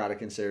thing you've got to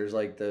consider is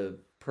like the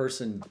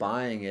person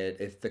buying it,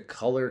 if the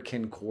color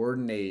can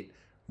coordinate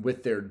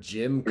with their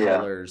gym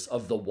colors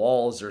of the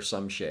walls or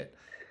some shit.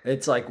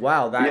 It's like,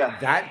 wow,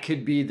 that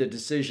could be the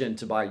decision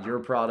to buy your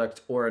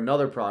product or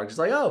another product. It's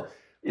like, oh,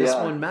 this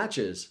one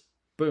matches.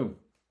 Boom.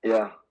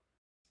 Yeah.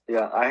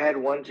 Yeah. I had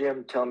one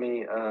gym tell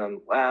me,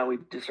 wow, we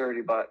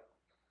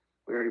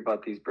we already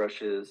bought these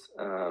brushes.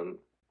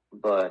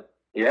 But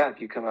yeah, if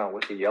you come out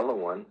with a yellow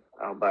one,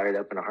 I'll buy it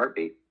up in a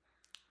heartbeat.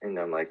 And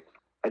I'm like,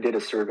 I did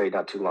a survey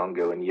not too long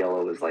ago, and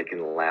yellow is like in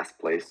the last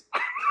place.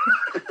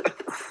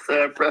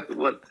 So I probably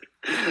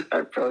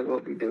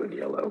won't be doing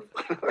yellow.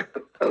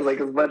 I was like,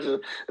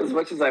 as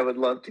much as I would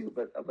love to,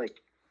 but I'm like,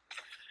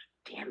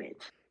 damn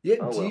it.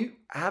 Yeah, do you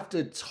have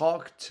to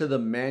talk to the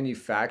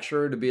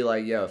manufacturer to be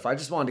like, yo, if I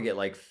just wanted to get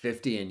like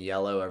 50 in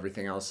yellow,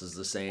 everything else is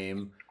the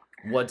same.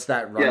 What's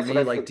that run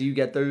me? Like, do you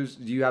get those?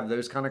 Do you have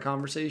those kind of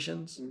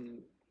conversations?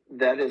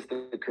 That is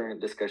the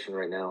current discussion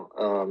right now.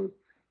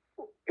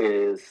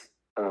 Is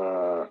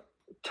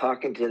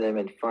talking to them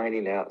and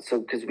finding out. So,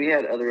 because we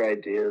had other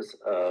ideas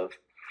of,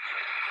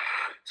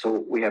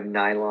 so we have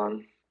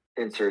nylon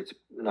inserts,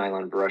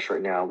 nylon brush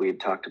right now. We had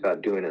talked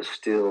about doing a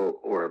steel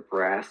or a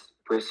brass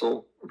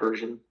bristle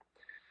version.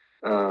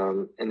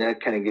 And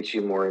that kind of gets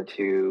you more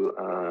into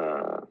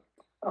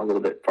a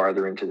little bit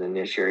farther into the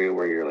niche area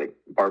where you're like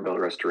barbell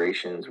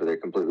restorations, where they're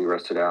completely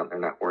rusted out and they're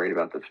not worried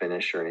about the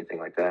finish or anything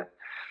like that.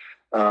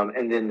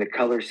 And then the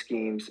color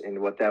schemes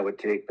and what that would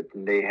take, but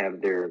then they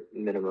have their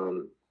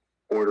minimum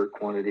order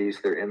quantities,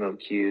 their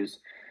MOQs,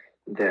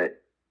 that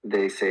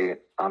they say,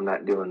 I'm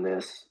not doing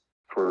this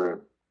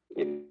for,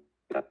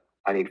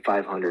 I need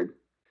 500.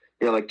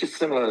 Like just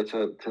similar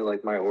to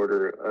like my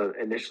order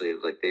initially, it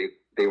was like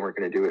they weren't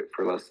going to do it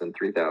for less than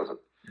 3,000.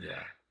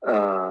 Yeah.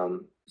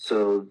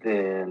 So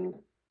then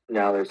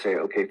now they're saying,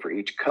 okay, for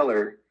each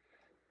color,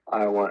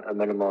 I want a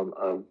minimum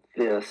of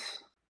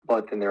this,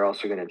 but then they're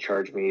also going to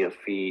charge me a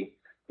fee.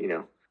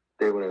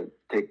 They want to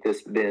take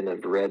this bin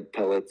of red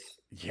pellets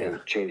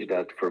and change it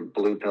out for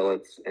blue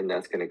pellets, and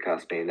that's going to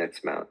cost me an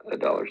X amount of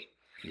dollars.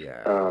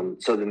 Yeah.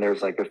 So then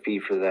there's like a fee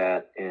for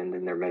that, and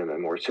then their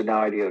minimum more. So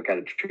now I got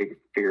to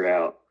figure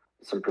out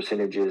some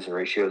percentages and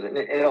ratios, and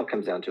it all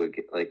comes down to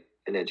like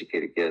an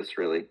educated guess,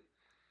 really.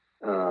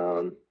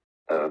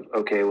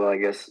 Okay, well, I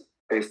guess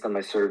based on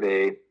my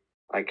survey,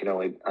 I can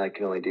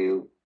only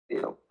do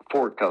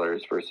 4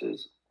 colors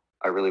versus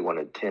I really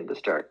wanted 10 to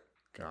start.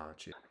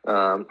 Gotcha.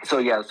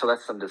 So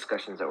that's some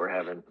discussions that we're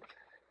having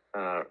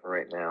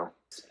right now.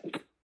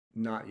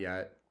 Not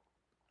yet.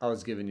 I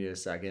was giving you a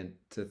second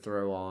to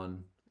throw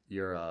on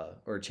your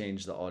or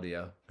change the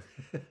audio.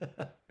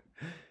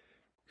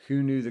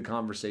 Who knew the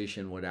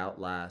conversation would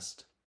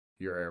outlast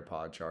your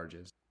AirPod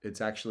charges?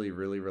 It's actually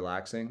really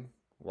relaxing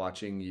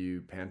watching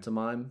you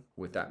pantomime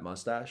with that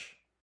mustache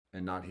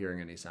and not hearing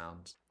any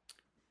sounds.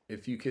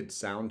 If you could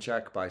sound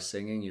check by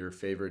singing your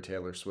favorite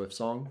Taylor Swift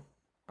song,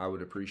 I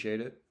would appreciate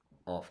it.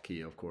 Off key,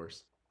 of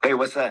course. Hey,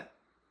 what's that?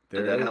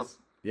 Did that help?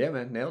 Yeah,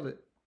 man, nailed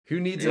it. Who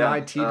needs an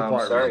IT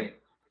department? Sorry.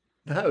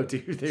 No,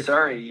 dude.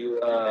 Sorry,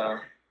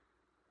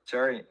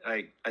 sorry.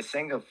 I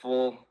sang a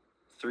full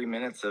 3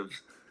 minutes of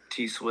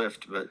T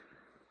Swift, but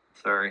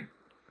sorry.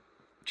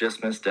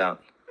 Just missed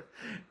out.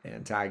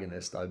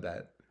 Antagonist, I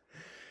bet.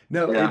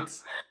 No, yeah.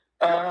 It's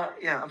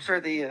I'm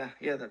sorry, the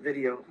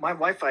video. My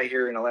Wi-Fi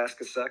here in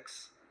Alaska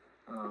sucks.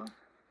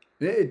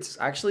 It's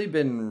actually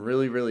been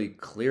really, really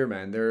clear,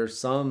 man. There's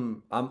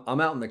some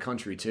I'm out in the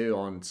country too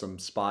on some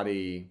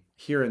spotty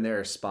here and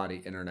there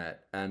spotty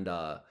internet. And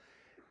I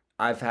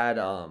had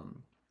a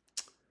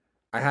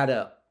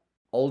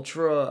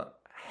ultra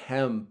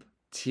hemp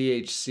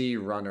THC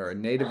runner, a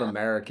Native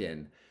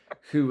American,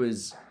 who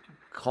was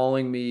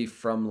calling me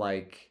from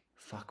like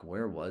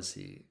where was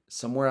he?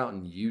 Somewhere out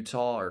in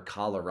Utah or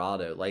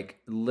Colorado, like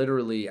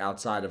literally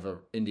outside of a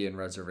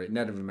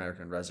Native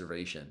American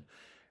reservation.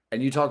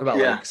 And you talk about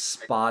like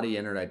spotty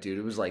internet, dude.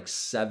 It was like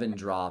 7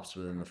 drops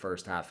within the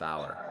first half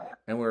hour.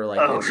 And we were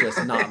like, it's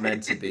just not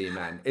meant to be,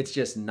 man. It's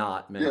just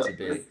not meant to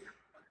be.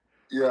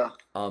 Yeah.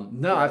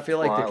 No, I feel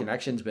like the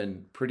connection's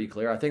been pretty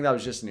clear. I think that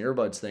was just an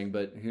earbuds thing,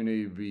 but who knew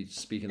you'd be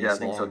speaking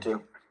this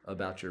long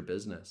about your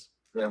business?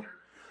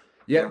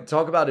 Yeah,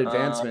 talk about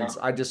advancements.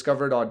 I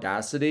discovered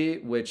Audacity,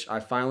 which I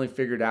finally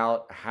figured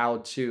out how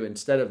to,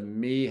 instead of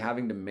me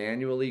having to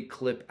manually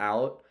clip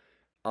out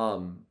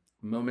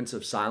moments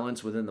of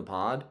silence within the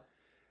pod,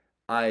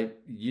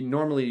 you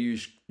normally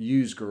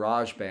use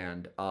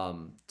GarageBand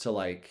to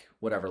like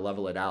whatever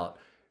level it out,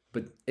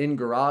 but in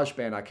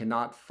GarageBand I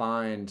cannot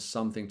find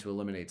something to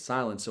eliminate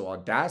silence. So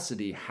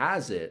Audacity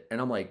has it,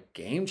 and I'm like,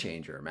 game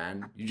changer,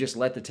 man. You just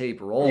let the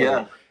tape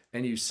roll,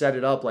 and you set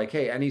it up like,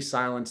 hey, any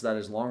silence that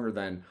is longer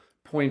than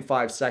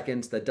 0.5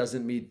 seconds that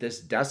doesn't meet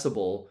this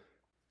decibel,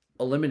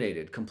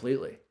 eliminated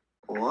completely.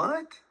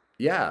 What?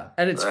 Yeah,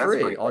 and it's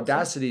free.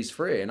 Audacity's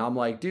free. And I'm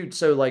like, dude,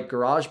 so like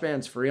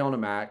GarageBand's free on a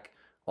Mac.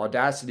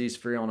 Audacity's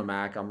free on a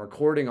Mac. I'm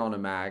recording on a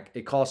Mac.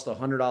 It costs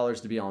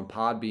 $100 to be on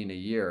Podbean a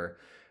year,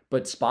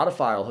 but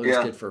Spotify will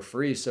host it for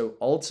free. So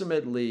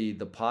ultimately,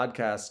 the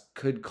podcast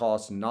could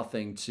cost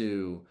nothing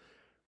to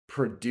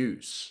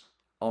produce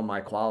on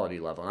my quality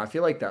level. And I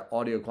feel like that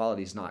audio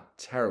quality is not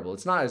terrible.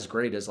 It's not as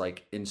great as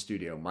like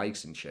in-studio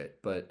mics and shit,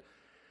 but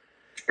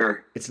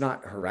it's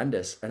not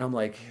horrendous. And I'm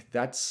like,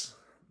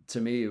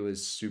 to me, it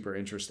was super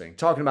interesting.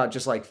 Talking about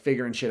just like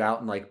figuring shit out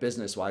and like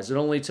business wise. It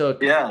only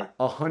took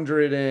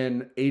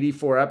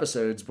 184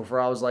 episodes before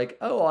I was like,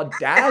 oh,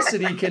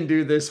 Audacity can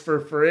do this for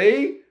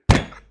free.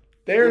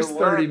 There's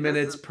 30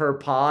 minutes per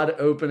pod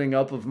opening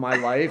up of my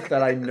life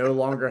that I no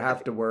longer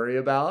have to worry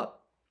about.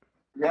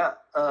 Yeah.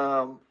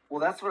 Well,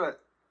 that's what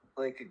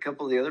like a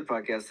couple of the other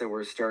podcasts that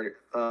were started.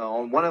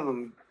 On one of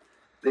them,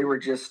 they were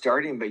just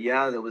starting, but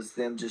yeah, that was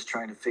them just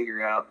trying to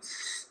figure out,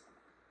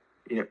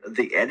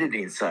 the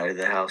editing side of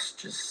the house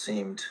just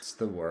seemed it's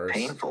the worst.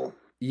 Painful.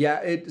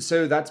 Yeah,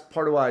 so that's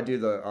part of why I do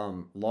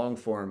the long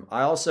form.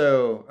 I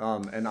also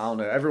and I don't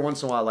know, every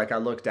once in a while, like I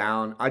look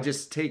down, I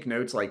just take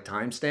notes like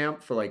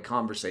timestamp for like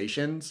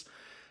conversations,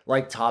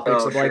 like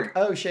topics of like,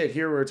 oh shit,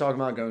 here we're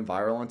talking about going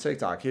viral on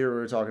TikTok. Here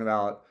we're talking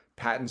about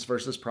patents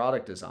versus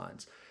product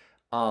designs.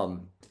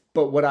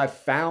 But what I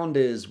found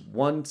is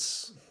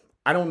once,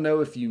 I don't know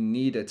if you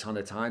need a ton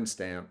of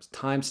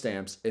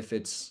timestamps if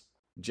it's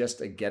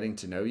just a getting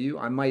to know you.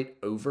 I might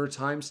over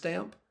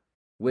timestamp,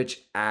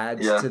 which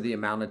adds to the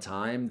amount of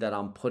time that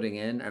I'm putting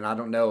in. And I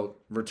don't know,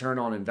 return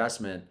on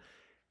investment,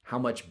 how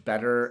much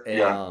better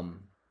a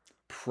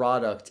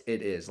product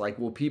it is. Like,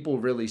 will people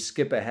really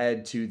skip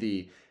ahead to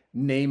the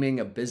naming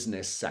a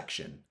business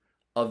section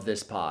of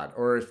this pod?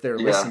 Or if they're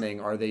listening,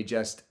 are they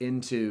just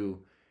into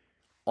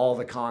all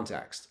the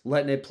context,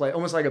 letting it play,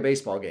 almost like a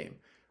baseball game?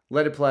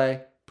 Let it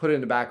play, put it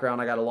in the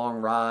background. I got a long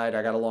ride,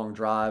 I got a long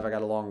drive, I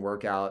got a long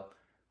workout.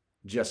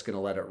 Just going to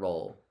let it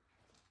roll.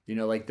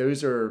 Like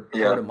those are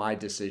part of my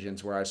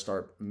decisions where I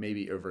start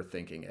maybe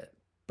overthinking it.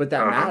 But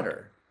that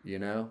matter,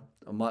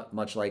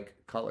 much like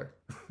color.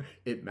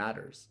 It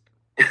matters.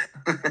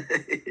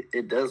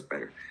 It does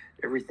matter.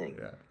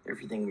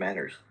 Everything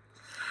matters.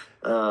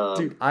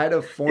 Dude, I had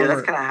a former... Yeah,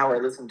 that's kind of how I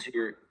listened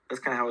to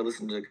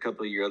a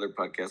couple of your other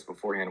podcasts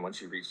beforehand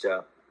once you reached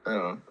out. I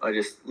don't know. I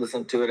just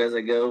listen to it as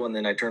I go, and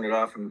then I turn it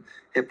off and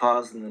hit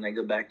pause, and then I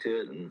go back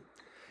to it. And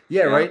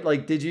yeah, right?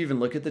 Like, did you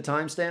even look at the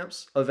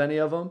timestamps of any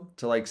of them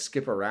to, like,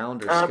 skip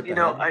around or skip ahead?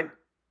 I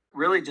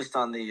really just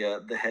on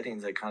the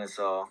headings I kind of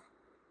saw,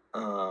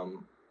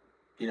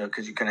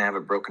 because you kind of have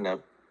it broken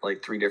up,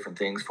 like 4 different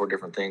things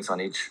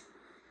on each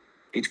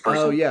person.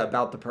 Oh, yeah,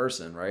 about the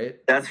person, right?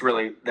 That's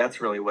really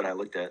what I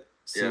looked at.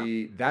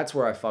 See, that's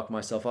where I fuck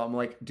myself up. I'm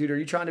like, dude, are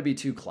you trying to be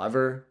too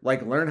clever?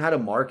 Like, learn how to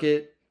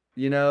market,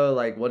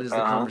 like, what is the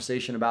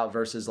conversation about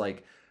versus,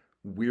 like,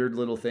 weird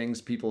little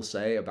things people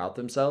say about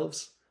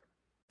themselves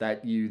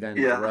that you then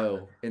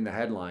throw in the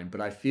headline.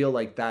 But I feel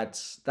like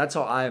that's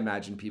how I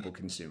imagine people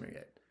consuming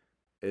it.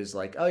 Is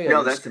like, oh yeah,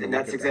 no, that's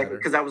exactly,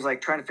 because I was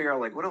like trying to figure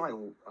out like I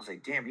was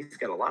like, damn, he's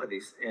got a lot of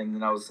these, and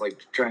then I was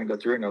like trying to go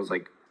through it, and I was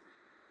like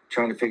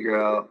trying to figure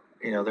out,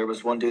 there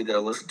was one dude that I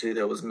listened to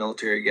that was a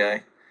military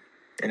guy,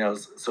 and I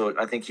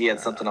think he had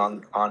something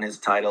on his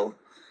title,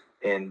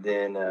 and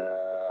then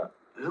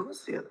who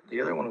was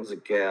the other one was a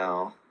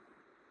gal,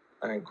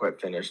 I didn't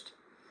quite finished.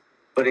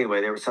 But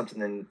anyway, there was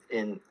something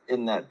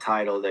in that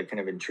title that kind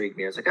of intrigued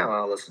me. I was like, oh,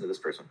 I'll listen to this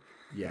person.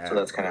 Yeah. So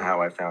that's kind of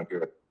how I found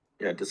you.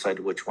 Yeah,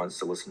 decided which ones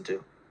to listen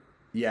to.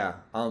 Yeah.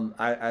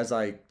 As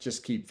I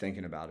just keep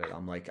thinking about it,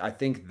 I'm like, I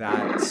think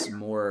that's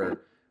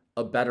more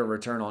a better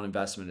return on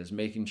investment is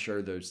making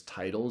sure those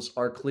titles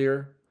are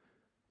clear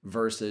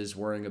versus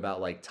worrying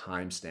about like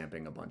time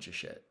stamping a bunch of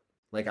shit.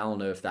 Like, I don't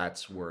know if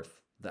that's worth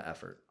the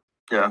effort.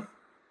 Yeah.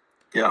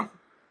 Yeah.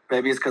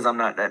 Maybe it's because I'm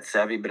not that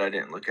savvy, but I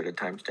didn't look at a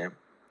timestamp.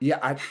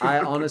 Yeah, I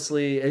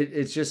honestly,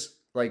 it's just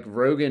like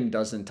Rogan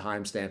doesn't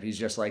timestamp. He's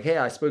just like, hey,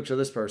 I spoke to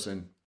this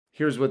person.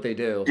 Here's what they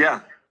do. Yeah.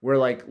 Where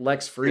like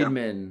Lex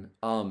Friedman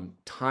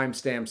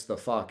timestamps the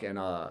fuck, and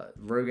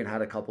Rogan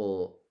had a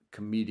couple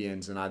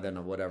comedians, and I then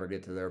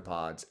get to their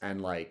pods, and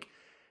like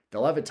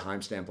they'll have a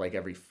timestamp like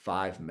every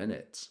 5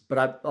 minutes.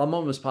 But I'm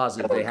almost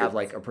positive they have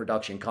like a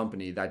production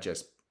company that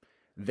just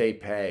they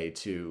pay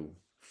to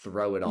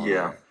throw it on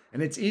there.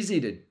 And it's easy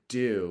to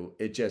do.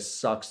 It just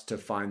sucks to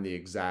find the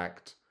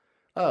exact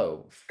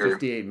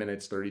 58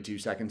 minutes, 32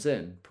 seconds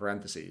in,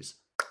 parentheses.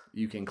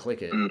 You can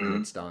click it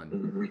and it's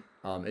done.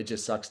 It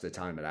just sucks to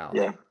time it out.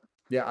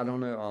 Yeah, I don't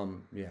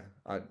know.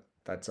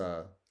 That's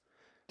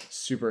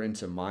super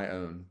into my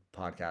own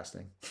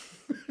podcasting.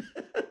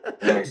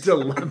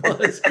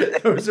 Dilemmas.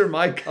 Those are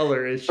my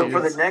color issues. So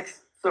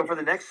for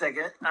the next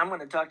segment, I'm going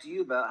to talk to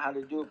you about how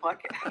to do a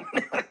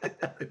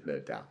podcast. No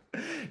doubt.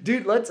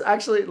 Dude, let's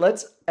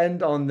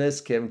end on this,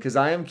 Kim, because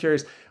I am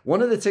curious.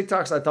 One of the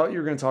TikToks I thought you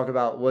were going to talk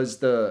about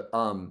was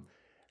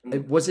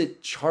was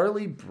it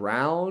Charlie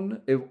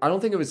Brown? I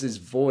don't think it was his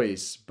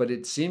voice, but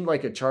it seemed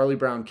like a Charlie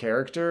Brown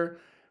character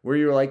where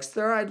you were like,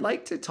 sir, I'd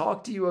like to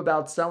talk to you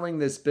about selling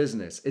this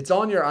business. It's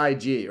on your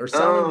IG or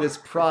selling this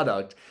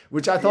product,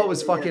 which I thought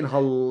was fucking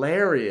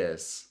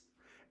hilarious.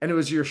 And it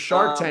was your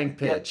Shark Tank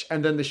pitch.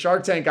 And then the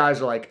Shark Tank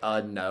guys are like,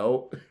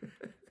 no.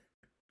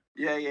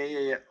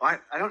 Yeah. I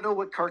don't know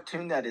what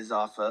cartoon that is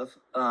off of.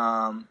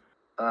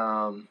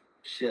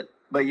 Shit.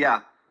 But yeah,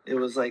 it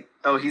was like,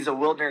 he's a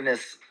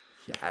wilderness.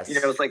 Yes.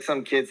 It's like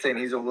some kid saying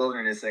he's a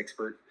wilderness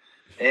expert.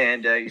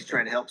 And he's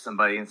trying to help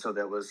somebody. And so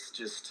that was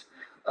just,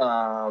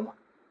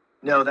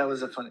 No, that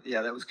was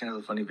that was kind of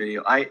a funny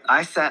video.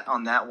 I sat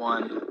on that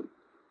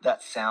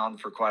sound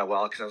for quite a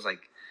while because I was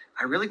like,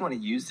 I really want to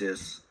use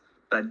this,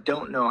 but I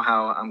don't know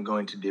how I'm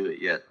going to do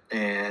it yet.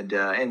 And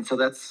so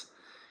that's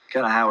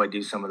kind of how I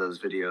do some of those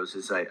videos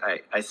is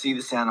I see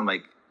the sound. I'm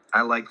like,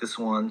 I like this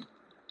one.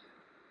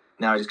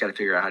 Now I just got to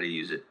figure out how to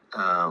use it.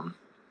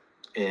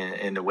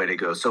 And the way to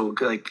go. So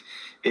like,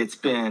 it's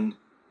been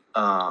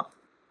kind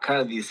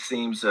of these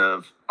themes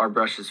of our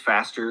brush is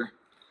faster.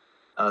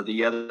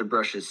 The other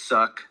brushes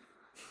suck.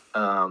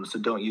 So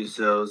don't use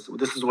those.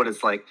 This is what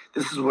it's like.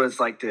 This is what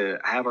it's like to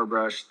have our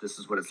brush. This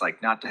is what it's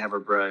like not to have our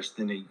brush.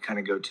 Then you kind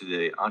of go to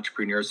the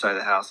entrepreneur side of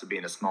the house of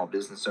being a small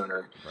business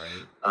owner.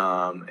 Right.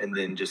 And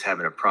then just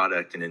having a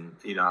product. And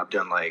then, I've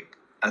done I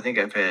think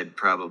I've had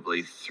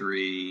probably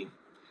 3,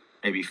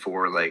 maybe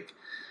 4,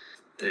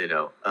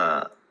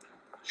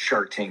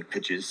 Shark Tank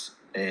pitches.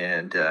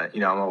 And,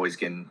 I'm always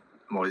getting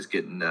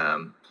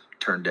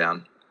turned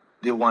down.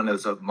 The one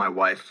is of my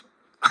wife.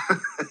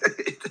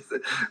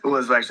 it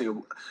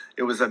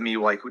was of me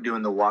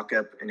doing the walk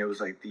up, and it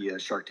was like the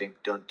Shark Tank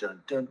dun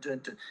dun dun dun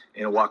dun,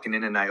 and walking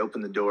in, and I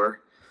open the door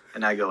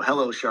and I go,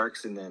 hello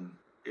sharks, and then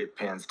it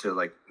pans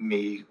to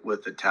me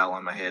with the towel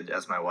on my head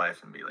as my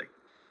wife and be like,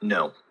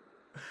 no,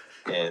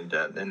 and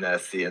then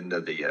that's the end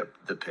of the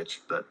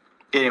pitch. But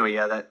anyway,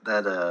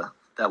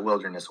 that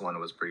wilderness one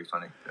was pretty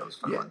funny. That was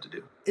fun one to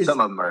do. Some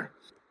of them are.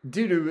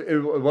 Dude, it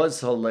was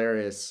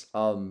hilarious.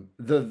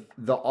 The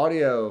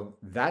audio,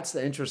 that's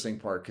the interesting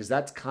part, because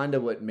that's kind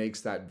of what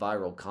makes that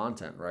viral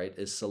content, right?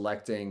 Is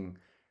selecting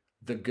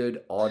the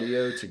good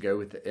audio to go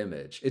with the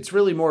image. It's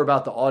really more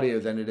about the audio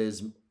than it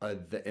is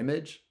the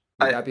image.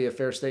 Would that be a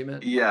fair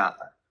statement? Yeah.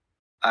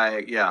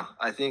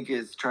 I think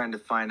it's trying to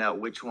find out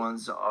which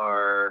ones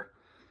are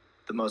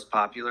the most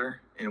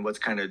popular and what's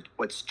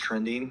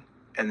trending,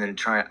 and then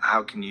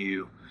how can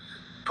you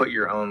put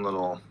your own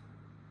little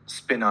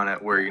spin on it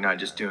where you're not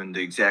just doing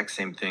the exact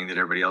same thing that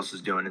everybody else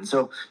is doing. And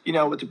so,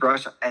 with the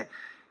brush,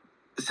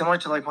 similar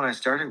to when I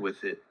started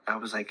with it, I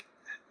was like,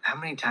 how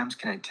many times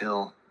can I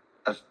tell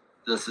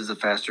this is a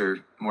faster,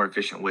 more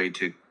efficient way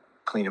to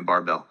clean a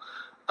barbell?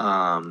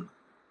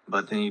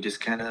 But then you just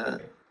kind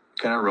of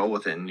roll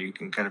with it, and you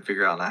can kind of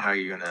figure out how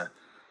you're going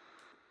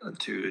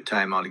to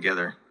tie them all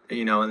together.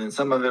 And then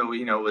some of it,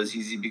 was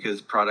easy because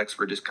products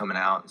were just coming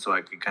out. So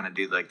I could kind of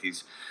do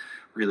these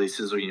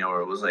releases where, where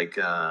it was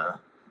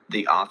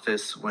The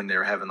Office, when they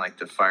were having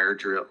the fire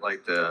drill,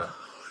 the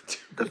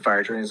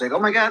fire training. It's like, oh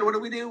my God, what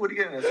do we do? What do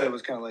you get? So it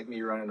was kind of like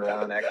me running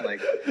around acting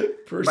like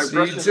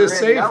proceed to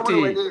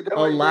safety.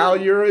 Allow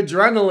your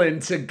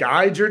adrenaline to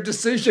guide your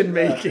decision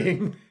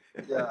making.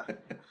 Yeah.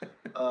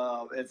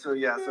 And so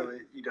you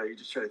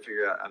just try to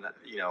figure out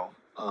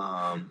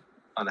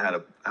on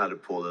how to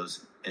pull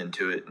those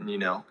into it.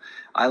 And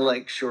I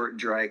like short,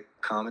 dry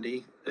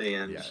comedy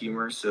and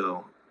humor,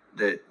 so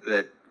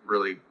that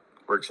really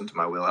works into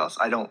my wheelhouse.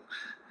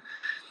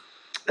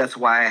 That's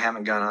why I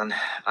haven't gone on.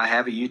 I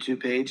have a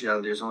YouTube page.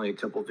 There's only a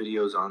couple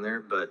videos on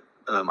there, but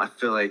I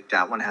feel like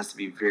that one has to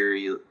be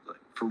very,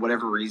 for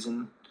whatever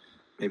reason,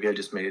 maybe I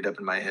just made it up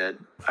in my head.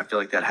 I feel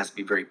like that has to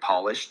be very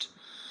polished,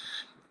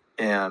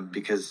 and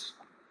because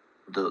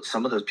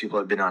some of those people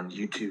have been on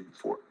YouTube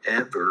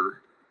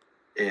forever,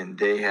 and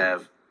they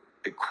have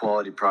a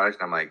quality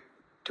product. And I'm like,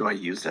 do I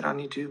use that on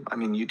YouTube? I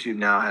mean, YouTube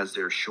now has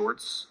their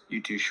shorts,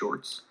 YouTube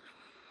Shorts,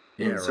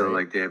 and so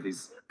they have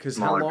these. Because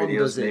how long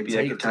does it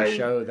take to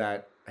show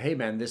that, hey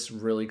man, this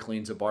really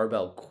cleans a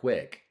barbell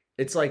quick?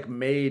 It's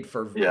made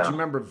for, do you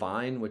remember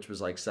Vine, which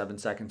was 7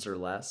 seconds or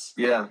less?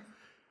 Yeah.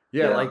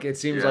 It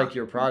seems like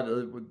your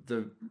product,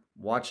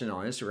 watching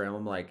on Instagram,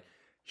 I'm like,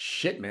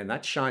 shit man,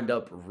 that shined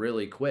up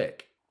really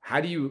quick.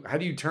 How do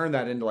you turn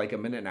that into a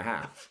minute and a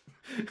half?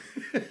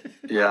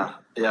 Yeah.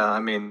 I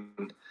mean,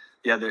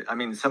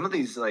 some of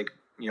these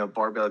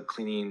barbell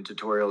cleaning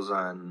tutorials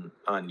on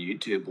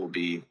YouTube will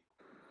be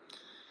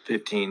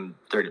 15,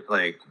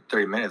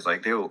 30 minutes.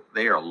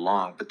 They are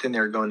long, but then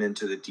they're going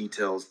into the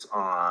details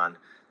on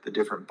the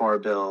different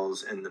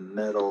barbells and the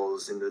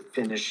metals and the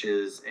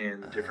finishes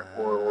and the different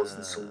oils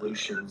and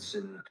solutions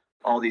and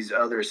all these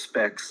other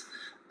specs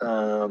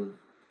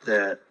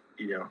that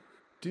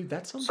dude,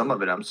 that's something. Some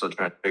of it I'm still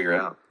trying to figure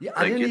out. Yeah,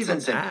 I didn't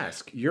even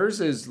ask. Yours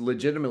is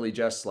legitimately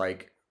just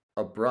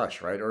a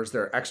brush, right? Or is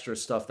there extra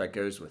stuff that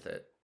goes with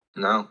it?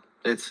 No,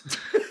 it's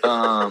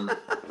no,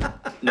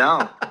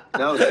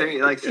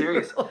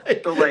 serious.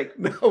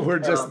 No, we're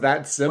just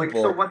that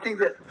simple. So one thing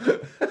that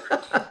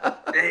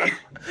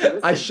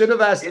I should have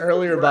asked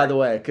earlier, by the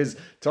way, because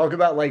talk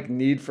about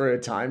need for a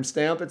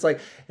timestamp. It's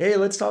hey,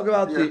 let's talk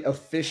about the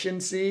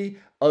efficiency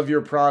of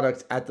your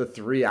product at the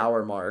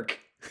 3-hour mark.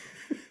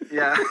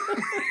 Yeah.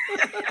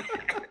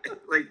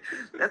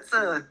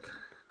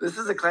 This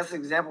is a classic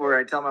example where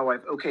I tell my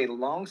wife, okay,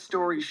 long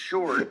story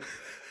short,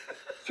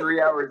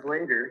 3 hours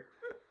later,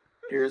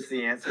 here's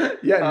the answer.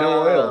 Yeah,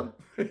 no oil.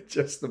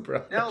 Just the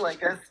brush. No,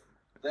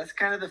 that's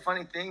kind of the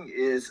funny thing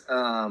is,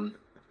 and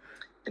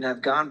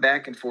I've gone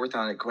back and forth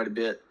on it quite a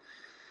bit,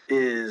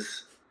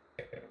 is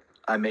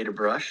I made a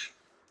brush.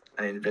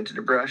 I invented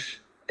a brush.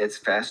 It's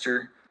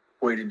faster.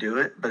 way to do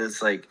it, but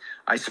it's like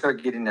I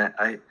start getting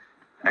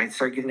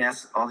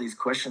asked all these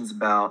questions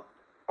about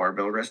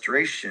barbell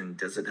restoration.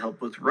 Does it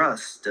help with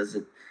rust?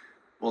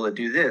 Will it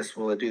do this?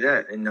 Will it do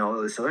that? And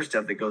all this other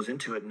stuff that goes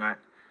into it. And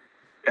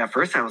at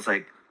first I was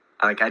like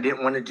I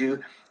didn't want to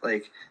do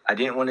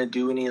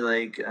any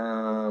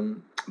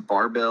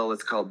barbell.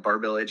 It's called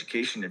barbell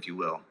education, if you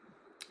will.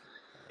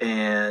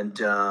 And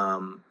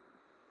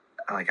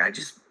I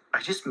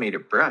just made a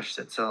brush.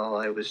 That's all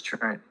I was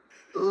trying.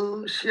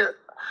 Oh shit.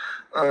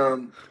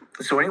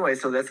 So anyway,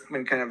 so that's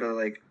been kind of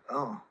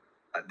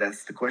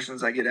that's the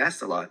questions I get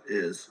asked a lot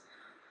is,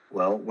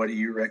 well, what do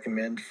you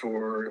recommend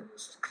for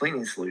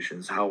cleaning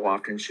solutions? How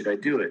often should I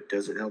do it?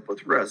 Does it help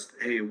with rust?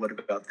 Hey, what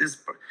about this?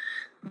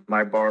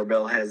 My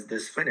barbell has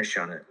this finish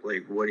on it.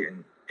 Like, what?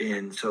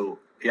 And so,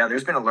 yeah,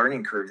 there's been a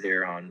learning curve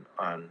there on,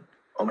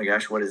 oh my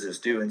gosh, what does this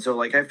do? And so,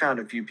 like, I found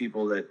a few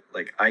people that,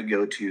 like, I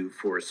go to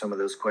for some of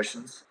those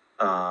questions.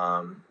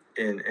 And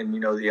you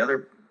know,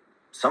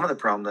 some of the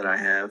problem that I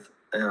have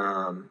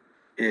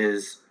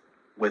is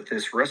with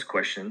this rust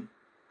question,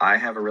 I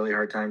have a really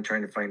hard time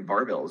trying to find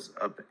barbells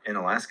up in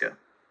Alaska.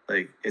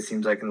 Like, it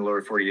seems like in the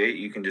lower 48,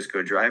 you can just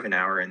go drive an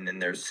hour and then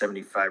there's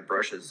 75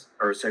 brushes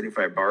or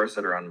 75 bars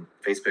that are on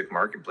Facebook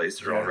Marketplace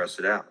that are all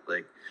rusted out.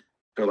 Like,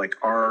 so like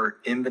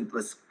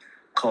let's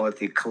call it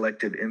the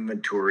collective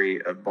inventory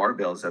of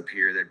barbells up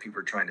here that people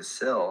are trying to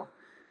sell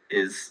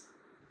is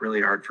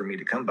really hard for me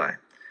to come by.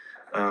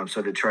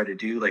 So to try to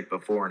do like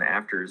before and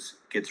afters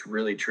gets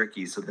really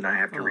tricky. So then I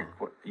have to,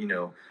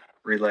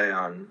 rely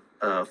on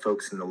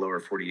folks in the lower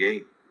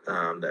 48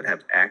 that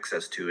have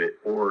access to it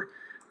or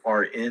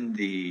are in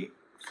the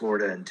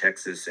Florida and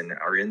Texas and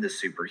are in the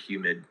super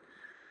humid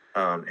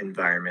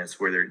environments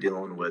where they're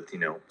dealing with,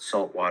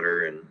 salt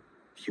water and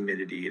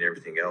humidity and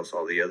everything else,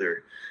 all the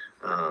other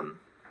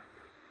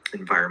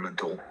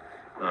environmental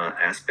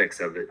aspects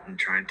of it, and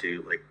trying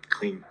to like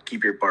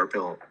keep your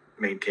barbell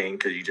maintained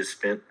because you just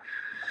spent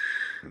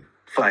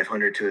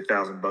 $500 to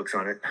 $1,000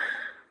 on it,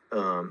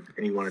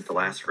 and you want it to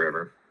last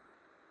forever.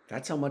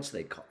 That's how much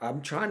they cost.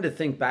 I'm trying to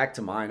think back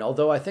to mine.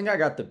 Although I think I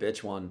got the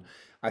bitch one.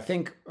 I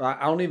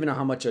don't even know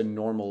how much a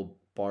normal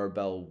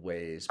barbell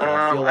weighs. But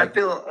I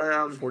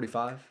feel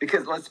 45.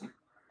 Because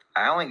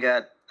I only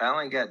got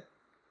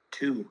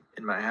 2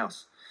 in my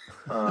house,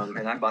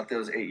 and I bought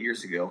those 8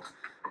 years ago.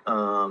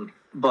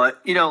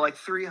 But like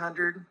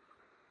 300,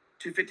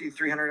 250,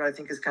 300, I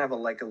think is kind of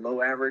a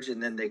low average,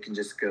 and then they can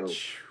just go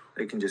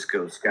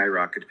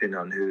skyrocket depending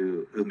on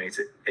who makes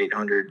it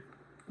 800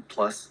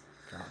 plus.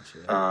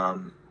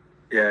 Gotcha.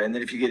 Yeah, and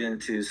then if you get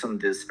into some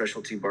of the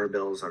specialty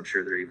barbells, I'm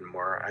sure they're even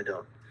more. I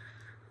don't.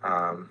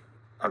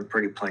 I'm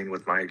pretty plain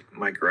with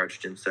my garage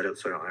gym setup,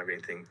 so I don't have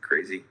anything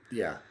crazy.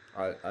 Yeah,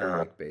 I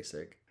like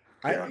basic.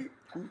 Yeah.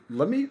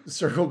 Let me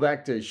circle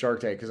back to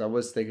Shark Tank because I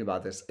was thinking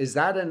about this. Is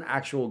that an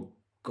actual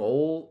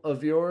goal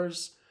of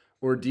yours,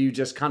 or do you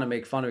just kind of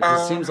make fun of it?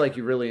 Because it seems like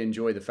you really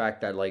enjoy the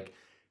fact that like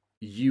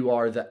you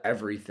are the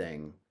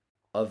everything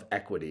of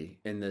equity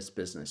in this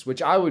business,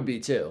 which I would be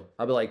too.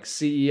 I'd be like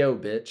CEO,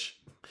 bitch.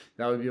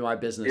 That would be my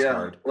business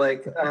card.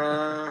 Like,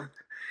 I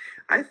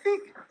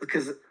think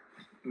because,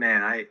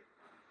 man,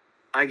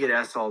 I get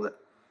asked all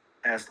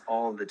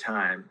the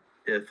time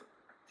if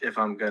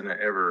I'm gonna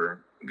ever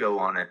go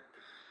on it.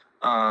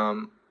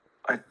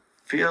 I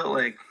feel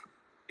like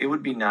it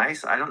would be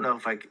nice. I don't know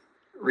if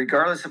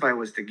regardless if I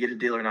was to get a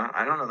deal or not,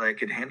 I don't know that I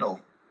could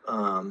handle.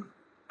 I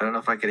don't know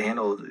if I could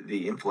handle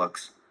the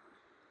influx.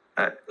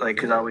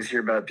 Because I always hear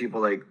about people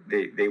like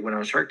they went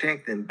on Shark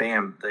Tank, then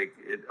bam, like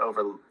it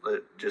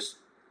just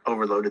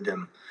overloaded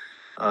them.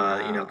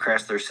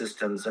 Crashed their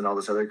systems and all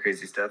this other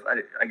crazy stuff.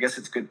 I guess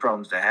it's good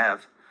problems to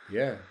have.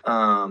 Yeah.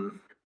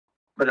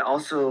 But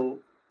also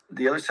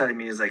the other side of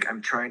me is like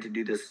I'm trying to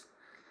do this,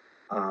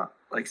 like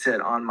I said,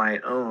 on my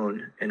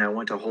own, and I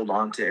want to hold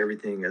on to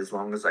everything as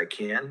long as I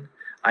can.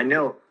 I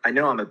know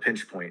I'm a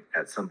pinch point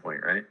at some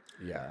point, right?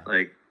 Yeah.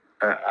 Like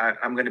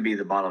I'm going to be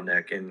the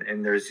bottleneck,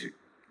 and there's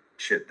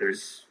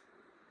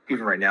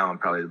even right now I'm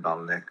probably the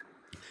bottleneck.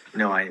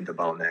 No, I ain't the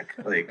bottleneck.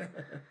 Like,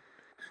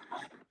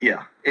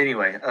 yeah.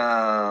 Anyway,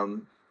 I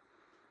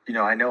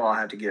know I'll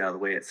have to get out of the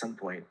way at some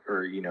point,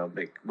 or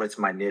like what's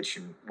my niche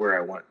and where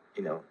I want,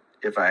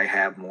 if I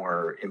have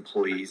more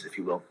employees, if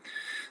you will.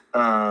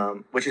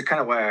 Which is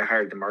kind of why I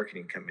hired the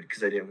marketing company,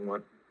 because I didn't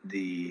want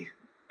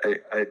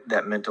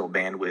that mental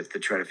bandwidth to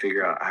try to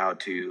figure out how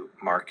to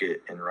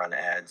market and run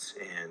ads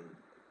and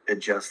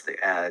adjust the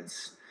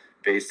ads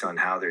based on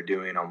how they're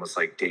doing, almost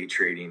like day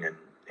trading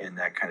and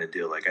that kind of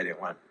deal. Like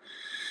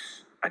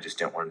I just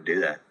didn't want to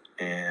do that.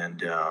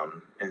 And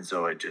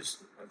so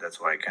that's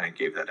why I kind of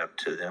gave that up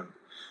to them.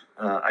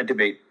 I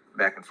debate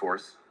back and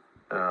forth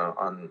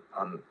on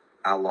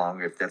how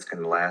long, if that's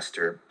going to last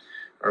or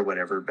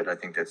whatever, but I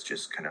think that's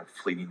just kind of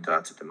fleeting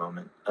thoughts at the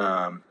moment.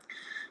 But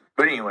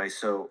anyway,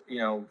 so,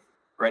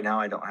 right now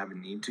I don't have a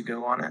need to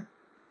go on it.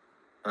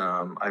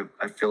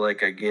 I feel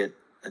like I get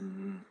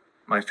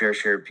my fair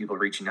share of people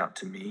reaching out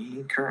to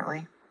me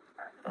currently,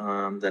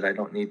 that I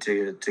don't need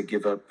to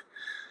give up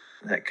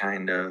that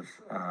kind of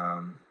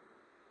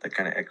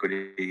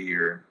equity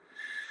or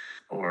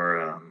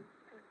or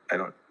I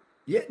don't.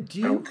 Yeah,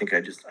 I don't think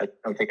I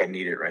don't think I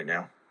need it right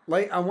now.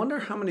 like, I wonder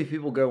how many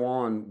people go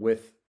on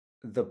with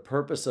the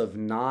purpose of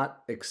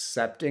not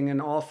accepting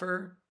an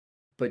offer,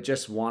 but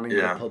just wanting the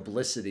Yeah,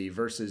 publicity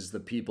versus the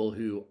people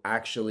who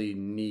actually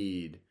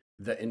need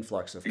the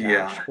influx of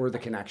yeah, cash or the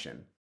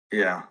connection.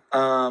 yeah.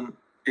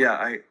 Yeah.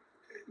 I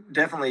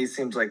definitely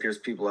seems like there's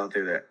people out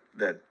there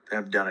that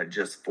have done it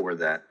just for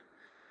that.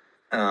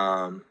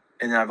 And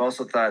I've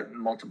also thought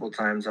multiple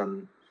times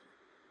on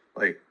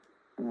like,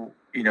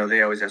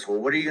 they always ask, well,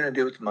 what are you going to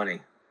do with the money?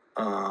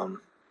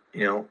 Um,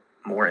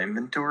 more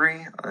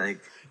inventory,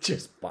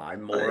 Just buy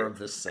more of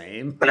the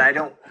same. but I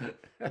don't,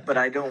 but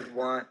I don't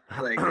want,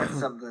 that's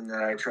something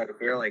that I try to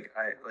bear.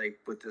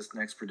 With this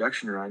next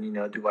production run,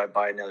 do I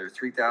buy another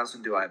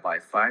 3,000? Do I buy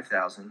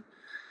 5,000?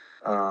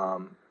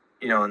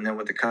 And then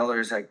with the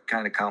colors, that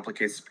kind of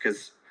complicates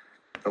because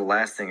the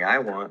last thing I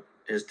want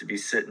is to be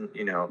sitting,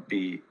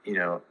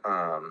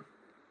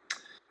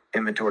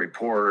 inventory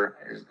poor.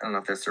 I don't know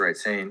if that's the right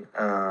saying.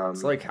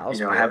 It's like house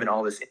having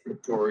all this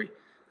inventory.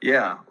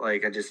 Yeah.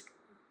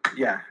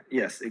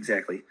 Yes,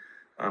 exactly.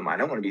 I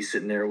don't want to be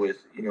sitting there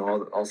with,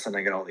 all of a sudden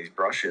I got all these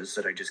brushes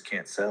that I just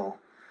can't sell.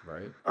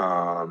 Right.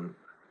 Not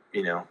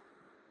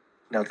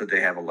that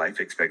they have a life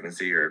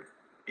expectancy or,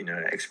 an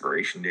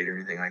expiration date or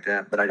anything like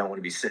that, but I don't want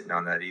to be sitting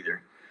on that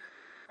either.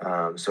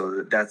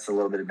 So that's a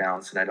little bit of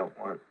balance, and I don't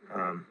want,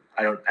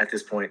 at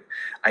this point,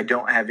 I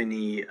don't have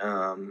any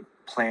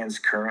plans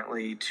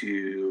currently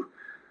to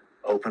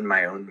open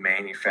my own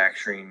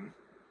manufacturing,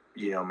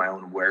 my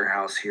own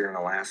warehouse here in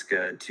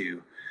Alaska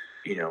to,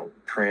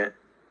 print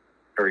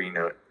or,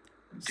 do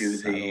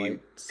the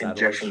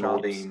injection shops.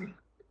 molding.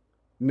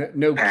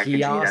 No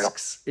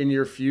kiosks in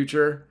your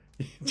future.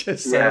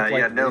 Just set up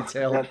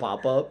retail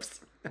pop-ups.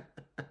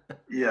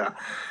 Yeah.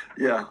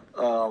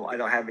 I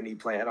don't have any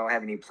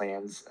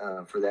plans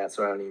for that,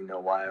 so I don't even know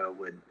why I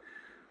would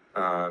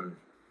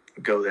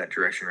go that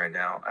direction right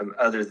now.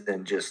 Other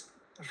than just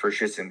for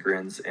shits and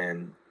grins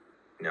and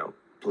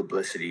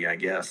publicity, I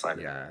guess. I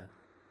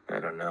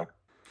don't know.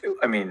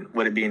 I mean,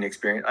 would it be an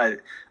experience?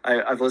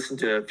 I've listened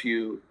to a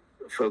few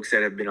folks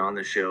that have been on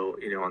the show,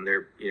 on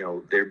their,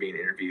 they're being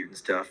interviewed and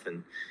stuff,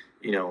 and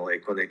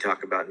like when they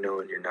talk about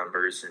knowing your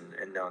numbers and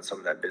knowing some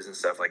of that business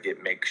stuff, like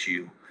it makes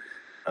you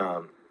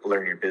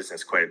learn your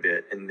business quite a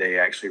bit, and they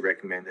actually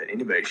recommend that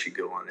anybody should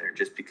go on there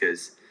just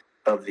because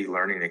of the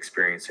learning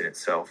experience in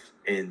itself,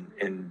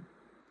 and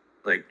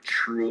like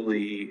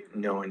truly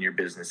knowing your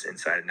business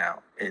inside and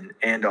out,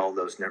 and all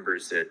those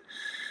numbers that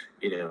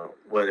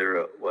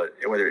whether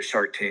it's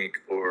Shark Tank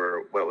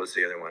or what was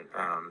the other one,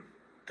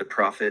 the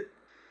Profit,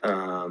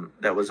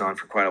 that was on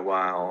for quite a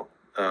while,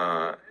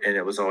 and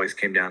it was always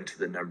came down to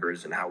the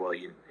numbers and how well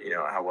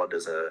how well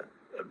does a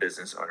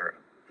business owner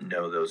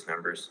know those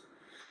numbers.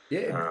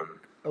 Yeah.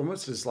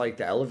 Almost is like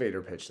the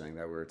elevator pitch thing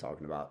that we were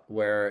talking about,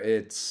 where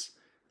it's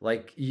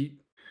like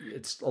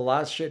it's a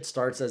lot of shit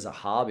starts as a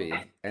hobby,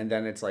 and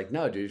then it's like,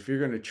 no, dude, if you're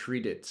going to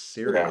treat it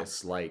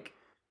serious,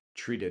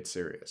 treat it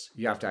serious.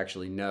 You have to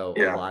actually know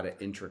a lot of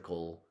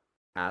integral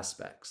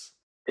aspects.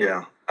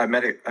 Yeah, I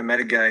met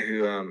a guy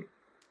who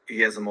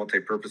he has a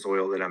multi-purpose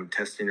oil that I'm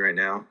testing right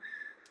now,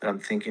 that I'm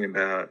thinking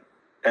about.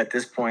 At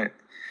this point,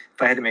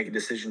 if I had to make a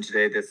decision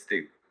today, that's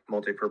the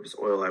multi-purpose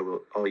oil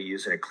I'll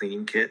use in a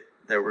cleaning kit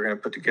that we're going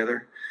to put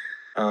together.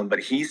 But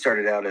he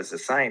started out as a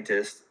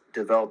scientist,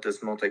 developed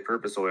this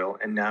multi-purpose oil,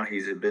 and now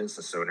he's a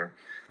business owner.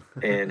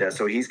 And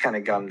so he's kind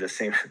of gotten the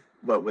same,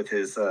 but with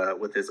his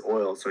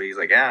oil. So he's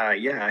like, I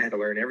had to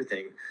learn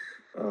everything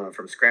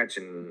from scratch,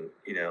 and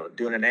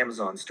doing an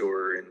Amazon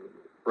store and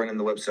running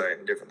the website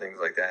and different things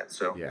like that.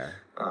 So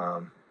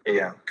kind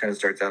of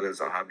starts out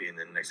as a hobby, and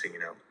then next thing you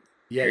know,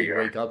 you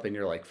wake up and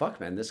you're like, fuck,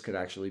 man, this could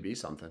actually be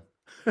something,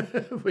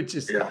 which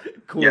is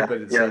cool,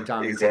 but at the same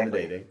time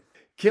intimidating.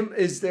 Kim,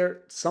 is there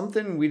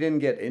something we didn't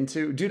get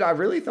into? Dude, I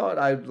really thought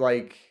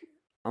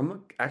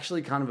I'm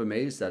actually kind of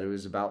amazed that it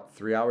was about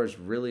 3 hours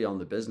really on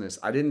the business.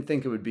 I didn't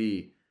think it would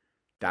be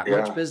that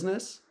much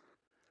business.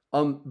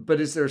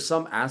 But is there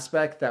some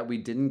aspect that we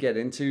didn't get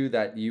into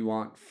that you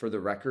want for the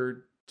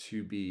record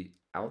to be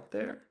out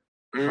there?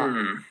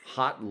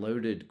 Hot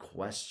loaded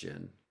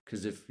question.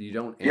 Because if you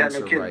don't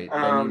answer right,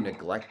 then you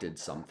neglected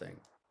something.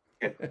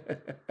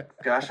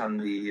 Gosh,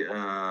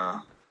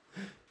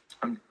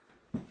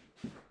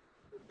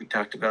 we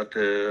talked about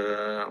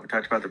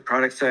the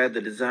product side,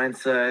 the design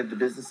side, the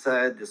business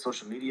side, the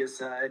social media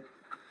side.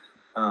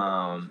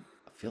 I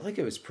feel like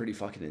it was pretty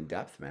fucking in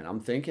depth, man. I'm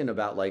thinking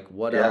about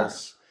what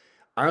else.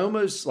 I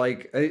almost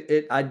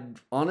I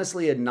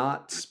honestly had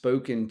not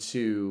spoken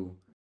to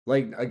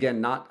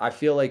I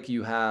feel like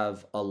you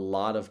have a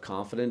lot of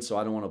confidence, so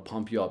I don't want to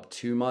pump you up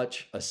too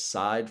much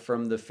aside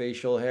from the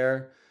facial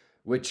hair,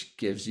 which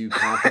gives you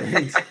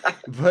confidence.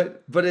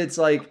 but it's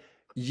like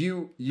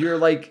you're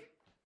like,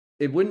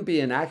 it wouldn't be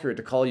inaccurate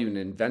to call you an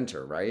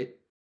inventor, right?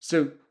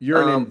 So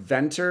you're an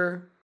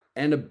inventor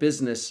and a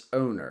business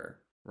owner,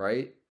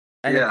 right?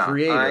 And a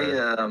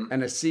creator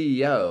and a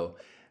CEO.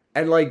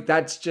 And like,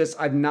 that's just,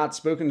 I've not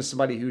spoken to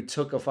somebody who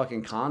took a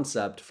fucking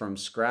concept from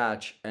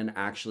scratch and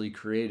actually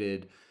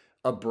created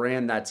a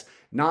brand that's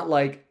not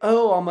like,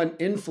 oh, I'm an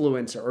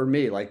influencer, or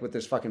me, like with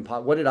this fucking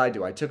pot. What did I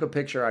do? I took a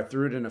picture, I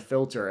threw it in a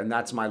filter, and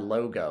that's my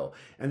logo.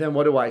 And then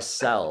what do I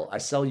sell? I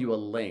sell you a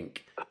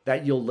link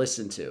that you'll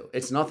listen to.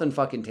 It's nothing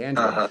fucking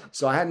tangible.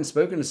 So I hadn't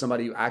spoken to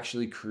somebody who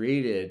actually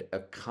created a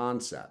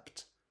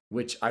concept,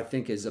 which I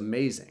think is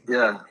amazing.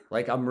 Yeah.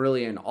 Like, I'm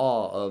really in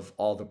awe of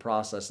all the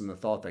process and the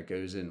thought that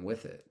goes in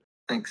with it.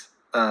 Thanks.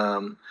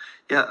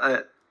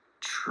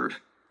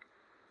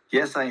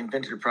 Yes, I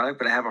invented a product,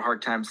 but I have a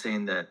hard time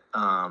saying that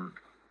I'm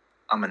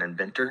an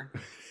inventor.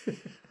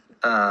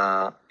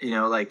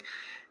 Like,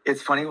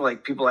 it's funny,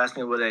 like, people ask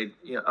me what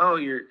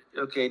you're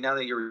okay, now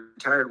that you're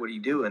retired, what do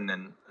you do? And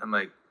then I'm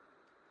like,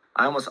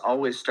 I almost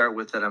always start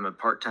with that I'm a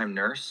part-time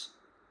nurse,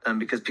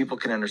 because people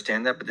can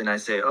understand that. But then I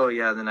say, oh,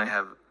 yeah, then I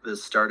have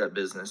this startup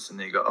business. And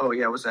they go, oh,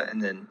 yeah, what's that?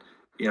 And then,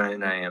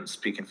 and I am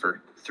speaking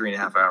for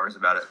 3.5 hours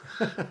about it.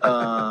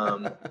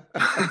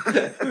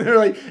 They're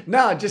like,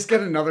 no, just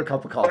get another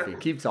cup of coffee.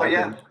 Keep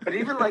talking. But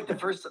even like the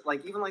first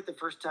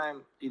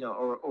time,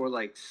 or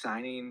like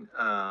signing,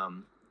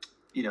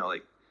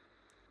 like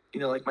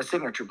my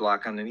signature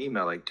block on an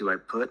email, like, do I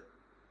put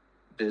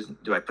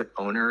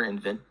owner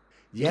invent?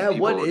 Yeah.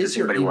 What is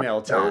your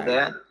email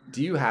tag?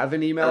 Do you have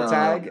an email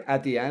tag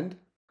at the end?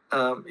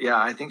 Yeah,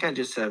 I think I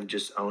just have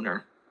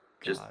owner.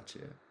 Gotcha.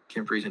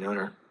 Kim Friesen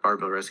owner,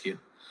 Barbell Rescue.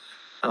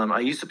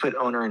 I used to put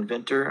owner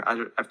inventor.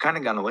 I've kind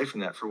of gone away from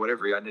that for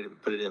whatever reason. I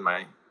didn't put it in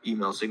my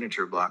email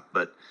signature block.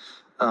 But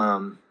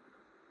now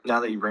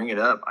that you bring it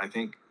up, I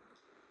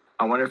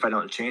wonder if I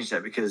don't change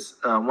that, because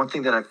one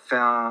thing that I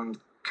found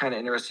kind of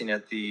interesting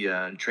at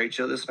the trade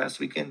show this past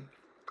weekend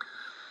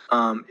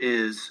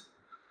is,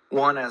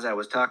 one, as I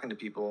was talking to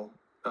people,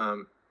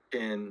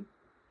 and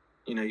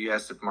you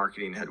asked if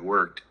marketing had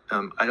worked.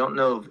 I don't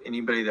know of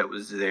anybody that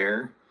was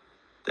there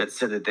that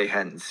said that they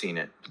hadn't seen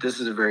it. This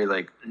is a very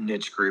like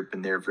niche group,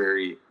 and they're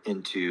very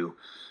into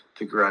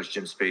the garage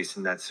gym space,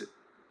 and that's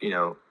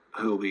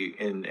who we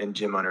and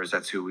gym owners,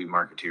 that's who we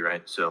market to,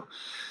 right? So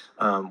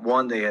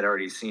one, they had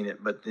already seen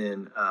it, but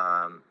then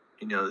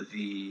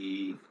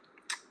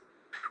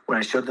when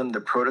I showed them the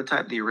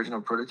prototype, the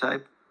original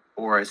prototype,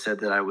 or I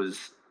said that I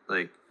was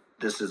like,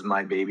 this is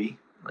my baby,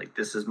 like,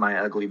 this is my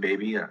ugly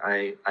baby,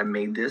 I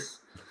made this.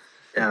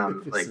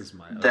 This is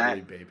my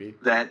ugly baby.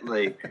 That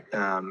like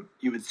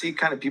you would see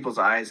kind of people's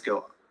eyes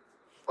go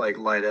like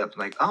light up,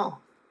 like, oh,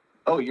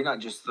 you're not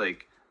just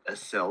like a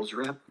sales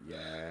rep.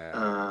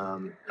 Yeah.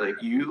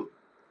 Like you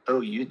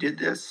did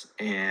this,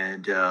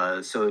 and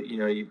so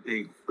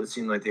it would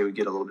seem like they would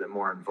get a little bit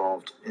more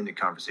involved in the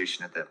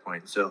conversation at that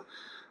point. So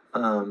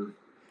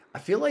I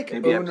feel like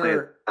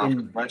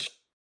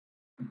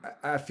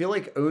I feel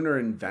like owner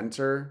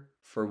inventor,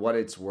 for what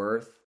it's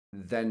worth,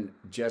 than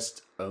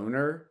just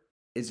owner,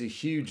 is a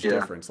huge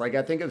difference. Like,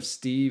 I think of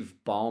Steve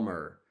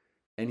Ballmer,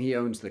 and he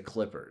owns the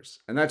Clippers.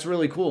 And that's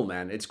really cool,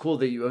 man. It's cool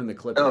that you own the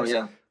Clippers. Oh,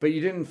 yeah. But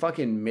you didn't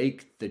fucking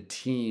make the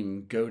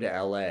team go to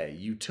LA.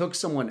 You took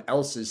someone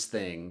else's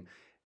thing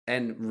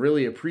and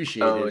really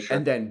appreciated it,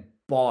 and then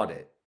bought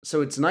it.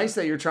 So it's nice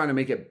that you're trying to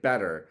make it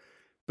better,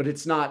 but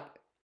it's not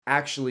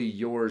actually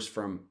yours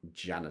from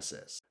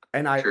Genesis.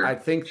 And I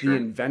think the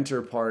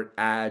inventor part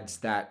adds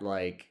that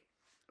like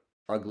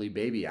ugly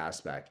baby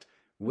aspect,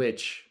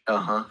 which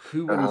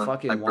who wouldn't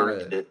fucking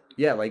want to?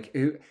 Yeah, like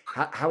who?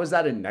 How is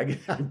that a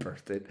negative? I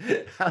birthed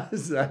it. How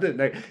is that a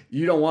negative?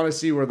 You don't want to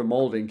see where the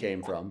molding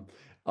came from.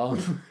 But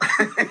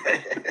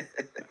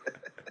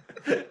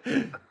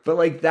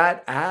like,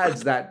 that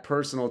adds that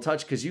personal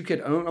touch, because you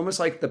could own, almost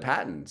like the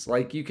patents.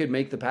 Like, you could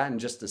make the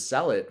patent just to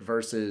sell it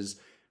versus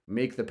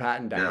make the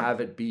patent to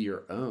have it be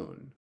your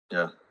own.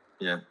 Yeah,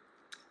 yeah.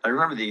 I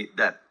remember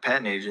that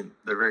patent agent,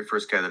 the very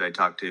first guy that I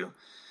talked to.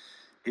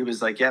 He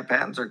was like, "Yeah,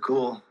 patents are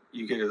cool.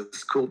 You get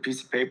this cool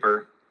piece of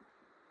paper.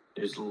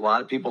 There's a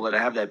lot of people that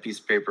have that piece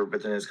of paper,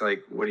 but then it's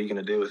like, what are you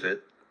going to do with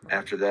it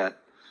after that?"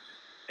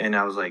 And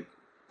I was like,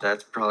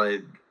 that's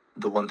probably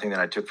the one thing that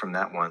I took from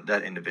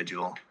that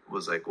individual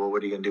was like, well,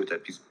 what are you going to do with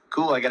that piece?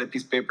 Cool, I got a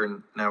piece of paper,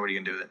 and now what are you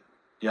going to do with it?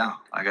 Yeah,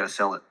 I got to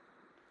sell it.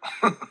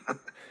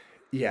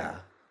 Yeah,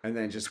 and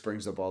then it just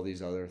brings up all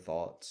these other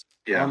thoughts.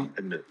 Yeah,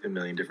 a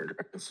million different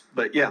directions.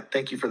 But yeah,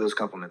 thank you for those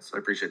compliments. I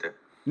appreciate that.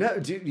 No,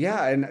 dude,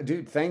 yeah, and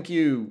dude, thank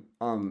you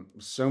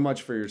so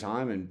much for your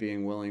time and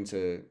being willing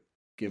to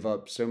give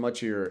up so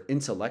much of your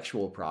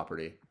intellectual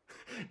property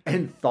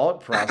and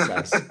thought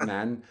process,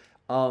 man.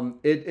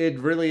 It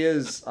really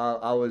is.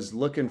 I was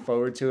looking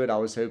forward to it. I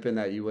was hoping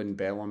that you wouldn't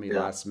bail on me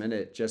last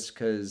minute, just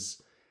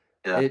because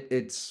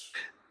it's,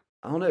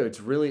 I don't know,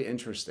 it's really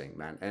interesting,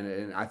 man.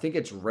 And I think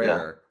it's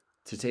rare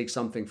to take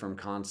something from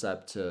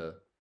concept to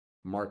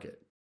market.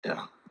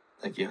 Yeah,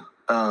 thank you.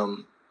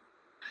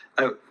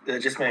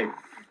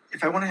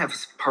 If I want to have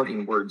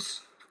parting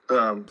words,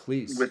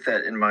 please, with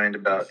that in mind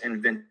about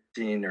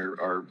inventing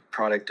or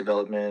product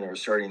development or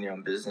starting your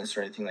own business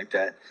or anything like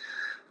that.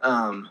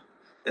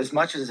 As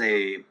much as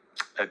a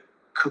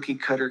cookie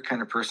cutter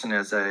kind of person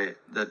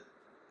that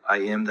I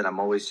am, that I'm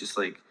always just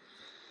like,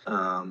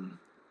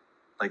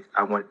 Like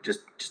I want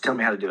just tell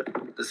me how to do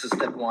it. This is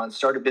step one.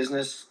 Start a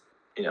business.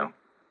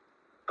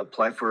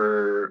 Apply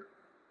for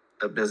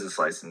a business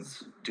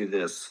license. Do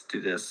this.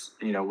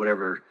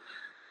 Whatever.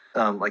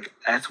 Like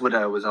that's what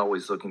I was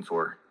always looking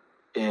for,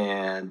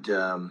 and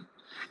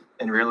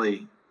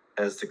really,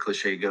 as the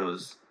cliche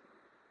goes,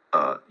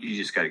 you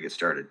just got to get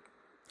started.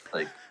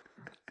 Like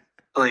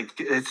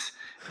it's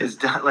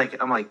done.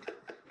 Like I'm like,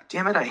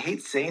 damn it, I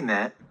hate saying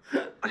that,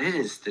 but it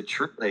is the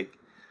truth. Like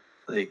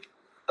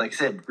I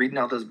said, reading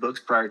all those books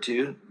prior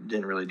to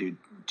didn't really do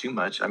too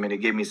much. I mean, it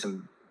gave me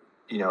some,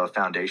 a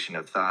foundation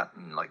of thought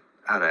and like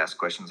how to ask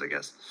questions. I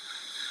guess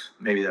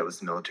maybe that was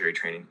the military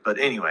training, but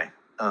anyway,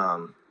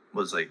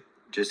 was like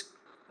just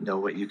know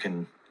what you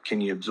can. Can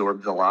you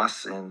absorb the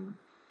loss, and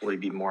will you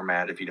be more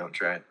mad if you don't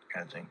try it,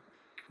 kind of thing.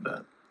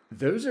 But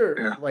those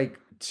are like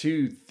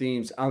two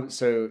themes.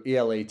 So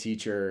ELA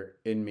teacher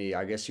in me,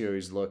 I guess you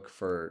always look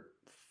for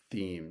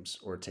themes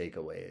or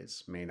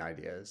takeaways, main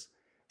ideas.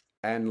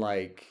 And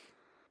like,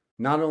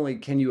 not only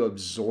can you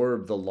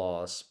absorb the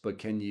loss, but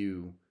can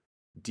you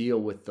deal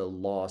with the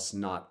loss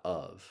not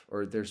of,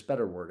 or there's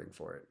better wording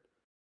for it.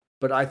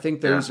 But I think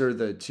those are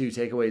the two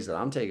takeaways that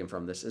I'm taking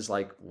from this is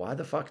like, why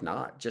the fuck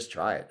not? Just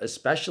try it.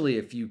 Especially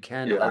if you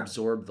can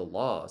absorb the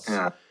loss.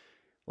 Yeah.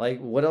 Like,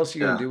 what else are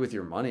you going to do with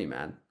your money,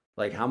 man?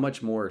 Like, how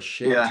much more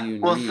shit do you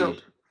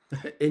need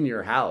in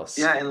your house?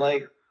 Yeah, and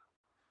like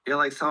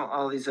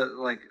all these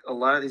like a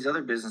lot of these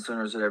other business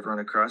owners that I've run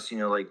across,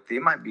 like they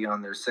might be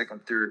on their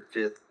second, third,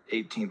 fifth,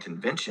 18th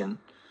invention,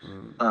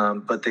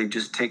 but they've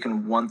just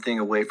taken one thing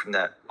away from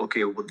that.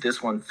 Okay, well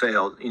this one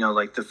failed,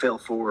 like the fail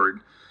forward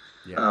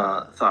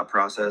thought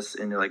process,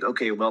 and they're like,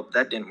 okay, well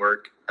that didn't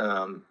work.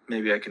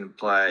 Maybe I can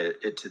apply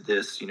it to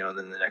this,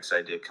 then the next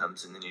idea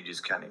comes, and then you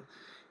just kind of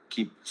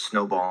keep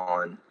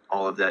snowballing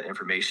all of that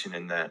information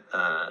and that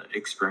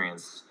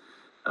experience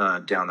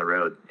down the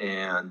road.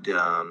 And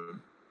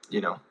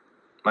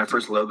my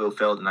first logo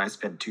failed, and I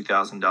spent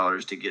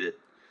 $2,000 to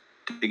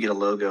get a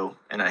logo,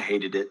 and I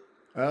hated it.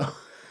 Oh.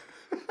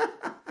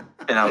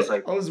 And I was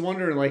like, I was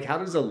wondering, like, how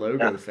does a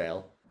logo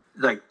fail?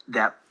 Like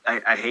that,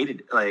 I hated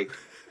it. Like,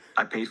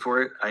 I paid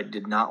for it. I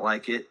did not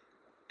like it,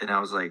 and I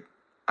was like,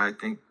 I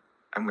think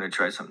I'm going to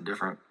try something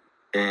different.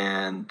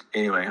 And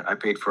anyway, I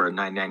paid for a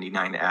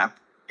 $9.99 app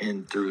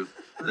and threw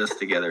this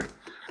together.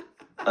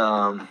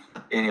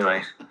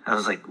 Anyway, I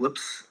was like,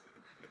 whoops.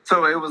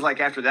 So it was like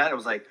after that, I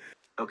was like,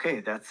 okay,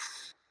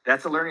 that's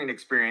a learning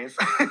experience.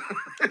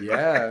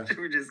 Yeah.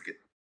 We just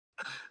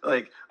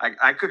like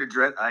I could have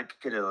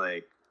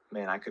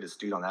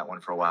stewed on that one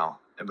for a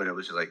while, but it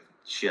was just like,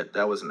 shit,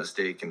 that was a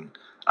mistake, and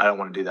I don't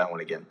want to do that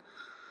one again.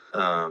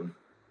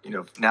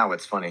 Now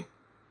it's funny.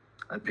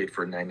 I paid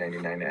for a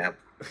 $9.99 app.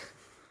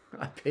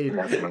 I paid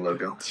that's my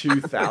logo.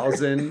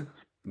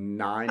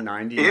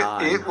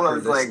 $2,999 for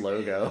this like,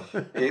 logo.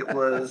 It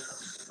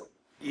was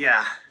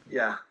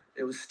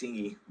it was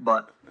stingy,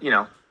 but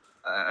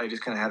I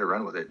just kind of had to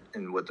run with it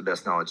and with the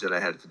best knowledge that I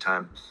had at the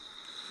time.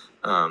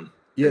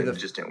 It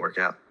just didn't work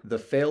out. The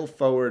fail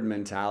forward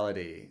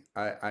mentality.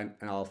 And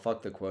I'll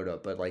fuck the quote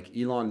up, but like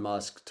Elon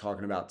Musk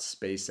talking about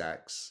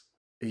SpaceX,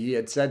 he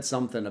had said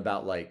something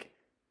about like,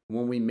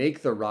 when we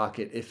make the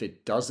rocket, if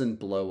it doesn't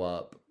blow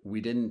up, we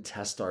didn't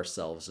test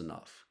ourselves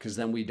enough, because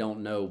then we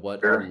don't know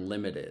what our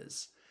limit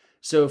is.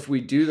 So if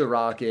we do the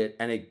rocket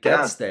and it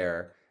gets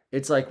there,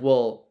 it's like,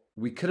 well,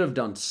 we could have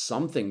done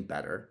something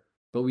better,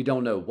 but we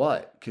don't know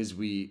what, because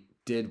we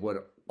did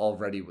what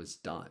already was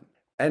done.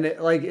 And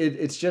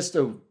it's just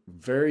a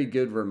very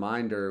good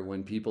reminder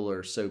when people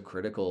are so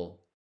critical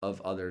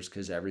of others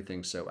because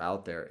everything's so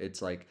out there.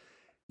 It's like,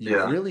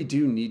 you really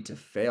do need to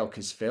fail,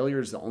 because failure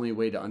is the only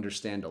way to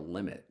understand a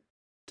limit,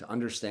 to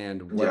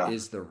understand what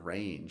is the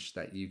range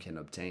that you can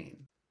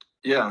obtain.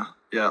 Yeah.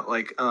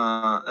 Like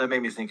that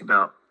made me think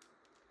about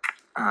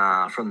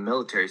from the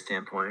military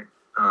standpoint.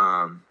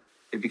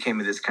 It became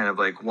this kind of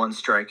like one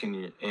strike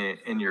and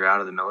you're out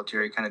of the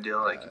military kind of deal.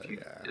 Like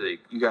if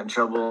you got in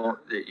trouble,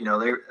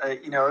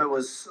 it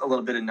was a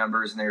little bit of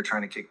numbers, and they were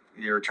trying to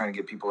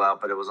get people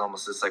out, but it was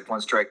almost this like one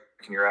strike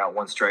and you're out,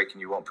 one strike and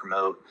you won't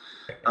promote.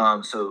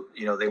 So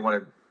they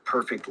wanted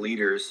perfect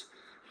leaders,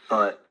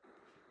 but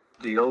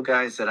the old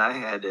guys that I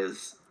had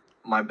as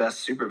my best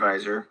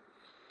supervisor,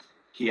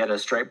 he had a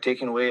stripe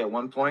taken away at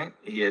one point.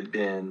 He had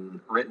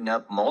been written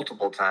up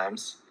multiple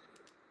times,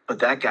 but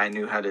that guy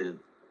knew how to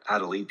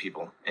lead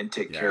people and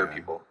take care of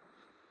people.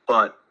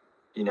 But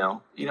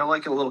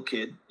like a little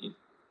kid, you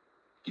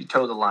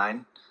toe the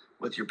line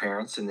with your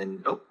parents, and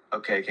then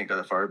okay, I can't go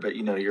that far. But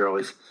you're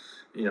always,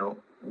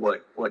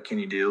 what can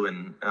you do?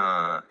 And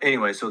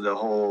anyway, so the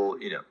whole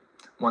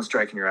one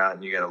strike and you're out,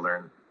 and you got to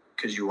learn,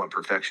 because you want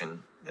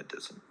perfection. That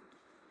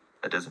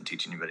doesn't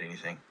teach anybody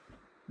anything.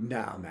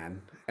 No,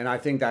 man. And I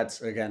think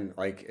that's, again,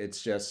 like,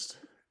 it's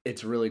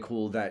really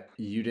cool that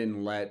you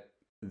didn't let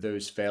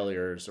those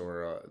failures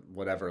or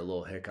whatever, a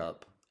little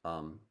hiccup,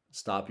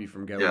 stop you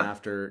from going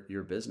after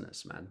your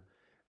business, man.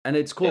 And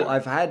it's cool.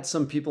 I've had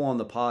some people on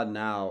the pod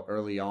now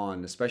early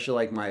on, especially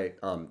like my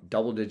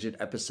double digit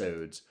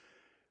episodes,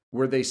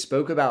 where they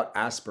spoke about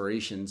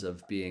aspirations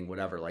of being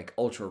whatever, like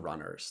ultra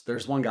runners.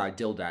 There's one guy,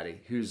 Dill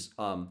Daddy, who's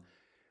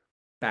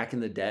back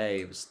in the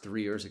day, it was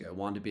 3 years ago,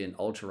 wanted to be an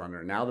ultra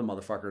runner. Now the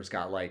motherfucker's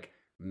got like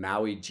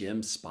Maui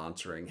Gym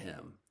sponsoring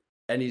him.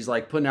 And he's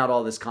like putting out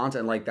all this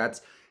content. Like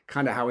that's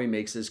kind of how he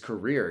makes his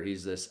career.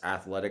 He's this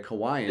athletic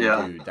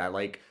Hawaiian dude that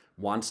like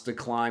wants to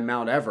climb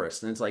Mount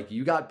Everest. And it's like,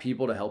 you got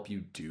people to help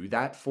you do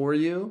that for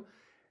you.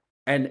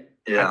 And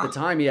at the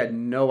time he had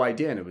no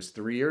idea. And it was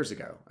 3 years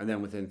ago. And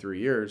then within 3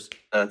 years,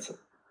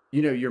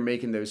 you know, you're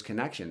making those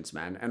connections,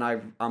 man. And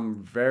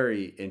I'm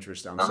very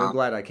interested. I'm so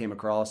glad I came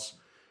across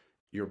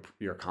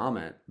your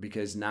comment,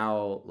 because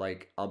now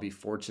like I'll be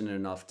fortunate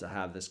enough to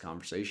have this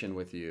conversation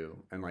with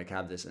you and like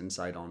have this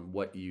insight on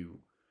what you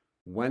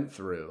went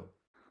through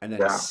and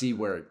then see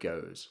where it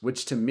goes,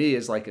 which to me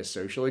is like a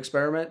social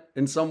experiment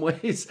in some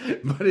ways,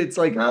 but it's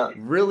like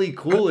really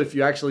cool if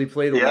you actually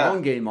play the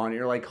long game on it.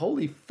 You're like,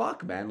 holy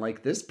fuck, man,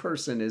 like this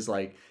person is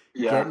like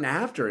getting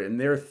after it, and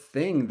their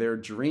thing, their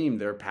dream,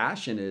 their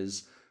passion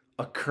is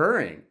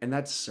occurring, and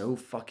that's so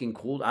fucking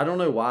cool. I don't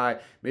know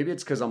why. Maybe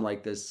it's because I'm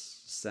like this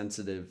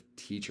sensitive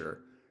teacher,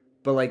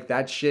 but like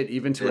that shit,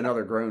 even to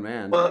another grown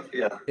man,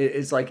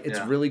 it's like it's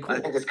really cool. I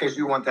think it's because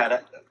you want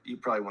that. You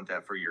probably want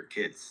that for your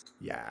kids.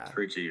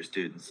 For each of your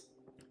students.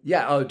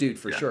 Oh, dude,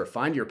 for sure.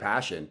 Find your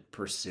passion,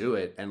 pursue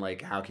it, and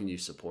like how can you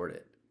support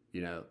it?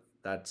 You know,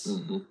 that's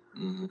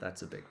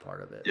a big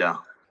part of it.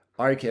 All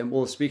right, Kim.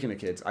 Well, speaking of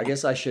kids, I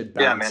guess I should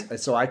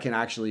bounce so I can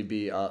actually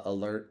be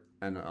alert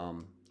and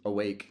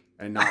awake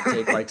and not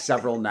take like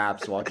several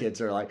naps while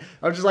kids are like,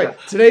 I'm just like,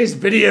 today's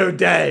video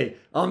day.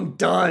 I'm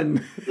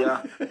done.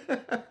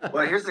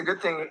 Well, here's the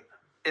good thing.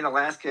 In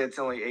Alaska, it's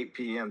only 8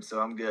 p.m., so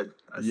I'm good.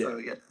 I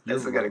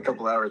still got a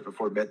couple hours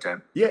before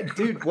bedtime. Yeah,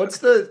 dude, what's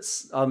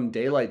the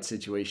daylight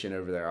situation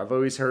over there? I've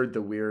always heard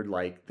the weird,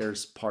 like,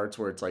 there's parts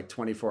where it's like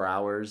 24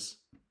 hours.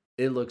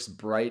 It looks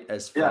bright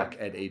as fuck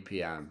at 8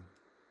 p.m.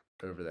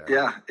 over there.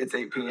 Yeah, it's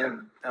 8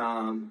 p.m.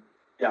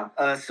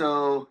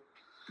 So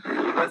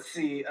let's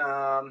see.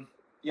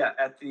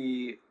 At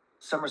the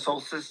summer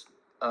solstice,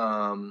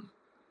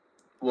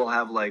 we'll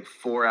have like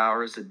 4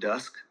 hours of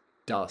dusk.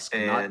 Dusk,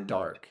 not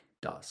dark.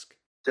 Dusk.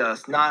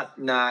 Dusk,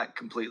 not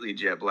completely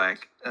jet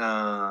black.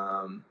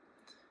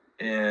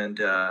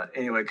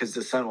 Anyway, because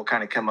the sun will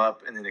kind of come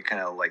up and then it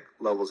kind of like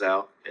levels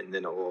out, and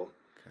then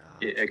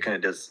it kind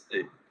of does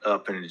it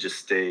up and it just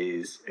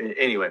stays.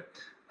 Anyway,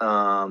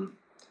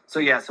 so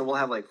we'll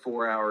have like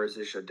 4 hours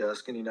ish of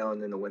dusk, and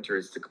and then the winter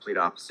is the complete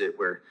opposite,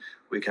 where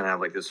we kind of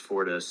have like this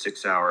 4 to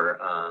 6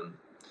 hour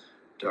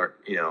dark,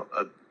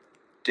 a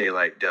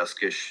daylight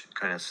duskish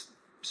kind of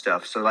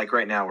stuff. So like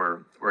right now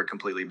we're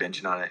completely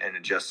binging on it and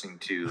adjusting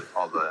to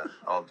all the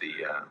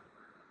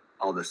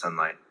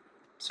sunlight.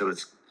 So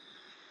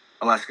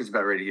Alaska's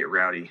about ready to get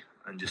rowdy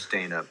and just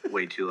staying up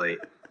way too late.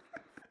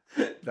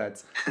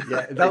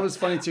 That was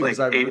funny too, because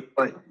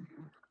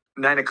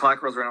 9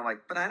 o'clock rolls around. I'm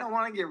like, but I don't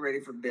want to get ready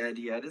for bed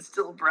yet. It's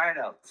still bright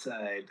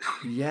outside.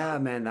 Yeah,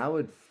 man, that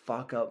would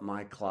fuck up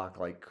my clock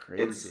like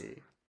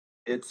crazy.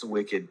 It's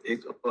wicked.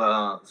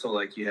 So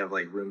like you have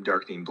like room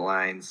darkening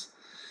blinds,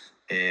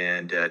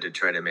 and to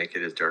try to make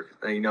it as dark.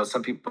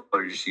 Some people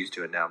are just used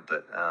to it now,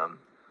 but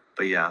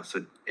yeah.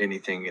 So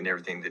anything and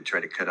everything to try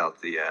to cut out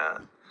the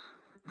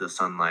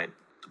sunlight.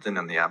 But then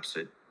on the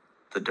opposite,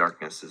 the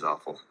darkness is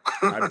awful.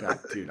 I bet,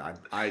 dude.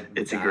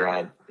 It's a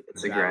grind.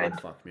 It's a grind.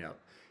 Would fuck me up.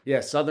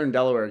 Yeah, Southern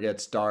Delaware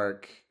gets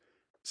dark.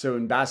 So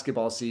in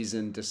basketball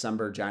season,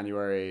 December,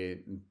 January,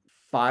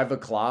 5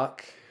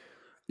 o'clock,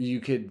 you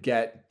could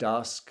get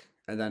dusk,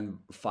 and then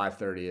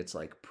 5:30, it's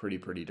like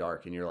pretty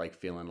dark, and you're like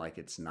feeling like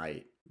it's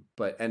night.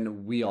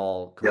 And we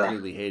all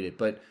completely hate it,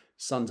 but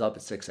sun's up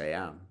at 6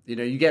 a.m.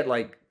 You get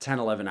like 10,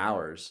 11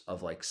 hours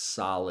of like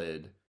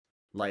solid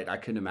light. I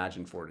couldn't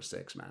imagine 4 to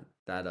 6, man.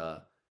 That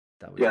would.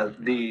 Yeah,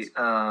 the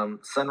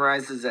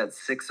sunrise is at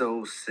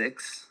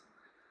 6:06,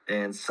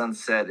 and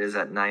sunset is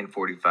at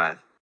 9:45.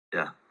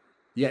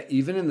 Yeah,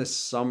 even in the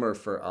summer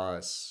for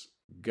us,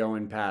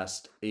 going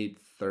past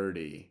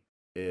 8:30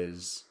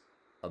 is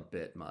a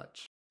bit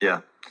much.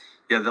 Yeah,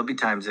 there'll be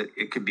times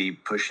it could be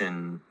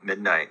pushing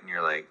midnight, and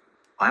you're like,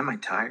 why am I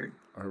tired?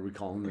 Are we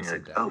calling this a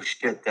day? Oh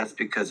shit, that's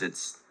because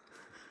it's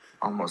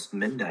almost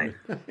midnight.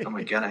 Oh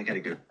my god, I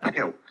gotta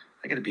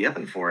be up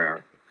in 4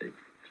 hours.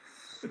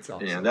 It's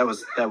awesome. Yeah,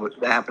 that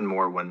happened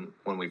more when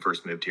we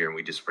first moved here, and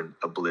we just were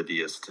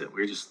oblivious to.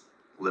 We were just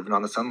living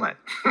on the sunlight.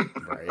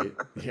 Right.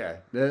 Yeah.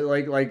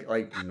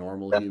 Like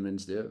normal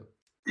humans do.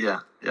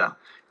 Yeah.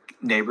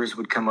 Neighbors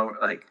would come over,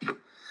 like,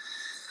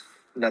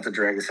 not to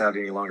drag this out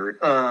any longer.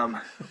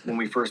 When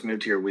we first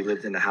moved here, we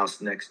lived in the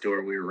house next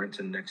door. We were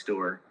renting next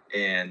door,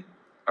 and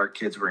our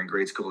kids were in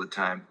grade school at the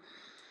time.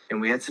 And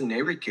we had some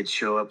neighbor kids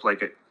show up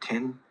like at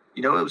 10,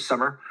 it was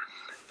summer,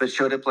 but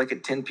showed up like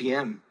at 10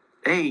 p.m.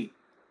 Hey,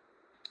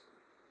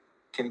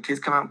 can the kids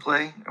come out and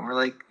play? And we're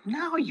like,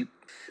 no.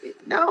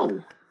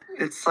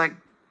 It's like,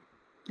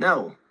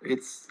 no,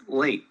 it's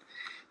late.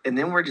 And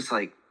then we're just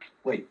like,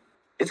 wait,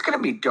 it's going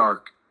to be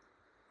dark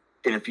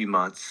in a few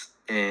months.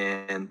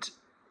 And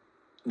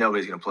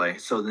nobody's going to play.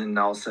 So then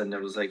all of a sudden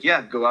it was like,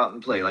 yeah, go out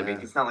and play. Yeah. Like,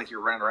 it's not like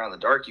you're running around in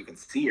the dark. You can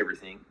see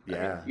everything. I mean,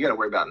 Yeah. you got to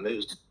worry about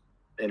moose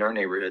in our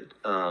neighborhood.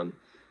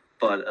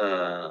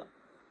 But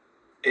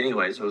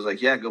anyways, it was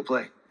like, yeah, go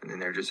play. And then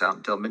they're just out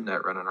until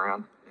midnight running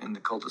around in the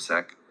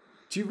cul-de-sac.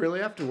 Do you really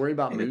have to worry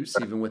about moose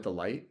even with the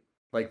light?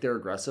 Like they're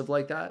aggressive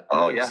like that?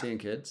 Oh, yeah. Seeing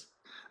kids?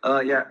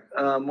 Yeah.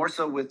 More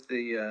so with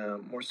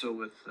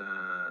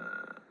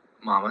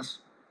mamas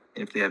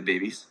if they have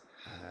babies.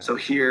 So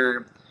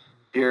here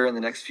in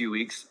the next few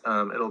weeks,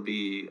 it'll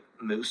be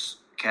moose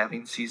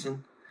calving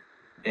season.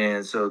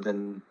 And so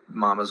then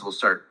mamas will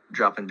start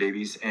dropping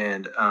babies.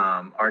 And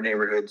our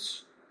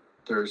neighborhoods,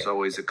 there's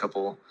always a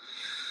couple,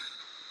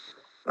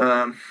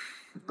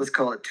 let's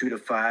call it 2 to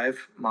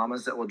 5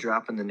 mamas that will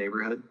drop in the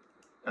neighborhood,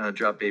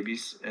 drop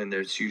babies. And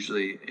it's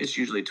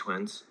usually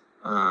twins.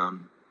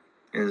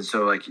 And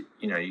so like,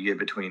 you know, you get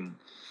between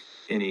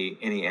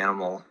any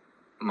animal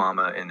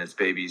mama and its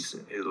babies,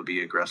 it'll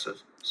be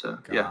aggressive. So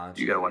yeah,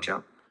 you got to watch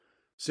out.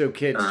 So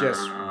kids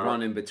just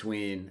run in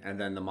between and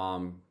then the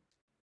mom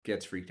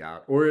gets freaked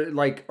out. Or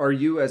like, are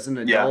you as an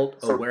adult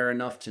aware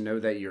enough to know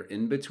that you're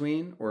in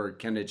between, or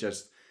can it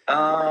just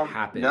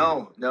happen?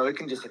 No, it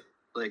can just,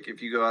 like,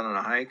 if you go out on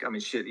a hike, I mean,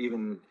 shit,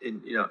 even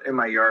in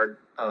my yard,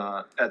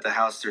 at the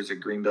house, there's a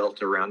green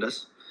belt around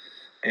us.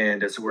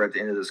 And so we're at the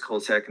end of this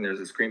cul-de-sac and there's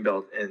this green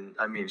belt, and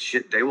I mean,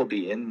 shit, they will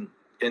be in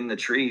the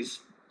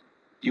trees.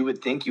 You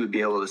would think you would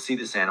be able to see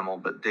this animal,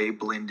 but they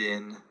blend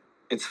in.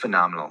 It's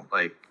phenomenal.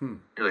 Like, you're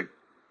like,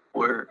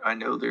 where I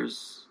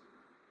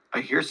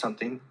hear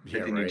something,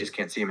 but then you just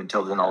can't see them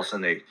until then all of a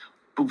sudden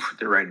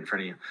they're right in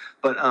front of you.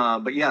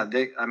 But yeah,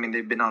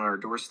 they've been on our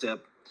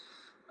doorstep.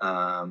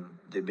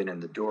 They've been in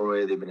the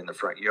doorway. They've been in the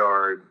front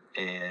yard.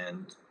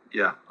 And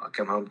yeah, I'll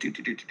come home,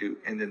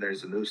 and then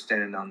there's a moose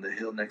standing on the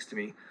hill next to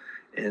me.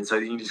 And so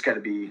you just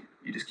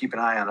keep an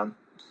eye on them.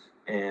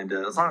 And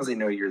as long as they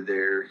know you're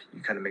there,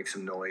 you kind of make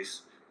some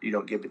noise. You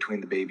don't get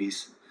between the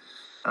babies.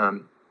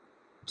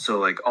 So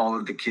like all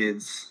of the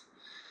kids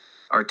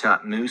are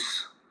taught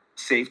moose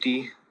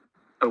safety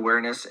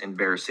awareness and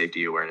bear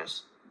safety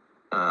awareness.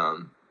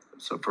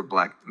 So for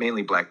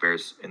mainly black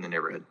bears in the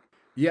neighborhood.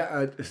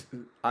 Yeah,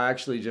 I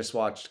actually just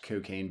watched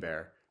Cocaine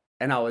Bear,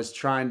 and I was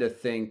trying to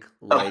think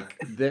like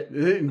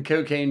in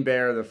Cocaine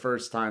Bear, the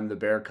first time the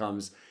bear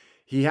comes,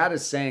 he had a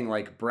saying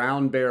like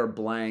brown bear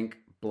blank,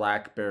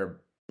 black bear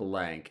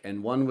blank,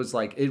 and one was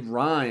like it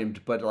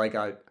rhymed, but like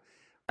I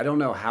don't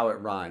know how it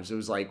rhymes. It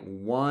was like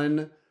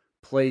one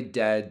play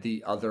dead,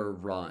 the other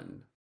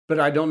run, but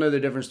I don't know the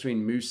difference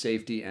between moose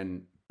safety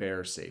and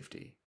bear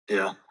safety.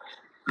 Yeah,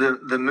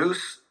 the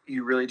moose,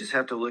 you really just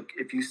have to look.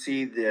 If you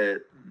see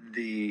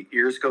the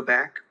ears go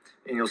back,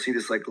 and you'll see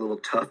this like little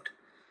tuft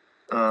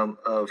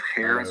of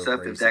hair and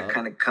stuff. If that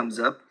kind of comes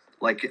up,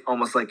 like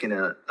almost like in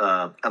a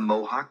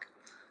mohawk,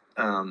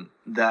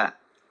 that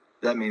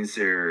means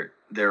they're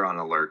on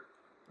alert,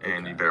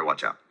 and you better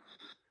watch out.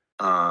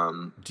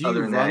 Do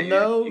you run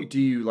though?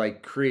 Do you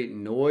like create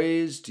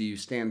noise? Do you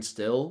stand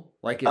still?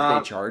 Like if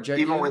they charge at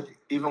you?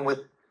 Even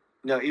with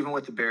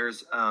the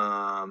bears,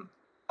 a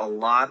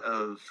lot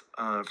of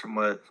from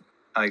what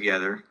I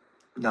gather,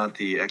 not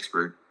the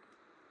expert,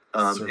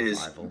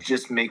 is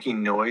just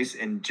making noise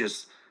and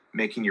just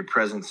making your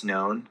presence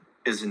known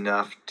is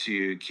enough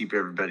to keep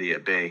everybody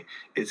at bay.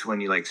 It's when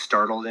you like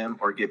startle them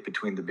or get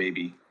between the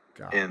baby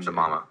and the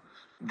mama.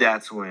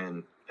 That's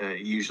when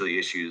usually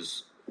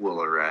issues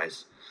will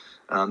arise.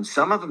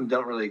 Some of them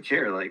don't really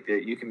care. Like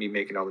you can be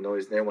making all the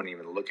noise and they won't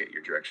even look at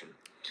your direction.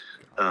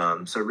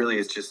 So really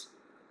it's just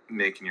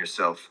making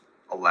yourself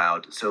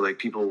loud. So like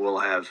people will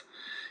have,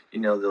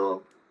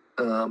 they'll,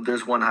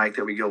 there's one hike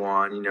that we go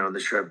on, the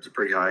shrubs are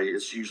pretty high.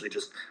 It's usually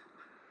just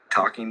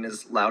talking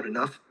is loud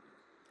enough.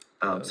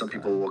 Some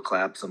people will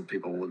clap. Some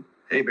people will,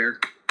 hey bear,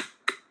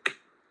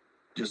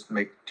 just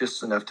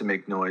enough to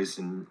make noise.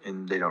 And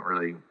they don't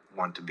really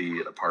want to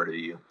be a part of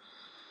you.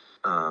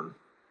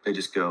 They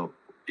just go,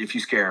 if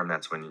you scare them,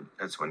 that's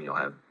when you'll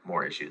have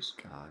more issues.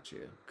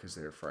 Gotcha. Because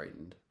they're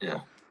frightened. Yeah.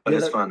 But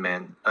it's fun,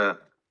 man.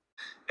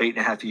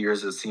 8.5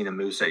 years of seeing a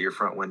moose at your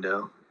front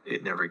window,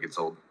 it never gets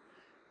old.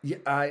 Yeah,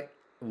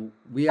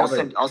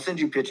 I'll send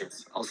you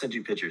pictures.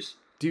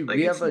 Dude, like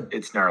we have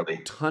it's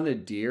gnarly. Ton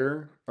of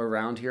deer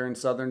around here in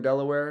southern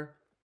Delaware,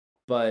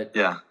 but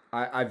yeah,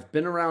 I've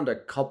been around a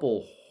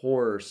couple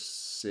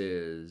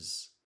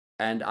horses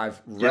and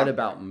I've read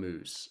about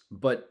moose,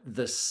 but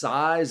the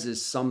size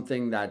is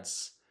something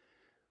that's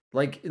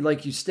like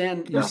you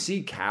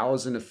see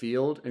cows in a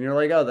field and you're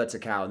like, oh, that's a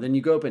cow. And then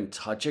you go up and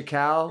touch a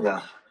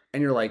cow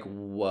and you're like,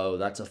 whoa,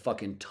 that's a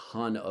fucking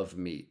ton of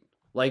meat.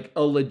 Like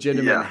a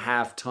legitimate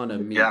half ton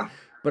of meat. Yeah.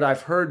 But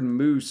I've heard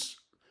moose,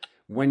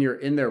 when you're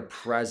in their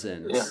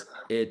presence,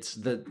 it's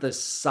the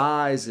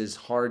size is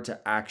hard to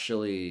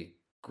actually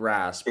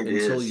grasp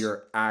until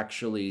you're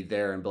actually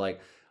there and be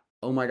like,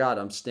 oh my God,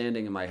 I'm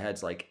standing and my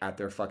head's like at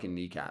their fucking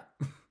kneecap.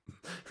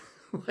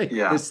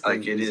 This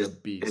thing is a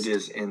beast. It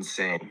is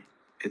insane.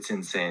 It's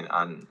insane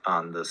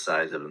on the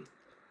size of them.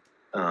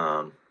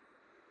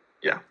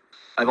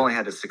 I've only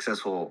had a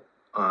successful,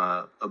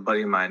 a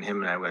buddy of mine,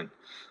 him and I went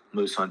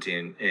moose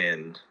hunting,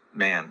 and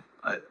man,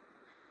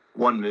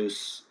 one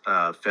moose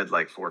fed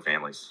like 4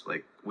 families.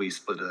 Like, we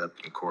split it up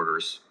in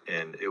quarters,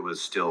 and it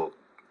was still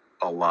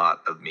a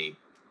lot of meat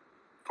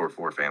for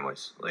 4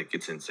 families. Like,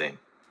 it's insane.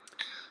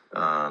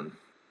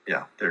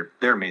 Yeah,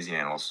 they're amazing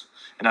animals,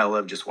 and I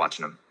love just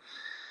watching them.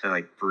 They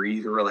like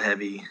breathe real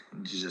heavy,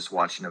 and just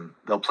watching them.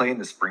 They'll play in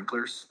the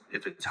sprinklers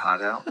if it's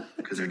hot out,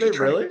 because they're just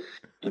trying, really?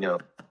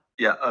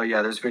 Yeah. Oh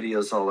yeah. There's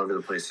videos all over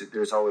the place.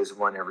 There's always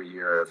one every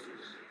year of,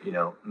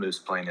 moose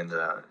playing in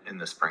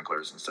the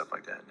sprinklers and stuff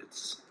like that.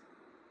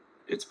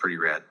 It's pretty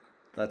rad.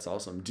 That's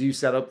awesome. Do you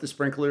set up the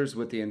sprinklers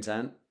with the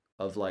intent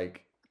of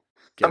like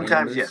getting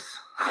Sometimes moose?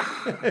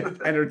 Yes.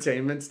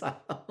 Entertainment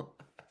style.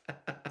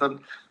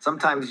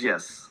 Sometimes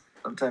yes.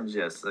 Sometimes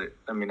yes.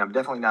 I mean, I'm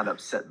definitely not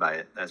upset by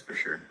it. That's for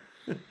sure.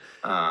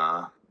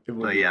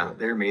 But yeah, cool.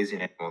 They're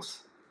amazing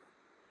animals.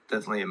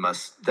 Definitely a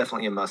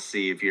must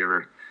see if you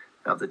ever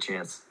have the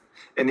chance.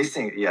 And these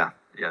things,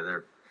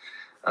 they're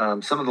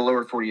some of the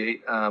lower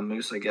 48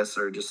 moose, I guess,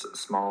 are just a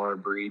smaller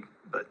breed,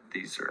 but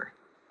these are,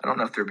 I don't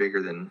know if they're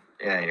bigger than,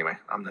 anyway,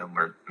 I'm no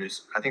more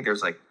moose. I think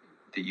there's like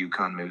the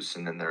Yukon moose,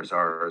 and then there's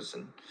ours,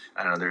 and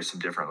I don't know, there's some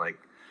different like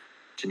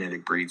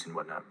genetic breeds and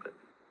whatnot, but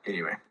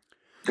anyway,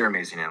 they're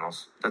amazing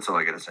animals. That's all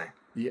I gotta say.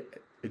 Yeah,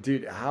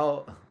 dude,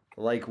 how,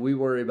 like, we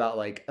worry about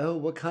like, oh,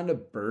 what kind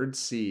of bird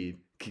seed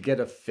could get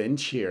a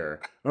finch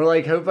here? Or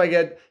like,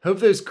 hope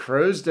those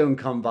crows don't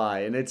come by.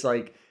 And it's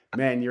like,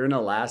 man, you're in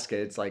Alaska.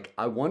 It's like,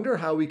 I wonder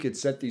how we could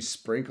set these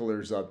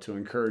sprinklers up to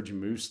encourage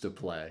moose to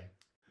play.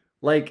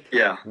 Like,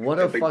 what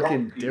a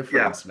fucking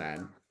difference,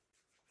 man.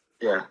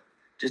 Yeah.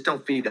 Just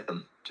don't feed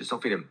them.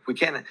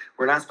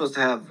 We're not supposed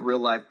to have real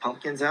live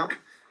pumpkins out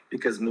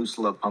because moose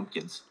love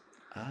pumpkins.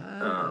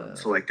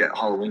 So like that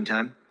Halloween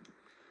time,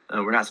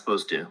 we're not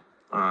supposed to.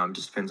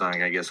 Just depends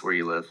on, I guess, where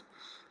you live.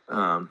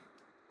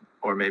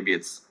 Or maybe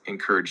it's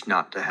encouraged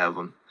not to have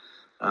them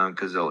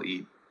because they'll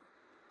eat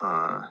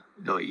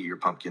your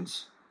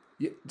pumpkins.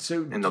 Yeah,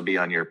 and they'll be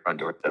on your front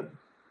doorstep.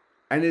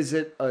 And is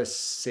it a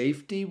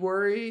safety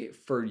worry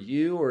for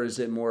you, or is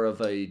it more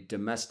of a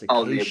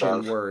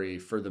domestication worry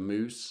for the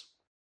moose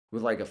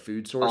with like a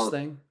food source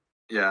thing?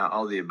 Yeah,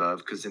 all the above,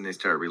 because then they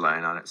start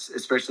relying on it,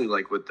 especially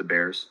like with the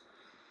bears.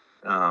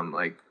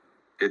 Like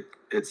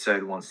it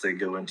said once they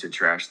go into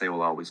trash, they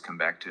will always come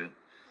back to it.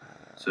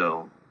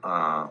 So,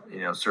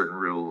 certain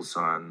rules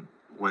on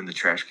when the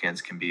trash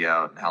cans can be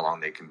out and how long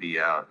they can be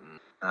out.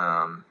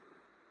 And,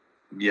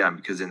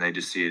 because then they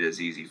just see it as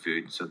easy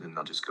food. So then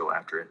they'll just go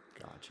after it.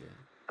 Gotcha.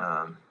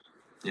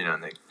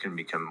 And they can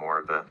become more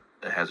of a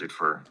hazard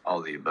for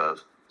all the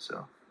above.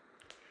 So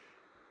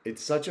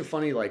it's such a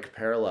funny, like,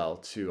 parallel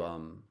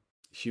to,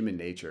 human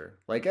nature.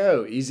 Like,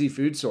 oh, easy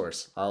food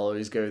source. I'll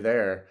always go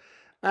there.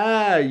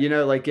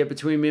 Like, get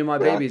between me and my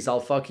babies, I'll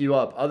fuck you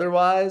up.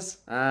 Otherwise,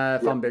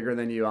 if I'm bigger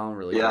than you, I don't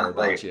really care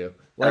about you.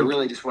 Like, I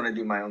really just want to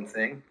do my own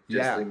thing.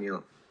 Just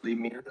leave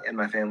me and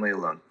my family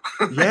alone.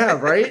 Yeah,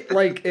 right?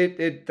 Like,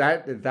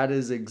 that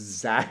is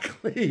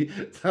exactly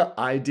the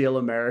ideal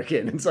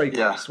American. It's like,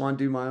 I just want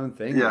to do my own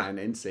thing, man,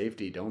 in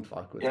safety. Don't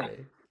fuck with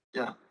me.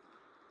 Yeah.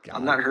 God.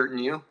 I'm not hurting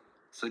you,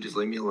 so just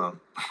leave me alone.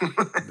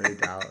 No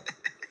doubt.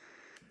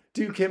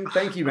 Dude, Kim,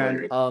 thank you,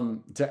 man.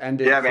 To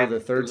end it for the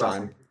third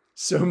time. Awesome.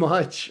 So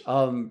much.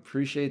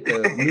 Appreciate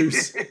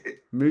the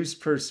moose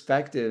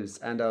perspectives,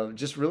 and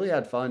just really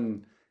had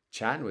fun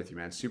chatting with you,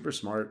 man. Super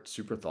smart,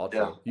 super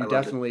thoughtful. You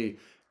definitely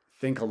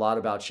think a lot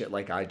about shit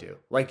like I do.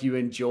 Like, you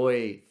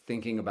enjoy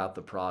thinking about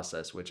the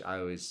process, which I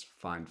always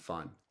find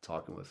fun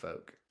talking with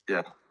folk.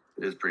 Yeah,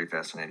 it is pretty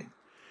fascinating.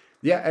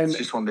 Yeah, and it's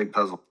just one big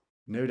puzzle.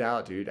 No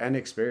doubt, dude, and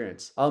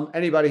experience.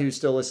 Anybody who's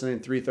still listening,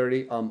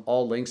 3:30,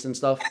 all links and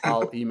stuff,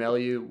 I'll email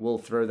you. We'll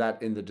throw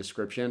that in the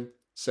description.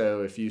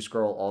 So if you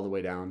scroll all the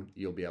way down,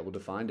 you'll be able to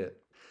find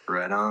it.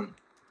 Right on.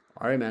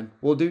 All right, man.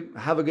 Well, dude,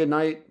 have a good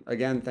night.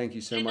 Again, thank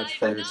you so much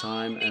for your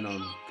time, and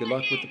good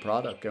luck with the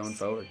product going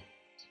forward.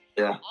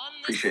 Yeah,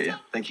 appreciate you.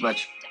 Thank you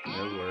much.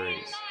 No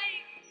worries.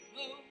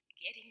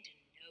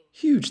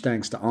 Huge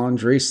thanks to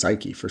Andre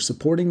Psyche for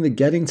supporting the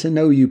Getting to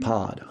Know You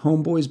pod.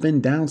 Homeboy's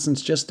been down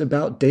since just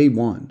about day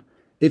one.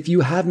 If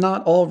you have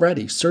not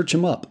already, search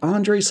him up,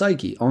 Andre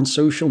Psyche, on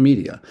social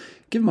media.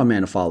 Give my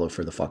man a follow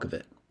for the fuck of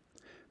it.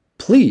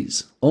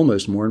 Please,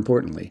 almost more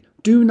importantly,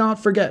 do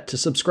not forget to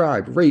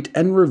subscribe, rate,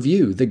 and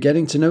review the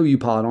Getting to Know You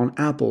pod on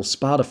Apple,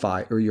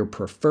 Spotify, or your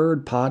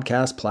preferred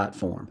podcast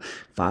platform.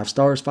 5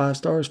 stars, 5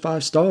 stars,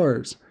 5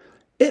 stars.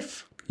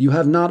 If you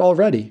have not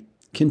already,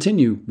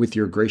 continue with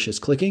your gracious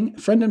clicking,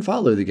 friend and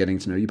follow the Getting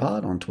to Know You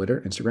pod on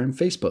Twitter, Instagram,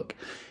 Facebook.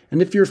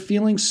 And if you're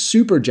feeling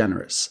super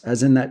generous,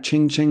 as in that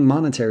ching-ching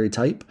monetary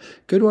type,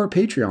 go to our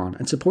Patreon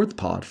and support the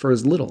pod for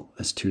as little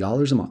as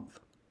 $2 a month.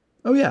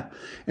 Oh yeah,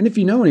 and if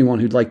you know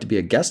anyone who'd like to be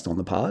a guest on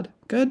the pod,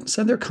 go ahead and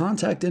send their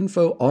contact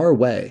info our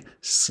way.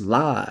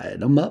 Slide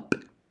them up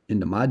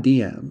into my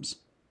DMs.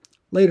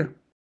 Later.